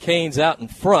put the Canes out in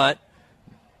front.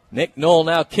 Nick Knoll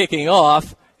now kicking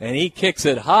off, and he kicks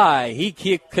it high. He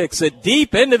kicks it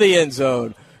deep into the end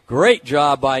zone. Great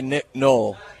job by Nick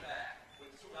Knoll.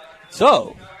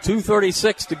 So,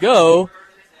 2:36 to go,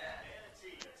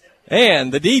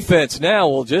 and the defense now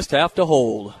will just have to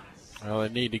hold. Well, they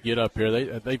need to get up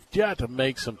here. They've got to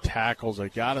make some tackles.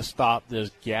 They've got to stop this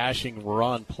gashing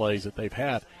run plays that they've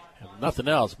had. If nothing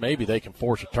else, maybe they can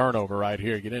force a turnover right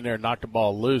here. Get in there, knock the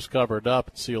ball loose, cover it up,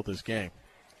 and seal this game.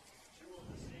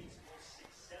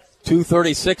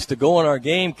 2:36 to go in our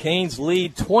game. Canes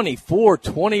lead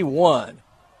 24-21.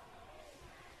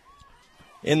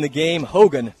 In the game,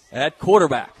 Hogan at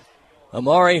quarterback.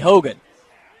 Amari Hogan.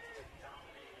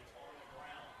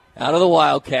 Out of the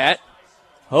Wildcat.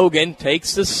 Hogan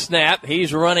takes the snap.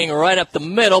 He's running right up the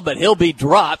middle, but he'll be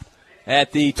dropped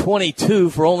at the 22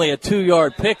 for only a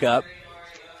 2-yard pickup.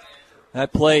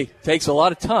 That play takes a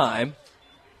lot of time.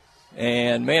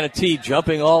 And Manatee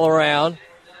jumping all around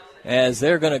as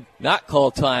they're going to not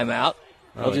call timeout.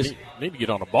 They'll just need to get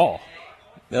on the ball.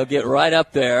 They'll get right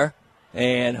up there.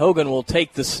 And Hogan will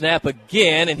take the snap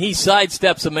again, and he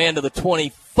sidesteps a man to the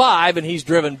 25, and he's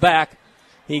driven back.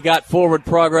 He got forward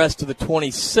progress to the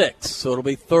 26, so it'll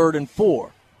be 3rd and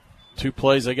 4. 2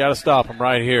 plays, they got to stop him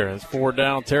right here. It's 4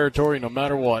 down territory no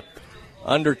matter what.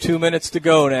 Under 2 minutes to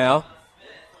go now.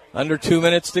 Under 2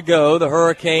 minutes to go. The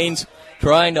Hurricanes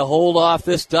trying to hold off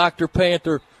this Dr.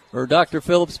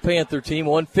 Phillips Panther team.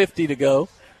 1:50 to go.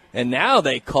 And now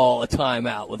they call a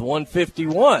timeout with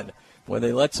 1:51, where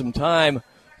they let some time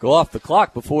go off the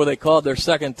clock before they called their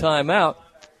second timeout.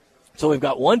 So we've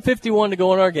got 1:51 to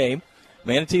go in our game.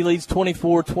 Manatee leads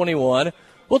 24-21.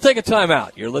 We'll take a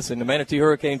timeout. You're listening to Manatee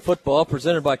Hurricane Football,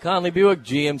 presented by Conley Buick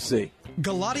GMC.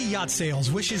 Galati Yacht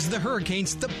Sales wishes the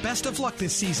Hurricanes the best of luck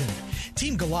this season.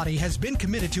 Team Galati has been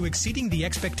committed to exceeding the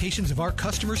expectations of our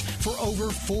customers for over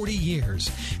 40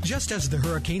 years. Just as the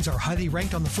Hurricanes are highly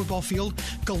ranked on the football field,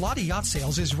 Galati Yacht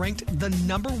Sales is ranked the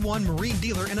 #1 marine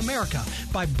dealer in America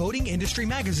by Boating Industry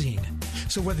Magazine.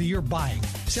 So whether you're buying,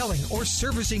 selling, or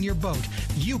servicing your boat,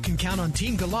 you can count on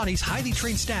Team Galati's highly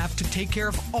trained staff to take care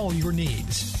of all your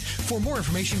needs. For more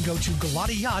information, go to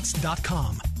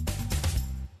GalatiYachts.com.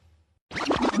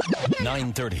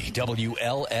 930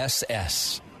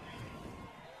 WLSS.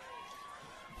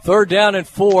 3rd down and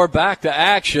 4, back to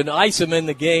action. Isom in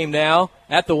the game now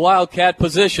at the Wildcat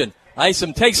position.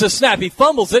 Isom takes a snap. He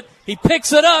fumbles it. He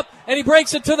picks it up, and he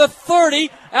breaks it to the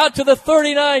 30, out to the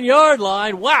 39-yard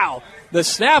line. Wow. The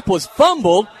snap was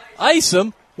fumbled.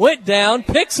 Isom went down,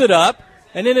 picks it up,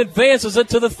 and then advances it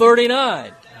to the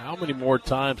 39. How many more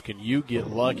times can you get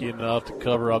lucky enough to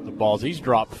cover up the balls? He's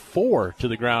dropped 4 to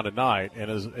the ground tonight and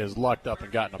has lucked up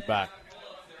and gotten them back.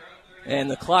 And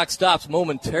the clock stops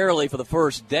momentarily for the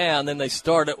first down. Then they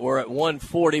start it. We're at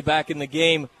 1:40. Back in the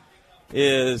game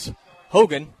is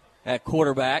Hogan at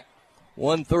quarterback.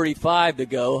 1:35 to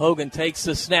go. Hogan takes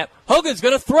the snap. Hogan's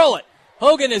going to throw it.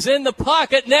 Hogan is in the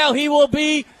pocket. Now he will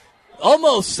be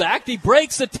almost sacked. He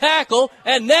breaks a tackle,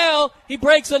 and now he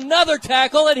breaks another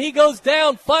tackle, and he goes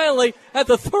down finally at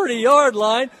the 30-yard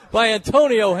line by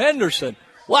Antonio Henderson.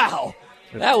 Wow,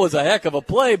 that was a heck of a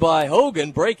play by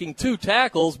Hogan, breaking 2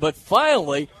 tackles, but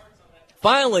finally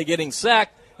getting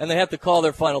sacked, and they have to call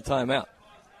their final timeout.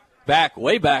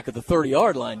 Way back at the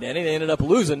 30-yard line, Danny. They ended up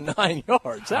losing 9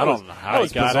 yards. I don't know how he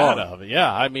got out of it.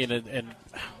 Yeah, I mean, and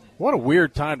what a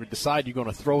weird time to decide you're going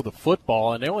to throw the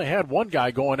football. And they only had one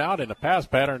guy going out in a pass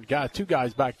pattern, got 2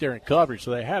 guys back there in coverage, so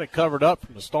they had it covered up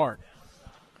from the start.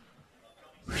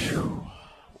 Whew.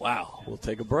 Wow, we'll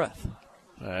take a breath.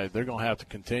 They're going to have to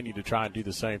continue to try and do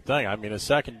the same thing. I mean, a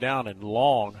 2nd down and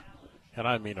long, and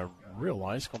I mean a real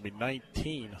line. It's going to be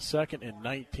 19, 2nd and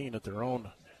 19 at their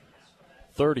own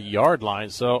 30-yard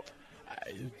line. So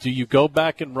do you go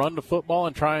back and run the football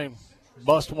and try and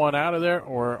bust one out of there,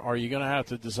 or are you going to have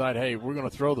to decide, hey, we're going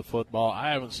to throw the football?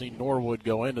 I haven't seen Norwood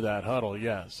go into that huddle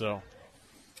yet. So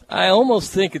I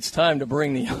almost think it's time to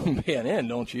bring the young man in,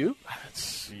 don't you?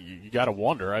 You got to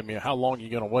wonder. I mean, how long are you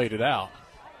going to wait it out?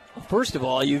 First of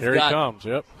all, Here he comes,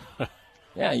 yep.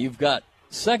 Yeah, you've got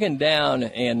 2nd down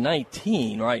and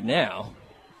 19 right now.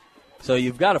 So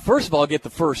you've got to, first of all, get the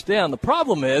first down. The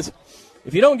problem is,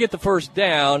 if you don't get the first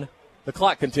down, the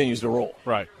clock continues to roll.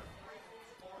 Right.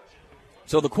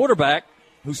 So the quarterback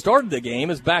who started the game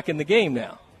is back in the game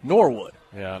now, Norwood.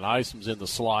 Yeah, and Isom's in the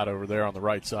slot over there on the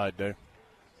right side, Dave.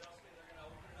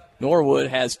 Norwood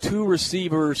has 2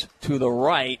 receivers to the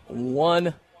right,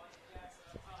 1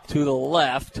 to the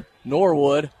left.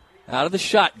 Norwood out of the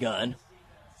shotgun.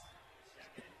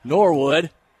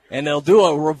 Norwood, and they'll do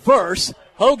a reverse.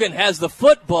 Hogan has the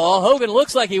football. Hogan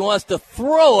looks like he wants to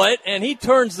throw it, and he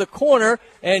turns the corner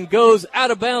and goes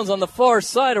out of bounds on the far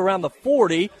side around the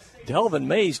 40. Delvin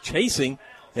Mays chasing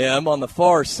him on the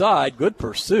far side. Good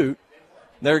pursuit.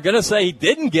 They're going to say he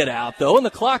didn't get out, though, and the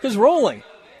clock is rolling.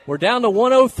 We're down to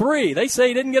 1:03. They say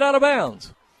he didn't get out of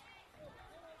bounds.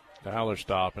 Now they're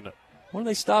stopping it. When are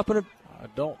they stopping it? I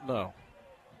don't know.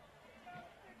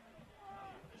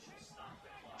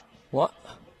 What?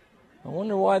 I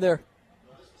wonder why they're...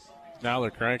 Now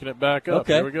they're cranking it back up.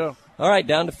 Okay. Here we go. All right,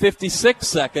 down to 56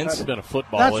 seconds. That's been a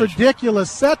football That's issue. ridiculous.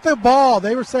 Set the ball.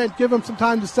 They were saying give them some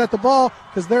time to set the ball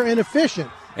because they're inefficient.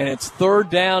 And it's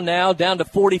 3rd down now, down to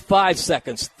 45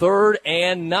 seconds. 3rd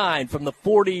and 9 from the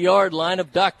 40-yard line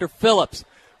of Dr. Phillips.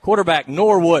 Quarterback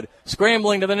Norwood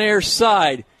scrambling to the near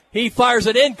side. He fires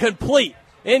it incomplete.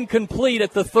 Incomplete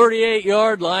at the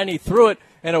 38-yard line. He threw it,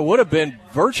 and it would have been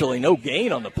virtually no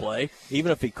gain on the play,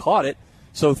 even if he caught it.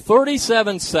 So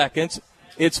 37 seconds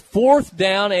It's 4th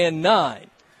down and 9.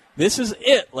 This is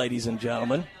it, ladies and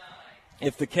gentlemen.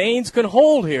 If the Canes can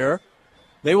hold here,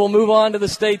 they will move on to the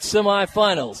state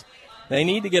semifinals. They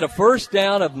need to get a first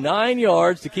down of 9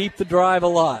 yards to keep the drive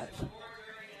alive.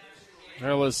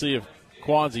 Well, let's see if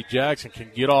Quanzi Jackson can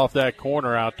get off that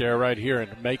corner out there right here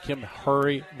and make him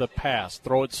hurry the pass.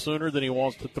 Throw it sooner than he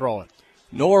wants to throw it.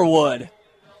 Norwood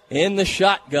in the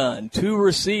shotgun. 2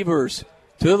 receivers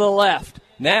to the left.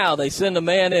 Now they send a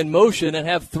man in motion and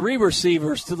have 3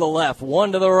 receivers to the left,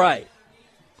 1 to the right.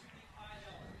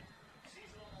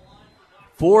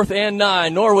 4th and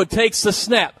 9. Norwood takes the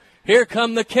snap. Here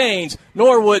come the Canes.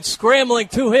 Norwood scrambling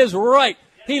to his right.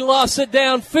 He lost it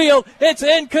downfield. It's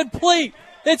incomplete.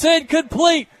 It's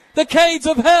incomplete. The Canes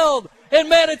have held, and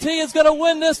Manatee is going to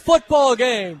win this football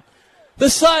game. The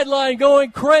sideline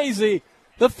going crazy.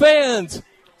 The fans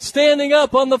standing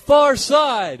up on the far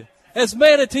side as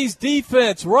Manatee's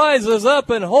defense rises up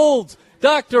and holds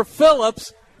Dr.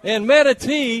 Phillips, and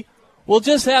Manatee will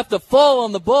just have to fall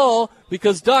on the ball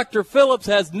because Dr. Phillips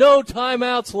has no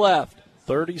timeouts left.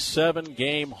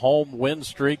 37-game home win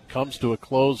streak comes to a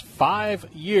close. 5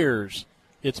 years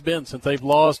it's been since they've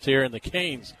lost here, and the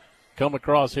Canes come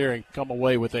across here and come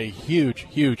away with a huge,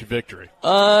 huge victory.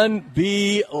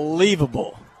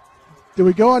 Unbelievable. Do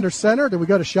we go under center or do we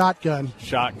go to shotgun?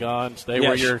 Shotgun. Stay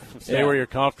where you're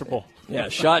comfortable. Yeah,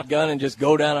 shotgun and just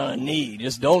go down on a knee.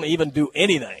 Just don't even do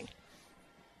anything.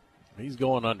 He's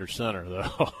going under center,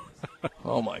 though.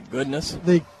 Oh, my goodness.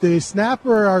 The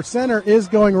snapper, our center, is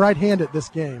going right-handed this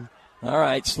game. All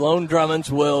right, Sloan Drummonds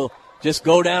will just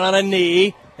go down on a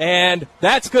knee, and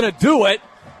that's going to do it.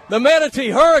 The Manatee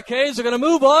Hurricanes are going to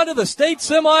move on to the state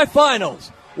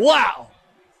semifinals. Wow.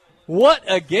 What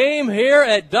a game here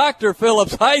at Dr.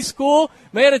 Phillips High School.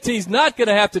 Manatee's not going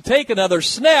to have to take another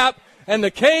snap, and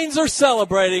the Canes are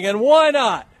celebrating, and why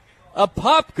not?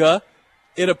 Apopka,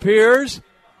 it appears,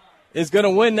 is going to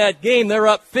win that game. They're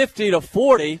up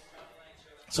 50-40.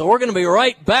 So we're going to be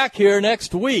right back here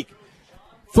next week.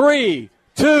 3,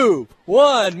 2,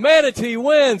 1. Manatee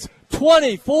wins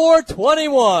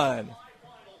 24-21.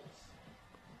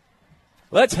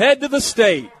 Let's head to the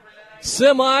state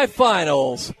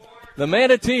semifinals. The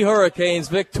Manatee Hurricanes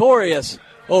victorious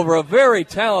over a very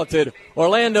talented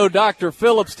Orlando Dr.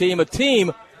 Phillips team, a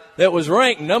team that was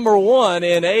ranked number 1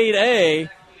 in 8A,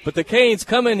 but the Canes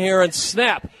come in here and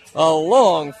snap a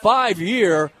long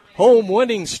 5-year home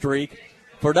winning streak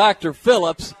for Dr.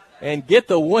 Phillips and get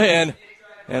the win.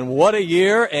 And what a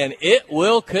year, and it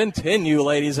will continue,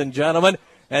 ladies and gentlemen.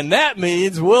 And that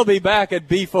means we'll be back at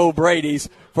Beef O'Brady's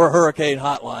for Hurricane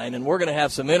Hotline. And we're going to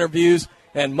have some interviews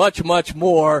and much, much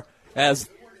more as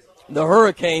the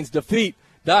Hurricanes defeat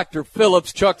Dr.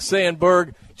 Phillips, Chuck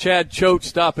Sandberg, Chad Choate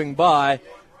stopping by.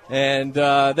 And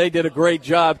they did a great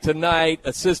job tonight,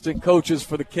 assistant coaches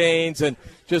for the Canes, and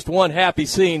just one happy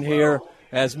scene here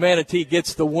as Manatee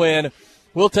gets the win.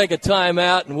 We'll take a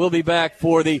timeout, and we'll be back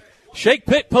for the Shake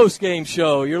Pit postgame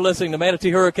show. You're listening to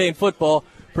Manatee Hurricane Football,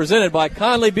 presented by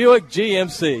Conley Buick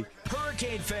GMC.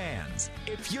 Hurricane fans,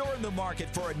 if you're in the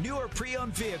market for a newer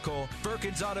pre-owned vehicle,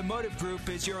 Firkins Automotive Group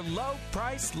is your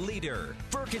low-price leader.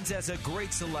 Firkins has a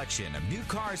great selection of new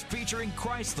cars featuring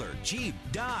Chrysler, Jeep,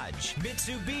 Dodge,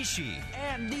 Mitsubishi,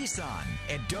 and Nissan.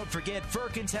 And don't forget,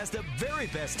 Firkins has the very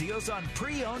best deals on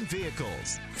pre-owned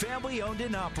vehicles. Family-owned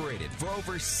and operated for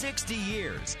over 60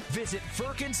 years. Visit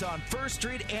Firkins on 1st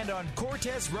Street and on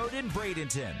Cortez Road in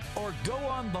Bradenton, or go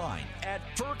online at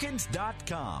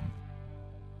Firkins.com.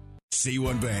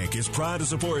 C1 Bank is proud to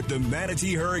support the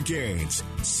Manatee Hurricanes.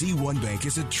 C1 Bank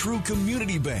is a true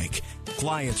community bank.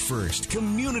 Clients first,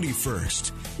 community first.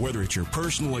 Whether it's your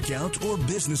personal account or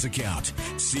business account,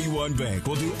 C1 Bank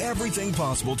will do everything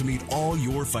possible to meet all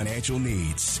your financial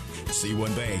needs.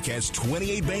 C1 Bank has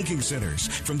 28 banking centers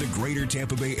from the greater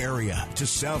Tampa Bay area to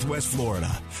Southwest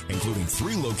Florida, including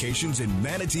 3 locations in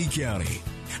Manatee County.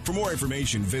 For more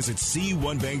information, visit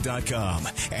C1Bank.com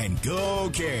and go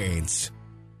Canes.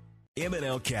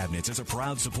 M&L Cabinets is a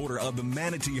proud supporter of the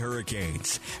Manatee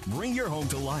Hurricanes. Bring your home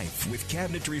to life with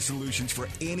cabinetry solutions for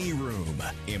any room.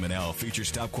 M&L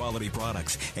features top quality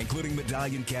products, including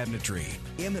medallion cabinetry.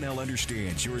 M&L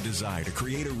understands your desire to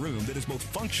create a room that is both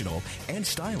functional and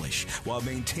stylish while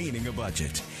maintaining a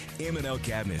budget. M&L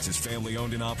Cabinets is family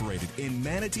owned and operated in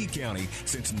Manatee County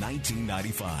since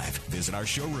 1995. Visit our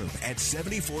showroom at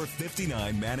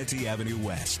 7459 Manatee Avenue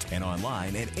West and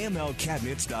online at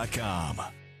mlcabinets.com.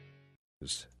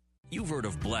 You've heard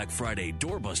of Black Friday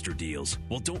doorbuster deals.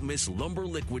 Well, don't miss Lumber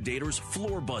Liquidators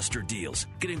Floorbuster deals.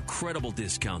 Get incredible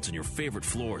discounts on your favorite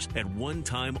floors at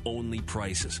one-time only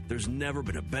prices. There's never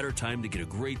been a better time to get a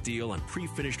great deal on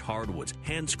pre-finished hardwoods,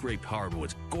 hand-scraped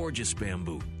hardwoods, gorgeous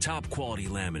bamboo, top-quality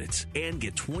laminates, and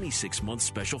get 26-month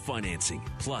special financing.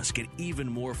 Plus, get even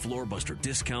more Floorbuster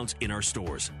discounts in our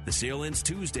stores. The sale ends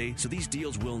Tuesday, so these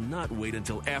deals will not wait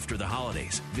until after the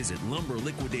holidays. Visit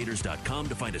lumberliquidators.com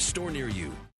to find a store near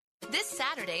you. This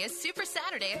Saturday is Super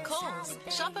Saturday at Kohl's.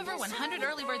 Shop over 100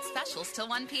 early bird specials till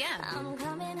 1 p.m. I'm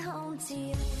coming home to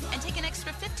you. And take an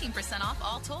extra 15% off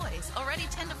all toys, already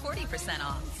 10 to 40%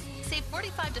 off. Save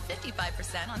 45 to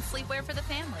 55% on sleepwear for the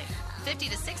family, 50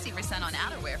 to 60% on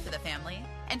outerwear for the family,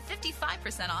 and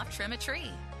 55% off trim a tree.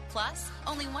 Plus,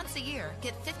 only once a year,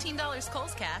 get $15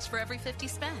 Kohl's cash for every 50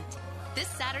 spent. This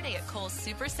Saturday at Kohl's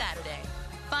Super Saturday.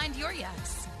 Find your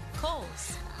yes.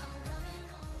 Kohl's.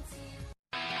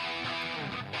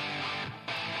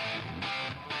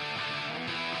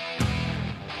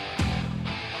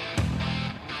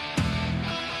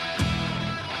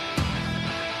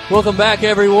 Welcome back,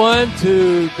 everyone,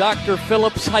 to Dr.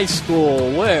 Phillips High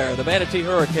School, where the Manatee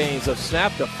Hurricanes have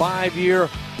snapped a 5-year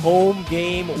home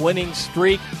game winning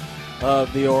streak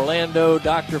of the Orlando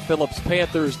Dr. Phillips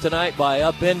Panthers tonight by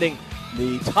upending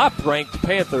the top-ranked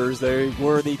Panthers. They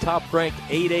were the top-ranked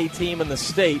 8A team in the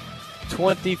state,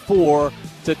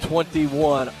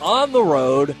 24-21 on the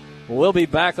road. We'll be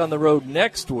back on the road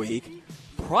next week,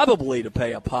 probably to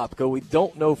pay Apopka. We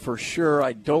don't know for sure.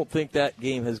 I don't think that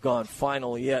game has gone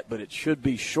final yet, but it should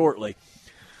be shortly.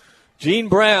 Gene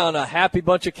Brown, a happy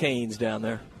bunch of Canes down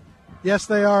there. Yes,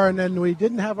 they are, and then we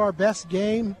didn't have our best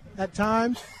game at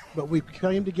times, but we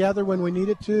came together when we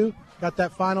needed to, got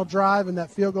that final drive and that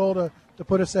field goal to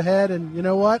put us ahead, and you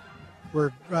know what?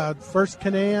 We're first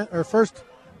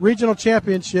regional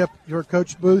championship for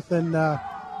Coach Booth, and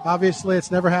obviously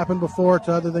it's never happened before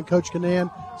to other than Coach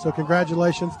Canan, so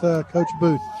congratulations to Coach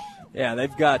Booth. Yeah,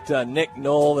 they've got Nick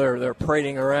Knoll. They're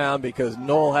parading around because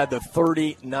Knoll had the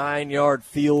 39-yard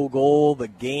field goal, the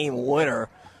game winner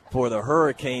for the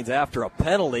Hurricanes after a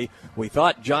penalty. We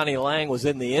thought Johnny Lang was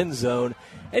in the end zone.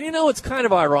 And, you know, it's kind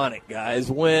of ironic,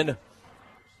 guys, when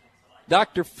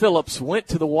Dr. Phillips went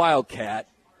to the Wildcat,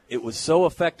 it was so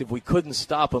effective we couldn't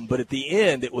stop him. But at the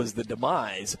end, it was the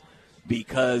demise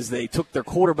because they took their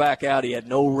quarterback out. He had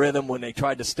no rhythm when they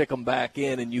tried to stick him back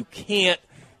in, and you can't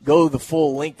go the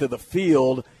full length of the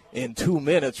field in 2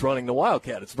 minutes running the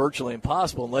Wildcat. It's virtually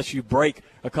impossible unless you break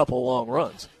a couple of long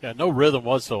runs. Yeah, no rhythm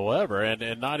whatsoever,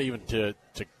 and not even to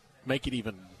make it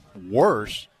even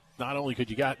worse, not only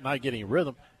could you not get any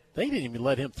rhythm, they didn't even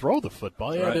let him throw the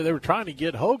football. They were trying to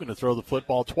get Hogan to throw the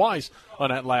football twice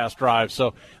on that last drive.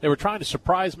 So they were trying to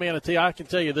surprise Manatee. I can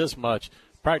tell you this much.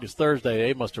 Practice Thursday,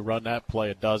 they must have run that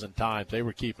play a dozen times. They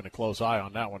were keeping a close eye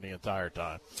on that one the entire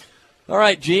time. All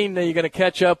right, Gene, are you going to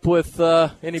catch up with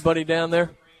anybody down there?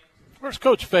 Where's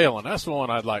Coach Phelan? That's the one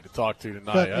I'd like to talk to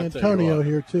tonight. Got Antonio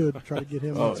here, too, to try to get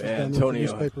him on some Antonio.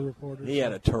 newspaper reporters. He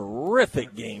had a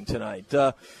terrific game tonight.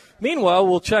 Meanwhile,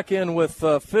 we'll check in with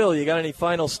Phil. You got any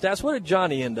final stats? What did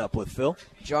Johnny end up with, Phil?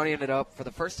 Johnny ended up, for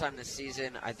the first time this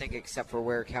season, I think except for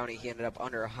Ware County, he ended up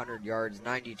under 100 yards,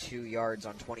 92 yards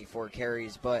on 24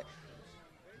 carries. But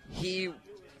he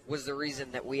was the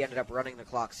reason that we ended up running the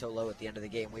clock so low at the end of the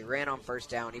game. We ran on first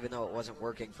down, even though it wasn't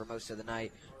working for most of the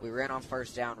night. We ran on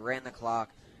first down, ran the clock,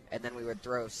 and then we would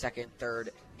throw second,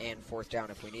 third, and fourth down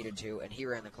if we needed to, and he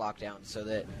ran the clock down so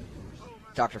that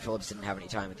Dr. Phillips didn't have any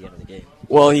time at the end of the game.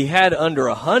 Well, he had under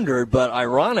 100, but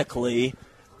ironically,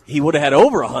 he would have had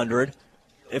over 100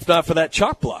 if not for that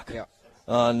chalk block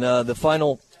on the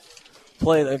final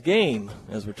play of the game,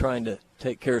 as we're trying to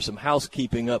take care of some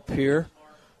housekeeping up here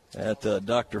at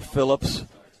Dr. Phillips,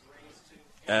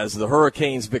 as the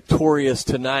Hurricanes victorious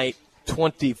tonight,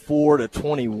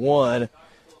 24-21,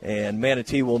 and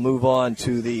Manatee will move on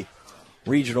to the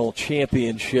regional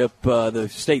championship, the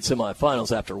state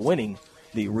semifinals after winning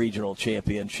the regional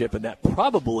championship, and that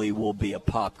probably will be a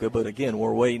Popka, but again,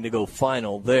 we're waiting to go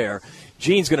final there.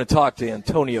 Gene's going to talk to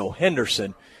Antonio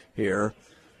Henderson here.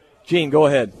 Gene, go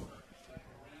ahead.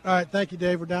 All right, thank you,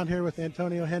 Dave. We're down here with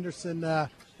Antonio Henderson.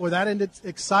 Boy, that ended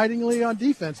excitingly on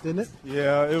defense, didn't it?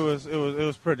 Yeah, it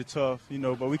was pretty tough,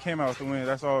 but we came out with the win.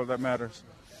 That's all that matters.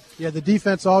 Yeah, the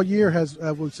defense all year has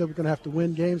we said we're going to have to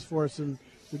win games for us, and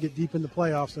we get deep in the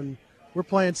playoffs. And we're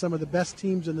playing some of the best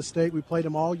teams in the state. We played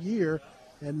them all year.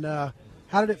 And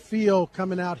how did it feel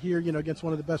coming out here, against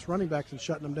one of the best running backs and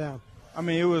shutting them down? I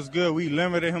mean, it was good. We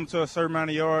limited him to a certain amount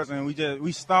of yards, and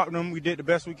we stopped him. We did the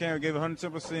best we can. We gave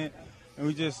 110%,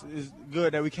 and it's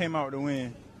good that we came out to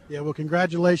win. Yeah, well,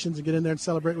 congratulations, and get in there and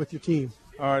celebrate with your team.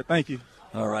 All right, thank you.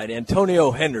 All right,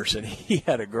 Antonio Henderson, he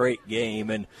had a great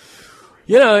game. And,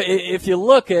 you know, if you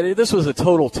look at it, this was a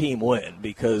total team win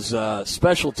because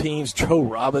special teams, Joe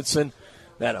Robinson,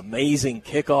 that amazing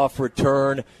kickoff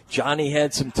return. Johnny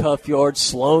had some tough yards.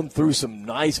 Sloan threw some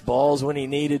nice balls when he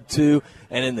needed to.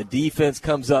 And then the defense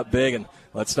comes up big. And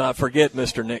let's not forget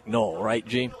Mr. Nick Knoll, right,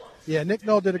 Gene? Yeah, Nick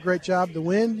Knoll did a great job. The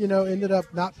wind, you know, ended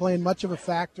up not playing much of a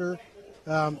factor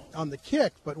on the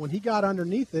kick. But when he got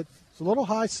underneath it, it's a little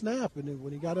high snap. And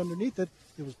when he got underneath it,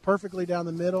 it was perfectly down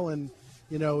the middle. And,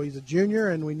 you know, he's a junior,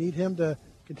 and we need him to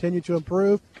continue to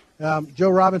improve. Joe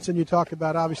Robinson, you talk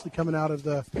about obviously coming out of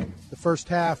the first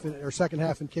half or second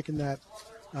half and kicking that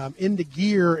into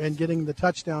gear and getting the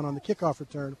touchdown on the kickoff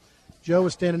return. Joe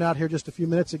was standing out here just a few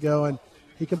minutes ago, and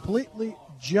he completely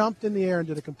jumped in the air and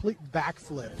did a complete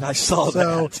backflip. I saw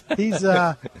that. So he's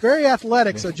very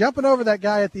athletic, so jumping over that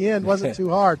guy at the end wasn't too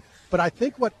hard. But I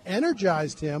think what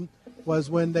energized him was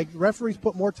when the referees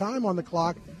put more time on the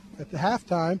clock at the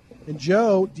halftime, and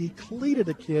Joe depleted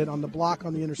a kid on the block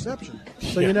on the interception.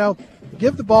 So, you know,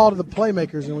 give the ball to the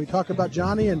playmakers. And we talk about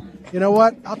Johnny, and you know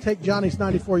what? I'll take Johnny's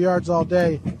 94 yards all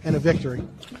day and a victory.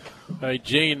 Hey,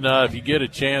 Gene, if you get a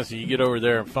chance and you get over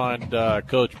there and find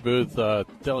Coach Booth,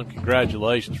 tell him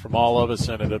congratulations from all of us.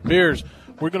 And it appears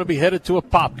we're going to be headed to a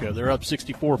Popka. They're up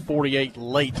 64-48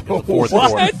 late in the fourth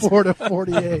quarter.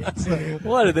 4-48. So.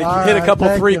 What, did they hit a couple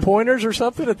three-pointers or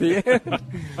something at the end?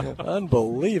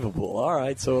 Unbelievable. All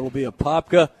right, so it'll be a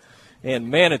Popka and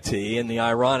Manatee. And the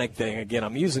ironic thing, again,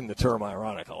 I'm using the term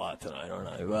ironic a lot tonight, aren't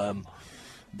I?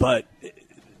 But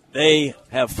they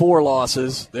have 4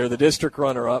 losses. They're the district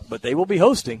runner-up, but they will be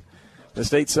hosting the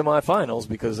state semifinals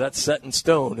because that's set in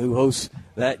stone who hosts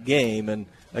that game. And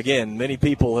again, many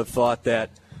people have thought that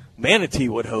Manatee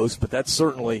would host, but that's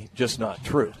certainly just not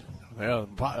true. Yeah,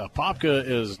 Popka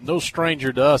is no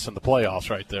stranger to us in the playoffs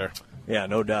right there. Yeah,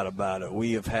 no doubt about it.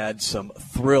 We have had some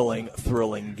thrilling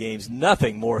games.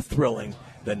 Nothing more thrilling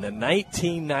than the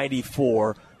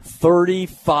 1994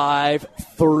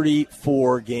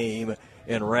 35-34 game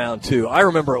in round 2. I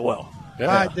remember it well. Yeah.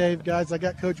 All right, Dave, guys, I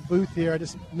got Coach Booth here. I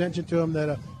just mentioned to him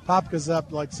that Popka's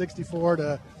up like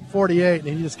 64-48, and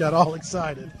he just got all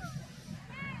excited.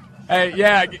 Hey,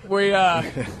 yeah, we are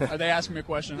they asking me a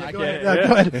question? Yeah, I go can't. ahead.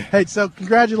 Go ahead. Hey, so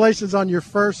congratulations on your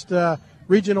first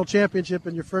regional championship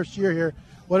in your first year here.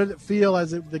 What did it feel as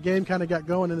the game kind of got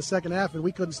going in the second half and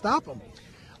we couldn't stop them?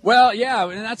 Well, yeah,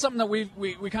 and that's something that we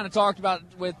kind of talked about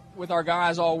with our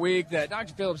guys all week, that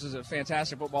DrPhillips is a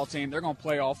fantastic football team. They're going to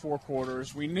play all 4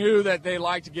 quarters. We knew that they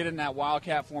like to get in that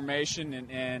wildcat formation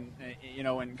and you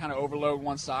know, and kind of overload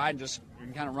one side and just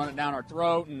kind of run it down our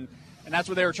throat, and that's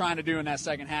what they were trying to do in that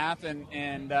second half. And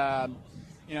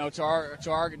you know, to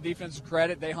our defensive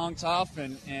credit, they hung tough,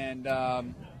 and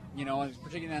you know,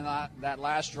 particularly in that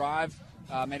last drive,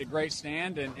 made a great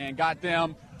stand and got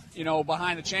them, you know,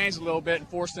 behind the chains a little bit and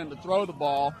forced them to throw the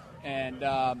ball, and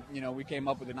you know, we came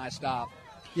up with a nice stop.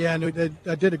 Yeah, and they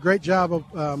did a great job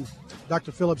of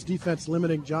Dr. Phillips' defense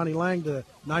limiting Johnny Lang to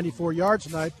 94 yards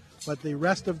tonight, but the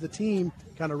rest of the team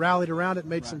kind of rallied around it,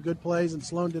 made some good plays, and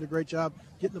Sloan did a great job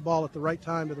getting the ball at the right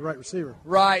time to the right receiver.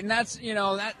 Right, and that's, you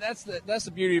know, that's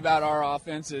the beauty about our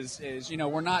offense is you know,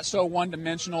 we're not so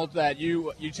one-dimensional that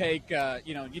you take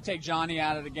you know, you take Johnny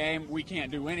out of the game, we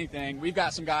can't do anything. We've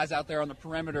got some guys out there on the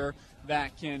perimeter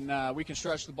that we can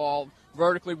stretch the ball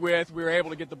vertically with. We were able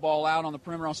to get the ball out on the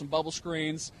perimeter on some bubble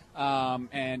screens,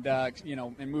 and you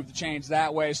know, and move the chains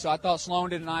that way. So I thought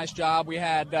Sloan did a nice job. We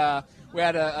had a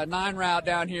 9 route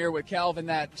down here with Kelvin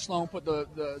that Sloan put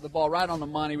the ball right on the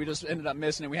money. We just ended up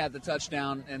missing it. We had the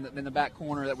touchdown in the back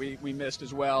corner that we missed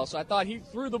as well. So I thought he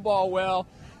threw the ball well,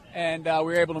 and we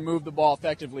were able to move the ball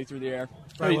effectively through the air.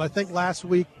 Right. Well, I think last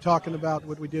week talking about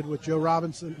what we did with Joe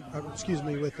Robinson,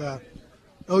 with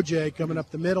OJ coming up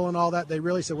the middle and all that, they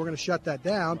really said we're going to shut that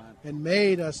down and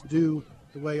made us do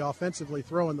the way offensively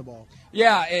throwing the ball.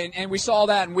 Yeah, and we saw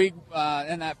that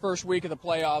in that first week of the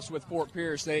playoffs with Fort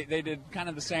Pierce. They did kind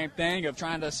of the same thing of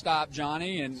trying to stop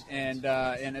Johnny, and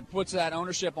it puts that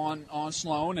ownership on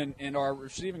Sloan and our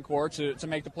receiving corps to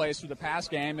make the plays through the pass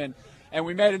game, and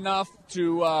we made enough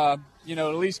to you know,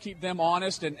 at least keep them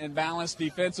honest and balanced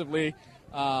defensively,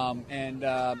 and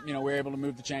you know, we were able to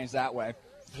move the chains that way.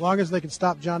 As long as they can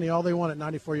stop Johnny all they want at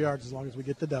 94 yards, as long as we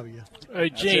get the W. Hey,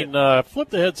 Gene, flip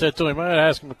the headset to him. I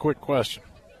ask him a quick question.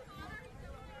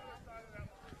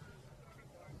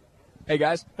 Hey,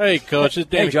 guys. Hey, Coach. It's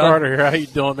Danny Carter here. How you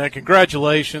doing, man?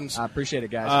 Congratulations. I appreciate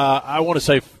it, guys. I want to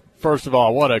say, first of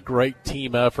all, what a great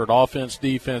team effort, offense,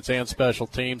 defense, and special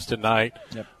teams tonight.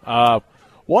 Yep.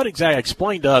 What exactly?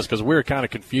 Explain to us, because we were kind of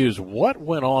confused. What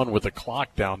went on with the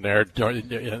clock down there during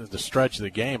the stretch of the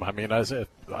game? I mean, I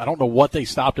don't know what they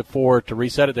stopped it for to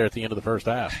reset it there at the end of the first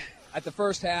half. At the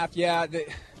first half, yeah,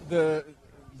 the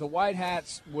White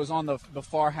Hats was on the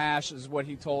far hash, is what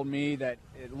he told me, that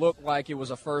it looked like it was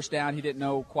a first down. He didn't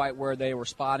know quite where they were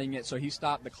spotting it, so he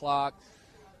stopped the clock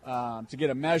to get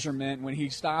a measurement. When he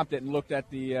stopped it and looked at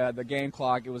the game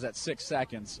clock, it was at 6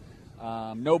 seconds.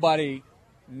 Nobody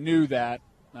knew that,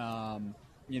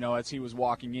 as he was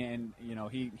walking in.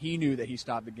 He knew that he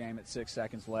stopped the game at 6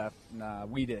 seconds left, and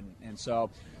we didn't. And so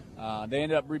they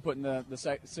ended up re-putting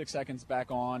the 6 seconds back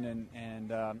on,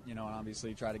 and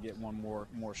obviously try to get one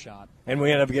more shot. And we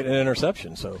ended up getting an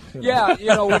interception. So yeah,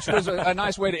 which was a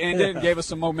nice way to end it and gave us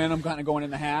some momentum kind of going in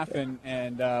the half, and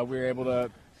we were able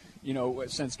to,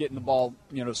 since getting the ball,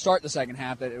 to start the second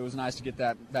half, that it was nice to get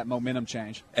that momentum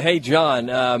change. Hey,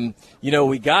 John,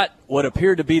 we got what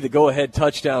appeared to be the go-ahead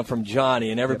touchdown from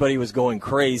Johnny, and everybody was going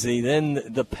crazy. Then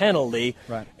the penalty,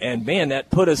 right. And, man,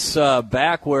 that put us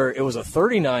back where it was a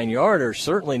 39-yarder,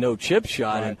 certainly no chip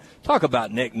shot. Right. And talk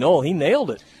about Nick Knoll. He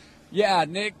nailed it. Yeah,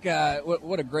 Nick,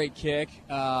 what a great kick.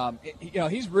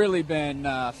 He's really been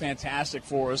fantastic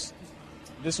for us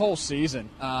this whole season.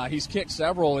 He's kicked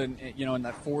several in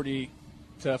that 40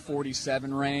 to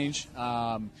 47 range.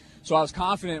 So I was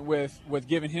confident with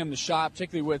giving him the shot,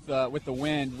 particularly with the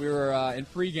wind. We were in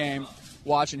pregame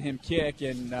watching him kick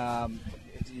and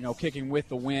kicking with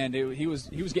the wind. He was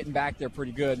getting back there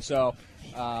pretty good. So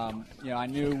I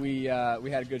knew we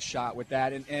had a good shot with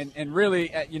that. And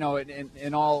really,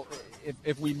 in all,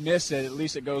 if we miss it, at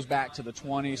least it goes back to the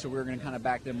 20. So we were going to kind of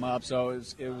back them up. So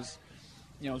it was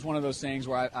one of those things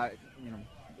where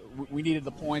we needed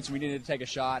the points, we needed to take a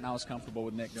shot, and I was comfortable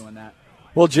with Nick doing that.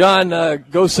 Well, John,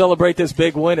 go celebrate this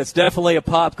big win. It's definitely a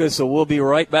Popka, so we'll be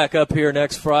right back up here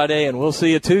next Friday, and we'll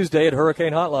see you Tuesday at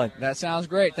Hurricane Hotline. That sounds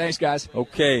great. Thanks, guys.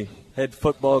 Okay, head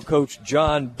football coach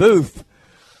John Booth.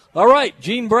 All right,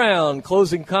 Gene Brown,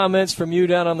 closing comments from you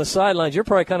down on the sidelines. You're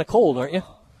probably kind of cold, aren't you?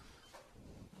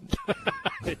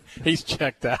 He's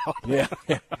checked out. Yeah.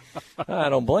 I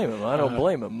don't blame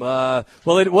him.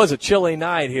 Well, it was a chilly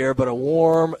night here, but a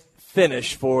warm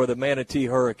finish for the Manatee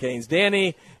Hurricanes.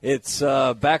 Danny, it's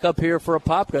back up here for a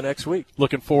Popka next week.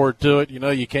 Looking forward to it.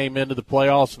 You came into the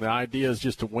playoffs, and the idea is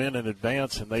just to win and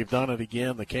advance, and they've done it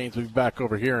again. The Canes will be back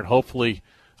over here, and hopefully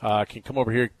can come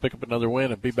over here, pick up another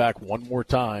win, and be back one more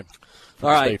time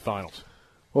for the state finals.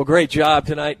 Well, great job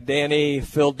tonight, Danny.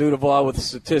 Phil Dudevall with the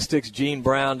statistics, Gene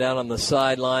Brown down on the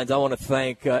sidelines. I want to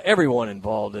thank everyone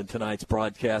involved in tonight's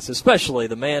broadcast, especially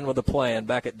the man with the plan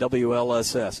back at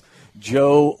WLSS,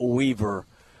 Joe Weaver.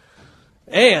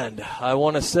 And I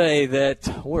want to say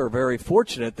that we're very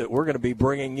fortunate that we're going to be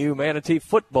bringing you Manatee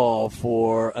football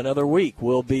for another week.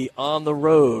 We'll be on the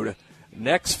road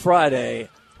next Friday,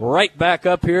 right back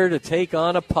up here to take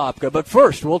on a Popka. But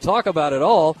first, we'll talk about it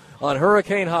all on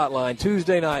Hurricane Hotline,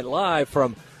 Tuesday night live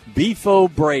from Beef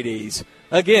O'Brady's.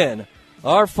 Again,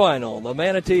 our final, the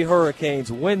Manatee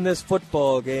Hurricanes win this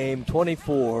football game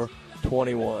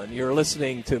 24-21. You're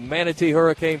listening to Manatee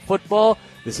Hurricane Football.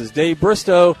 This is Dave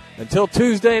Bristow. Until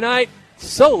Tuesday night,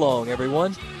 so long,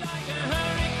 everyone.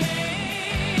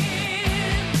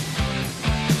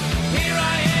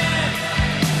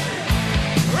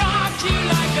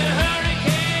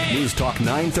 News Talk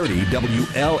 930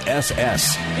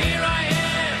 WLSS. Here I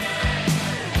am,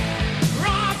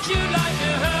 rock you like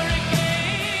a hurricane.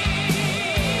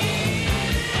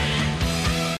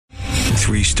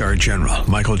 3-star General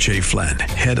Michael J. Flynn,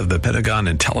 head of the Pentagon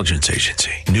Intelligence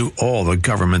Agency, knew all the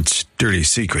government's dirty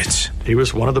secrets. He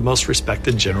was one of the most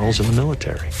respected generals in the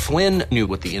military. Flynn knew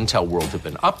what the intel world had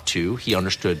been up to. He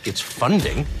understood its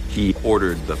funding. He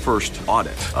ordered the first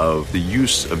audit of the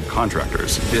use of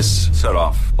contractors. This set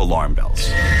off alarm bells.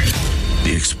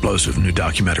 The explosive new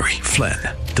documentary, Flynn,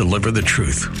 Deliver the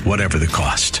Truth, Whatever the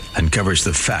Cost, uncovers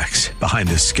the facts behind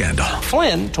this scandal.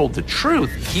 Flynn told the truth.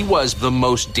 He was the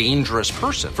most dangerous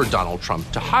person for Donald Trump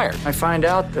to hire. I find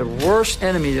out the worst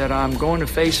enemy that I'm going to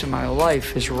face in my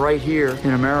life is right here in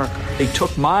America. They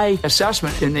took my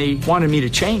assessment and they wanted me to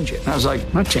change it. And I was like,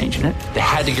 I'm not changing it. They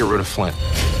had to get rid of Flynn.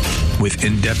 With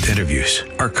in-depth interviews,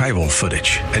 archival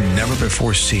footage, and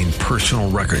never-before-seen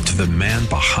personal records of the man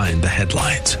behind the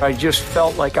headlines. I just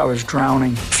felt like I was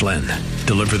drowning. Flynn,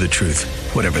 Deliver the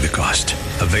Truth, Whatever the Cost.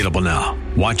 Available now.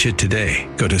 Watch it today.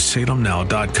 Go to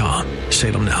salemnow.com.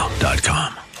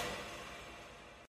 salemnow.com.